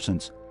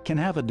dispersants can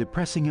have a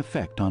depressing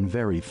effect on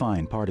very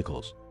fine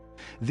particles.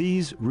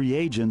 These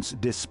reagents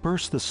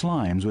disperse the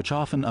slimes, which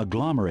often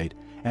agglomerate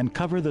and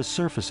cover the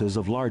surfaces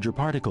of larger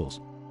particles,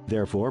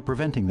 therefore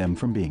preventing them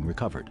from being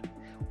recovered.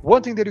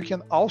 One thing that you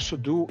can also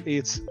do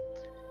is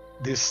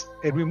this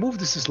and remove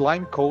this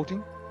slime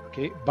coating,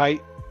 okay, by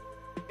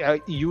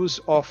use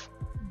of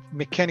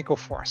mechanical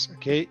force.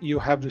 Okay, you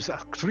have this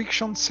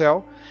attrition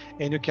cell,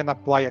 and you can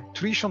apply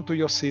attrition to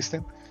your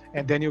system,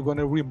 and then you're going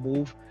to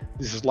remove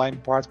these slime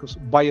particles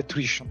by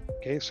attrition.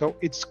 Okay, so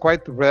it's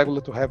quite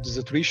regular to have this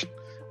attrition.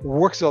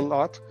 Works a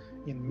lot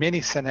in many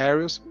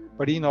scenarios,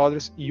 but in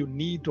others you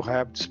need to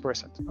have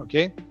dispersant.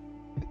 Okay,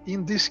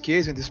 in this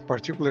case, in this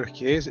particular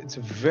case, it's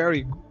a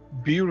very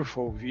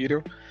beautiful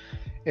video.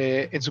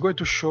 It's going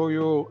to show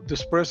you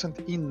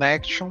dispersant in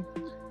action,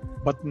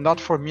 but not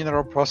for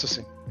mineral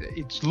processing.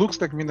 It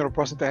looks like mineral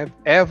processing have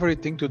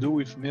everything to do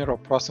with mineral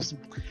processing,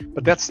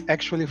 but that's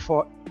actually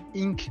for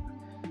ink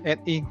and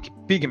ink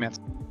pigments.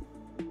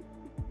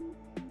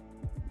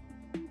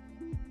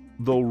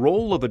 The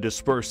role of a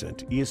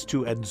dispersant is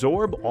to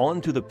adsorb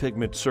onto the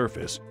pigment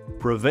surface,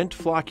 prevent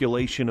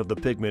flocculation of the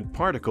pigment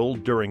particle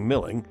during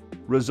milling,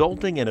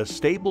 resulting in a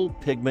stable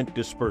pigment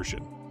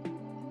dispersion.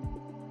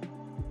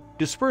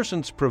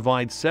 Dispersants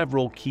provide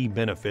several key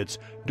benefits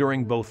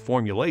during both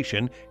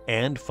formulation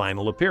and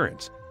final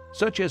appearance,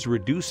 such as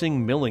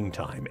reducing milling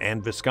time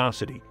and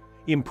viscosity,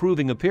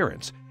 improving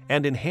appearance,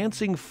 and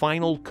enhancing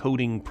final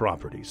coating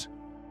properties.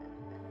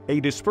 A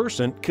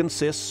dispersant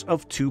consists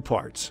of two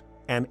parts: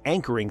 an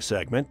anchoring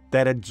segment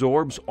that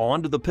adsorbs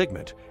onto the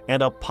pigment,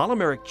 and a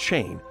polymeric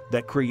chain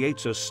that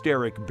creates a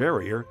steric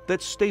barrier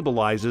that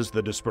stabilizes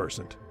the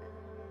dispersant.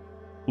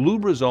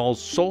 Lubrizol's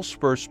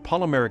Solsperse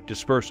polymeric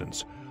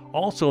dispersants,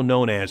 also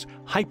known as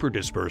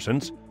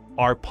hyperdispersants,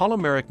 are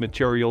polymeric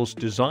materials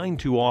designed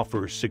to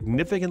offer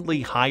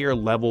significantly higher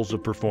levels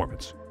of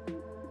performance.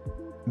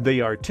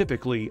 They are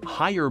typically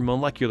higher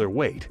molecular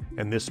weight,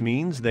 and this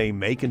means they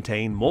may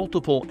contain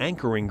multiple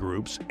anchoring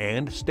groups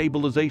and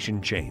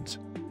stabilization chains.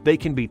 They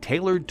can be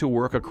tailored to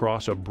work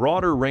across a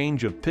broader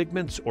range of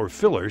pigments or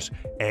fillers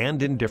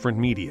and in different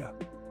media.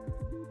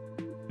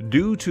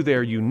 Due to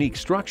their unique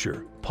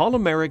structure,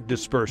 polymeric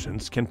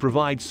dispersants can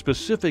provide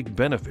specific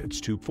benefits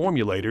to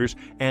formulators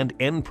and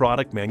end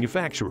product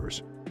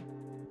manufacturers: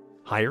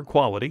 higher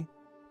quality,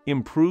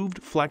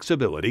 improved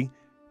flexibility,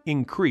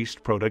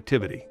 increased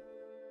productivity.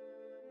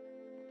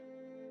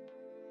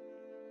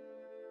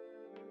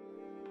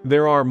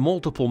 There are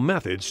multiple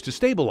methods to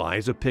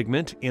stabilize a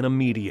pigment in a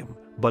medium,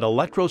 but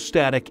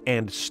electrostatic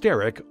and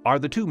steric are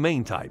the two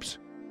main types.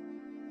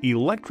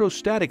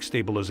 Electrostatic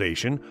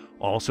stabilization,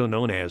 also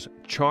known as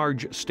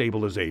charge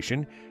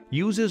stabilization,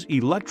 uses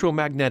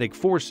electromagnetic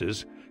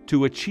forces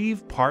to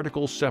achieve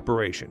particle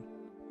separation.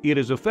 It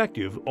is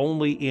effective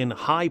only in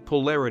high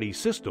polarity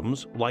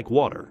systems like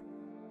water.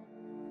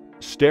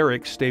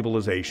 Steric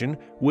stabilization,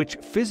 which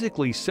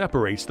physically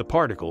separates the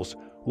particles,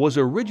 was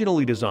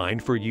originally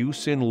designed for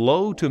use in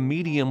low to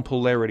medium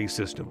polarity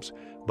systems,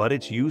 but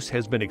its use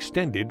has been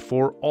extended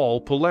for all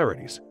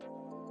polarities.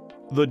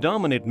 The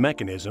dominant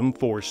mechanism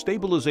for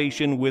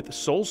stabilization with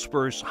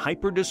Solsperse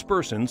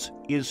hyperdispersants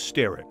is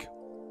steric.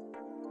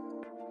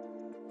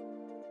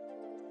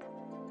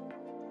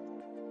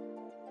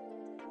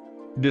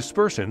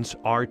 Dispersants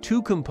are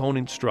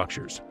two-component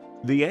structures.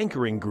 The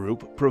anchoring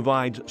group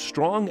provides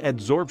strong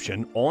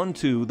adsorption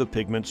onto the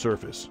pigment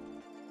surface.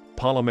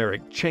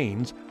 Polymeric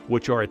chains,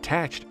 which are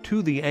attached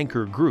to the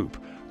anchor group,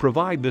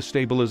 provide the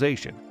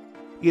stabilization.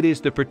 It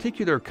is the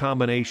particular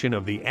combination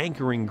of the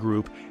anchoring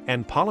group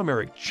and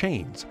polymeric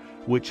chains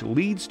which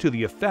leads to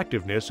the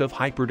effectiveness of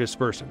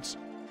hyperdispersants.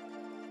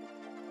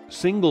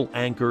 Single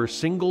anchor,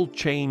 single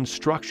chain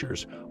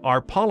structures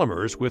are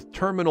polymers with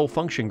terminal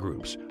function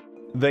groups.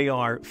 They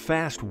are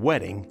fast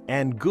wetting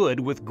and good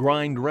with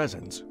grind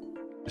resins.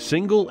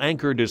 Single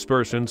anchor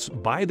dispersants,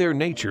 by their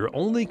nature,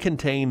 only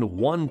contain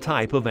one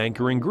type of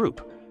anchoring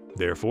group.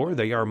 Therefore,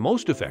 they are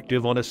most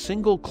effective on a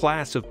single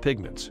class of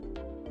pigments.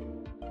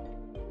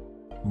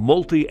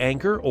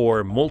 Multi-anchor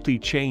or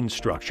multi-chain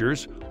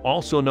structures,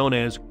 also known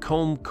as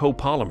comb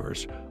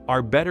copolymers,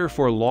 are better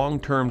for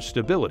long-term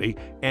stability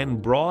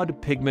and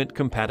broad pigment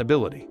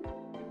compatibility.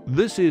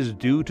 This is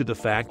due to the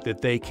fact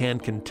that they can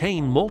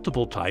contain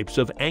multiple types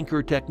of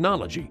anchor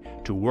technology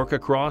to work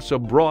across a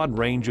broad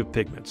range of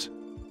pigments.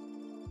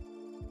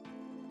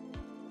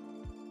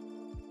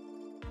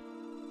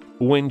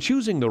 When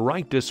choosing the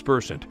right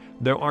dispersant,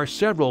 there are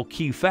several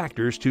key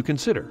factors to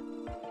consider.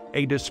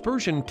 A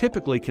dispersion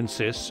typically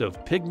consists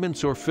of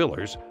pigments or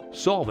fillers,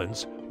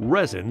 solvents,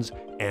 resins,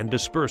 and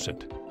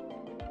dispersant.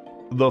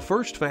 The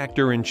first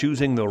factor in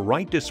choosing the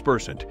right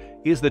dispersant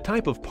is the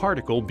type of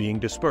particle being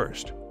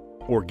dispersed: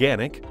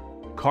 organic,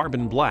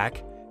 carbon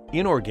black,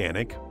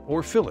 inorganic,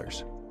 or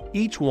fillers.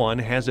 Each one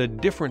has a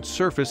different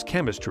surface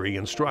chemistry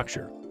and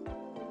structure.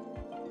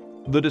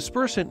 The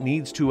dispersant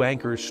needs to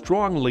anchor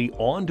strongly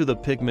onto the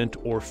pigment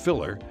or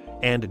filler,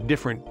 and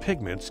different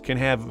pigments can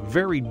have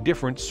very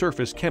different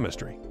surface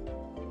chemistry.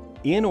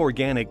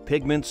 Inorganic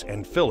pigments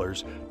and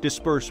fillers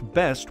disperse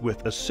best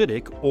with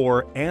acidic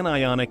or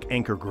anionic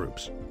anchor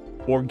groups.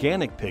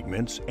 Organic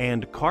pigments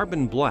and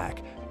carbon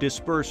black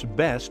disperse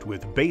best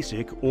with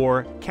basic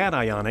or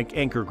cationic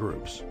anchor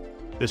groups.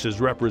 This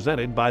is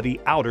represented by the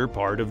outer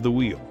part of the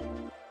wheel.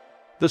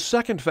 The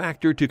second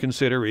factor to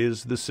consider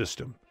is the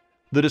system.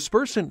 The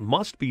dispersant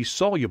must be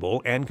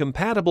soluble and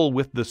compatible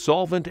with the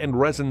solvent and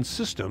resin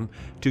system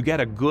to get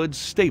a good,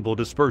 stable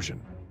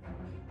dispersion.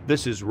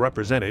 This is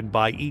represented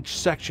by each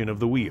section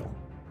of the wheel.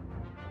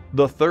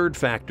 The third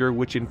factor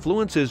which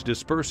influences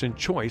dispersant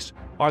choice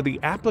are the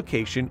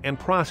application and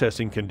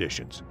processing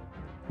conditions.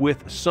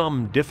 With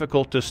some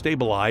difficult to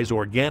stabilize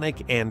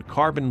organic and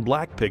carbon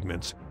black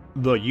pigments,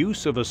 the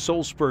use of a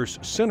Solsperse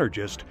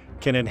synergist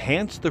can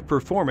enhance the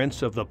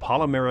performance of the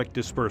polymeric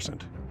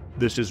dispersant.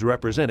 This is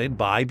represented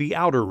by the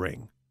outer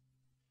ring.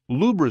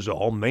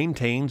 Lubrizol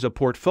maintains a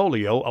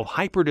portfolio of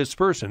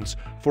hyperdispersants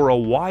for a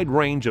wide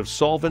range of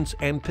solvents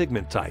and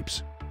pigment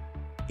types.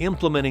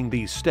 Implementing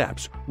these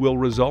steps will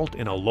result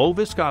in a low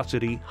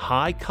viscosity,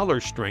 high color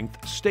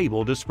strength,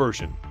 stable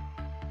dispersion.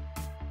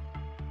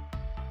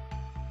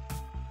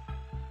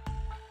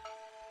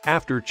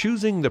 After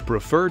choosing the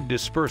preferred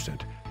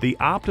dispersant, the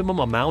optimum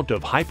amount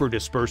of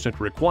hyperdispersant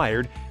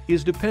required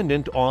is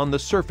dependent on the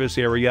surface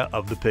area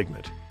of the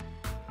pigment.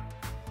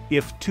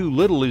 If too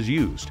little is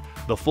used,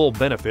 the full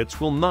benefits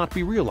will not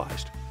be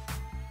realized.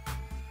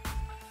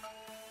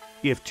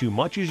 If too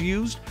much is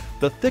used,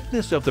 the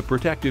thickness of the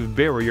protective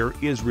barrier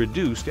is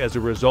reduced as a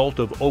result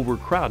of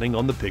overcrowding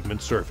on the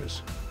pigment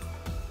surface.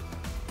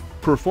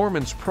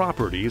 Performance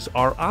properties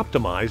are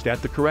optimized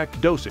at the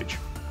correct dosage.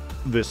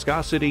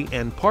 Viscosity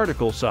and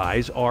particle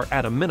size are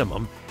at a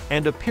minimum,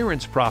 and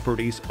appearance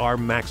properties are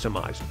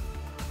maximized.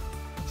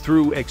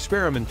 Through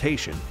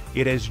experimentation,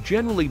 it has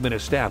generally been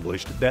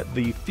established that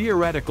the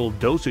theoretical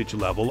dosage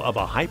level of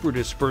a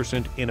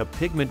hyperdispersant in a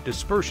pigment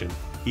dispersion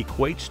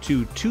equates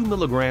to 2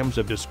 milligrams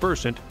of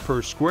dispersant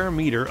per square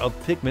meter of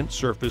pigment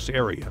surface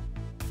area.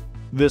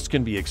 This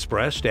can be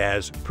expressed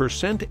as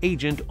percent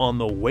agent on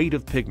the weight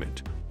of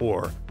pigment,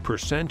 or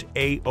percent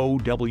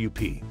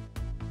AOWP.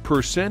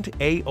 Percent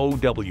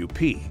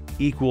AOWP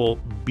equal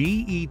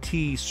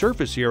BET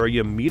surface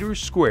area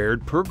meters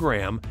squared per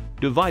gram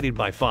divided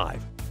by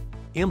 5.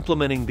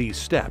 Implementing these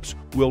steps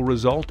will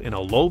result in a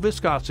low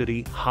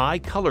viscosity, high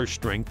color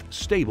strength,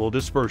 stable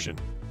dispersion.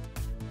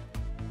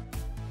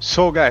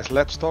 So guys,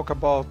 let's talk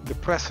about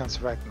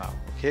depressants right now,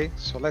 okay?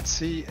 So let's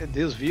see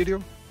this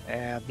video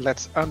and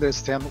let's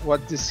understand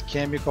what this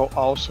chemical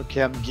also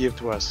can give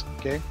to us,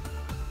 okay?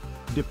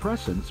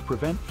 Depressants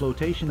prevent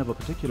flotation of a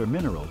particular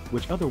mineral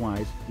which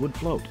otherwise would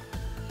float.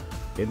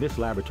 In this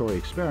laboratory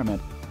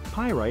experiment,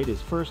 pyrite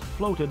is first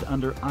floated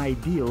under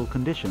ideal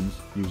conditions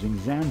using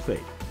xanthate.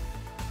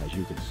 As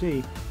you can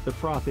see, the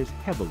froth is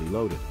heavily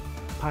loaded.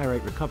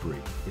 Pyrite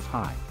recovery is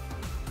high.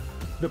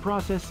 The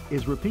process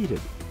is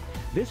repeated,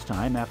 this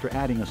time after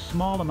adding a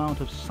small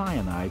amount of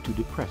cyanide to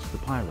depress the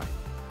pyrite.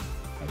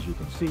 As you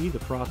can see, the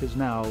froth is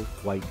now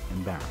white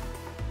and barren.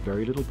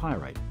 Very little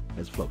pyrite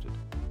has floated.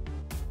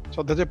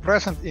 So the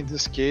depressant in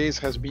this case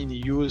has been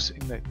used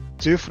in a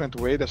different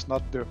way. That's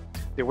not the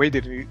way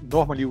that we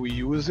normally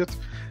use it.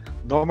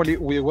 Normally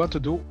we want to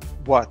do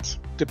what?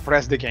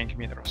 Depress the gangue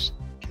minerals.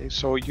 Okay,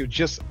 so you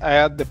just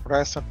add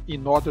depressant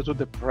in order to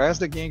depress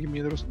the gangue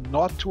minerals,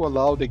 not to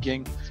allow the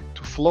gangue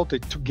to float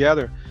it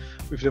together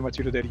with the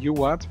material that you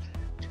want.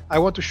 I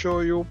want to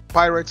show you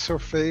pyrite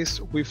surface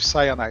with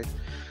cyanide,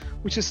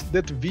 which is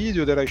that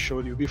video that I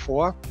showed you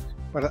before,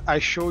 but I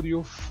showed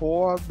you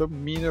for the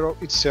mineral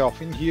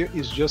itself. In here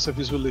is just a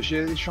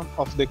visualization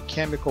of the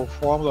chemical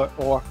formula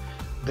or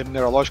the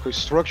mineralogical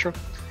structure.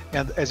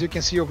 And as you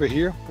can see over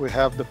here, we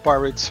have the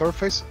pyrite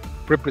surface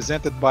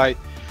represented by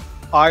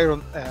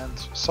iron and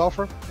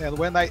sulfur. And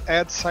when I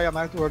add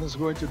cyanide, what it's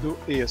going to do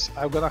is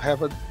I'm going to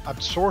have an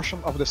absorption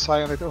of the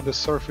cyanide on the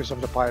surface of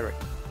the pyrite.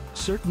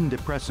 Certain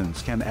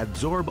depressants can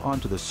adsorb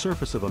onto the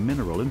surface of a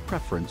mineral in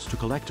preference to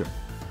collector.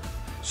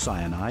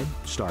 Cyanide,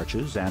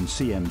 starches, and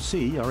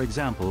CMC are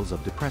examples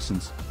of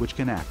depressants which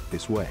can act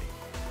this way.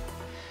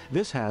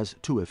 This has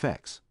two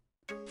effects.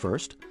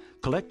 First,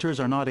 collectors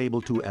are not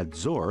able to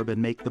adsorb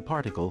and make the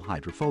particle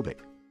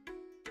hydrophobic.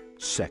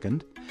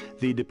 Second,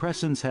 the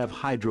depressants have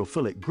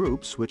hydrophilic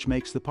groups which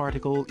makes the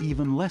particle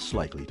even less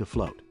likely to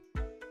float.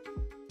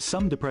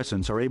 Some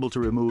depressants are able to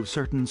remove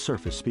certain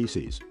surface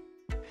species.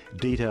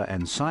 Data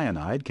and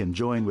cyanide can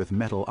join with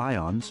metal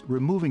ions,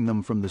 removing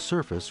them from the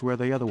surface where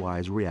they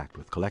otherwise react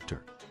with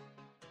collector.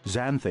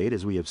 Xanthate,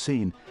 as we have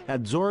seen,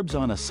 adsorbs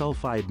on a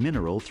sulfide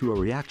mineral through a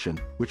reaction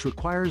which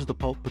requires the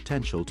pulp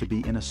potential to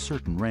be in a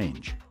certain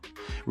range.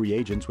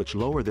 Reagents which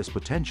lower this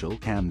potential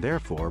can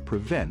therefore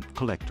prevent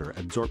collector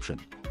adsorption.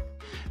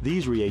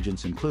 These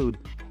reagents include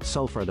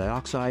sulfur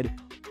dioxide,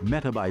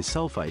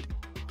 metabisulfite,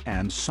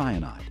 and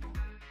cyanide.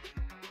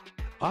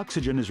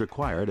 Oxygen is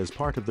required as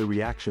part of the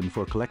reaction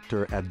for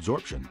collector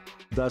adsorption.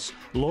 Thus,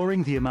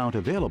 lowering the amount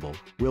available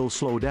will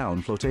slow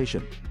down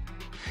flotation.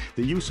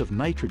 The use of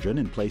nitrogen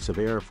in place of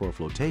air for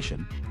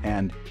flotation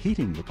and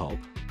heating the pulp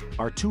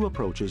are two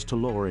approaches to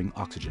lowering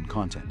oxygen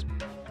content.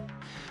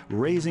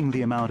 Raising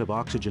the amount of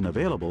oxygen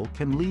available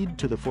can lead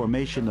to the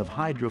formation of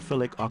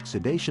hydrophilic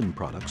oxidation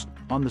products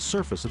on the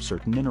surface of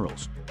certain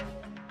minerals.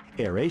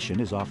 Aeration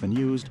is often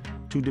used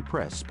to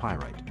depress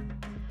pyrite.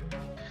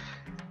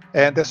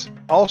 And that's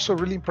also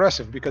really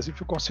impressive because if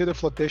you consider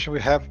flotation,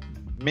 we have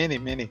many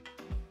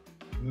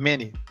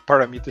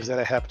parameters that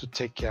I have to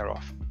take care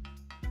of.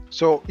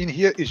 So in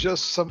here is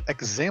just some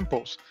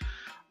examples,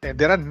 and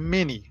there are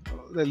many.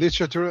 The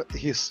literature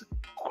is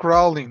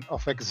crawling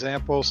of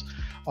examples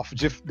of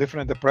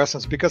different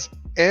depressants, because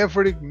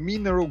every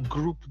mineral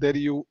group that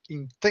you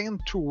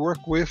intend to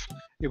work with,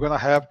 you're going to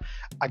have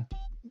a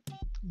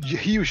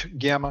huge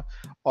gamma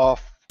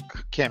of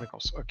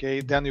chemicals.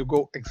 Okay, then you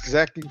go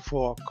exactly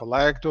for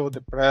collector,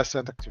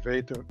 depressant,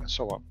 activator, and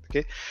so on.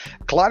 Okay,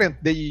 Clariant,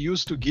 they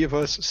used to give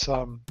us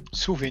some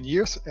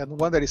souvenirs, and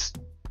one that is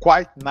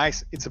quite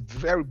nice, it's a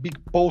very big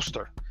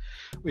poster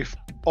with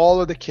all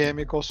of the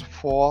chemicals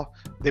for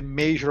the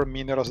major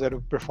minerals that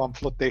will perform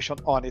flotation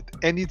on it,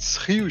 and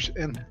it's huge,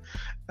 and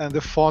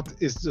the font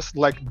is just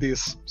like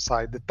this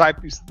side. The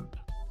type is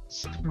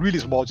really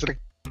small, it's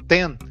like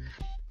 10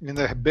 in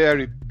a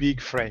very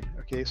big frame.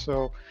 Okay,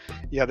 so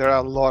yeah, there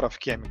are a lot of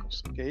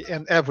chemicals. Okay,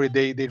 and every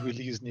day they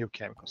release new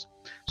chemicals.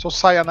 So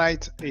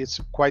cyanide is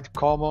quite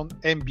common,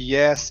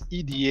 MBS,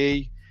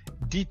 EDA,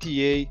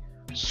 DTA,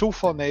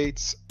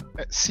 sulfonates,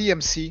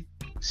 CMC,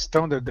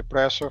 standard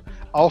depressor,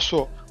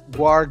 also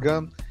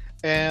guargan,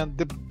 and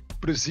the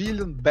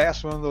Brazilian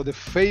best one, or the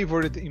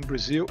favorite in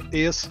Brazil,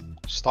 is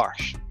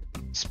starch,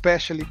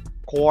 especially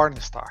corn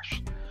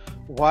starch.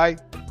 Why?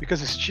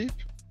 Because it's cheap,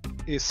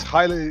 it's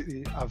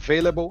highly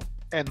available,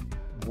 and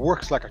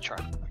works like a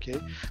charm. Okay,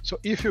 so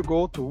if you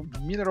go to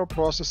mineral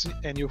processing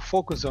and you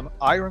focus on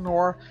iron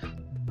ore,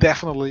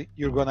 definitely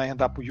you're gonna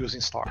end up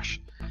using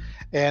starch.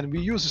 And we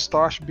use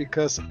starch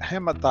because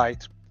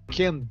hematite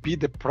can be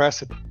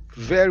depressed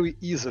very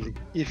easily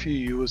if you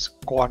use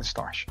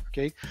cornstarch.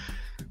 Okay,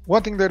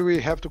 one thing that we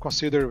have to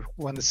consider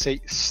when we say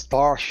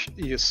starch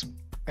is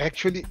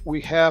actually we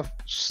have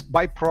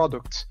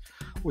byproducts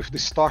with the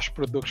starch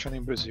production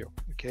in Brazil.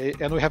 Okay,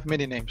 and we have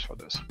many names for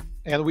this,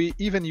 and we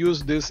even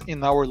use this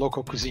in our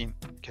local cuisine.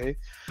 Okay,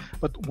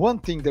 but one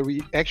thing that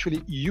we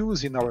actually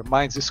use in our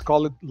mines is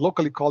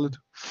locally called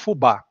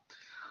fubá,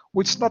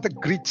 which is not a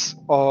grits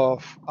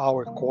of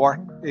our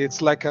corn. It's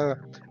like a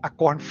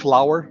corn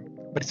flour,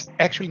 but it's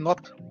actually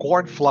not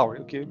corn flour,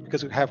 okay?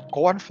 Because we have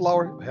corn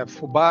flour, we have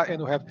fubá,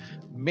 and we have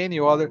many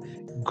other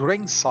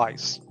grain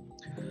size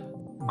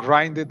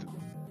grinded,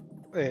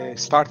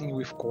 starting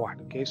with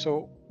corn, okay?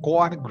 So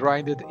corn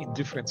grinded in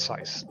different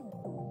size.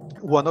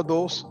 One of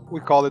those, we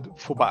call it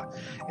fubá.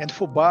 And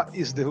fubá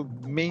is the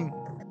main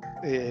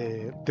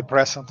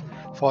depressant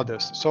for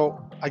this.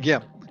 So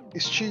again,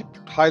 it's cheap,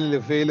 highly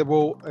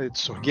available,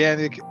 it's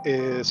organic,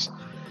 it's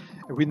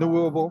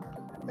renewable,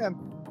 and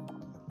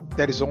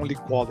there is only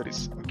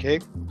qualities. Okay,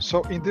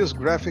 so in this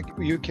graphic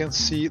you can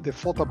see the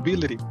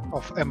floatability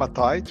of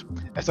hematite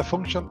as a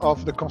function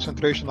of the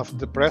concentration of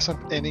the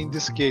depressant, and in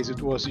this case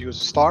it was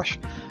used starch,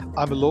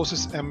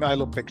 amylosis, and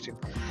amylopectin.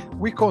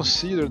 We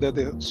consider that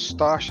the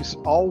starch is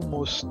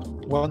almost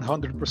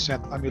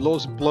 100%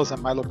 amylose plus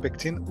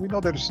amylopectin. We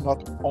know that it's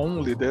not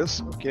only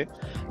this, okay,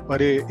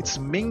 but it's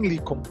mainly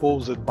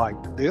composed by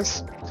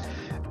this.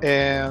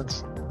 And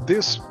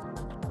this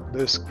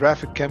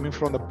graphic coming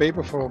from the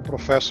paper from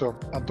Professor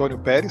Antonio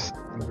Pérez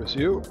in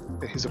Brazil.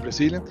 He's a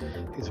Brazilian.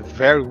 He's a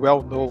very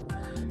well-known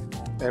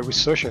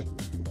researcher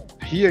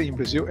here in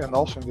Brazil and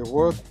also in the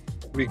world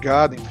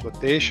regarding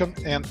flotation.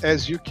 And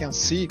as you can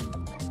see,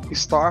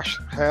 starch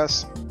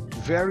has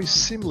very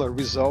similar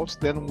results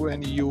than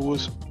when you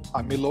use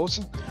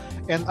amylose,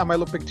 and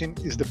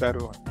amylopectin is the better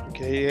one.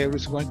 Okay,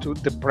 it's going to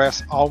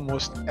depress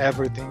almost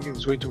everything.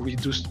 It's going to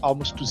reduce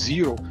almost to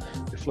zero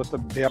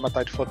the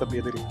hematite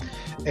floatability.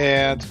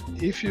 And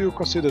if you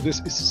consider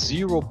this is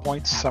 0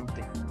 point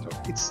something, so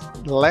it's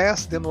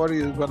less than what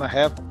you're going to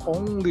have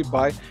only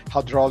by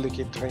hydraulic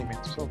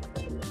entrainment. So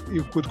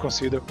you could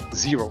consider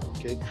zero.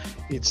 Okay,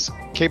 it's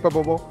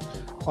capable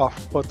of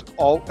put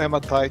all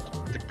hematite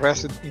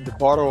depressed in the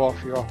bottom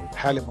of your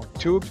Hallimon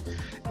tube,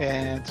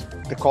 and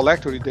the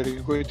collector that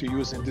you're going to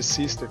use in this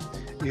system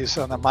is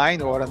an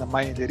amine or an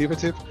amine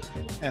derivative,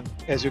 and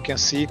as you can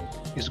see,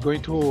 it's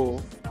going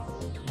to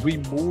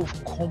remove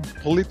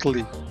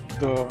completely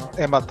the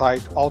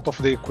hematite out of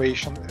the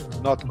equation,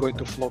 not going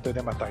to float the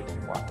hematite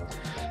anymore.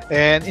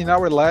 And in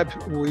our lab,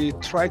 we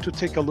try to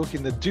take a look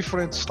in the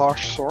different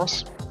starch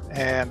source,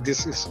 and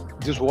this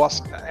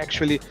was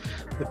actually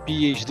the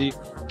PhD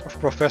of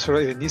Professor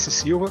Eunice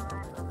Silva,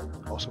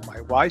 also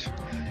my wife,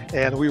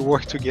 and we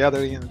worked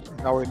together in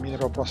our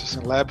mineral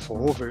processing lab for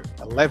over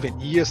 11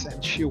 years,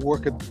 and she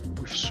worked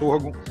with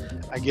sorghum,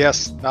 I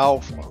guess now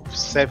for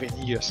 7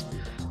 years.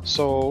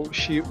 So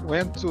she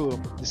went to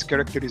this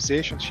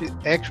characterization. She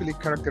actually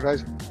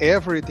characterized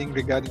everything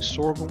regarding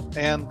sorghum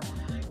and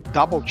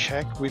double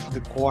check with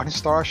the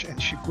cornstarch,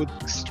 and she could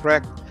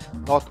extract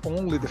not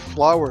only the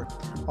flour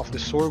of the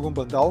sorghum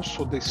but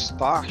also the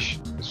starch,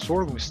 the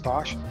sorghum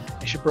starch,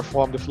 and she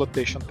performed the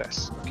flotation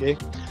tests. Okay,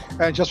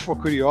 and just for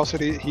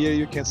curiosity, here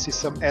you can see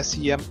some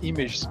SEM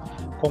images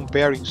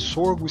comparing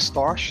sorghum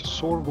starch,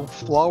 sorghum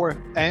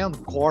flour,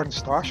 and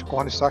cornstarch.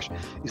 Cornstarch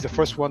is the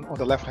first one on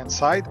the left hand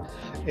side,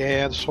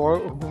 and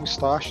sorghum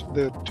starch,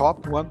 the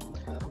top one,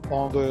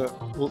 on the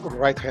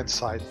right hand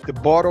side. The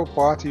bottom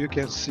part you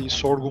can see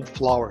sorghum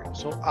flour.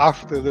 So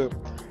after the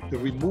the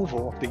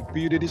removal of the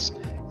impurities,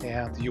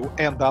 and you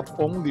end up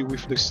only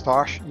with the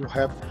starch. You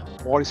have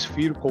more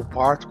spherical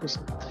particles.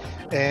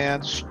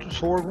 And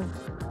sorghum,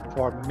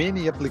 for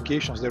many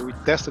applications that we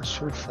tested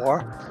so far,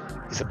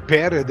 is a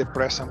better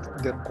depressant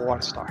than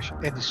cornstarch,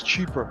 and it's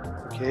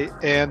cheaper. Okay,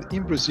 and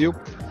in Brazil,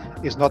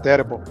 it's not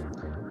edible.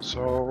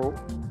 So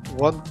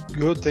one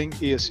good thing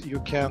is you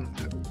can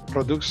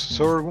produce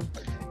sorghum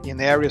in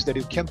areas that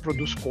you can't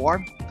produce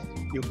corn.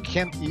 You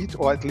can't eat,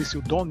 or at least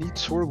you don't eat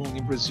sorghum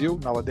in Brazil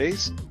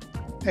nowadays,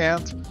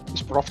 and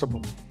it's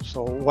profitable.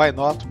 So why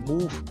not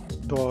move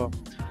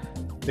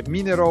the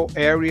mineral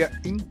area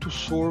into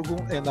sorghum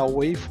and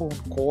away from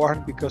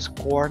corn, because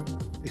corn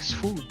is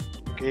food,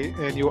 okay?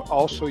 And you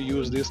also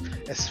use this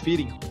as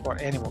feeding for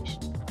animals.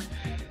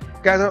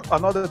 Guys,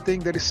 another thing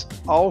that is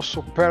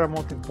also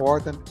paramount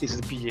important is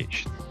the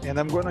pH. And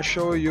I'm going to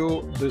show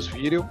you this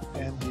video,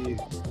 and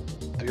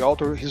the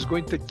author is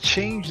going to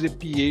change the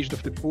pH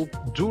of the pulp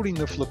during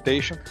the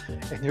flotation,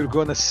 and you're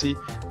going to see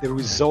the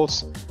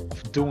results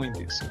of doing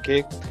this,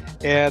 okay?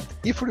 And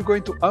if we're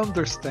going to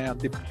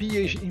understand the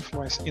pH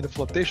influence in the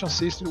flotation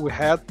system, we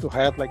had to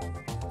have like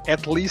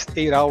at least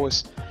 8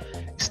 hours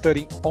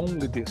studying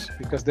only this,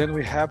 because then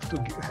we have to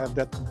have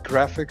that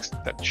graphics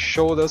that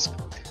showed us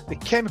the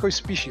chemical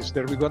species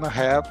that we're going to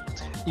have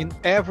in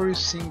every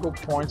single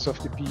points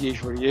of the pH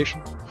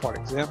variation, for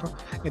example,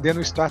 and then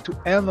we start to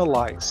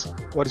analyze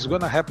what is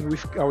going to happen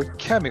with our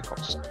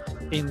chemicals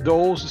in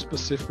those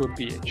specific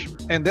pH.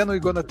 And then we're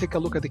going to take a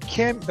look at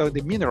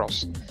the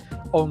minerals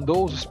on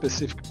those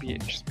specific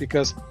pHs,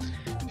 because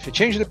if you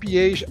change the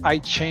pH, I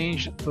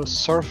change the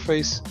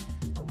surface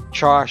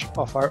charge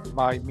of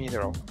my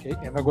mineral, okay?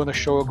 And I'm going to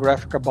show a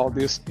graphic about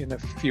this in a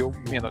few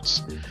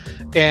minutes.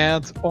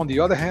 And on the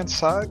other hand,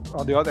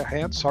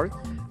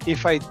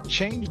 if I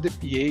change the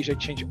pH, I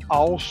change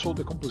also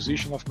the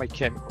composition of my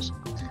chemicals.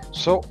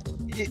 So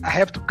I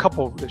have to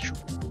couple the two.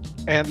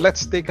 And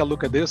let's take a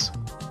look at this.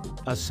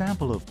 A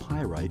sample of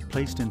pyrite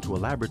placed into a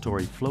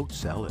laboratory float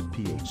cell at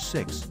pH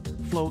 6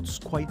 floats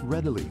quite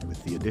readily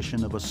with the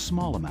addition of a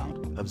small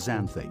amount of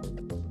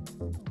xanthate.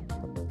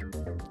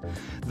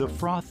 The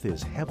froth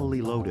is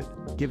heavily loaded,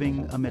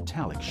 giving a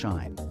metallic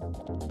shine.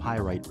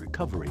 Pyrite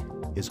recovery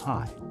is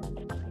high.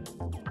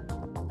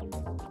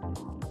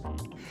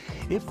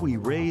 If we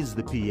raise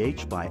the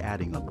pH by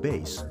adding a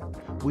base,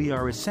 we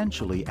are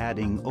essentially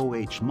adding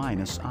OH-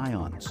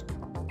 ions.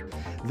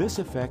 This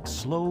effect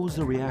slows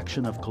the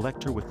reaction of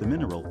collector with the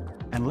mineral,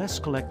 and less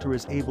collector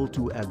is able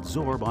to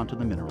adsorb onto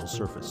the mineral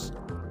surface.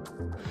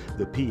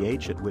 The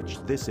pH at which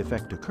this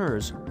effect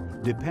occurs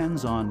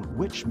depends on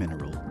which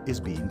mineral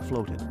is being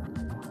floated.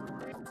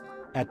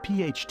 At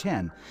pH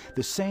 10,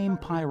 the same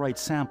pyrite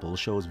sample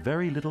shows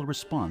very little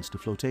response to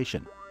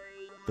flotation.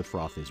 The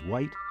froth is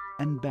white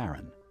and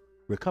barren.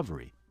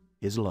 Recovery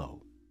is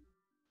low.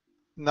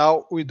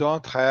 Now we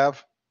don't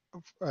have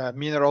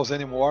minerals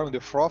anymore in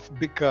the froth,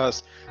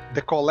 because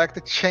the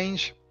collector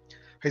change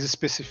his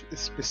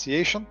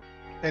speciation,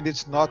 and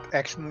it's not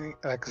acting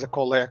as a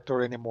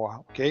collector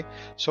anymore, okay?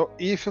 So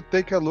if you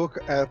take a look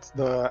at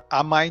the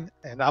amine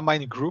and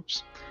amine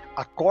groups,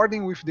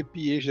 according with the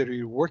pH that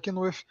you're working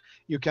with,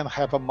 you can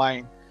have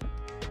amine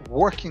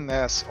working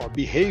as or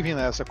behaving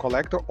as a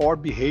collector or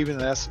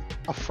behaving as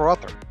a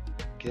frother,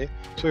 okay?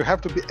 So you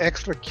have to be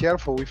extra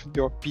careful with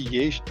your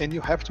pH, and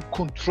you have to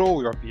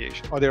control your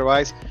pH,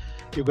 otherwise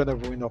you're gonna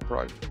ruin your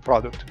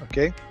product,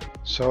 okay?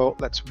 So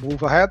let's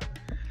move ahead.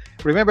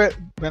 Remember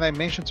when I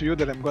mentioned to you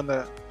that I'm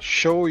gonna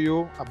show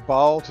you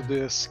about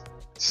this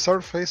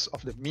surface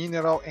of the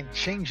mineral and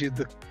change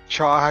the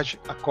charge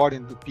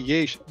according to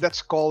pH?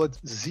 That's called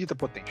zeta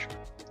potential,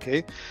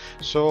 okay?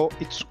 So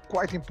it's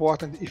quite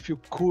important if you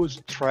could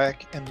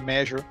track and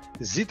measure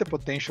the zeta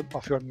potential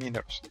of your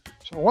minerals.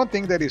 So one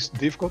thing that is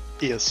difficult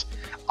is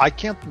I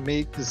can't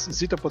make this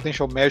zeta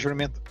potential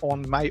measurement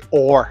on my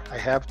ore. I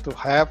have to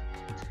have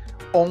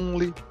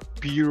only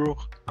pure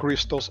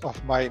crystals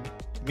of my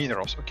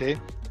minerals, okay?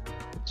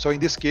 So in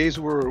this case,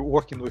 we're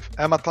working with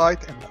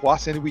hematite and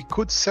quartz, and we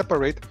could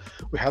separate.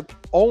 We had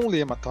only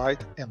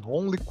hematite and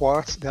only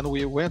quartz. Then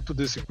we went to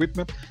this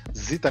equipment,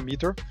 zeta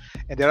meter,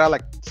 and there are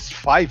like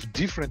 5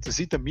 different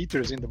zeta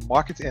meters in the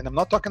market. And I'm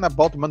not talking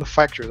about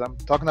manufacturers. I'm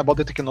talking about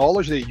the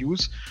technology they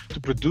use to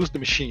produce the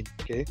machine,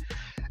 okay?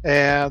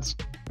 And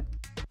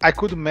I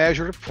could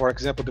measure, for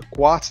example, the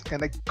quartz,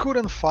 and I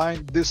couldn't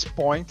find this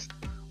point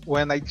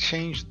when I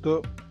changed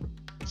the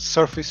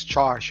surface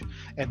charge,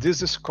 and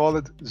this is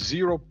called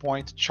 0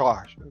 point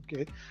charge,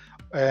 okay?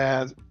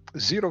 And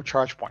 0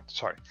 charge point,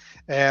 sorry.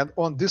 And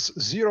on this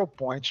 0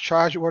 point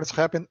charge, what has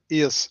happened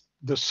is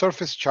the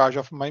surface charge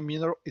of my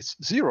mineral is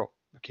 0,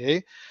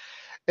 okay?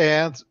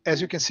 And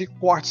as you can see,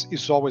 quartz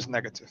is always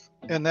negative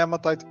and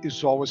hematite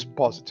is always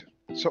positive.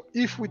 So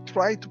if we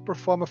try to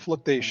perform a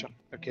flotation,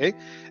 okay,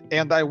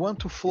 and I want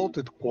to float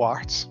the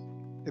quartz,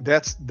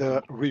 that's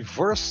the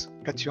reverse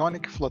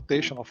cationic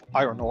flotation of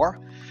iron ore,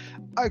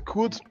 I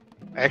could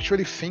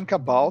actually think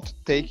about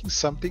taking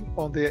something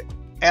on the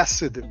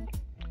acid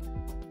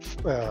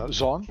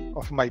zone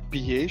of my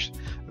pH,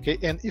 Okay,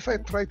 and if I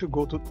try to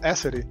go to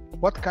acidity,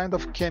 what kind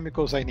of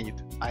chemicals I need?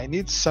 I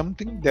need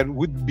something that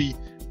would be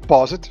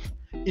positive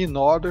in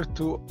order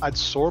to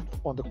adsorb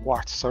on the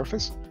quartz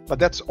surface, but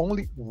that's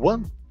only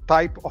one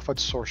type of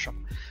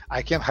adsorption.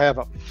 I can have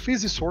a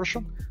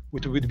physisorption,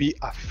 which would be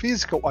a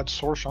physical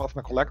adsorption of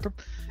my collector,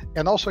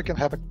 and also I can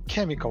have a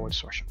chemical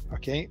adsorption,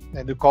 okay?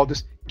 And we call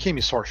this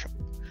chemisorption.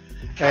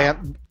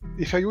 And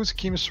if I use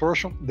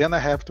chemisorption, then I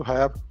have to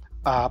have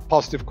a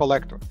positive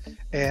collector.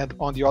 And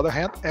on the other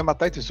hand,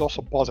 hematite is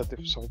also positive,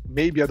 so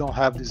maybe I don't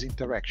have this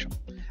interaction.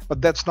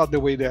 But that's not the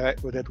way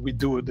that we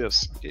do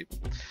this. Okay?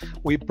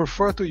 We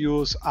prefer to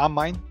use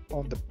amine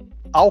on the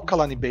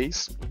alkaline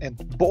base, and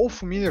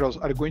both minerals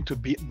are going to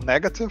be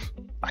negative.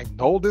 I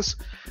know this,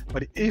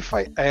 but if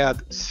I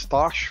add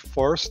starch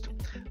first,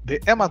 the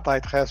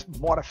hematite has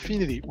more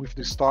affinity with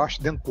the starch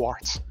than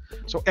quartz.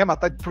 So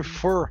hematite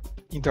prefer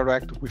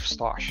interact with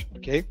starch,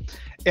 okay?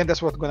 And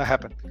that's what's going to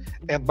happen.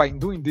 And by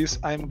doing this,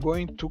 I'm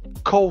going to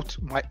coat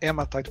my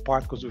hematite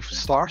particles with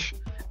starch,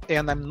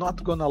 and I'm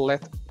not going to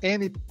let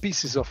any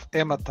pieces of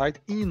hematite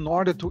in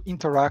order to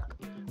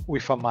interact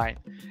with amine.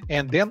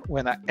 And then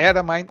when I add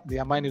amine, the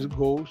amine will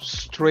go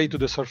straight to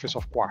the surface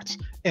of quartz,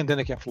 and then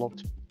it can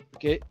float,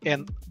 okay?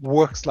 And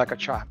works like a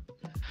charm.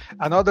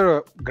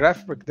 Another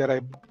graphic that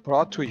I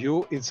brought to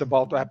you is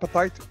about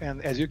apatite,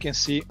 and as you can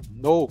see,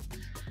 no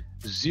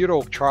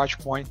zero charge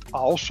point,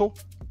 also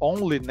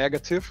only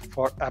negative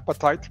for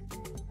apatite.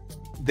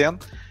 Then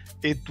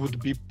it would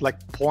be like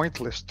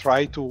pointless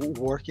try to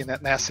work in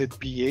an acid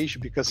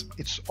pH because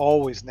it's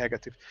always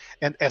negative,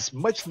 and as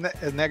much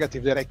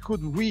negative that I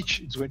could reach,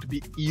 it's going to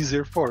be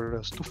easier for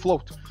us to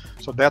float.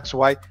 So that's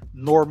why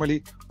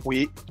normally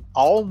we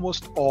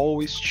almost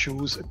always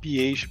choose a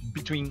pH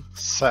between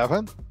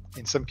 7,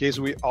 in some cases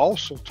we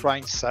also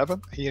trying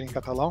 7 here in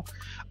Catalan,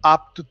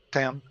 up to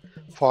 10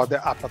 for the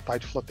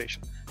apatite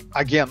flotation.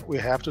 Again, we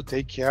have to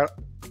take care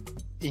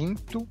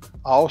into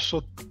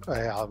also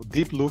a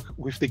deep look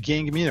with the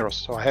gangue minerals.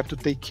 So I have to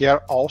take care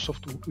also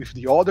with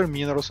the other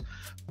minerals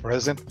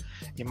present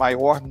in my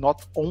ore,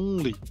 not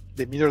only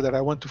the mineral that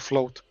I want to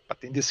float,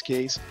 but in this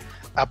case,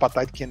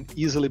 apatite can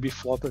easily be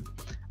floated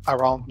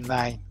around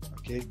 9,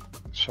 okay?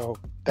 So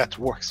that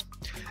works.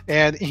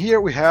 And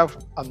here we have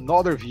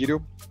another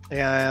video,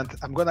 and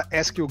I'm gonna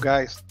ask you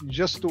guys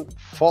just to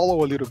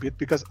follow a little bit,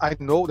 because I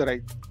know that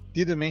I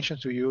didn't mention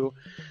to you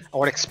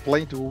or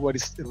explain to you what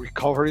is the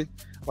recovery,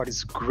 what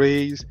is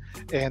grace,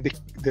 and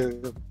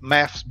the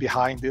maths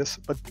behind this.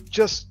 But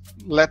just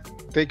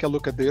take a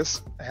look at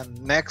this, and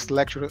next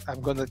lecture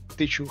I'm gonna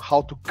teach you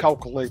how to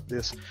calculate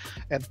this.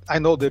 And I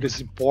know that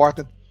is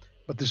important,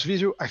 but this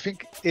video, I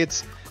think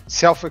it's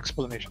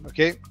self-explanation,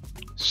 okay?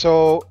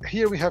 So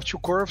here we have two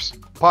curves,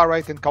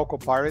 pyrite and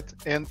chalcopyrite,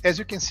 and as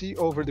you can see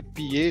over the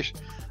pH,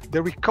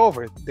 the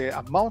recovery, the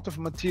amount of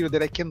material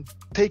that I can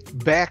take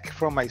back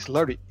from my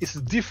slurry is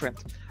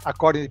different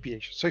according to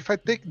pH. So if I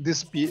take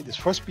this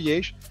first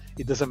pH,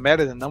 it doesn't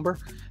matter the number.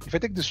 If I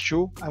take this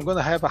 2, I'm going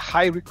to have a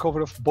high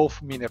recovery of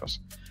both minerals.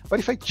 But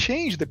if I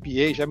change the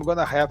pH, I'm going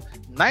to have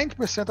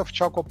 9% of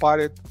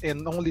chalcopyrite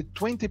and only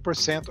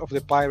 20% of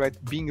the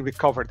pyrite being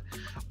recovered,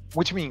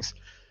 which means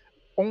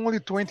only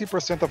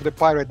 20% of the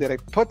pyrite that I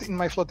put in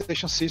my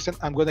flotation system,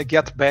 I'm going to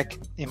get back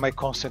in my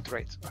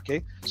concentrate,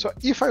 okay? So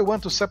if I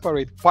want to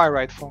separate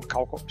pyrite from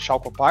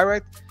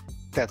chalcopyrite,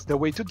 that's the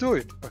way to do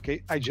it,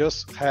 okay? I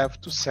just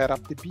have to set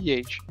up the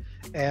pH,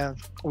 and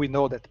we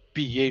know that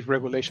pH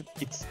regulation,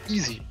 it's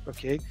easy,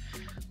 okay?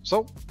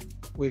 So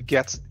we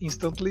get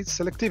instantly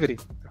selectivity,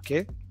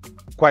 okay?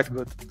 Quite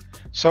good.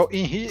 So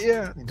in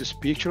here, in this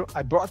picture,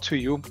 I brought to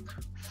you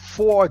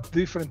 4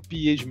 different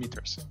pH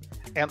meters,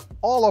 and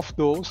all of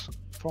those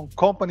from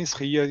companies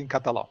here in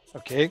Catalan,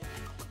 okay?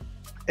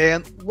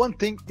 And one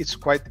thing is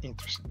quite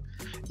interesting.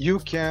 You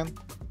can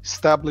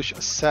establish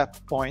a set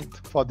point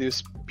for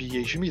these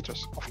pH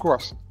meters. Of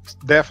course, it's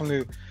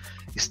definitely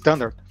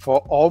standard for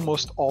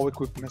almost all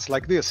equipments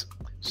like this.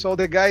 So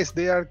the guys,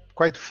 they are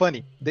quite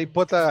funny. They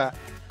put an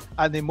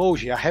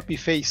emoji, a happy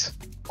face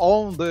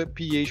on the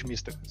pH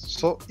meter.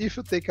 So if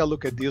you take a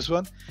look at this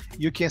one,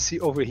 you can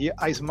see over here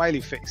a smiley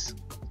face.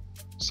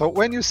 So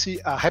when you see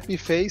a happy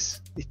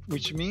face,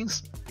 which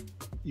means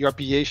your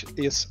pH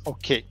is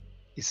okay,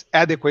 it's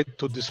adequate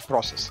to this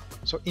process.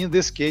 So in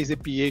this case, the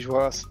pH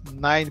was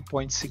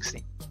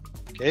 9.16,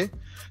 okay?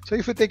 So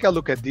if you take a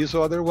look at this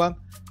other one,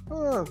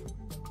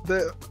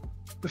 the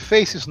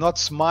face is not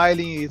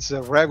smiling, it's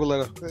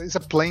a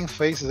plain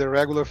face, it's a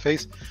regular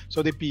face,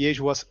 so the pH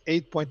was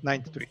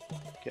 8.93,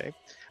 okay?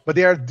 But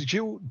they are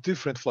 2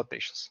 different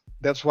flotations.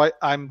 That's why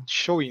I'm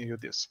showing you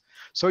this.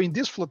 So in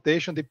this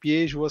flotation, the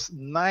pH was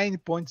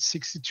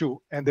 9.62,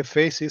 and the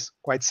face is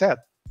quite sad,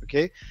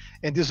 okay?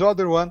 And this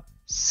other one,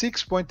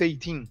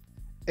 6.18,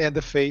 and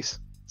the face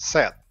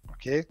sad,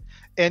 okay?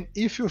 And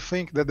if you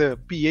think that the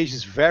pH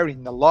is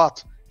varying a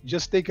lot,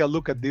 just take a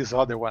look at this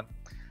other one.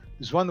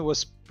 This one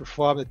was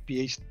performed at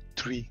pH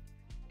 3,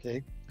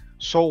 okay?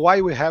 So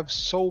why we have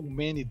so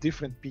many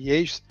different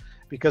pHs?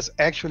 Because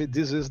actually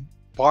this is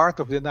part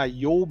of the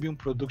niobium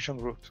production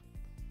route.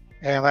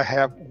 And I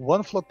have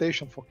one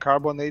flotation for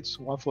carbonates,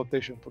 one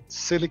flotation for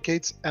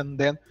silicates, and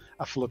then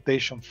a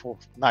flotation for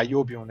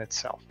niobium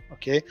itself,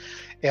 okay?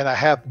 And I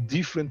have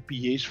different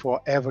pH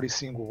for every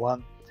single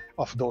one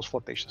of those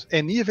flotations.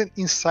 And even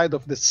inside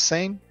of the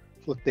same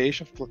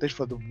flotation for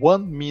the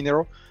one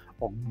mineral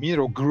or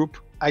mineral group,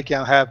 I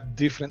can have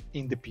different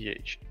in the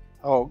pH.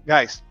 Oh,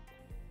 guys,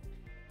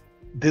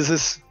 this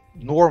is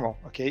normal,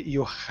 okay?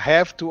 You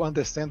have to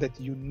understand that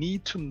you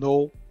need to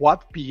know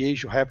what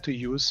pH you have to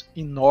use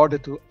in order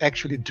to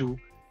actually do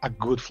a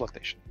good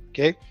flotation,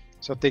 okay?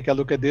 So take a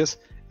look at this,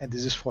 and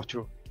this is for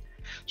true.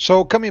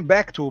 So coming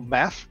back to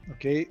math,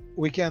 okay,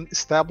 we can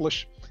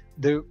establish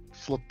the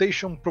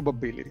flotation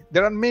probability.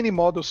 There are many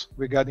models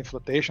regarding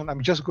flotation.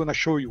 I'm just going to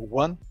show you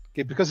one,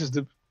 okay, because it's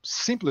the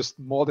simplest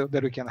model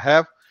that we can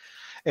have,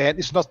 and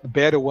it's not the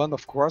better one,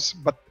 of course,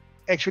 but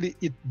actually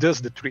it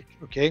does the trick,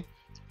 okay?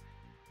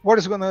 What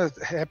is going to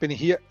happen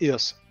here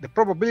is the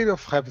probability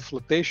of having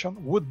flotation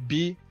would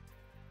be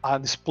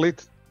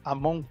split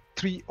among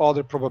three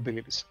other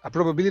probabilities. A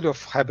probability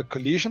of having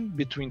collision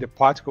between the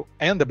particle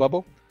and the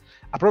bubble,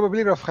 a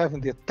probability of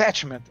having the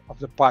attachment of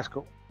the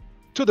particle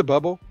to the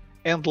bubble,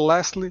 and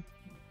lastly,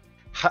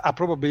 a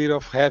probability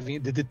of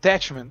having the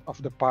detachment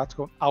of the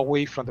particle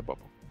away from the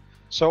bubble.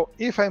 So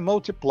if I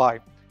multiply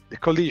the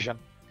collision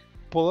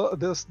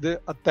plus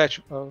the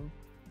attachment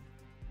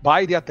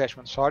by the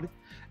attachment, sorry,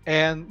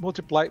 and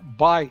multiply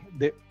by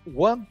the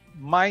 1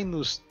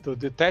 minus the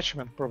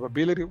detachment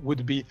probability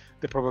would be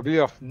the probability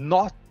of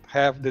not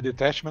have the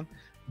detachment,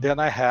 then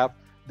I have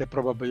the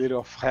probability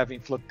of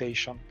having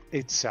flotation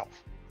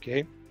itself,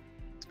 okay?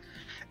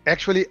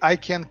 Actually, I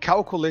can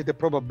calculate the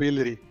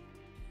probability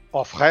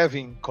of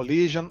having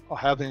collision or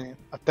having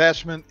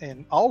attachment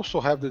and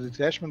also have the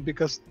detachment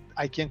because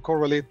I can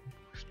correlate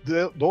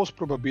those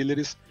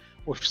probabilities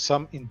with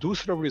some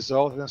industrial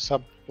results and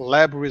some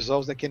lab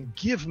results that can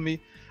give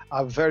me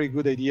a very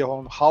good idea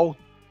on how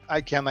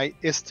I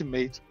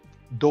estimate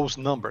those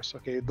numbers,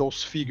 okay,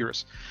 those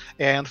figures.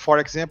 And for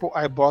example,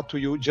 I brought to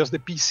you just the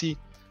PC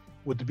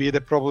would be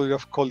the probability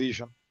of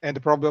collision, and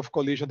the probability of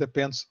collision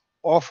depends,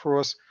 of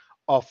course,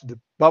 of the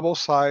bubble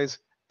size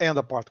and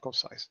the particle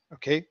size,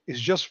 okay? It's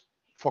just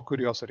for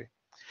curiosity.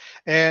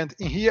 And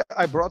in here,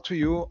 I brought to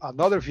you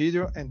another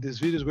video, and this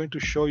video is going to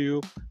show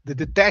you the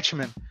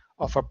detachment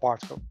of a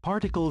particle.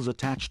 Particles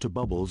attached to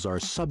bubbles are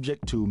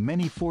subject to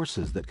many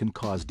forces that can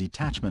cause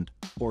detachment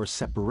or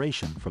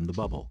separation from the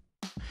bubble.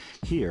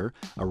 Here,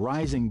 a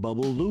rising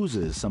bubble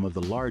loses some of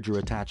the larger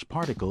attached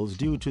particles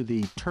due to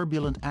the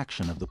turbulent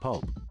action of the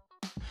pulp.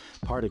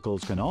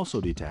 Particles can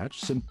also detach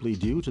simply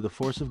due to the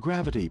force of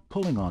gravity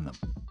pulling on them,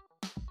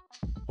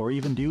 or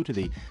even due to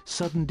the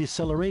sudden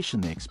deceleration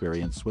they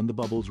experience when the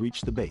bubbles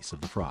reach the base of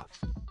the froth.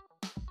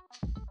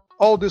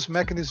 All these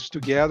mechanisms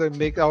together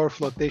make our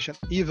flotation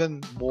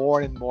even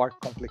more and more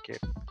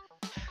complicated.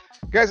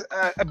 Guys,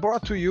 I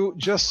brought to you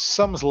just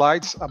some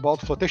slides about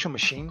flotation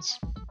machines.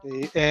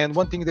 And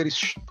one thing that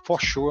is for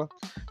sure,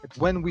 that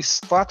when we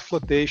start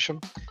flotation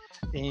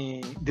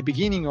in the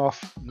beginning of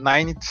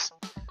 90s,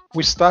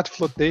 we start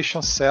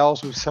flotation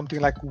cells with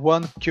something like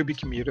 1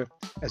 cubic meter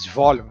as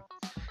volume.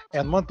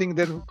 And one thing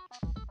that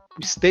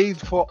we stayed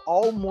for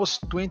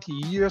almost 20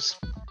 years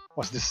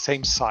was the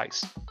same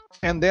size.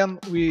 And then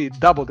we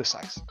double the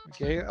size,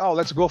 okay? Oh,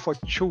 let's go for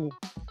 2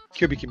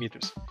 cubic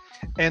meters.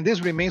 And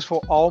this remains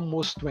for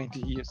almost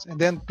 20 years. And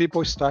then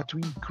people start to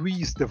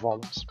increase the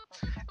volumes.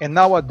 And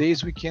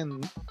nowadays we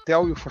can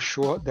tell you for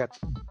sure that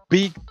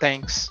big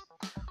tanks,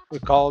 we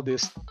call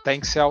this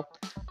tank cell,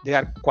 they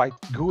are quite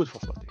good for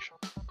flotation.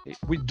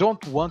 We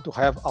don't want to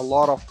have a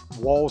lot of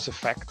walls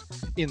effect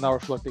in our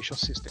flotation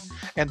system.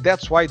 And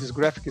that's why this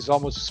graphic is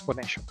almost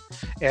exponential.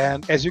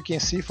 And as you can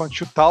see, from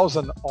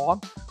 2000 on,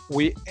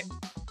 we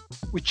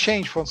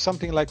changed from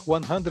something like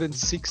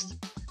 160,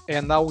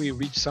 and now we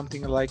reach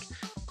something like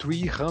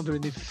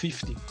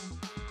 350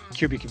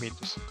 cubic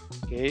meters,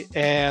 okay?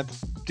 And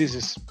this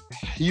is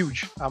a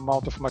huge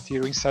amount of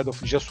material inside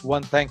of just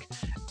one tank,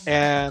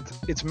 and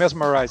it's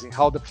mesmerizing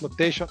how the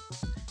flotation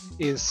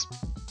is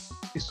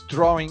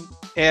drawing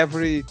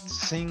every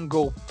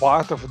single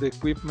part of the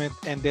equipment,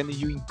 and then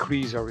you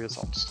increase your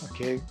results,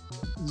 okay?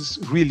 This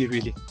is really,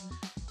 really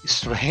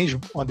strange.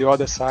 On the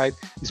other side,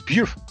 it's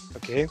beautiful,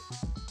 okay?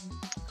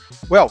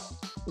 Well,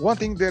 one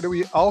thing that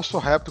we also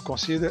have to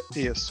consider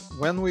is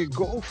when we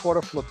go for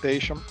a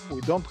flotation,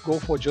 we don't go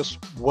for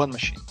just one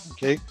machine,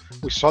 okay?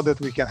 We saw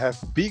that we can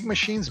have big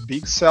machines,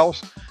 big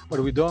cells, but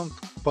we don't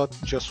put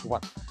just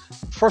one.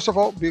 First of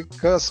all,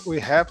 because we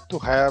have to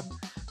have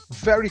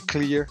very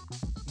clear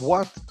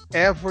what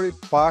every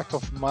part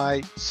of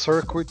my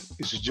circuit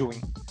is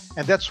doing.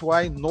 And that's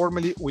why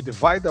normally we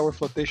divide our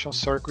flotation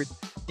circuit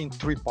in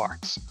 3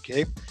 parts,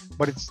 okay?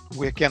 But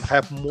we can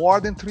have more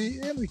than 3,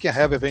 and we can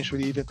have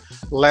eventually even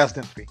less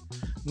than 3.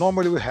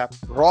 Normally we have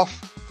rough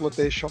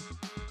flotation,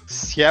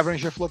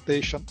 scavenger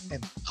flotation,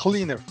 and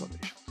cleaner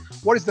flotation.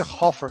 What is the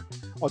Hofer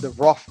or the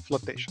rough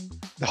flotation?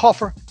 The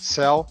Hofer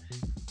cell,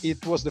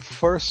 it was the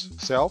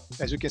first cell.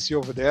 As you can see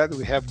over there,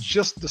 we have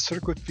just the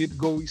circuit feed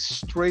go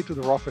straight to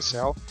the rougher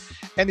cell.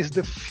 and it's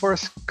the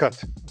first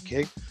cut.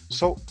 Okay,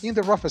 so in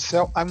the rougher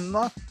cell, I'm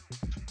not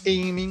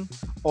aiming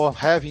or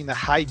having a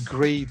high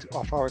grade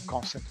of our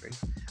concentrate.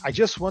 I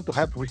just want to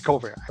have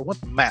recovery. I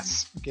want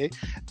mass. Okay,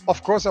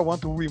 of course I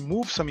want to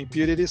remove some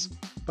impurities,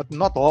 but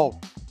not all.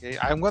 Okay,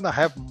 I'm gonna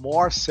have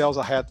more cells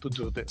ahead to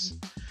do this,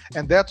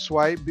 and that's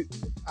why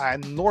I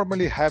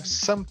normally have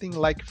something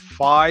like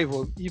 5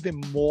 or even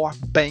more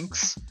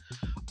banks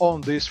on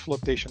this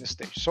flotation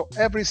stage. So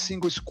every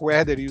single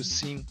square that you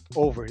see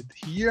over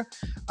here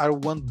are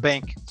one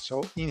bank.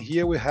 So in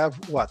here we have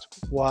what?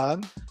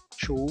 1,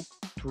 2,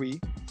 3,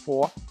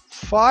 4,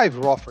 5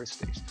 rougher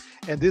stages.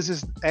 And this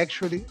is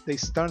actually the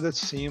standard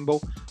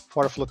symbol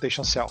for a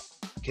flotation cell.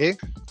 Okay.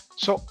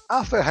 So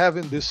after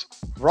having this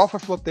rougher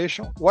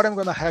flotation, what I'm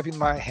gonna have in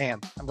my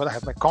hand, I'm gonna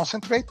have my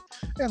concentrate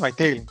and my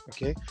tailing.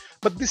 Okay.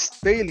 But this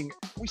tailing,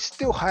 we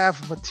still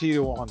have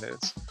material on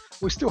it.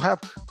 We still have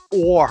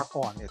ore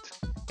on it.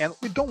 And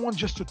we don't want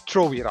just to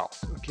throw it out.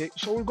 Okay.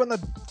 So we're gonna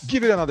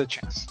give it another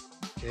chance.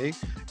 Okay.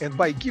 And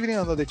by giving it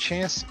another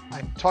chance,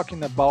 I'm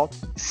talking about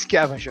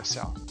scavenger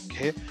cell.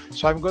 Okay.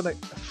 So I'm gonna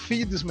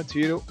feed this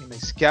material in a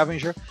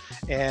scavenger.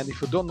 And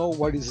if you don't know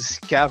what is a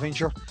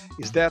scavenger,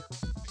 is that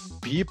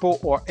people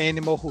or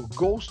animal who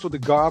goes to the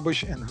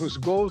garbage and who's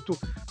going to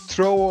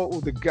throw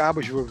the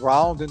garbage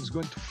around and is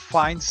going to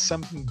find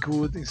something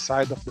good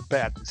inside of the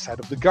bed, inside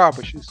of the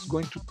garbage. It's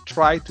going to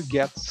try to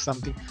get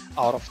something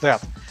out of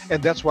that.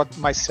 And that's what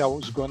my cell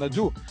is going to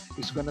do.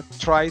 It's going to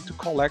try to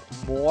collect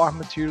more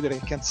material that I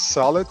can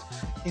sell it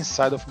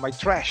inside of my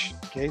trash.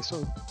 Okay,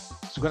 so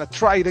it's going to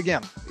try it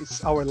again.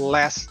 It's our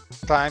last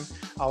time,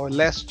 our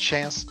last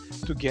chance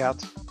to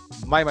get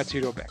my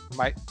material back,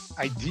 my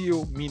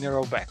ideal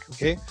mineral back.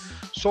 Okay,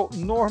 so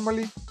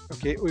normally,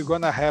 okay, we're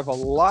gonna have a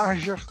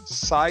larger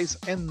size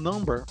and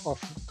number of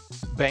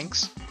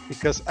banks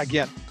because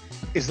again,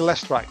 it's the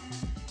last try.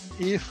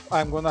 If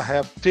I'm gonna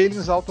have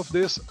tailings out of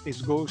this,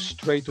 it goes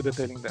straight to the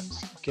tailing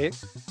dams. Okay,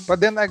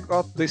 but then I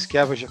got the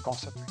scavenger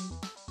concentrate.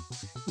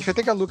 If you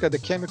take a look at the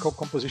chemical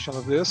composition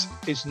of this,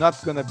 it's not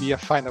gonna be a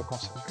final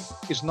concentrate.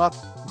 It's not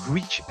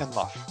rich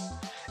enough.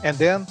 And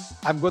then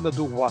I'm going to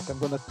do what? I'm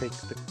going to take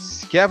the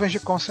scavenger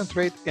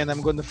concentrate and I'm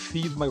going to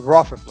feed my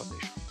rougher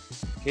flotation.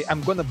 Okay,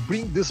 I'm going to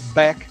bring this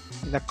back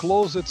in a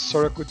closed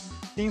circuit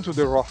into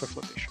the rougher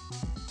flotation.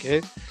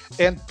 Okay,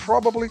 and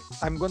probably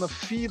I'm going to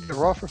feed the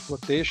rougher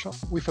flotation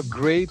with a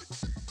grade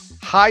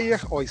higher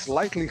or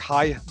slightly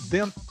higher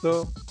than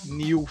the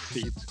new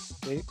feed.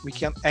 Okay, we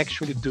can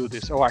actually do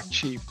this or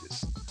achieve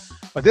this.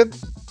 But then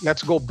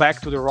let's go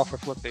back to the rougher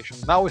flotation.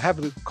 Now we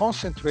have the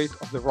concentrate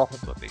of the rougher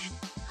flotation.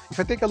 If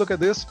I take a look at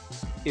this,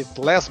 it's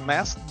less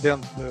mass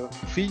than the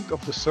feed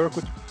of the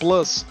circuit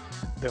plus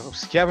the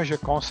scavenger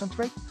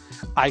concentrate.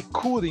 I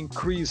could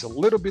increase a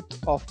little bit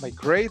of my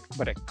grade,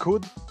 but I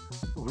could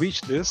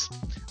reach this.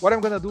 What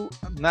I'm going to do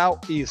now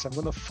is I'm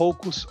going to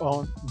focus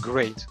on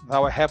grade.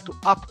 Now I have to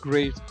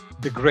upgrade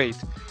the grade,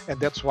 and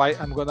that's why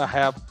I'm going to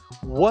have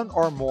one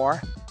or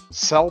more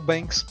cell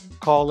banks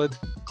called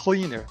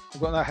cleaner.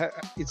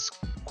 It's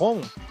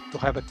common to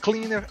have a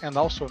cleaner and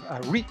also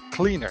a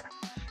recleaner.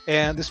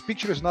 And this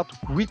picture is not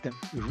written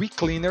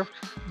recleaner,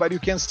 but you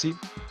can see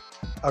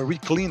a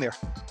recleaner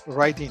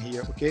right in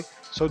here. Okay,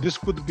 so this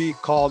could be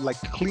called like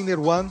cleaner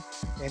 1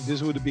 and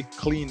this would be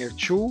cleaner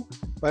 2,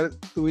 but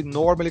we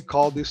normally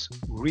call this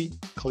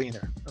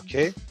recleaner.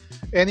 Okay,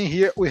 and in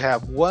here we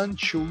have 1,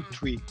 2,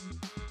 3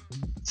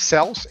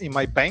 cells in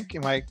my bank,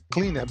 in my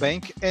cleaner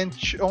bank, and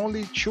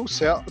only 3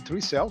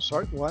 cells,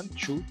 sorry, 1,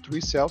 2,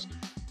 3 cells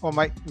on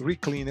my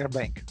recleaner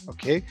bank.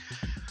 Okay,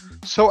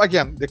 so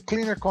again, the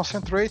cleaner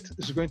concentrate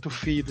is going to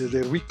feed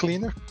the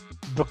recleaner.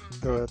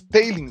 The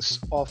tailings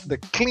of the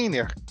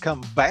cleaner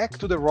come back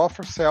to the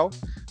rougher cell.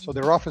 So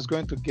the rougher is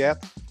going to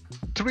get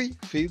 3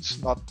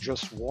 feeds, not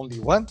just only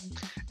 1.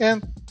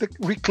 And the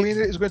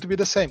recleaner is going to be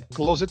the same,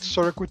 closed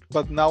circuit,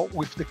 but now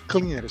with the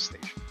cleaner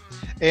stage.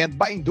 And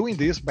by doing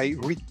this, by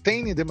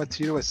retaining the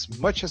material as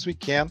much as we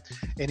can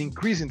and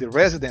increasing the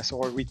residence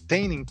or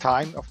retaining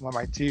time of my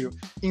material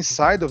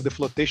inside of the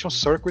flotation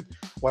circuit,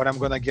 what I'm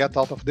going to get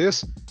out of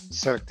this?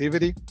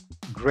 Selectivity,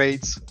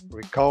 grades,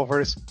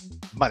 recovers,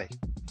 money.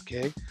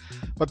 Okay,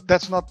 but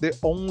that's not the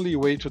only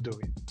way to do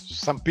it.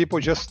 Some people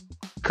just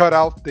cut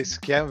out the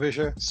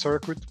scavenger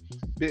circuit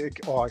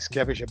or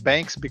scavenger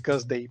banks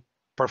because they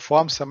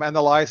perform some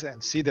analysis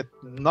and see that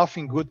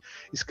nothing good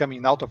is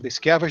coming out of the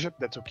scavenger.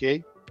 That's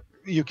okay.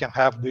 You can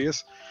have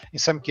this. In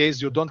some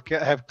cases, you don't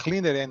have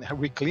cleaner and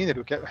recleaner.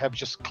 You can have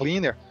just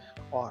cleaner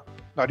or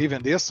not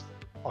even this.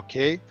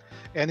 Okay.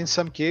 And in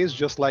some cases,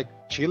 just like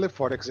Chile,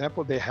 for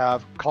example, they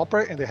have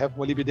copper and they have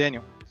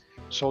molybdenum.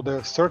 So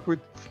the circuit,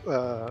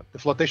 the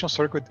flotation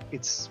circuit,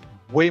 it's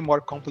way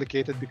more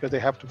complicated because they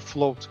have to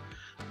float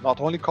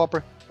not only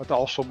copper, but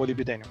also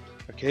molybdenum.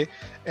 Okay.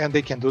 And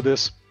they can do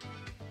this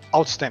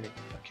outstanding.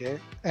 Okay.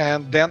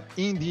 And then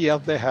in the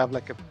end, they have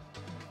like a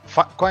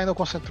final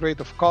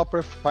concentrate of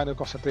copper, final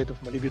concentrate of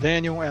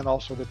molybdenum, and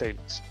also the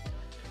tailings.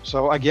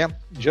 So again,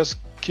 just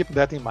keep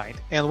that in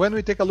mind. And when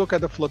we take a look at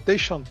the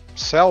flotation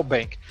cell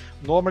bank,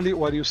 normally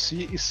what you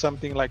see is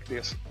something like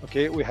this.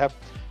 Okay, we have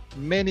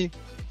many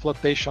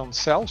flotation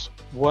cells,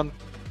 one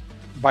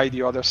by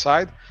the other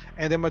side,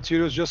 and the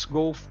materials just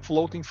go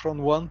floating from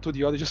one to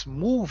the other, just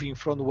moving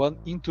from one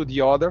into the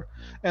other,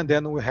 and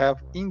then we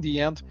have in the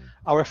end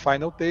our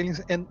final tailings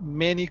and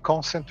many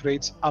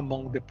concentrates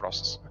among the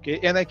process. Okay,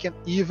 and I can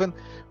even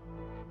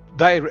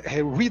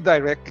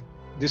redirect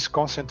this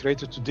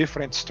concentrated to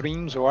different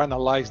streams or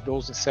analyze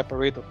those and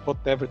separate or put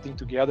everything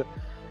together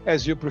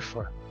as you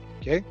prefer.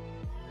 Okay,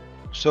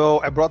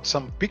 so I brought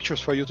some pictures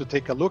for you to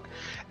take a look,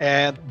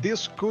 and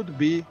this could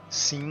be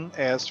seen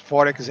as,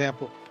 for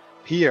example,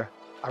 here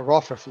a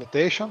rougher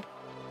flotation,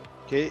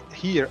 okay,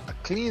 here a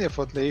cleaner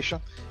flotation,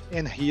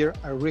 and here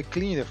a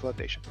recleaner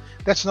flotation.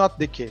 That's not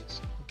the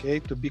case. Okay,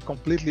 to be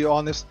completely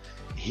honest,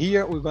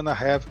 here we're gonna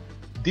have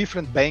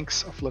different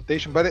banks of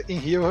flotation, but in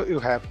here you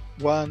have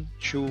 1,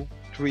 2,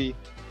 3,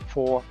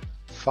 4,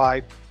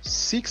 5,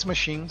 6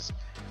 machines,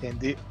 and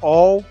they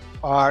all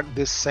are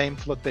the same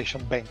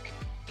flotation bank.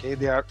 Okay,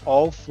 they are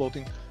all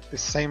floating the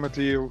same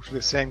materials,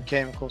 the same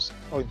chemicals,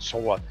 and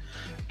so on.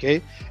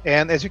 Okay,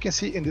 and as you can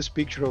see in this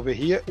picture over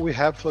here, we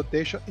have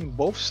flotation in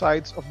both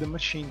sides of the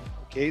machine.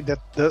 Okay,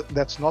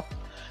 that's not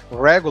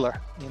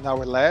regular in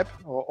our lab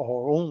or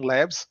our own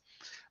labs,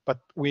 but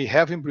we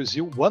have in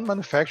Brazil one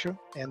manufacturer,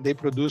 and they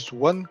produce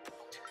one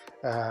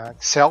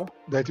cell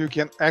that you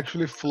can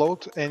actually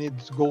float, and it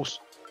goes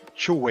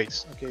two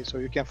ways. Okay, so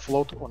you can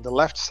float on the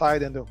left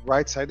side and the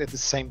right side at the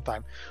same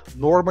time.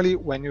 Normally,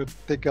 when you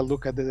take a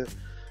look at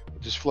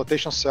these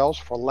flotation cells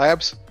for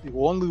labs,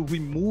 you only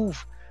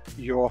remove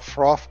your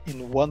froth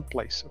in one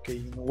place, okay,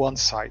 in one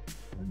side.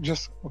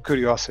 Just a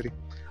curiosity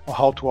on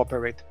how to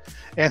operate.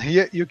 And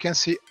here you can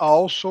see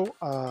also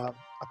a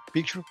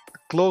picture, a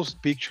closed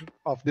picture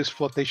of this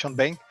flotation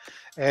bank.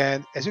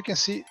 And as you can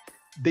see,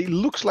 they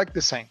looks like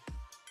the same,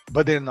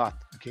 but they're not.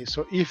 Okay,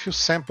 so if you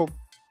sample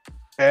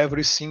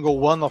every single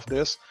one of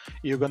this,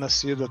 you're gonna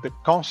see that the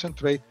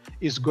concentrate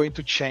is going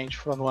to change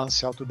from one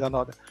cell to the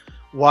another.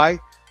 Why?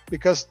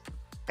 Because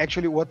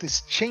actually what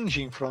is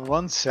changing from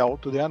one cell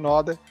to the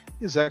another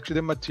is actually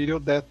the material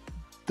that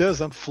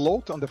doesn't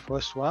float on the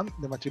first one,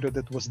 the material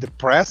that was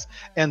depressed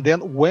and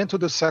then went to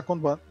the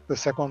second one, the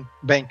second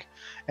bank,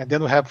 and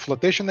then we have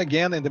flotation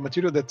again, and the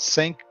material that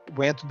sank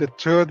went to the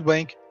third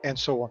bank, and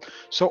so on.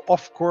 So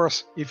of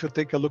course, if you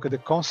take a look at the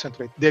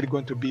concentrate, they're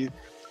going to be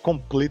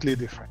completely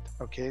different.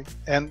 Okay,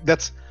 and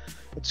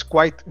it's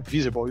quite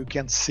visible, you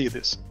can see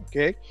this.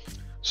 Okay,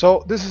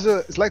 so this is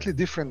a slightly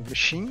different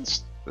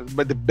machines,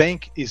 but the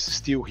bank is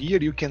still here.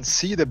 You can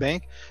see the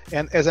bank,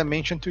 and as I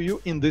mentioned to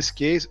you, in this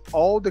case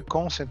all the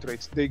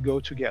concentrates, they go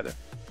together.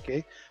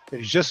 Okay,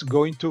 they're just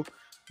going to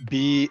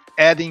be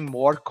adding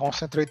more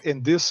concentrate,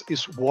 and this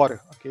is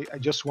water. Okay, I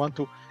just want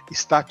to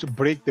start to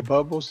break the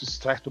bubbles, to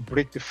start to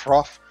break the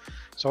froth.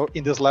 So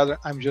in this ladder,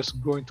 I'm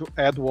just going to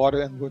add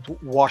water and going to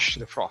wash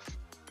the froth.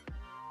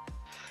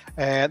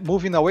 And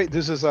moving away,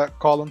 this is a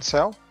column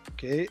cell.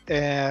 Okay,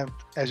 and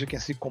as you can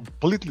see,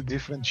 completely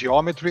different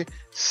geometry,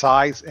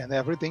 size, and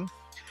everything.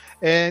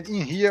 And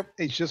in here,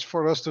 it's just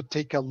for us to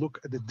take a look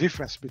at the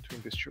difference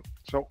between these two.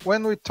 So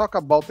when we talk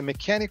about the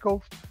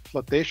mechanical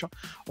flotation,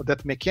 or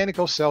that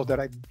mechanical cell that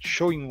I'm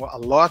showing a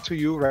lot to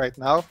you right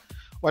now,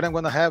 what I'm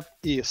going to have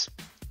is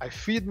I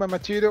feed my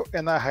material,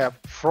 and I have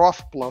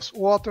froth plus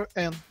water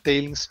and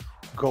tailings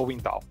going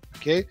down.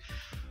 Okay,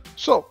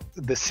 so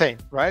the same,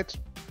 right?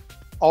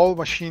 All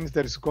machines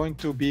that is going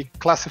to be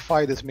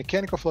classified as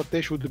mechanical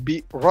flotation would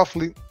be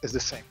roughly as the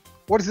same.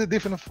 What is the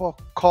difference for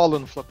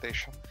column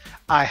flotation?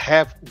 I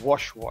have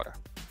wash water.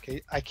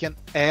 Okay, I can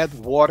add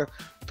water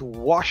to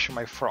wash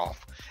my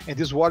froth, and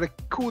this water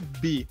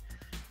could be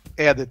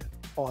added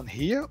on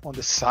here on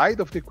the side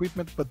of the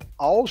equipment, but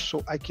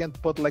also I can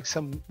put like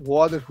some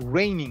water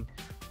raining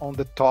on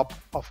the top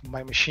of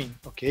my machine.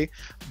 Okay,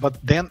 but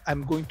then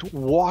I'm going to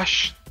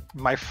wash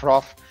my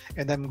froth,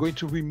 and I'm going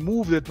to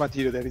remove that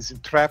material that is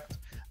entrapped,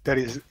 that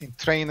is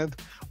entrained,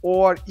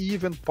 or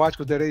even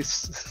particles that is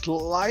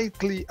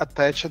slightly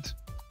attached.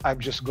 I'm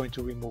just going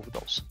to remove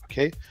those.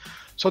 Okay,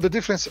 so the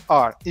difference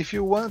are, if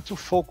you want to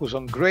focus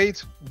on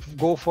grade,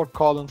 go for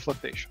column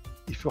flotation.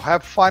 If you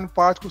have fine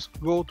particles,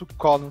 go to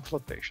column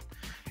flotation.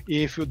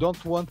 If you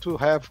don't want to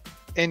have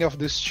any of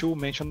these two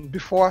mentioned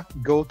before,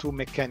 go to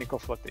mechanical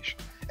flotation,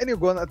 and you're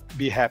gonna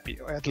be happy.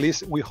 Or at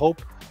least we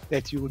hope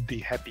that you would be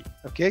happy.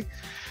 Okay,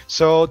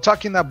 so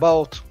talking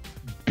about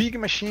big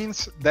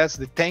machines, that's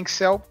the tank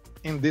cell,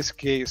 in this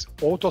case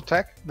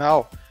Autotech.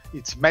 Now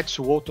it's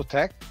Metsu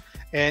Autotech,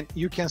 and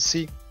you can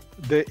see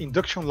the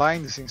induction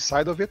line is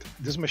inside of it.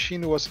 This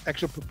machine was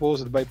actually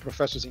proposed by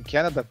professors in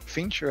Canada.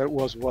 Finch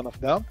was one of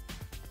them,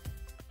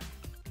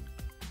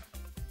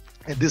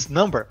 and this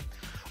number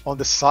on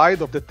the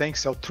side of the tank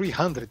cell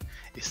 300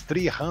 is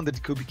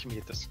 300 cubic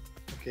meters.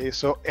 Okay,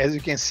 so as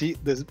you can see,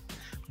 this,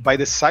 by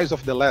the size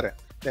of the ladder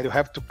that you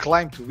have to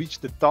climb to reach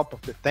the top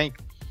of the tank,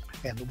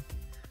 and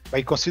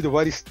by consider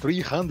what is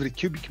 300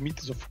 cubic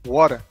meters of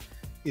water,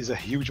 is a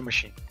huge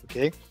machine.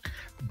 Okay,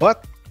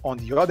 but on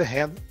the other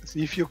hand,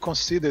 if you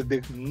consider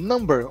the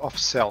number of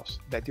cells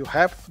that you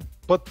have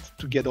put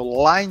together,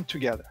 lined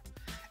together,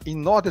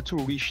 in order to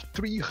reach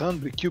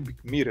 300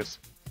 cubic meters,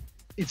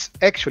 it's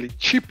actually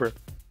cheaper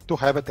to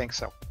have a tank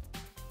cell.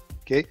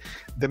 Okay,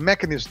 the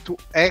mechanism to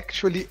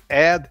actually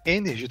add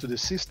energy to the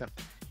system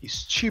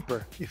is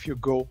cheaper if you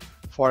go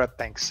for a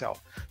tank cell.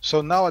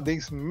 So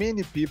nowadays,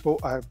 many people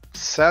are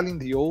selling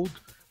the old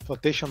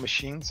flotation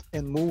machines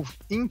and move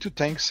into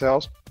tank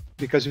cells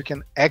because you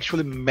can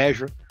actually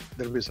measure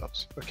the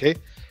results. Okay,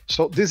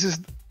 so this is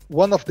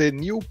one of the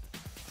new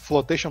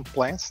flotation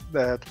plants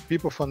that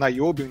people from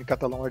Niobe in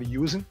Catalonia are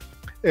using.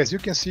 As you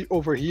can see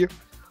over here,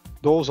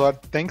 those are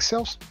tank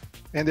cells,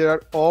 and they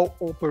are all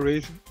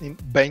operating in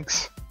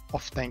banks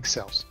of tank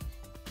cells.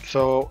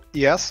 So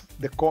yes,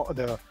 the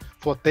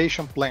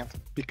flotation plant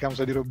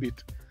becomes a little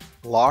bit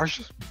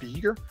larger,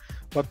 bigger,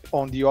 but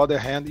on the other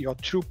hand, your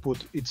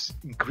throughput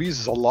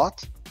increases a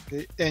lot,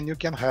 okay, and you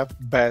can have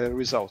better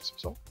results.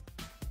 So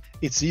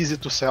it's easy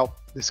to sell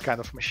this kind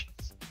of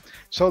machines.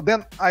 So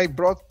then I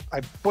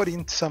put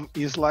in some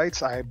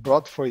slides. I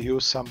brought for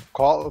you some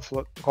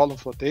column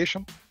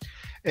flotation.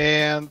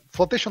 And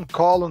flotation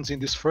columns in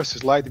this first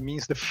slide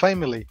means the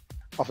family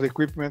of the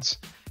equipments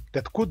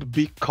that could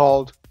be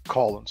called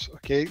columns.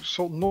 Okay,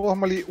 so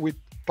normally we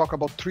talk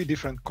about 3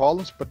 different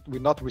columns, but we're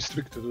not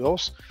restricted to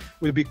those.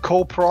 Will be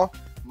CoPro,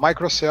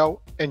 microcell,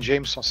 and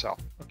Jameson cell.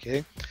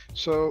 Okay,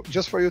 so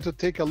just for you to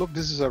take a look,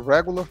 this is a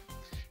regular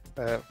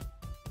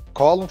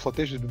column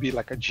flotation. It would be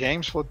like a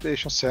James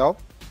flotation cell,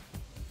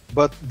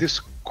 but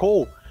this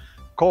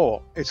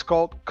it's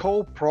called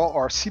CoPro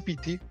or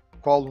CPT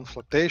column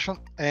flotation,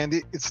 and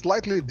it's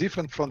slightly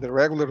different from the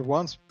regular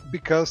ones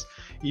because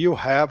you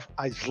have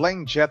a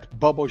slang jet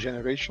bubble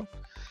generation.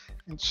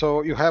 And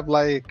so you have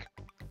like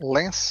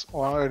lens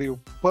or you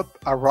put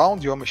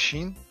around your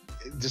machine.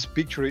 This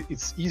picture,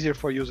 it's easier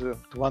for you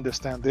to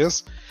understand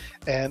this,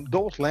 and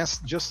those lenses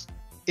just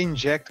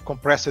inject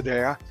compressed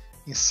air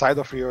inside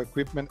of your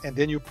equipment, and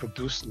then you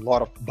produce a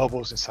lot of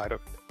bubbles inside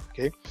of it.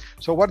 Okay,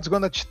 so what's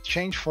going to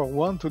change from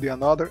one to the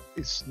another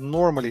is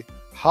normally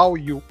how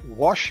you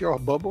wash your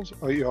bubbles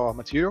or your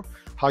material,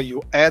 how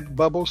you add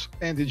bubbles,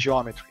 and the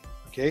geometry.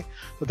 Okay,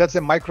 so that's the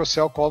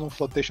microcell column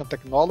flotation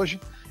technology.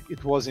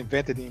 It was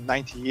invented in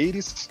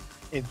 1980s.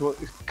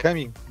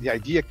 The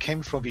idea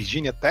came from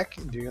Virginia Tech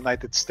in the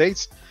United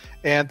States,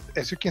 and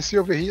as you can see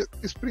over here,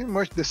 it's pretty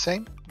much the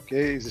same.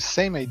 Okay, it's the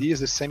same idea,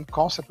 it's the same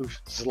concept with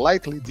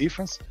slightly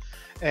difference.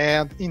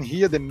 And in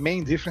here, the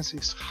main difference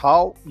is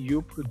how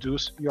you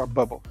produce your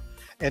bubble.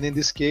 And in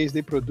this case,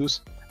 they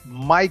produce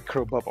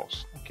micro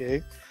bubbles,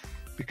 okay?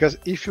 Because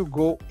if you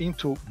go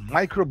into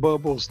micro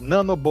bubbles,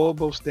 nano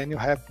bubbles, then you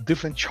have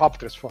different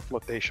chapters for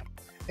flotation.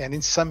 And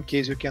in some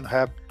cases, you can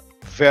have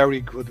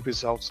very good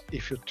results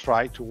if you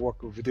try to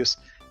work with these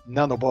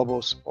nano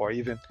bubbles or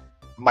even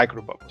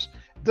micro bubbles.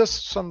 There's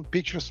some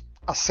pictures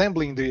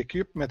assembling the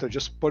equipment or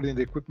just putting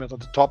the equipment on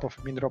the top of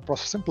a mineral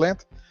processing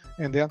plant,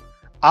 and then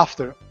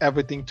after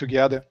everything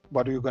together,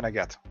 what are you gonna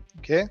get?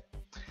 Okay,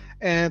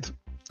 and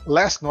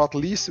last not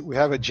least, we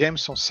have a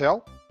Jameson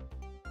cell,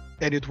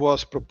 and it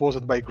was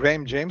proposed by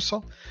Graham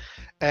Jameson,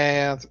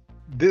 and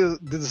the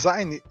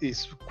design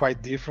is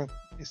quite different.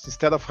 It's,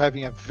 instead of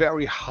having a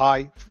very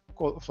high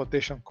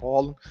flotation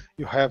column,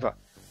 you have a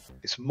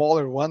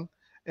smaller one,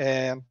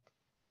 and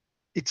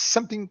it's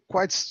something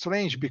quite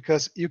strange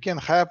because you can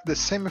have the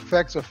same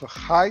effects of a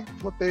high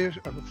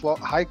flotation,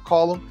 high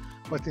column,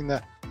 but in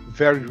a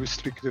very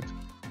restricted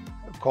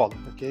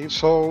column. Okay,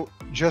 so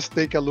just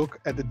take a look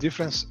at the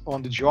difference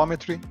on the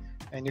geometry,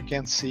 and you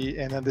can see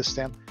and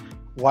understand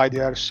why they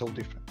are so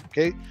different.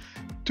 Okay,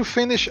 to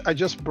finish, I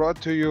just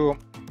brought to you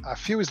a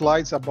few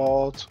slides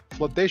about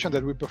flotation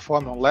that we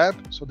perform on lab.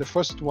 So the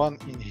first one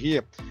in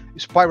here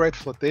is pyrite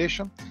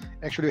flotation.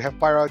 Actually, we have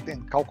pyrite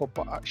and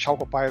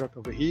chalcopyrite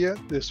over here.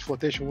 This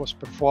flotation was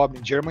performed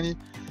in Germany,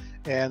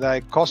 and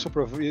I'm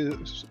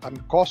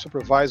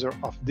co-supervisor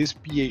of this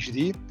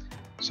PhD.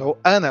 So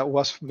Anna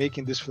was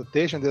making this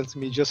flotation. Let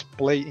me just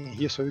play in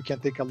here so you can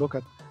take a look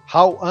at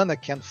how Anna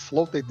can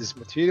flotate this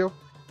material.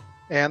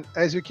 And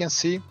as you can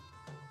see,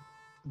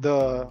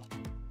 the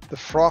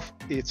froth,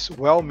 it's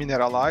well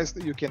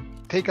mineralized. You can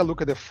take a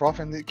look at the froth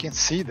and you can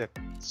see that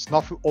it's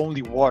not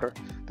only water,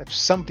 there's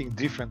something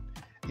different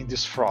in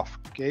this froth.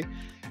 Okay,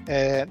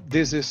 and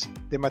this is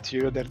the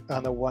material that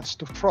Anna wants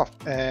to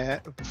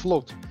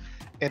float.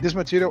 And this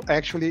material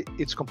actually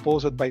it's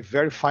composed by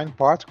very fine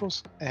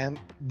particles, and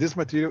this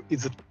material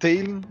is a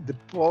tailing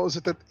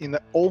deposited in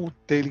the old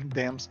tailing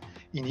dams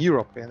in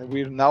Europe, and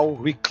we're now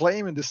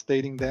reclaiming these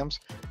tailing dams,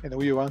 and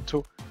we want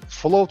to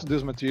float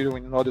this material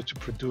in order to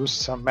produce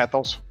some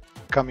metals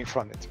coming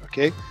from it.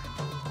 Okay.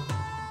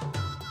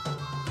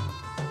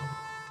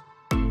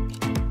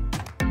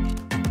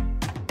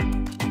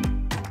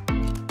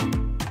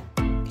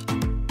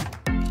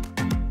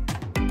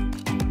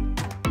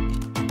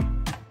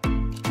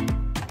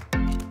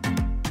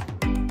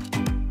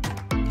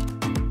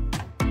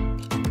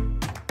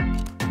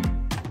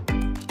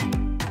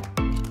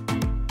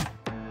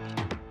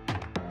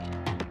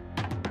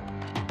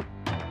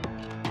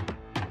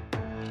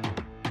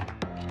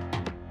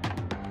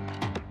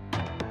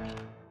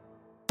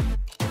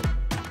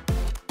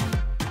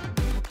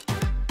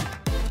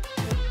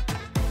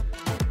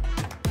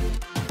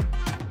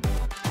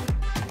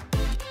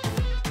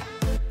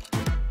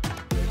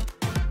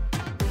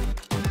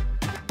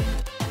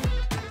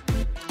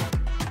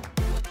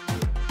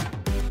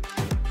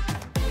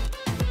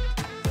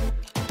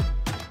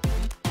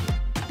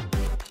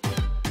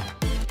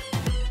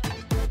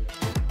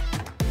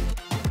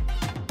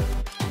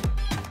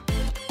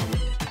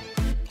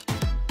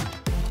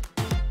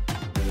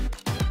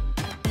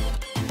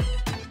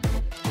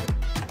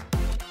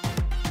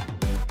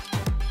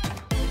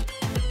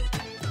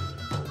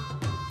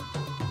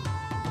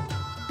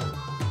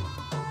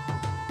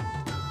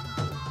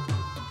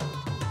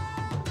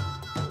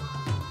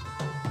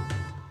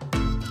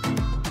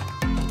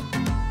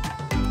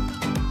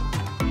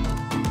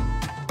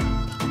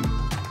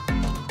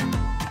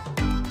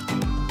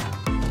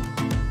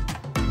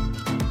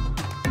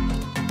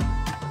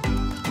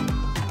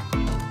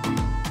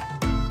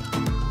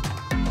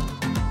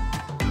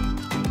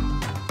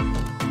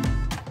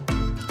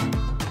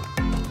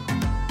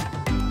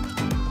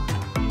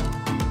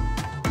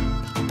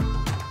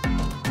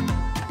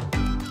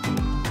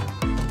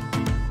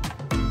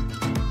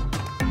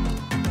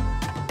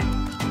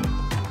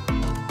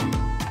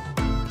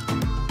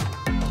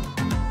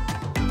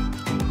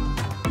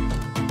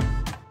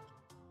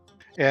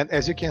 And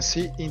as you can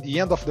see, in the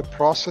end of the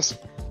process,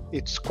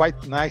 it's quite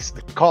nice,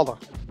 the color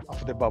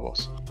of the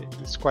bubbles.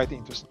 It's quite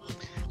interesting.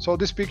 So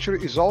this picture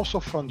is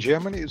also from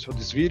Germany. So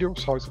this video,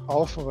 so it's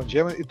also from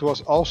Germany. It was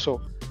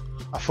also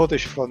a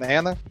footage from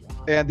Anna.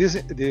 And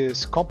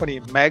this company,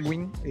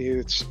 Magwin,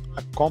 it's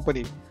a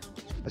company,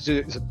 it's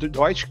a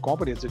Deutsche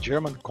company, it's a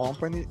German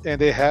company,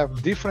 and they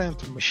have different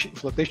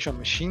flotation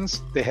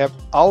machines. They have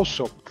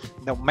also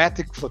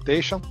pneumatic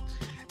flotation.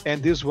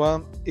 And this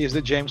one is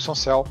the Jameson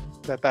cell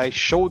that I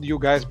showed you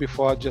guys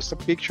before, just a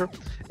picture.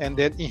 And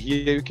then in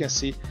here you can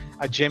see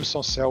a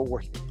Jameson cell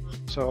working.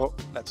 So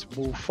let's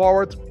move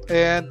forward.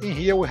 And in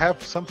here we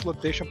have some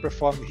flotation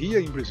performed here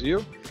in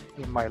Brazil,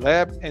 in my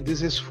lab. And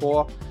this is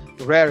for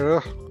rare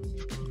earth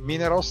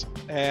minerals.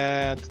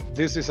 And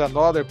this is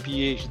another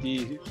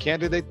PhD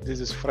candidate. This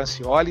is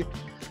Francioli.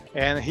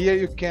 And here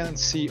you can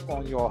see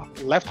on your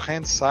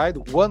left-hand side,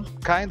 one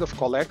kind of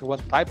collector,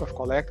 one type of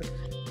collector.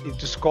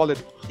 It is called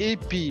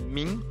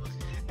AP-min.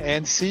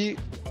 And see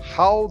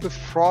how the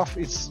froth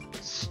is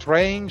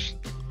strange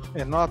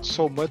and not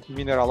so much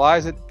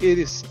mineralized. It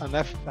is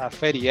a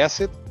fatty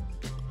acid,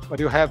 but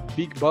you have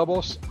big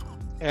bubbles,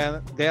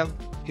 and then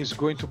he's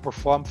going to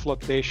perform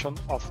flotation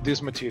of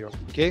this material,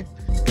 okay?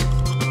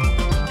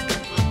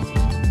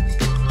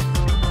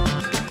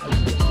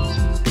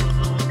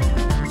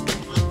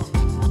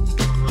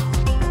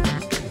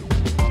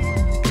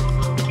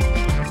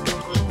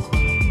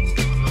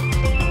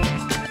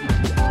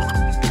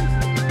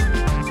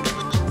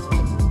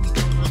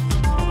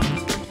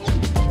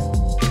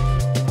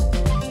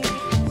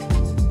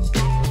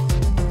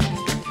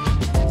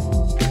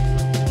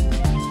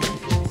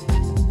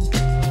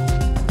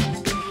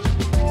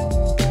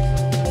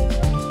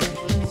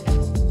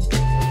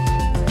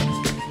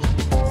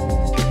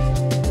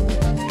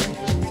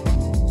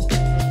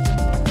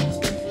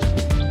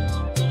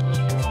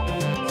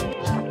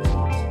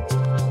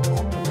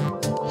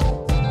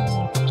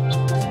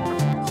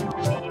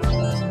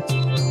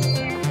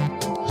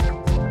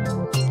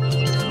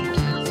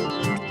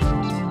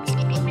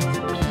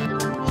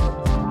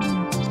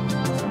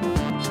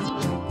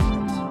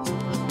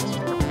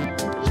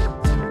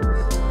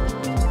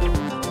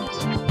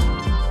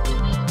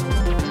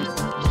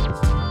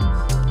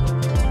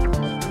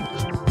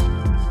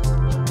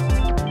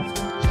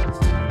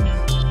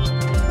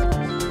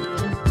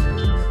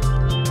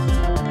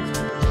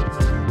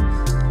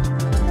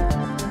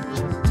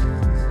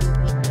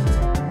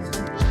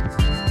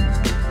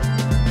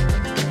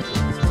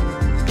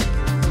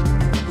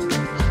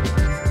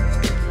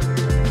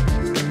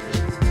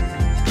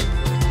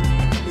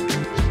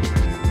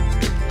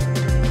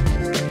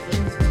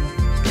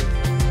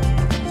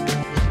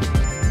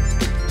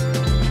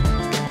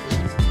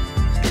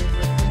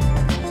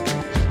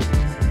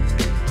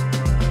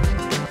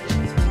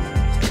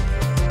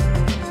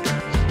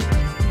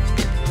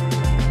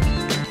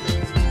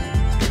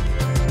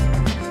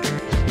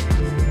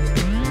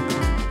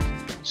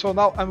 So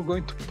now I'm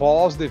going to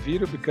pause the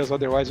video because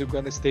otherwise we're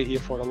going to stay here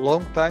for a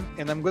long time,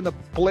 and I'm going to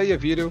play a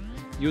video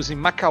using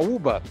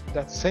Macaúba,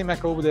 that same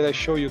Macaúba that I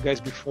showed you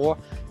guys before,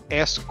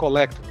 as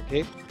collector,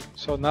 okay?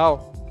 So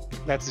now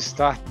let's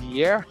start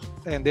the air,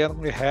 and then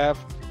we have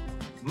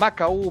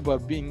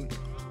Macaúba being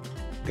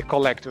the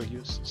collector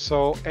use.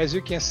 So as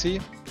you can see,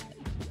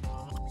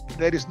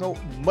 there is no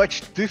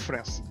much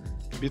difference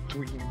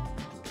between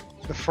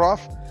the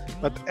froth,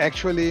 but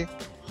actually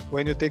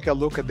when you take a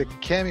look at the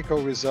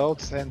chemical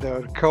results and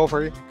the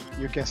recovery,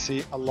 you can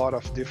see a lot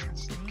of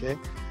difference, okay?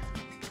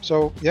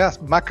 So yes,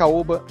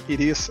 Macaúba, it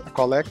is a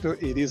collector,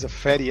 it is a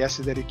fatty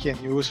acid that you can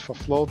use for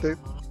floating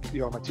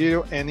your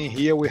material, and in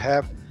here we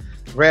have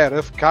rare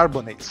earth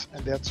carbonates,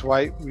 and that's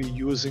why we're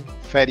using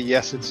fatty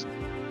acids.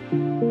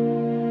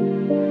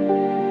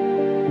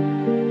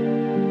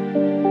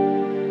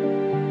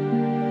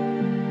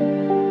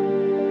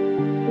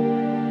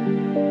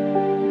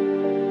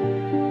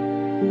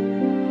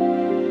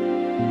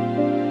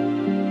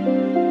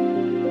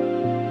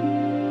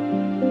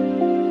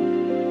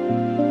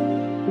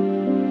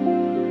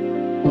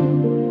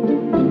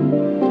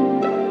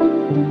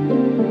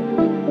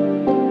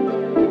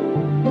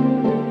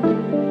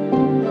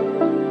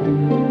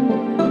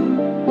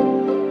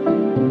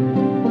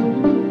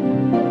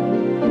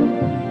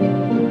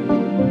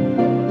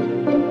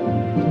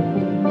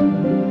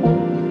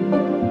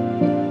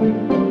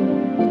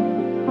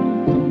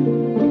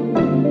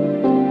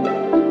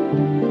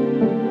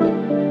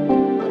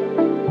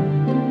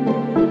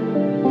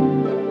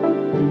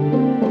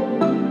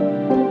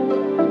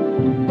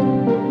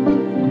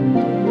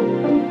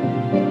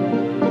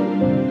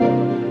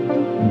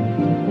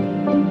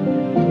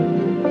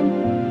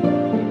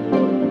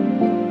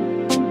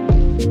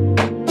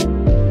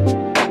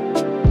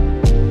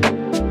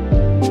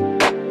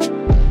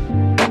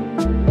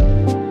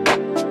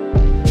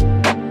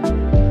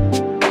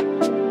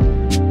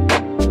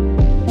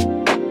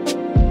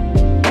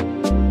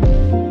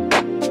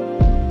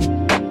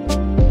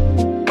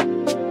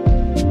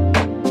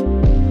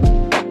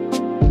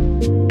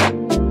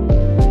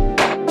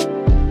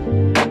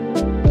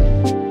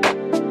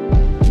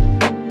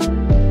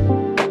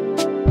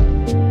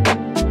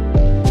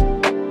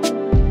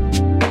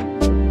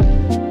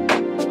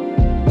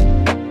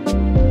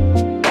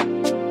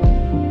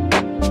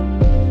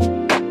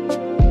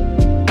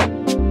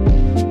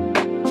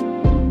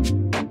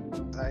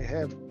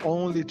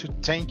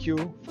 thank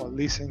you for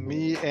listening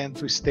me and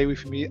to stay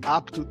with me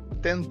up to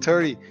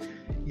 10:30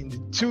 in the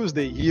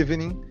Tuesday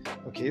evening.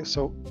 Okay,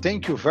 so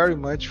thank you very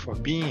much for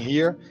being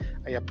here.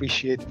 I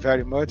appreciate it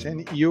very much.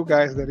 And you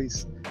guys that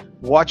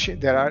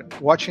are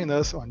watching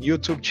us on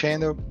YouTube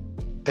channel,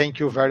 thank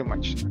you very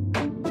much.